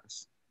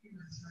supplies.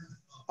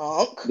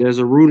 There's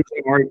a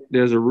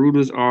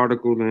Reuters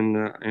article in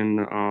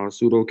the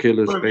pseudo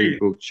killers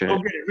Facebook chat.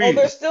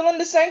 They're still in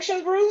the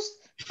sanctions, Bruce.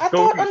 I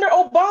thought under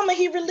Obama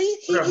he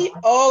released. He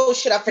oh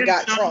shit! I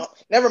forgot Trump.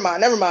 Never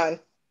mind.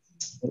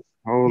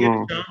 Hold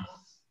on.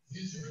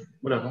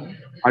 Whatever.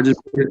 I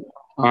just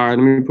all right.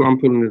 I'm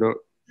pulling it up.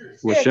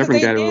 Well,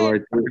 Shepard got it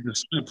right there.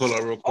 Pull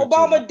up real quick.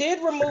 Obama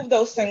did remove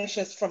those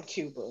sanctions from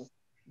Cuba,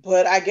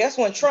 but I guess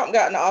when Trump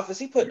got in office,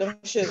 he put them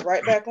shits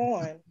right back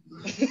on.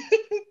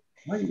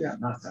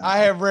 I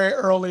have read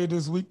earlier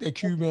this week that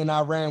Cuba and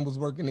Iran was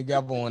working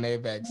together on their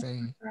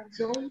vaccine.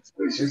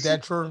 Is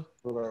that true?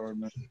 Cuba's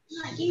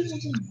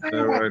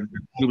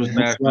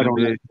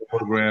national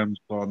program is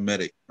called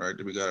Medic. Right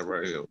there, we got it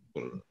right here.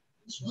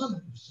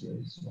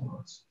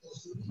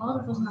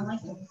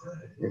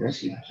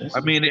 I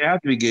mean, they have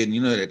to be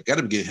getting, they got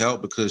to be getting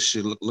help because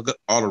shit, look at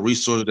all the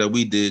resources that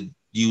we did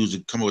use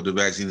to come up with the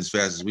vaccine as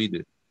fast as we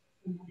did.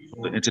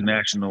 The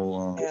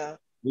international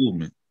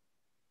movement.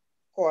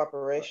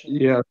 Cooperation.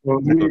 Yeah. So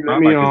let me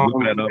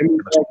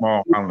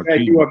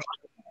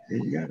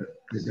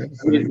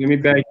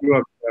back you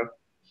up.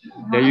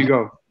 There you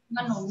go.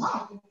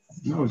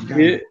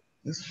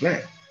 That's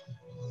flat.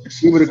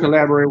 Cuba to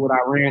collaborate with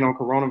Iran on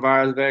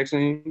coronavirus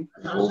vaccine.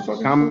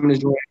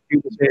 Communist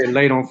Cuba said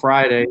late on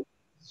Friday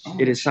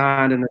it has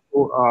signed an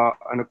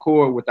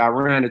accord with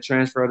Iran to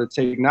transfer the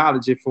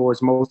technology for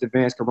its most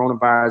advanced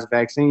coronavirus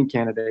vaccine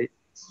candidate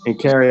and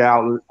carry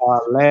out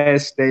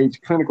last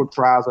stage clinical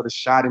trials of the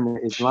shot in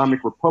the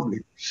Islamic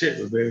Republic.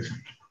 Shit, baby.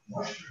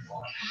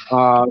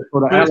 So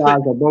the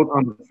allies are both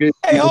under 50.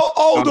 Hey,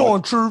 hold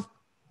on, Truth.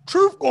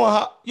 Truth going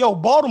hot. Yo,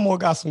 Baltimore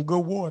got some good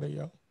water,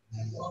 yo.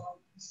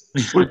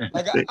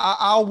 Like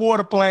our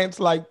water plants,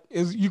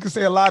 you can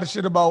say a lot of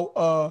shit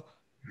about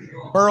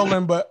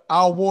Berlin, but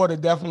our water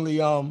definitely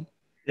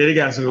they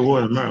got some good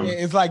water, man.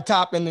 It's like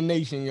top in the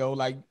nation, yo.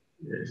 Like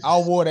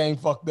our water ain't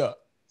fucked up.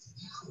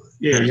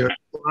 Yeah.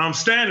 I'm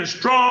standing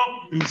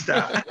strong. Let me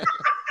stop.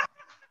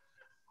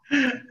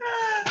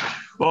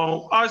 Well,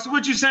 all right, so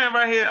what you saying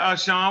right here,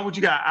 Sean? What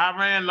you got?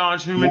 Iran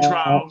launched human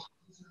trials.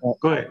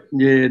 Go ahead.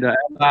 Yeah, the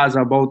allies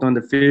are both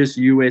under fierce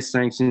U.S.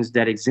 sanctions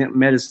that exempt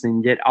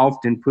medicine, yet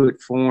often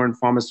put foreign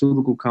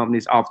pharmaceutical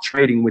companies off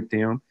trading with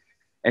them.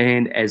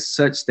 And as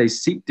such, they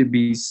seek to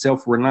be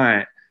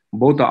self-reliant.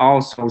 Both are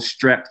also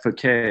strapped for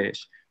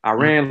cash.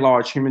 Iran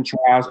launched human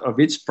trials of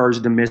its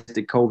first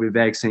domestic COVID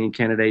vaccine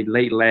candidate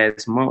late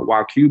last month,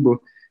 while Cuba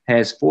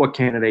has 4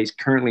 candidates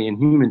currently in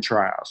human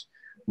trials.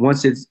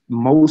 Once its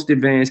most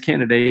advanced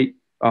candidate,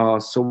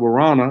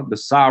 Soberana, the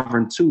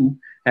Sovereign 2,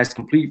 has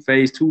complete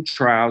phase 2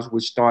 trials,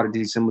 which started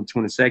December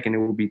 22nd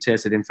and will be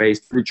tested in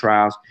phase 3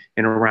 trials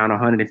in around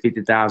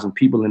 150,000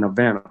 people in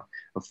Havana,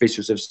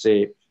 officials have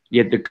said.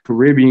 Yet the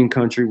Caribbean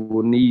country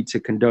will need to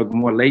conduct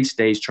more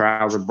late-stage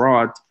trials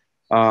abroad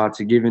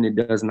given it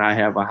does not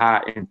have a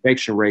high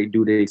infection rate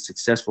due to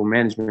successful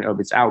management of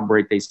its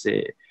outbreak, they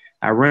said.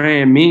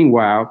 Iran,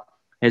 meanwhile,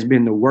 has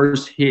been the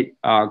worst hit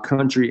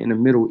country in the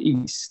Middle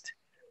East.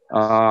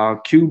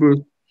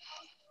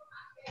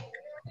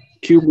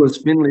 Cuba's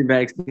Finley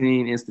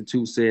Vaccine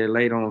Institute said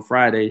late on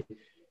Friday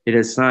it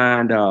has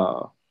signed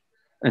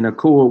an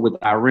accord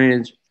with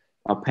Iran's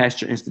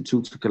Pasteur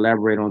Institute to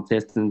collaborate on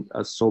testing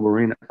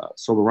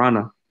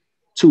Soberana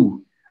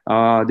 2.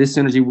 This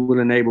synergy will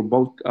enable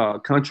both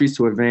countries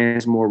to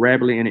advance more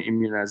rapidly in the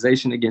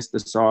immunization against the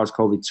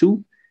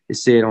SARS-CoV-2, it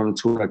said on the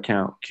Twitter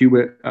account.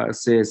 Cuba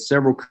says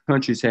several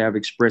countries have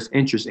expressed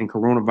interest in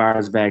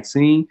coronavirus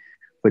vaccine,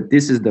 but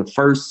this is the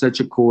first such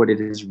accord it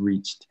has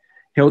reached.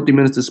 Healthy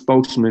Minister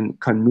spokesman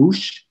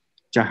Kanush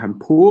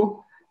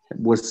Jahanpur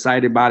was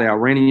cited by the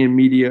Iranian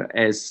media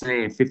as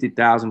saying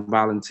 50,000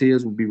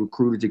 volunteers will be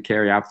recruited to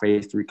carry out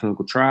phase 3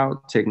 clinical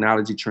trial.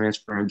 Technology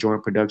transfer and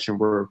joint production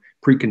were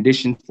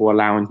preconditions for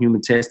allowing human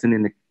testing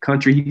in the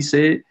country, he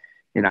said.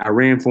 And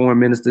Iran Foreign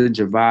Minister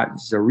Javad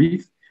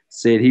Zarif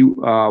said he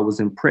was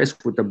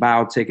impressed with the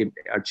biotech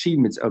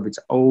achievements of its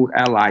old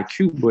ally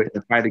Cuba in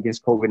the fight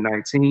against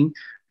COVID-19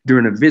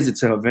 during a visit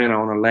to Havana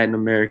on a Latin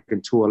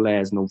American tour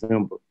last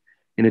November.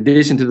 In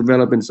addition to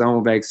developing its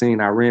own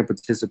vaccine, Iran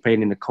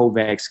participated in the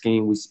COVAX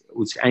scheme,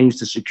 which aims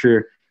to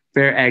secure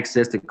fair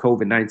access to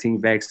COVID-19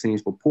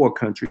 vaccines for poor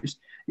countries.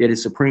 Yet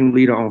its supreme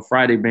leader on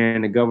Friday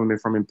banned the government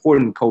from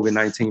importing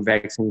COVID-19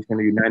 vaccines from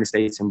the United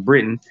States and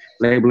Britain,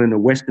 labeling the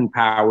Western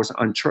powers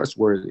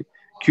untrustworthy.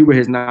 Cuba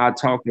has now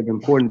talked of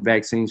important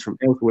vaccines from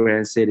elsewhere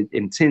and said it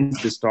intends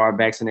to start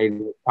vaccinating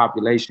the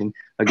population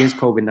against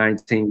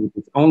COVID-19 with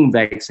its own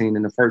vaccine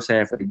in the first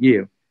half of the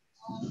year.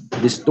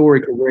 This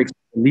story corrects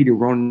leader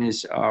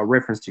Ronan's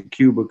reference to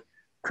Cuba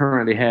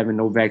currently having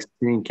no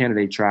vaccine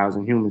candidate trials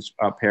in humans,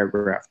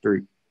 paragraph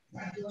 3.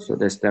 So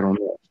that's that on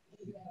that.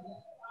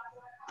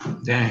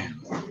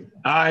 Damn.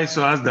 All right,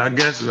 so I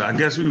guess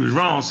we was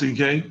wrong,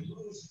 CK.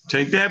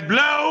 Take that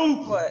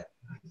blow. What?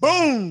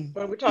 Boom.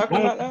 What are we talking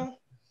about now?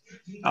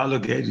 I'll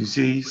look at you.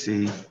 See,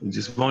 we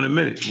just won't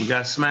admit it. We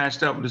got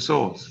smashed up with the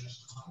source.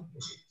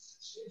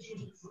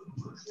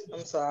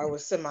 I'm sorry, I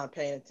was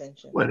semi-paying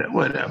attention.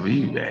 Whatever.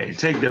 Hey,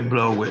 take that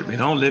blow with me.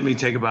 Don't let me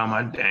take it by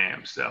my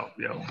damn self,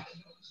 yo.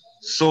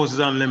 Sources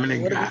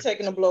Unlimited. What are we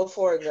taking the blow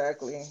for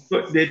exactly?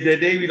 But they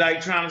be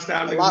like trying to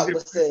stop a lot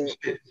was said.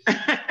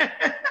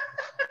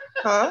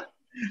 Huh?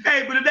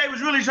 Hey, but if they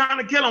was really trying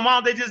to kill him, why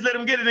don't they just let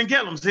him get it and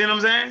kill him? See what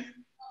I'm saying?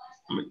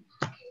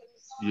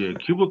 Yeah,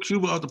 Cuba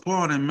out the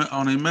par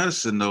on their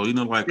medicine though. You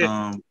know, like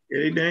yeah,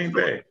 they ain't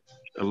bad.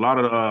 A lot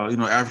of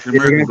African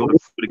Americans go to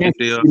get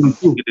their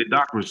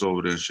doctors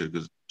over there and shit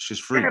because shit's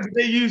free. Yeah, but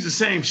they use the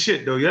same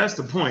shit though. Yeah, that's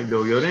the point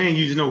though, yo. They ain't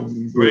using no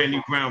brand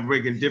new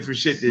groundbreaking different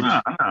shit.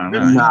 Nah.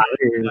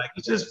 Like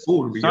it's just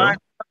foolery, yo.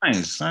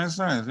 Science.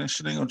 That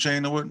shit ain't gonna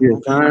change no way. Yeah,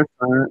 science.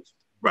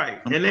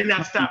 Right, and they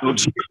not stopping. We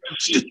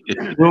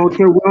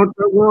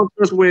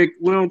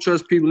don't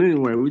trust people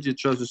anyway. We just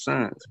trust the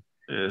science.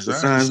 Yeah, the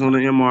science on the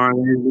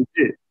mRNA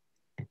shit.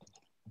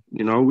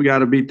 You know, we got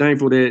to be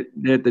thankful that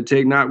the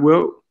technology.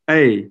 Well,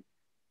 hey,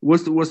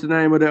 what's the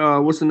name of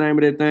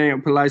that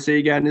thing Polite said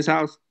he got in his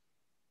house?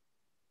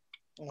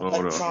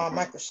 Electron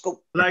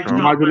microscope.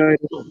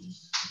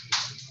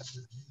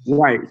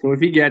 Right. So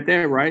if he got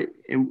that right,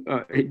 and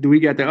do he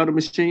got the other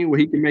machine where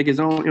he can make his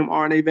own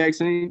mRNA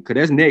vaccine? Because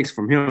that's next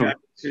from him. Yeah,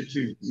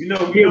 you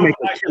know, he'll do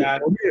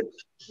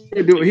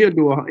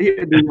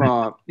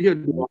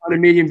 100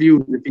 million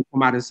views if he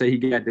come out and say he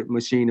got the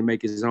machine to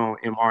make his own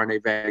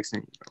mRNA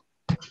vaccine.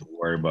 Don't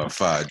worry about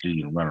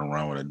 5G and running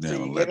around with a damn.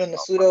 So you giving the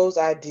pseudos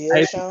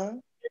idea,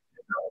 Sean?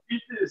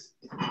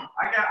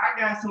 I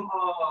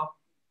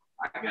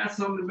got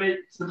some to make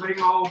my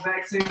own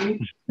vaccine.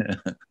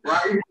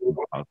 Right?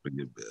 I'll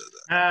forget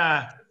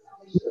that.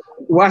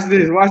 Watch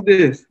this.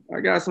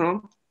 I got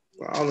some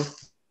for all the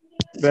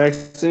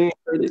vaccine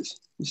critics.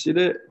 You see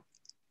that?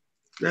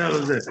 That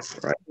was it.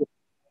 Right.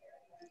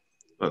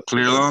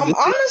 Clear lung. I'm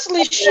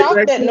honestly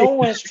shocked that no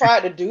one's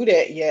tried to do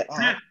that yet.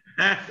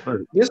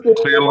 This is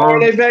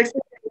the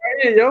vaccine right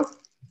here, yo.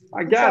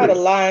 I got it. The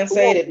line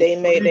say that they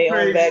made their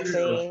own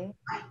vaccine.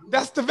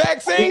 That's the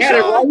vaccine. I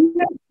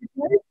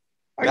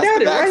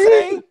got it right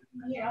here.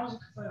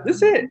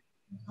 This it.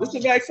 This is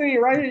the vaccine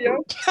right here,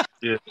 yo.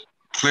 Yeah.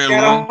 Clear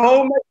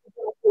lung.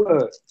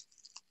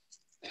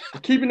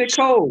 Keeping it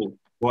cold.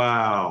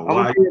 Wow. I'm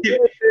gonna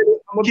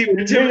keep it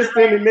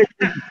medicine next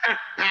week.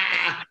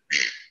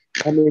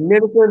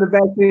 Medicine the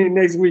vaccine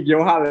next week,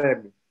 yo. Holler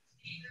at me.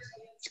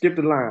 Skip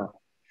the line.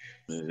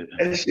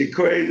 That shit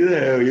crazy as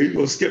hell. You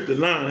gonna skip the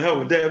line? Hell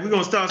with that. We're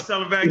gonna start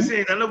selling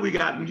vaccines. I know you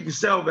can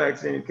sell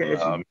vaccines, can't you?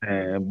 Oh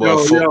man, boy,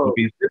 folks will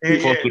be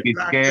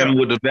scamming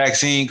with the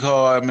vaccine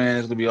card, man.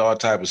 There's gonna be all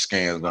type of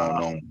scams going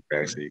on with the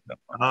vaccine.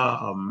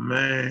 Oh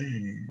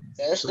man.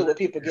 That's what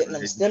people getting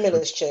them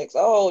stimulus checks.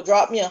 Oh,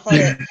 drop me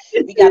 100.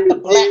 We got the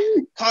Black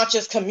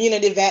Conscious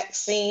Community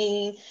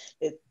vaccine.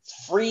 It's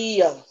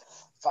free of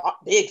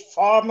big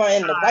pharma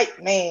and the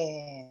white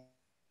man.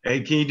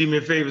 Hey, can you do me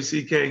a favor,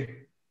 CK?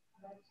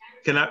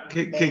 Can I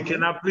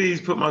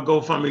please put my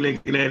GoFundMe link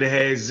in there that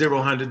has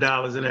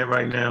 $0 in there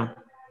right now?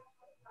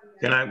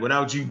 Can I,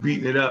 without you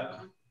beating it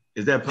up?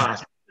 Is that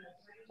possible?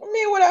 I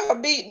mean,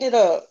 without beating it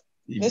up.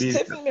 Miss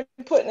Tiffany been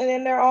putting it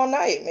in there all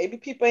night. Maybe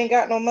people ain't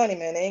got no money,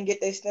 man. They ain't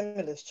get their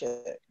stimulus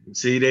check.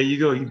 See, there you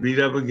go. You beat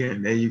up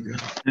again. There you go.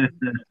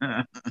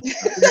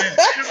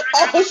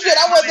 Oh shit!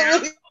 I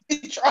wasn't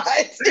really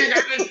trying to. They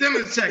got the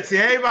stimulus check. See,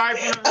 everybody.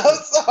 I'm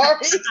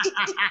sorry.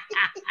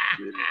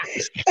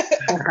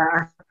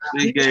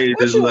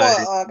 What you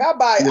want? I'll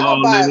buy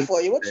it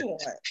for you. What you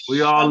want?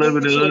 We all live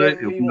in the hood.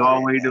 We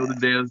always do the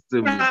damn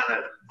stimulus.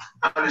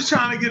 I'm just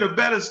trying to get a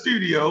better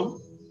studio.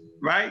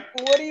 Right?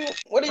 What do you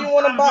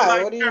want to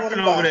buy? What do you want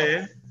to buy? Over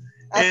there.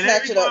 And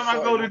every time I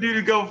go to do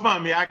the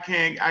GoFundMe,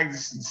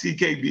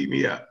 CK beat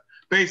me up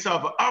based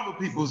off of other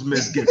people's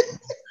misgivings.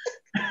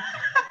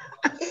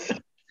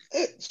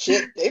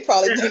 Shit, they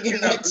probably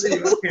thinking that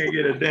too. I can't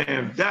get a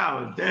damn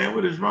dollar. Damn,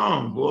 what is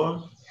wrong, boy?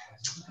 All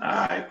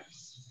right.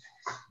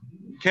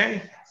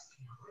 Okay.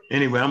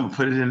 Anyway, I'm gonna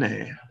put it in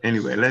there.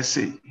 Anyway, let's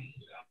see.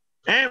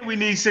 And we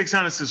need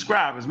 600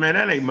 subscribers, man.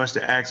 That ain't much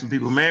to ask some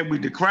people, man.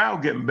 The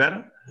crowd getting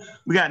better.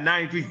 We got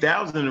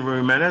 93,000 in the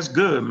room, man. That's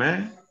good,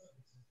 man.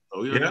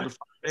 Oh, you got the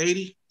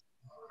 580?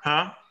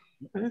 Huh?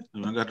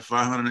 You got the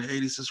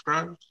 580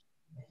 subscribers?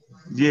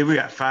 Yeah, we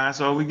got 5.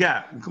 That's all we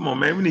got. Come on,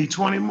 man. We need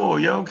 20 more,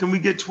 yo. Can we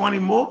get 20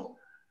 more?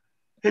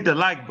 Hit the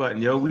like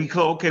button, yo.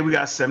 Okay, we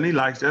got 70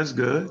 likes. That's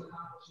good.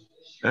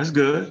 That's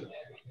good.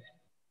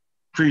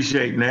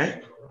 Appreciating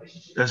that.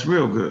 That's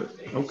real good.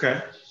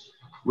 Okay.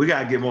 we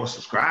gotta get more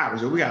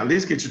subscribers. Yo. We gotta at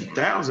least get to the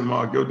 1,000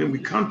 mark, yo. Then we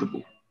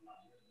comfortable.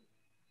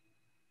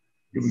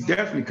 Yeah, we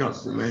definitely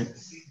comfortable, man.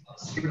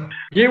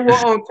 Get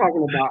what I'm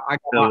talking about.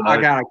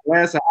 I got a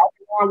glass of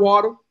alkaline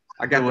water.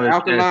 I got the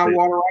alkaline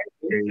water right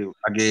here.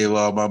 I gave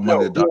all my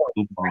money to Dr.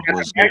 I got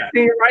the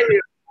vaccine right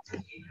here.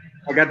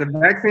 I got the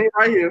vaccine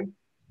right here.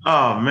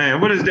 Oh man,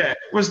 what is that?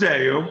 What's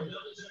that, yo?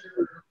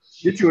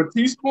 Get you a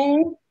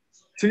teaspoon,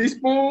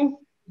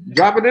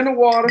 drop it in the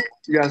water.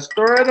 You gotta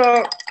stir it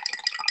up.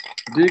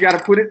 Then you gotta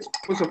put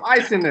some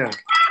ice in there. What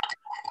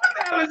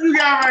the hell you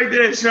got right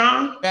there,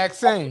 Sean?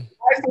 Vaccine.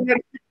 Ice in there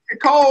to keep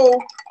it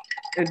cold,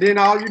 and then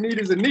all you need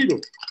is a needle.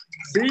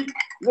 See?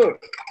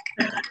 Look.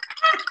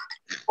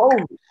 Oh.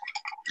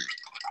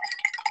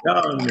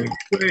 Y'all nigga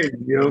crazy,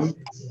 yo.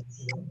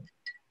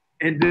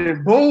 And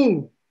then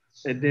boom.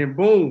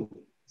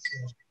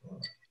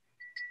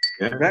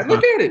 Yeah.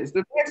 Look at it. It's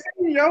the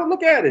vaccine, yo.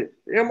 Look at it.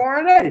 The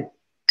mRNA.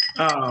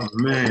 Oh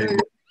man.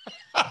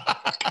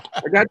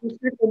 I got this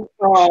shit from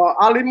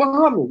Ali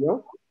Muhammad, yo.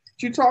 What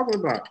you talking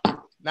about?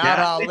 Not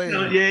Ali.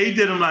 Yeah, he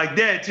did him like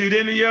that too,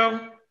 didn't he,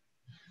 yo?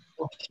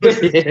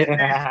 Stirred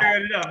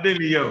it up,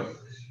 didn't he, yo?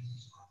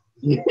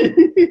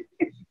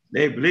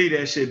 They believe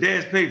that shit.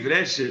 Dad's paid for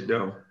that shit,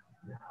 though.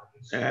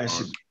 That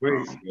shit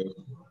crazy, yo.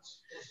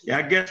 Yeah,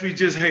 I guess we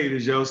just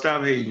haters, yo.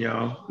 Stop hating,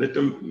 y'all.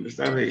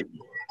 Stop hating.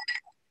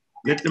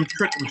 Let them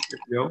trick them shit,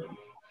 yo.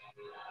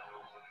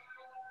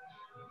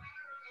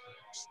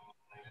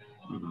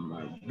 Oh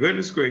my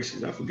goodness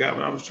gracious. I forgot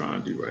what I was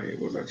trying to do right here.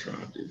 What was I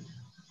trying to do?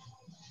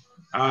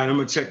 All right, I'm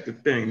going to check the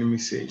thing. Let me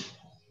see.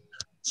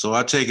 So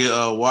I take it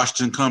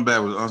Washington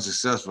comeback was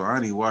unsuccessful. I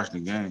didn't watch the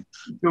game.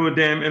 Do a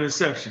damn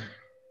interception.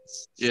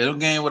 Yeah, the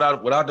game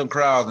without them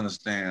crowds in the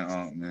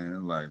stand,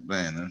 man. Like,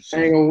 man, that's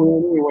ain't gonna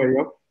win anyway,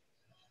 yo.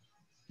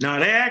 Nah,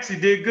 they actually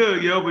did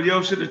good, yo, but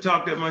yo should have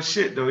talked that much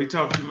shit, though. He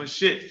talked too much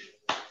shit.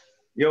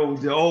 Yo,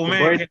 the old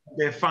man came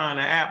there fine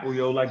an apple,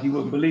 yo, like you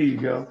wouldn't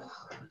believe, yo.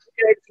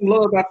 He gave some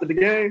love after the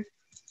game.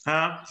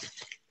 Huh?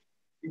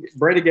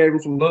 Brady gave him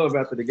some love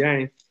after the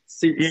game.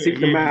 Seek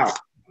them out.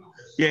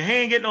 Yeah, he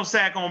ain't get no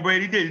sack on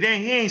Brady, did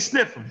he? He ain't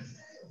sniffing.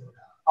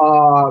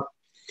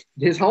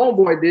 His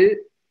homeboy did.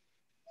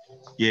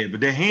 Yeah,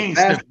 but he ain't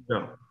sniffing,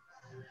 though.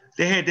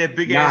 They had that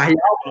big ass.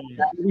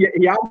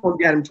 He almost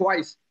got him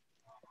twice.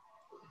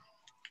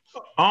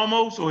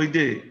 Almost, or he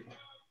did?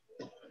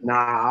 Nah,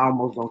 I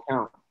almost don't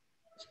count.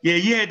 Yeah,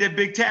 you had that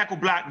big tackle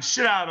blocking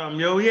shit out of him,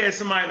 yo. He had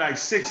somebody like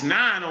 6'9"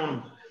 on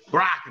him,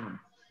 blocking him.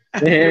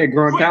 They had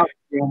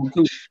Gronkowski on him,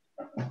 too.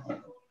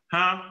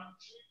 Huh?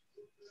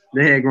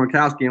 They had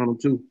Gronkowski on him,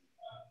 too.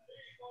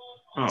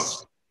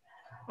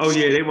 Oh,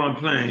 yeah, they weren't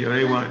playing, yo.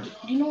 They weren't. Do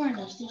you know where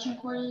the stitching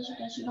cord is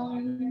that you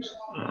don't use?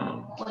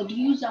 Wait, do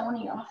you use that one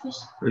in your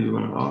office? Are you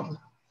in the office?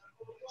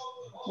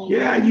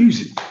 Yeah, I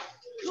use it.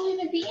 You don't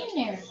even be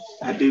in there.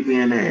 I do be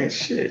in there.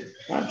 Shit.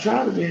 I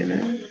try to be in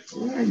there.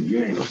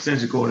 You ain't no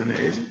extension cord in there,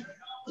 is it?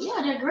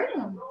 Yeah, they're great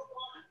one.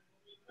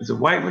 Is a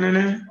white one in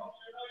there?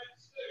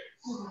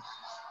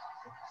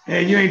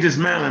 Hey, you ain't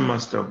dismantling my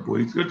stuff,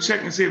 boy. Go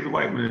check and see if the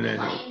white one in there.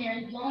 Right in there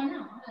is blowing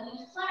out. I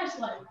use a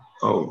flashlight.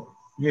 Oh,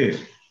 here.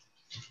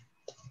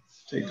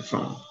 Take the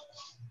phone.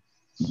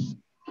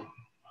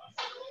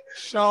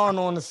 Sean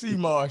on the sea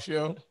marsh,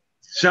 yo.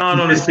 Sean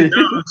on the sea.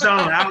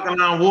 Sean,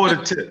 alkaline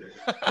water tip.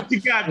 What you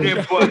got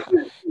there, boy?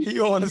 He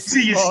on the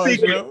sea marsh,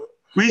 speaking. yo.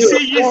 We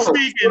see you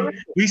speaking.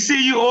 We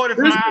see you order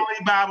from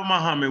Ali Baba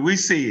Muhammad. We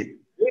see it.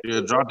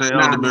 Yeah, drop that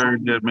elderberry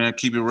there, man.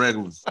 Keep it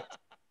regular.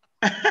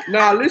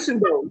 Now, listen,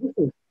 though.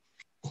 Listen.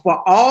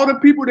 For all the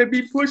people that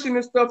be pushing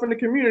this stuff in the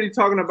community,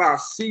 talking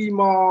about sea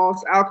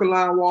moss,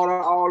 alkaline water,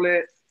 all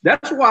that,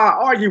 that's why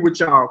I argue with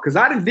y'all, because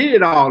I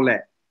did all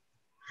that.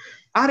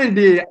 I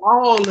did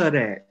all of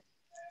that.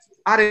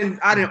 I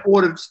didn't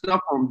order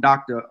stuff from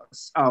Dr.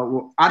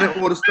 I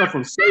didn't order stuff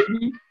from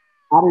Sadie.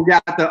 I didn't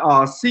got the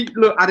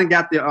I didn't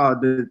got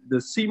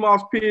the sea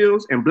moss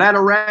pills and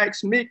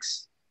Bladerax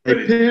mix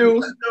and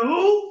pills.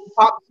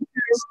 Pop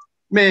pills.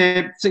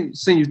 Man,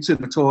 send you to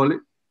the toilet.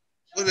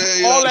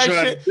 All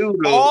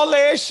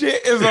that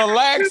shit is a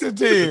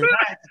laxative.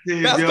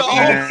 That's the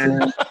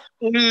whole.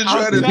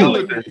 I'm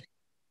telling you.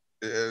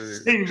 It's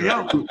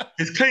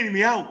cleaning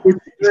me out.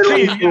 It's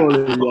cleaning me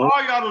out.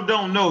 All y'all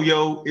don't know,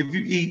 yo, if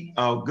you eat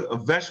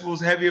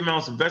vegetables, heavy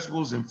amounts of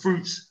vegetables and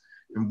fruits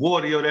and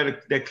water, yo,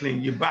 that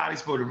clean. Your body's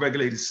supposed to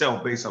regulate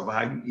itself based off of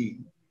how you eat.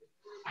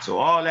 So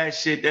all that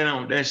shit,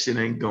 that shit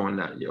ain't doing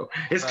nothing, yo.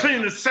 It's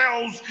cleaning the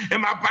cells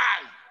in my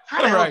body.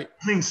 How the hell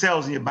clean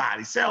cells in your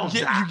body? Cells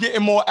you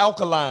getting more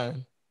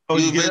alkaline. Oh,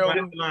 you get more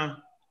alkaline?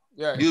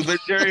 Yeah. You a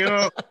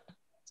vegetarian?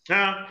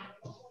 Huh?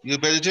 You a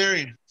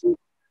vegetarian?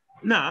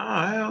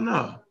 Nah, hell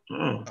no.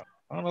 I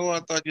don't know why I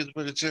thought you was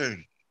a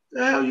vegetarian.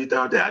 The hell you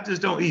thought that? I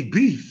just don't eat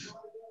beef.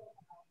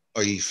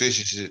 Oh, you eat fish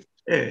and shit?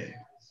 Yeah.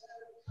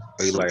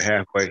 Oh, you like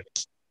halfway?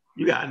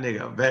 You got a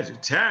nigga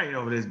vegetarian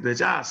over this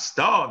bitch. I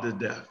starved to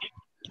death.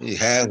 You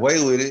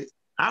halfway with it.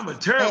 I'm a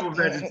terrible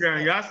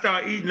vegetarian. I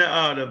start eating the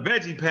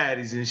veggie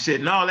patties and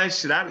shit and all that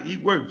shit. I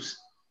eat worse.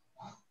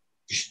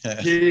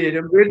 I started eating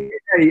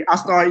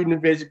the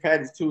veggie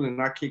patties too, and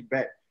I kicked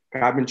back.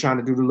 I've been trying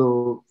to do the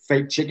little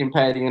fake chicken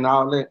patty and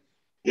all that.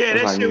 Yeah,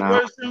 that shit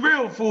worse than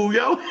real food,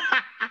 yo.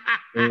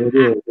 It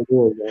is,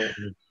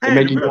 man. It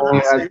make you go,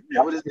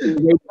 what is this?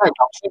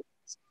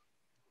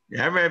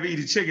 Yeah, I'd rather eat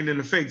the chicken than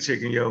the fake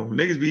chicken, yo.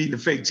 Niggas be eating the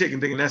fake chicken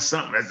thinking that's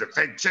something. That's the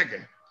fake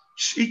chicken.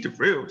 Eat the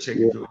real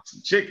chicken, yeah.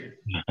 Some chicken.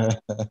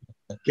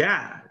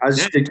 God. I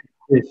just stick to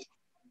the fish.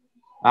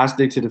 I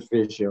stick to the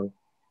fish, yo.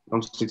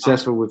 I'm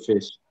successful with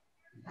fish.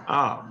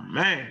 Oh,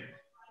 man.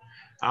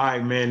 All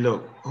right, man,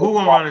 look. Who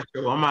gonna run the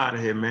show? I'm out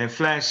of here, man.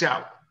 Flash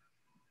out.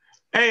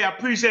 Hey, I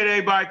appreciate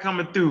everybody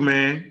coming through,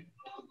 man.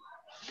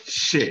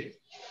 Shit.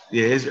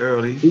 Yeah, it's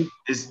early.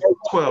 It's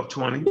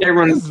 12:20.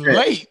 It's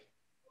late.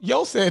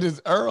 Yo said it's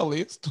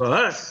early. It's for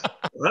us.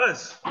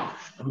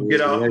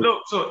 Get off.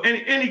 Look, so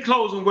any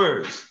closing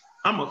words?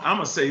 I'm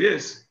gonna say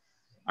this.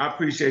 I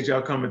appreciate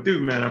y'all coming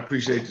through, man. I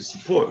appreciate the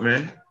support,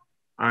 man.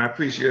 I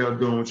appreciate y'all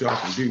doing what y'all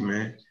can do,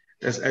 man.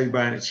 That's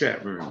everybody in the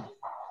chat room.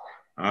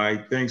 All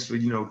right, thanks for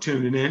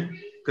tuning in,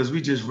 because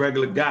we just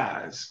regular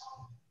guys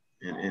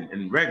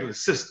and regular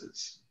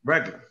sisters,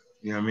 regular.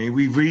 You know what I mean?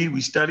 We read,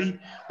 we study,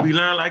 we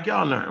learn like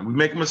y'all learn. We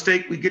make a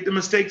mistake, we get the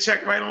mistake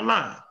checked right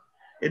online.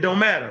 It don't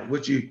matter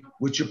what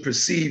your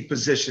perceived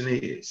position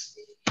is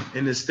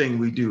in this thing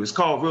we do. It's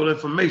called real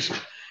information.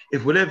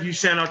 If whatever you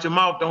saying out your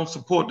mouth don't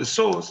support the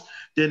source,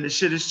 then the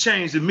shit is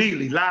changed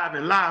immediately, live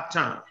in live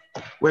time.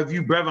 Whether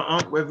you Brother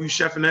Unc, whether you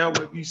Chef Nell,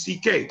 whether you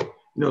CK.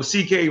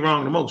 CK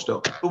wrong the most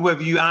though. But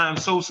whether you I Am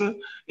Sosa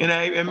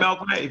and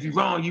Malcolm X, if you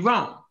wrong, you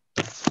wrong.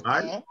 All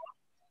right.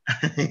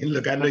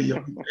 Look, I know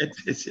you're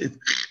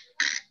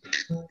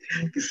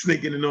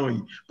sneaking it on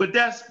you. But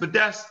that's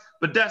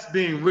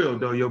being real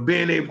though. You're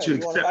being able to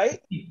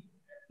accept.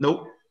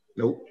 Nope.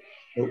 Nope,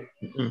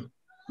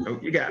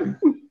 you got it.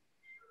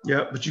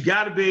 Yeah, but you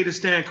got to be able to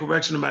stand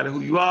correction no matter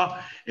who you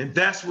are. And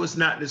that's what's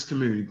not in this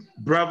community.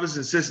 Brothers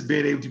and sisters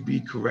being able to be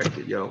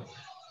corrected, yo.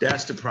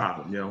 That's the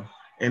problem, yo.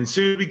 And as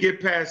soon as we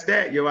get past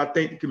that, yo, I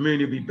think the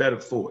community will be better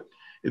for it.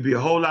 It'll be a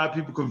whole lot of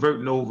people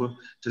converting over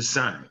to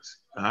science.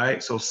 All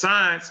right. So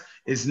science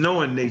is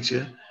knowing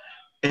nature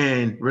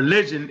and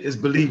religion is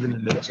believing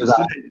in nature.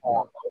 So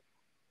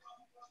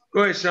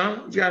go ahead, Sean.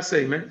 What you gotta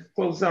say, man?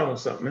 Close out on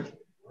something, man.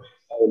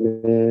 Hey,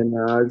 man,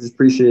 I just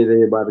appreciate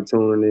everybody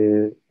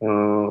tuning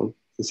in.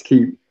 Just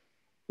keep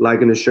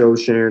liking the show,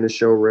 sharing the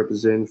show,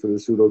 representing for the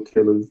Pseudo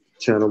Killers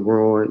channel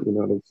growing. You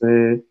know what I'm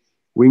saying?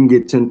 We can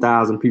get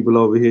 10,000 people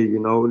over here,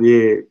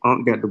 Yeah,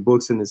 Unc got the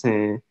books in his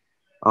hand.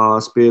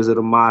 Spears of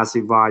the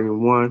Mossy,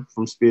 Volume 1,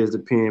 From Spears to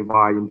Pen,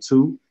 Volume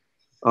 2.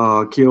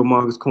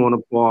 Killmonger's Corner,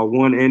 Part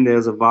 1, and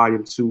there's a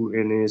Volume 2,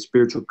 and then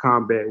Spiritual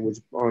Combat, which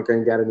Unc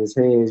ain't got in his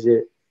hands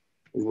yet,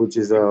 which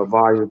is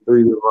Volume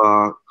 3.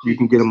 You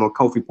can get them on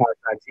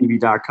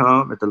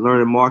KofiPod.tv.com at the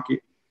Learning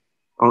Market.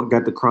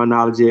 Got the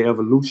Chronology of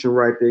Evolution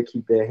right there.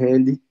 Keep that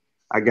handy.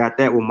 I got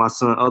that with my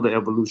son, other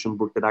evolution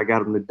book that I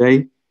got him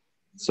today.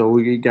 So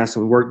we got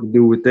some work to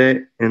do with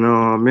that. And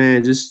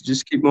man,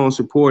 just keep on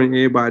supporting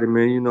everybody,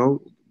 man.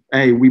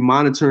 Hey, we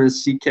monitoring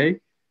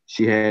CK.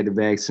 She had the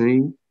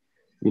vaccine.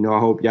 I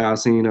hope y'all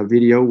seen a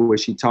video where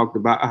she talked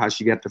about how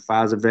she got the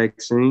Pfizer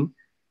vaccine.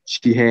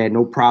 She had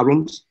no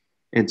problems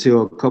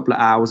until a couple of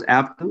hours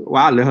after.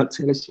 Well, I'll let her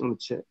tell us on the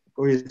chat.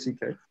 Go ahead,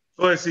 CK.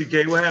 Go ahead,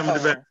 CK. What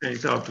happened to the vaccine?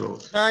 Talk to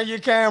us. Turn your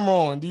camera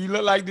on. Do you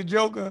look like the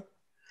Joker?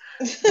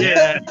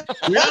 Yeah,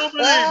 we don't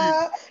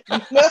believe you.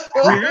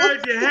 We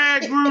heard your hair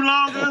grew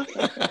longer.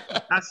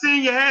 I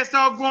seen your hair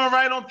start growing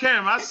right on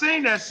camera. I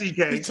seen that, CK.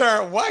 You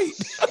turned white.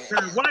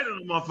 Turned white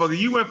on the motherfucker.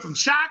 You went from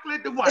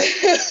chocolate to white.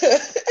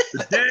 It's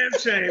a damn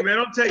shame, man.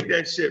 Don't take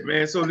that shit,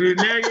 man. So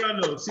now y'all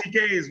know CK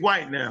is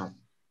white now.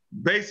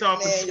 Based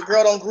off man, your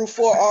girl don't grew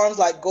 4 arms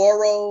like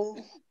Goro.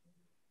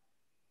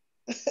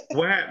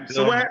 What happened?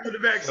 So what happened to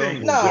the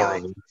vaccine?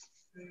 No.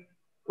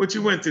 What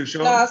you went through,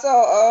 Sean? Nah,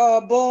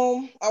 so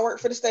boom. I work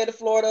for the state of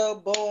Florida.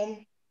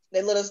 Boom.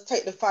 They let us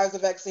take the Pfizer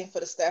vaccine for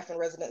the staff and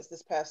residents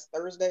this past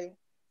Thursday.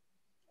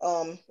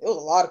 It was a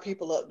lot of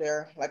people up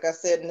there. Like I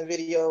said in the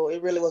video,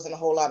 it really wasn't a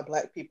whole lot of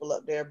Black people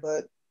up there,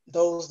 but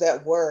those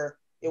that were,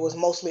 it was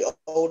mostly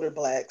older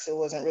Blacks. It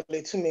wasn't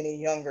really too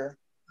many younger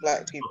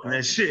Black people. And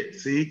that shit,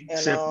 see?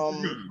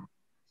 And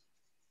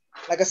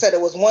like I said, there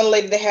was one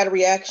lady that had a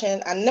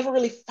reaction. I never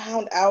really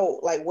found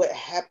out like what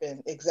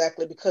happened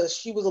exactly because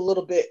she was a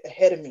little bit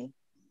ahead of me.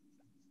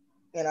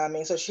 You know what I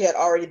mean? So she had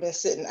already been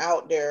sitting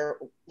out there,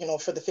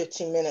 for the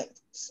 15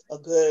 minutes, a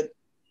good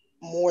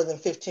more than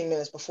 15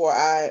 minutes before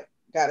I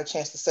got a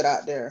chance to sit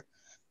out there.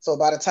 So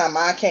by the time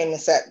I came and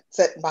sat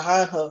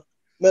behind her,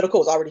 medical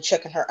was already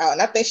checking her out.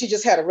 And I think she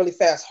just had a really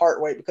fast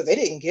heart rate because they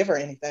didn't give her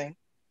anything.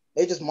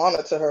 They just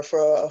monitored her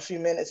for a few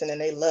minutes and then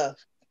they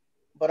left.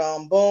 But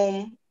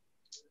boom.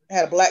 I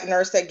had a Black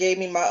nurse that gave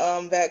me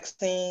my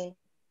vaccine.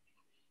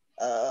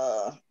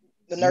 The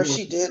nurse,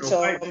 she did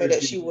tell me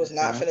that she was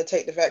not finna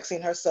take the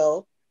vaccine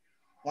herself.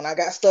 When I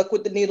got stuck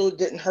with the needle, it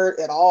didn't hurt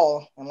at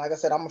all. And like I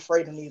said, I'm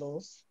afraid of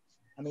needles.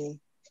 I mean,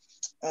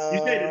 you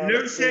said the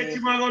nurse said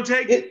you weren't gonna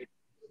take it?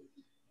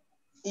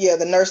 Yeah,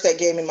 the nurse that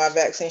gave me my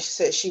vaccine, she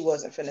said she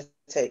wasn't finna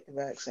take the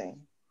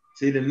vaccine.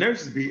 See, the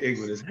nurses be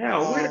ignorant as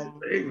hell. Where do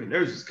the ignorant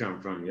nurses come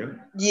from, yo?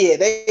 Yeah,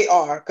 they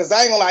are. Because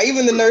I ain't gonna lie,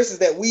 even the nurses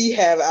that we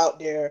have out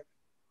there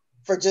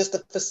for just the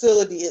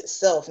facility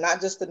itself,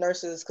 not just the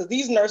nurses, because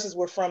these nurses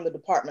were from the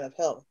Department of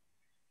Health.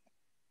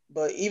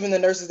 But even the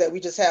nurses that we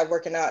just have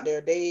working out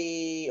there,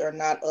 they are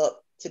not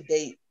up to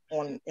date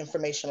on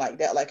information like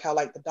that, like how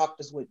like the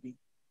doctors would be.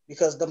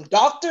 Because them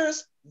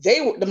doctors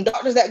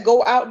that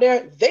go out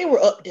there, they were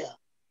up there.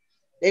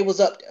 They was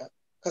up there.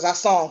 Because I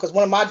saw him, because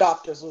one of my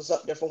doctors was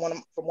up there from one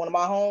of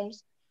my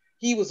homes.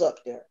 He was up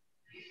there.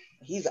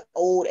 He's an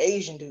old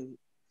Asian dude.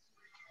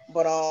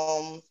 But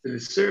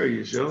it's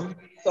serious, yo.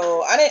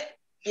 So I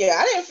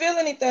didn't feel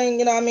anything,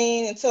 you know what I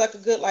mean, until like a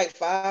good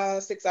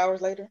 5-6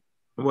 hours later.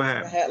 What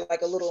happened? I had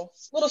like a little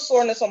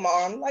soreness on my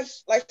arm, like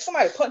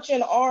somebody punched you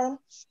in the arm.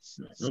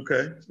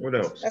 Okay. What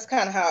else? That's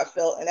kind of how it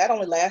felt, and that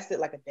only lasted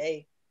like a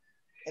day.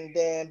 And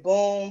then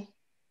boom,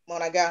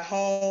 when I got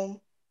home,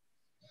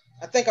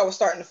 I think I was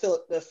starting to feel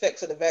the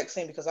effects of the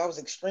vaccine because I was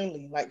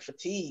extremely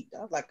fatigued.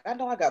 I was like, I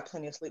know I got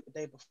plenty of sleep the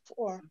day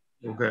before,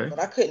 okay, but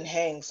I couldn't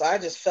hang, so I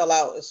just fell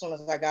out as soon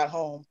as I got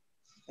home.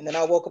 And then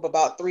I woke up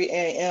about 3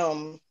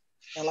 a.m.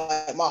 and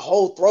like my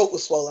whole throat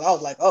was swollen. I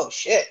was like, oh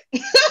shit.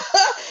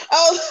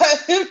 I was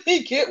like, let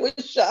me get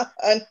with Sean.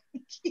 I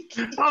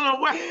don't know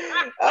what.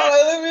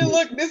 Let me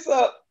look this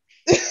up.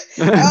 Let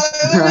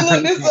me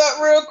look this up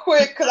real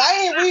quick because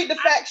I ain't read the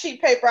fact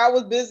sheet paper. I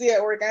was busy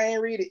at work. I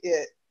ain't read it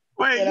yet.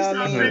 Wait, you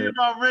start thinking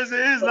about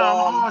Rizza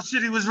Islam. Oh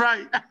shit, he was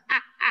right.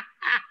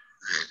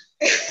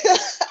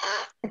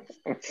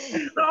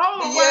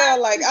 Yeah,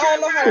 like I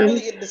don't know how to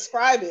really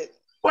describe it.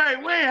 Wait,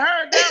 we ain't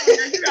heard that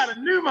one. You got a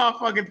new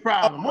motherfucking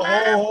problem.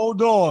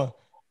 Hold on.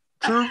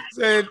 Truth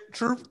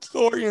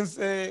Historian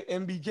said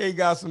MBK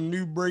got some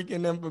new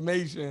breaking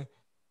information.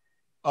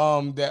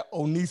 That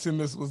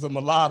Onesimus was a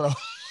mulatto.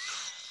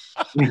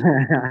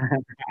 Yeah,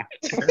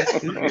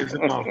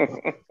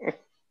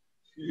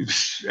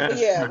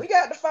 we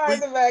got the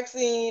Pfizer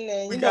vaccine,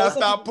 and we gotta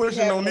stop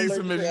pushing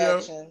Onesimus,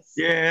 yo.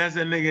 Yeah, that's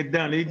a nigga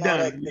done. He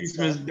done.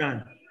 Onesimus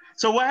done.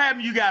 So what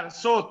happened? You got a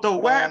sore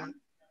throat. What happened?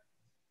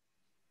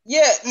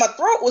 Yeah, my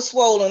throat was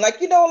swollen. Like,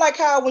 you know, like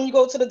how when you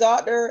go to the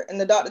doctor and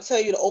the doctor tell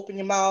you to open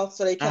your mouth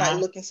so they can like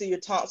look and see your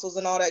tonsils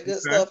and all that good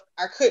stuff.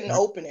 I couldn't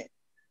open it.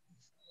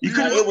 You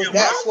couldn't it was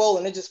that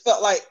swollen. It just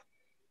felt like,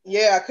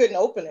 I couldn't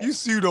open it. You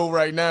pseudo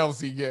right now,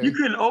 CK. You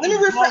couldn't open it.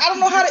 Let me rephrase. I don't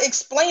know how to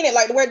explain it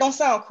like the way it don't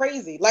sound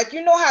crazy. Like,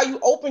 you know how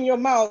you open your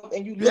mouth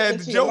and you look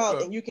into your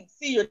mouth and you can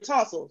see your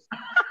tonsils,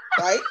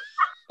 right?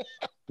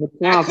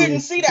 I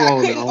couldn't see that.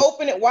 I couldn't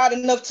open it wide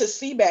enough to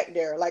see back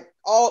there. Like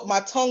all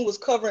my tongue was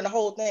covering the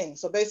whole thing.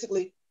 So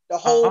basically the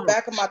whole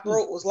back of my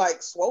throat was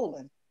like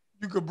swollen.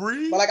 You could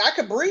breathe? But like I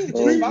could breathe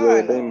just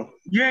fine.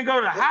 You ain't go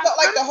to the hospital? Felt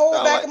like the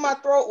whole back of my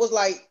throat was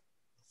like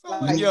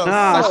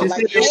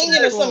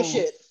hanging or some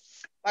shit.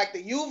 Like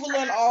the uvula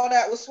and all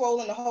that was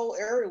swollen. The whole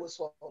area was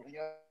swollen,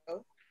 yo.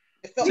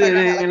 It felt like I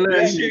had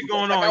like shit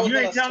going on. I was you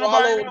ain't telling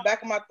nobody the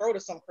back of my throat or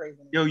something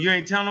crazy. Yo, you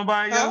ain't telling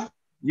nobody, yo?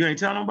 You ain't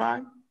telling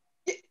nobody?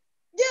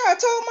 Yeah, I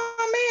told my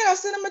man. I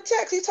sent him a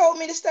text. He told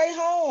me to stay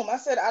home. I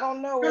said, I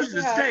don't know. We'll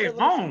just stay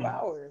home.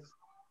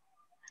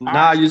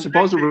 Nah, you're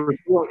supposed to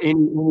report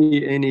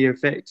any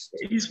effects.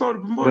 You're supposed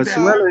to promote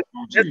that.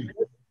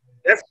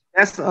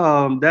 That's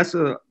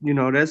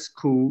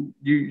cool.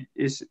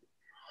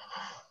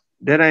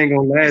 That ain't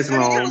gonna last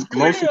long. It was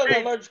clearly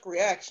an allergic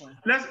reaction.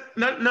 Let's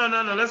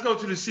go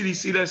to the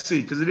CDC. Let's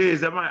see, because it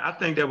is. I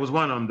think that was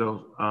one of them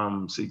though.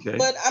 CK.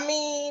 But I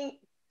mean,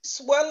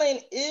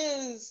 swelling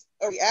is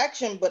a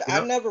reaction, but I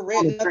never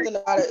read nothing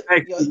about it.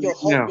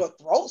 Your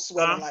throat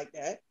swelling like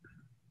that.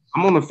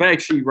 I'm on the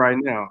fact sheet right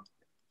now.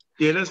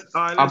 Yeah, that's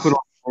all right. I'll put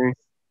on.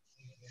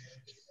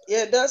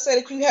 Yeah, it does say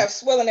that you have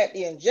swelling at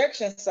the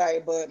injection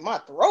site, but my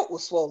throat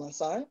was swollen,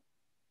 son.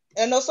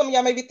 And I know some of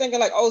y'all may be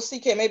thinking like, oh,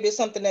 CK, maybe it's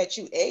something that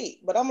you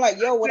ate. But I'm like,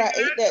 yo, what I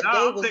ate that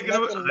day was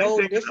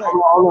nothing different.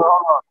 Hold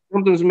on.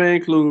 Symptoms may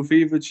include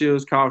fever,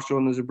 chills, cough,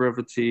 shortness of breath,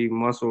 fatigue,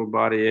 muscle,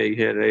 body ache,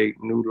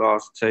 headache, new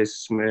loss,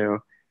 taste,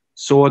 smell,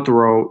 sore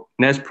throat.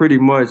 And that's pretty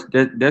much,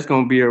 that's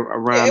going to be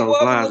around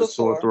those lines of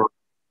sore throat.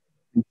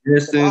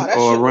 Distance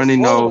or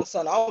running nose.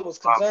 Son. I was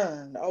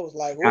concerned. I was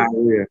like,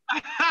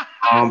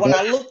 when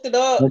I looked it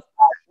up,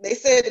 they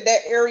said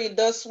that area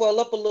does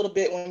swell up a little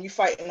bit when you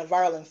fight in a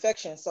viral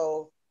infection.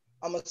 So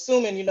I'm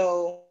assuming,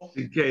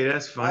 okay,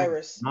 that's fine.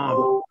 Virus.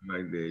 Mom,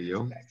 right there,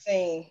 yo.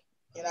 Vaccine.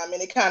 You know what I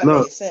mean? It kind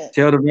of made sense.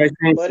 Tell the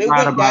vaccine but it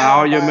went about down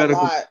all your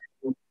medical.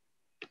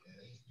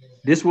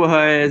 This what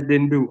her ass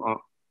didn't do.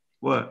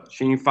 What?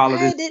 She didn't follow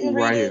this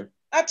right here.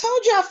 I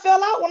told you I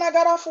fell out when I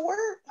got off of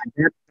work.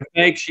 That's the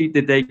fact sheet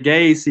that they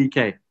gave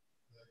CK.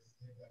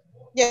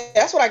 Yeah,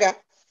 that's what I got.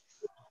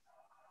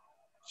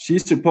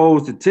 She's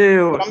supposed to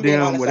tell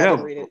them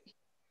whatever.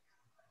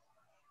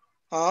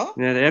 Huh?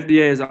 Yeah, the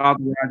FDA has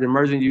authorized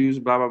emergency use,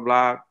 blah, blah,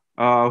 blah.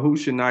 Who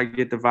should not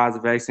get the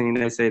Pfizer vaccine?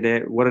 They say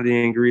that. What are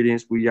the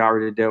ingredients? We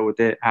already dealt with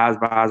that. How's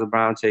Pfizer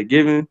BioNTech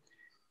given?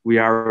 We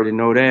already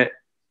know that.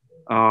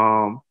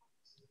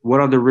 What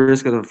are the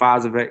risks of the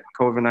Pfizer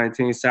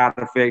COVID-19 side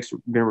effects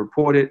been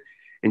reported?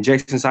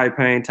 injection site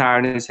pain,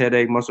 tiredness,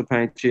 headache, muscle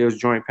pain, chills,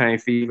 joint pain,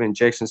 fever,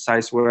 injection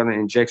site swelling,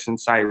 injection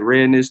site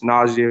redness,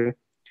 nausea,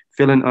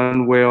 feeling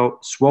unwell,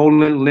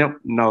 swollen lymph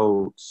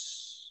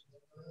nodes.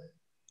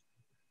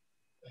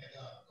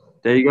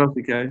 There you go,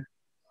 CK.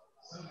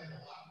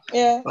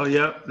 Yeah. Oh,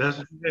 yep. That's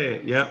what you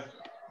said. Yep.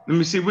 Let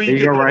me see where There you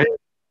you get go, that. right?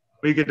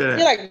 Where you get that?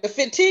 Yeah, like the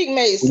fatigue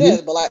made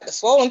sense, but like the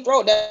swollen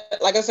throat,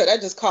 that, like I said, that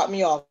just caught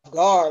me off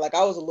guard. Like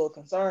I was a little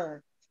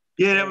concerned.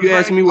 Yeah, that was You right.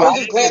 asked me I what. was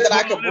just glad that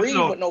I could breathe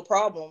with no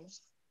problems.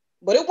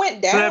 But it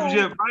went So that was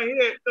down. right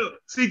here. Look,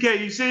 CK,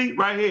 you see?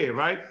 Right here,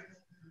 right?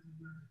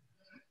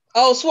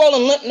 Oh,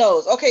 swollen lymph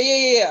nodes.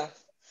 Okay, yeah.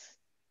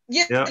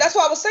 Yep. That's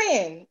what I was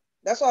saying.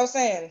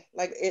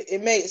 Like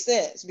it made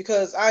sense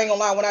because I ain't gonna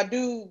lie, when I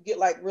do get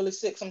like really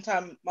sick,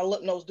 sometimes my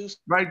lymph nodes do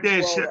right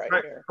there, swell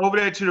right there. over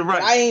there to the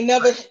right. But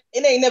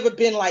it ain't never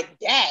been like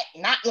that.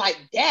 Not like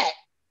that.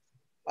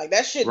 Like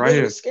that shit Right really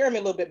here. was scaring me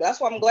a little bit. But that's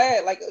why I'm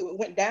glad like it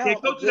went down. Yeah,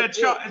 go to that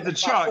chart. It's a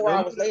chart. 4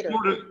 hours later.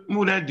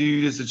 Move that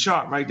dude. It's a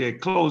chart right there.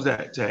 Close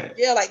that tab.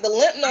 Yeah, like the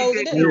lymph nodes,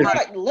 it didn't feel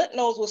like the lymph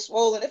nodes was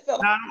swollen. It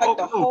felt like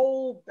the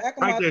whole back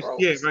of right my there. throat.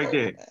 Yeah, right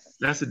there. Man.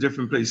 That's a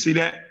different place. See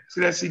that?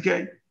 See that,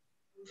 CK?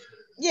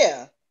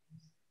 Yeah.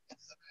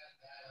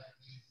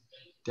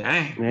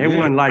 Dang. Man, it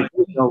wasn't like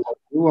this, though.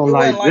 It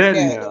wasn't like that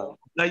now.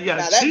 Like, now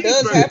that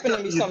does happen to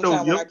me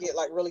sometimes when I get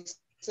like really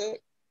sick.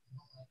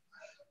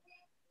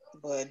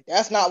 But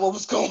that's not what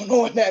was going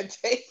on that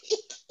day.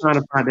 Trying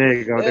to find, there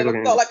you go.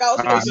 It felt like I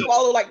was going to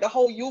swallow like the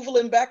whole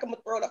uvula back of my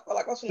throat. I felt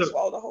like I was going to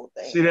swallow the whole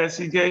thing. See that,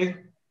 CK?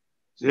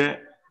 See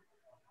that?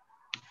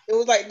 It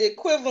was like the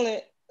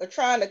equivalent of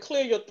trying to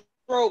clear your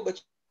throat,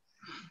 but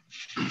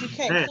you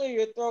can't clear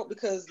your throat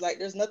because like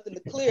there's nothing to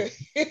clear.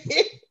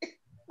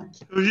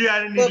 But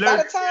by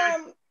the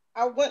time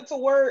I went to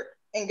work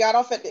and got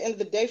off at the end of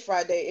the day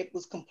Friday, it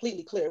was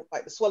completely clear.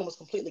 Like the swelling was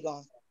completely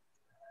gone.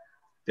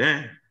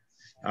 Damn.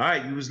 All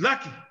right, you was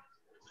lucky.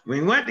 We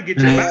ain't went to get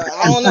you. Yeah,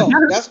 I don't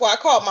know. That's why I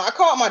called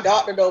my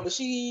doctor though, but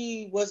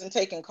she wasn't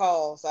taking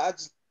calls. So I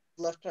just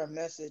left her a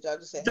message. I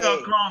just said, "Hey,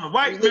 on the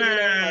white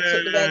man. I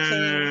took the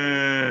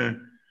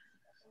vaccine."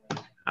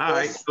 All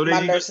right. So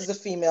my nurse is a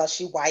female.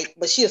 She white,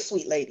 but she a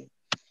sweet lady.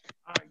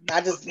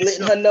 I just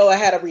letting her know I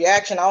had a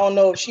reaction. I don't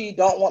know if she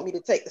don't want me to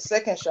take the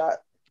second shot.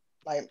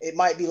 Like it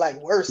might be like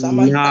worse. I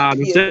might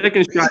the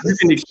second shot you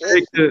can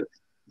expect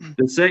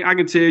the second. I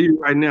can tell you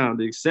right now,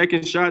 the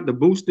second shot, the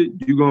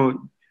boosted, you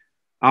going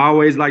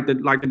always like the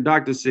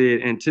doctor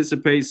said,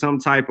 anticipate some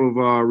type of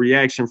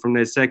reaction from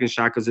that second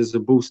shot because it's a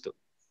booster.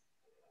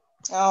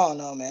 I don't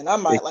know, man. I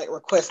might like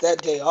request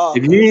that day off.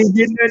 If you ain't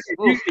getting that,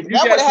 if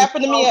that would have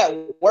happened to me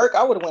at work,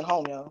 I would have went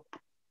home, yo.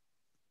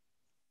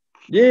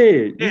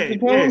 Yeah, you're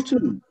supposed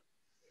to.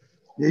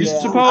 You're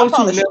supposed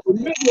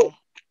to.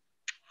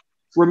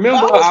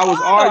 Remember, I was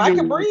arguing. I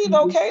can breathe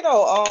okay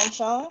though,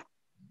 Sean.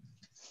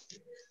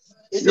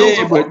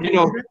 But you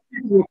know,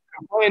 people were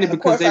complaining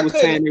because they were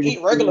saying they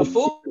eat regular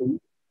food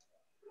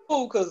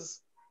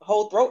because the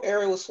whole throat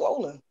area was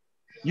swollen.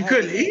 You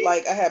couldn't eat?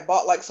 Like I had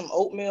bought like some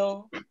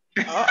oatmeal.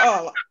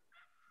 I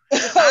had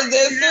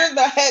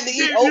to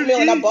eat oatmeal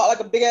and I bought like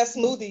a big ass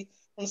smoothie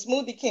from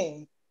Smoothie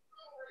King.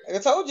 Like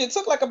I told you, it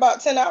took like about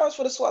 10 hours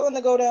for the swelling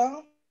to go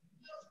down.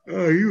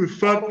 Oh, you was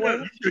fucked up.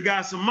 You should have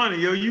got some money,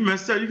 yo. You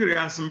messed up. You could have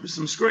got some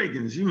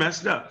Scragans. You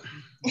messed up.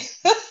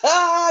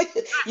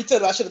 You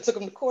told me I should have took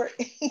him to court.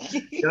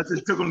 That's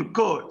just took him to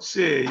court.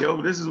 Shit,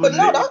 yo. This is what. But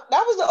no, that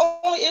was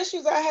the only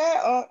issues I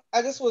had.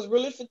 I just was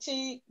really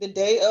fatigued the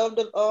day of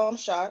the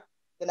shot.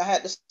 Then I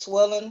had the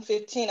swelling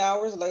 15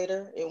 hours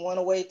later. It went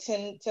away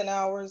 10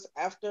 hours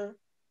after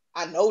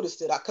I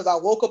noticed it because I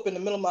woke up in the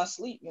middle of my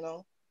sleep, you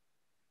know.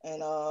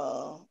 And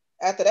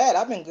after that,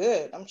 I've been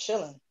good. I'm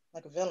chilling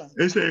like a villain.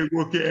 They say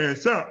work your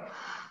ass up.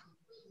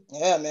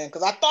 Yeah, man,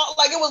 because I thought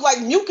like it was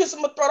like mucus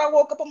in my throat. I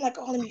woke up, I'm like,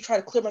 oh, let me try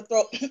to clear my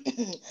throat.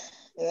 And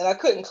then I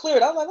couldn't clear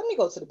it. I was like, let me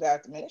go to the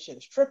bathroom, man. This shit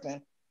is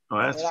tripping.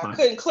 Oh, that's fine. I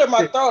couldn't clear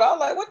my throat. I was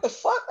like, what the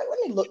fuck? Like, let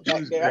me look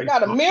back there. I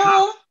got a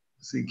mirror.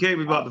 See, Kate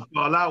was about to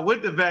fall out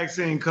with the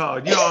vaccine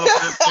card. You all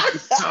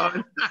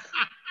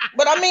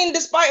But I mean,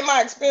 despite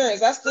my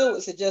experience, I still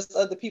would suggest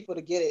other people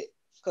to get it.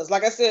 Because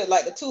like I said,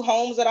 like the 2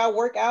 homes that I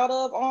work out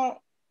of,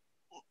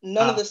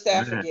 none of the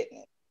staff are getting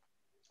it.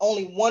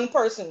 Only one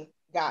person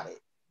got it.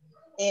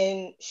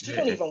 And she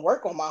don't even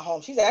work on my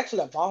home. She's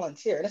actually a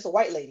volunteer. And it's a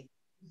white lady.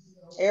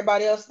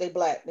 Everybody else, they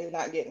black. They're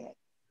not getting it.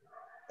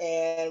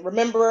 And I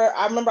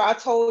remember I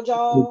told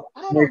y'all,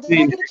 I don't know, did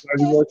I get a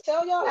chance to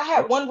tell y'all? I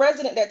had one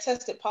resident that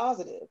tested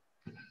positive.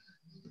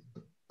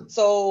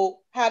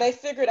 So how they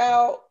figured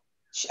out,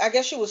 I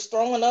guess she was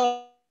throwing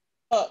up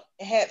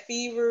and had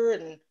fever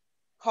and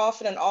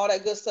coughing and all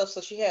that good stuff. So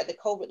she had the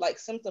COVID-like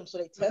symptoms. So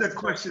they tested her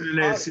question in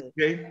there,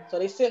 CK? So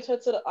they sent her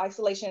to the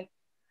isolation.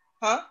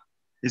 Huh?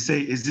 They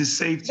say, is this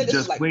safe to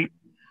just wait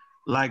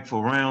like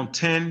for round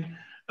 10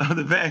 of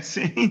the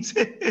vaccines?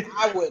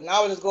 I wouldn't.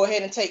 I would just go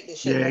ahead and take this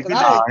shit. Because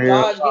I don't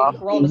dodge getting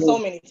corona so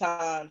many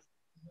times.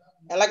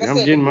 And like I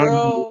said, the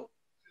girl,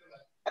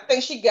 I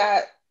think she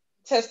got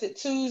tested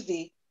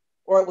Tuesday,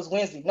 or it was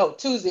Wednesday. No,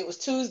 Tuesday. It was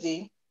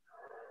Tuesday.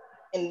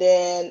 And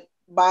then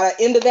by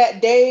the end of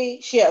that day,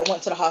 she had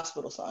went to the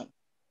hospital, son.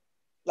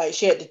 Like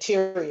she had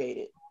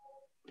deteriorated.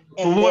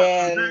 And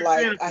then,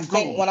 like, I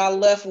think when I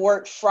left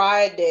work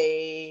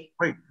Friday.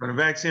 Wait, for the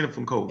vaccine or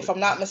from COVID? If I'm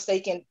not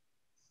mistaken.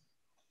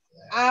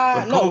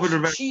 No,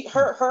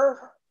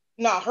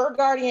 her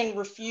guardian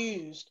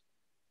refused.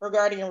 Her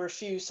guardian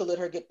refused to let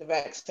her get the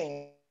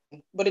vaccine.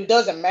 But it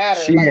doesn't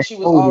matter. She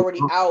was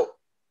already out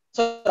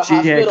to the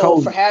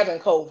hospital for having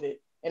COVID.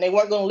 And they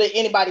weren't going to let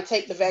anybody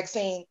take the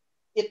vaccine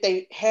if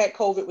they had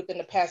COVID within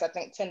the past, I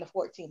think, 10 to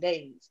 14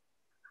 days.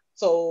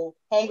 So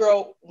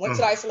homegirl went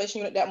to the isolation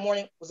unit that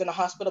morning, was in the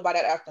hospital by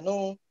that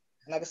afternoon.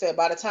 And like I said,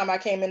 by the time I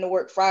came into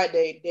work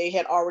Friday, they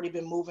had already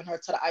been moving her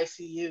to the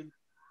ICU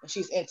and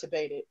she's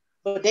intubated.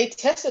 But they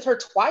tested her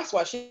twice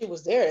while she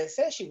was there. They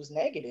said she was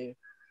negative.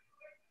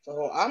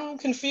 So I'm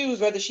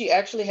confused whether she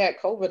actually had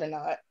COVID or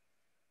not,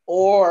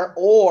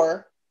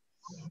 or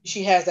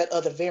she has that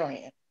other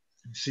variant.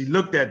 She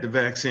looked at the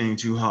vaccine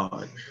too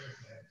hard.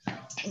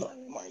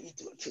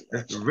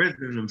 That's the rest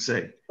of them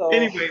say. So,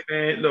 anyway,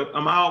 man, look,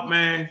 I'm out,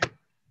 man.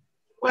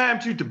 What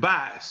happened to you,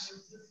 Tobias?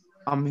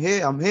 I'm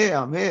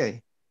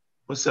here.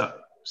 What's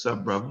up? What's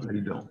up, brother? How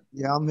you doing?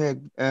 Yeah, I'm here.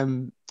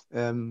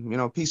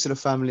 Peace to the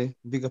family.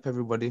 Big up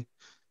everybody.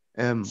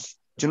 Do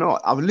you know,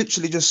 I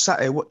literally just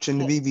sat here watching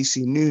the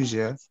BBC News,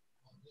 yeah?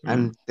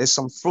 And there's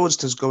some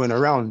fraudsters going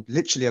around.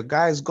 Literally, a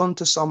guy's gone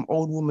to some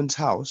old woman's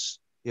house,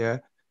 yeah?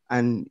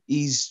 And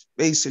he's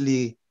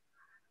basically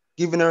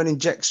given her an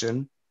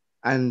injection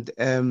and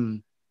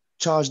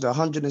charged her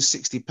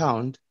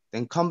 £160,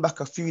 then come back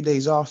a few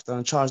days after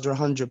and charged her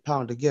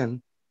 £100 again.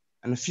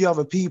 And a few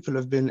other people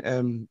have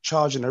been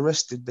charged and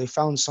arrested. They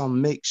found some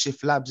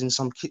makeshift labs in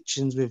some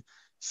kitchens with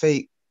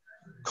fake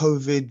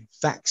COVID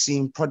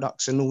vaccine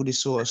products and all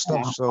this sort of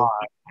stuff. So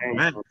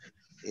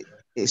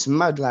it's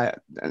mad, like,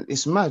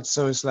 it's mad.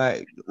 So it's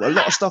like a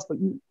lot of stuff that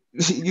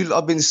you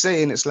lot have been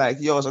saying. It's like,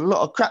 yo, there's a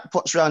lot of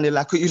crackpots around here,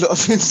 like what you lot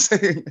have been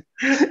saying.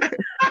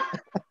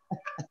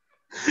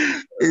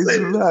 It's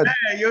mad.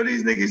 Yo,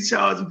 these niggas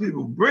charging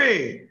people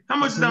bread. How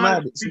much is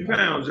that?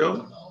 £160,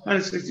 yo?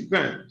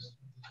 £160.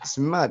 It's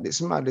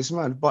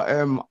mad.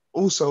 But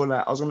also,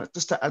 like, I was gonna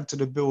just to add to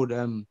the build,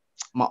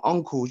 my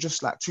uncle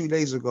just like 2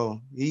 days ago,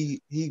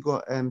 he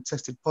got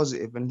tested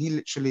positive, and he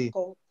literally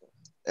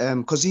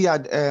because he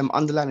had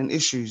underlying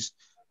issues,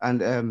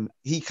 and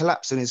he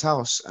collapsed in his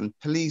house, and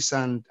police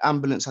and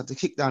ambulance had to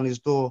kick down his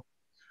door,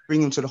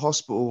 bring him to the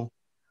hospital.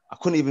 I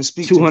couldn't even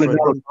speak to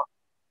him.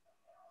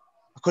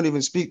 I couldn't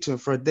even speak to him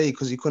for a day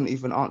because he couldn't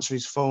even answer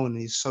his phone.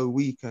 He's so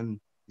weak and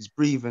he's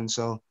breathing.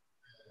 So,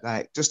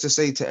 like, just to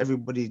say to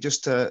everybody,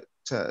 just to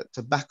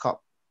back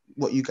up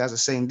what you guys are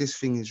saying, this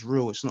thing is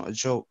real. It's not a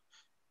joke.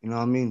 You know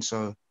what I mean?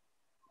 So,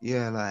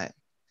 yeah,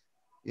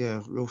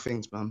 real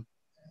things, man.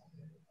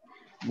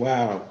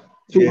 Wow.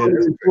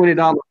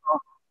 $220.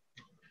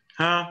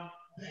 Huh?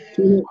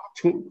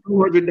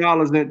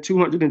 $200 and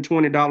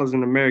 $220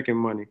 in American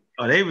money.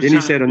 Oh, they was then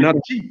he said another.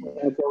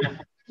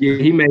 Yeah,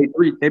 they made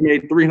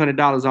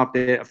 $300 off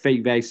that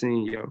fake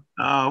vaccine, yo.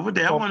 I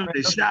wonder if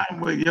they shot him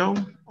with, yo.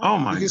 Oh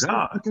my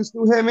God. You can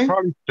still hear me?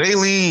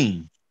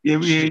 Saline. Yeah,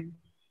 we hear you.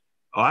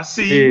 Oh, I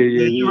see you.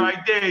 Yeah, you right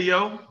there,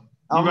 yo.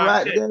 I'm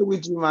right there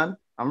with you, man.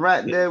 I'm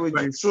right there with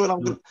you. Sure,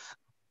 I'm good.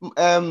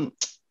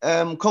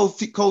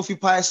 Kofi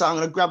Paisa, I'm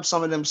gonna grab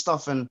some of them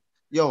stuff, and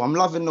yo, I'm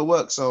loving the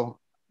work. So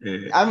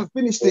I haven't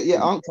finished it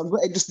yet. I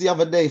got it just the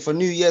other day for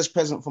New Year's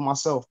present for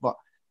myself. But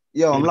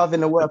yo, I'm loving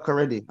the work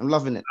already. I'm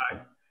loving it.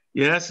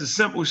 Yeah, that's a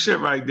simple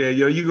shit right there,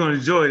 yo. You're gonna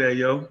enjoy that,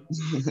 yo.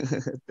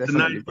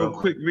 Tonight, bro.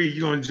 Quick read,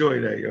 you're gonna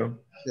enjoy that, yo.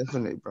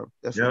 Definitely, bro.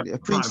 Definitely.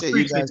 Appreciate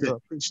you guys, though.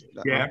 Appreciate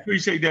that. Yeah, man. I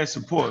appreciate that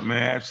support,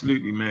 man.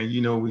 Absolutely, man.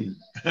 You know,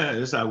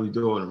 that's how we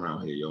do it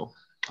around here, yo.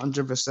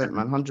 100%,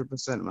 man.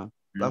 100%, man.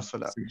 Love for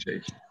that.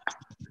 Appreciate you.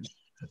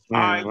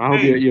 Man, all right, I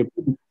hope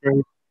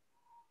you're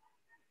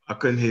I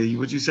couldn't hear you.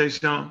 What'd you say,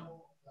 Sean?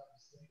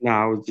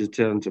 Nah, I was just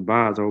telling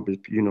Tobias, I hope his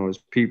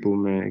people,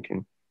 man,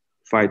 can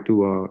fight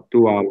through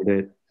all of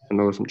that. I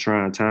know some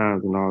trying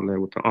times and all that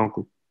with the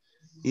uncle.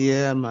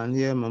 Yeah, man.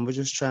 We're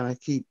just trying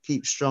to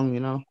keep strong, you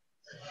know.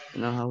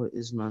 You know how it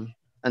is, man.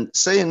 And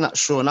saying that,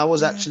 Sean, I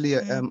was actually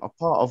a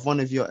part of one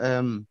of your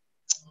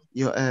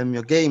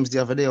games the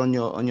other day on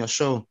your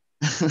show.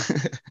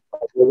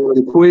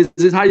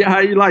 Quizzes, how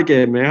you like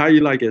it, man? How you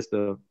like it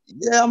stuff?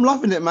 Yeah, I'm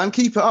loving it, man.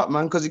 Keep it up,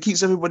 man, because it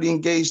keeps everybody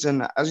engaged.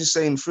 And as you're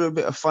saying, through a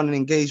bit of fun and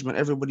engagement,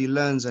 everybody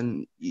learns,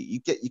 and you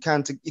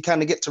kind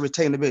of get to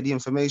retain a bit of the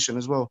information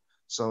as well.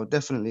 So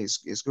definitely,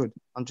 it's good,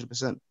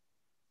 100%.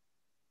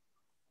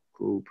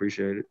 Cool,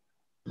 appreciate it.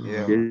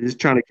 Yeah, just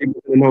trying to keep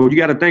it in mode. You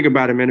got to think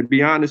about it, man. To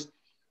be honest,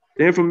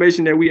 the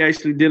information that we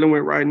actually dealing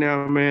with right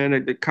now, man,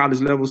 at the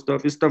college level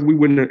stuff, it's stuff we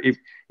wouldn't have,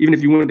 even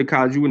if you went to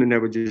college, you would have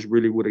never just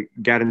really would have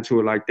got into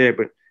it like that.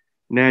 But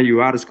now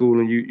you're out of school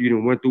and you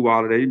done went through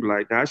all of that. You'd be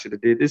like, nah, I should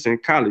have did this in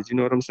college. You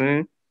know what I'm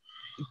saying?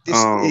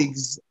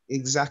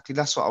 Exactly.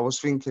 That's what I was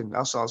thinking.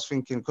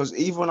 Because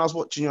even when I was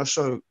watching your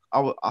show,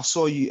 I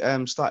saw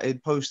you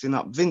started posting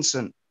up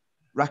Vincent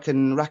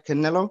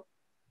Raccanello.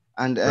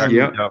 And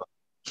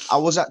I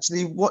was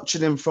actually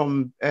watching him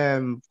from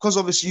because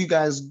obviously you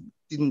guys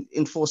didn't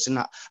enforce in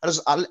that.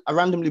 I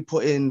randomly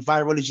put in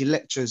virology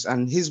lectures,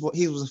 and he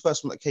was the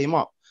first one that came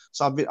up.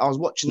 So I was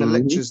watching the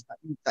lectures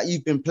that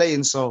you've been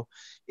playing. So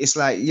it's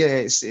like,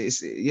 yeah,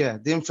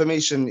 the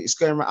information is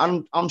going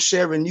around. I'm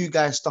sharing you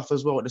guys stuff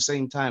as well at the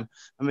same time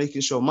and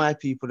making sure my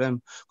people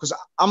them, because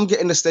I'm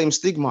getting the same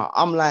stigma.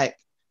 I'm like,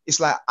 it's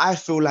like I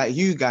feel like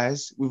you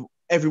guys with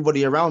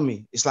everybody around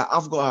me. It's like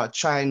I've got to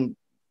try and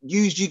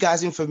use you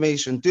guys'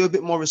 information, do a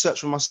bit more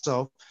research for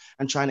myself,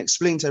 and try and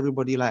explain to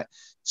everybody, like,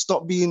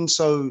 stop being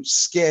so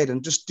scared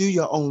and just do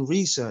your own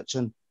research.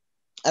 And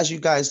as you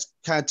guys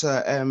kind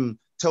of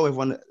tell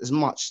everyone as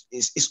much,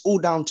 it's all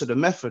down to the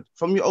method.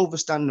 From you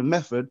understand the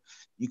method,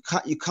 you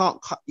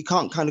can't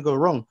kind of go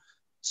wrong.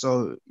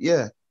 So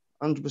yeah,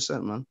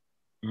 100%, man.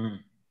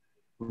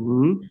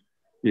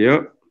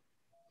 Yep.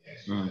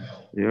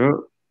 Yep.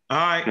 All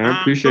right.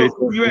 I appreciate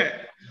where you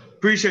at?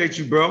 Appreciate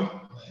you, bro.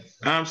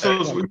 I'm so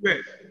where you at?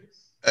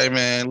 Hey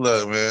man,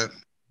 look, man.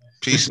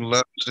 Peace and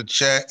love to the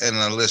chat, and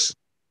listen.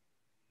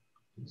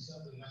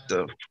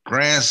 The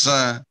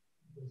grandson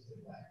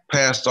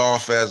passed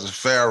off as a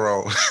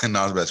pharaoh. No,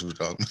 I was about to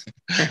talk.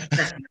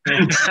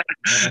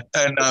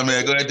 And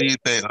man, go ahead and do your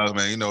thing,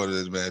 man. You know what it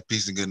is, man.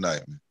 Peace and good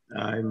night, man.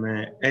 All right,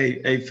 man.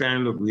 Hey,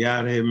 fam, look, we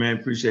out of here, man.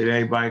 Appreciate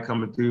everybody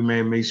coming through,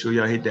 man. Make sure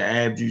y'all hit the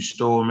Ab Juice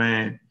store,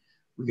 man.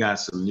 We got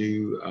some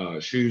new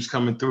shoes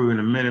coming through in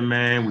a minute,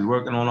 man. We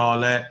working on all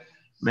that.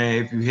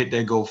 Man, if you hit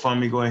that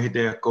GoFundMe, go ahead and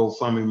hit that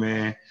GoFundMe,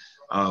 man.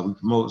 We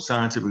promote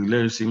scientific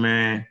literacy,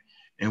 man.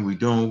 And we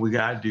doing what we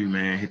gotta do,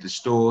 man. Hit the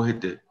store,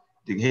 hit the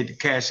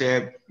Cash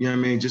App, you know what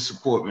I mean? Just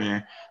support,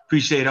 man.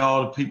 Appreciate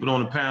all the people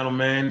on the panel,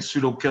 man.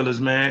 Pseudo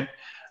Killers, man.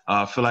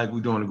 I feel like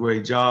we're doing a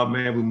great job,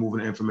 man. We're moving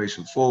the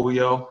information forward,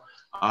 yo.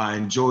 I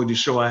enjoyed the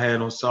show I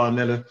had on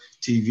Sarnetta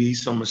TV.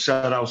 So I'm gonna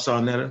shout out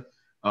Sarnetta.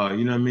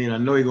 You know what I mean? I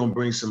know you're gonna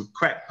bring some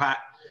crackpot,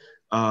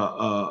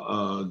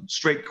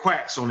 straight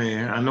quacks on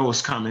there. I know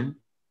it's coming,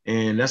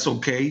 and that's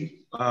okay.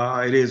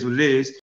 It is what it is.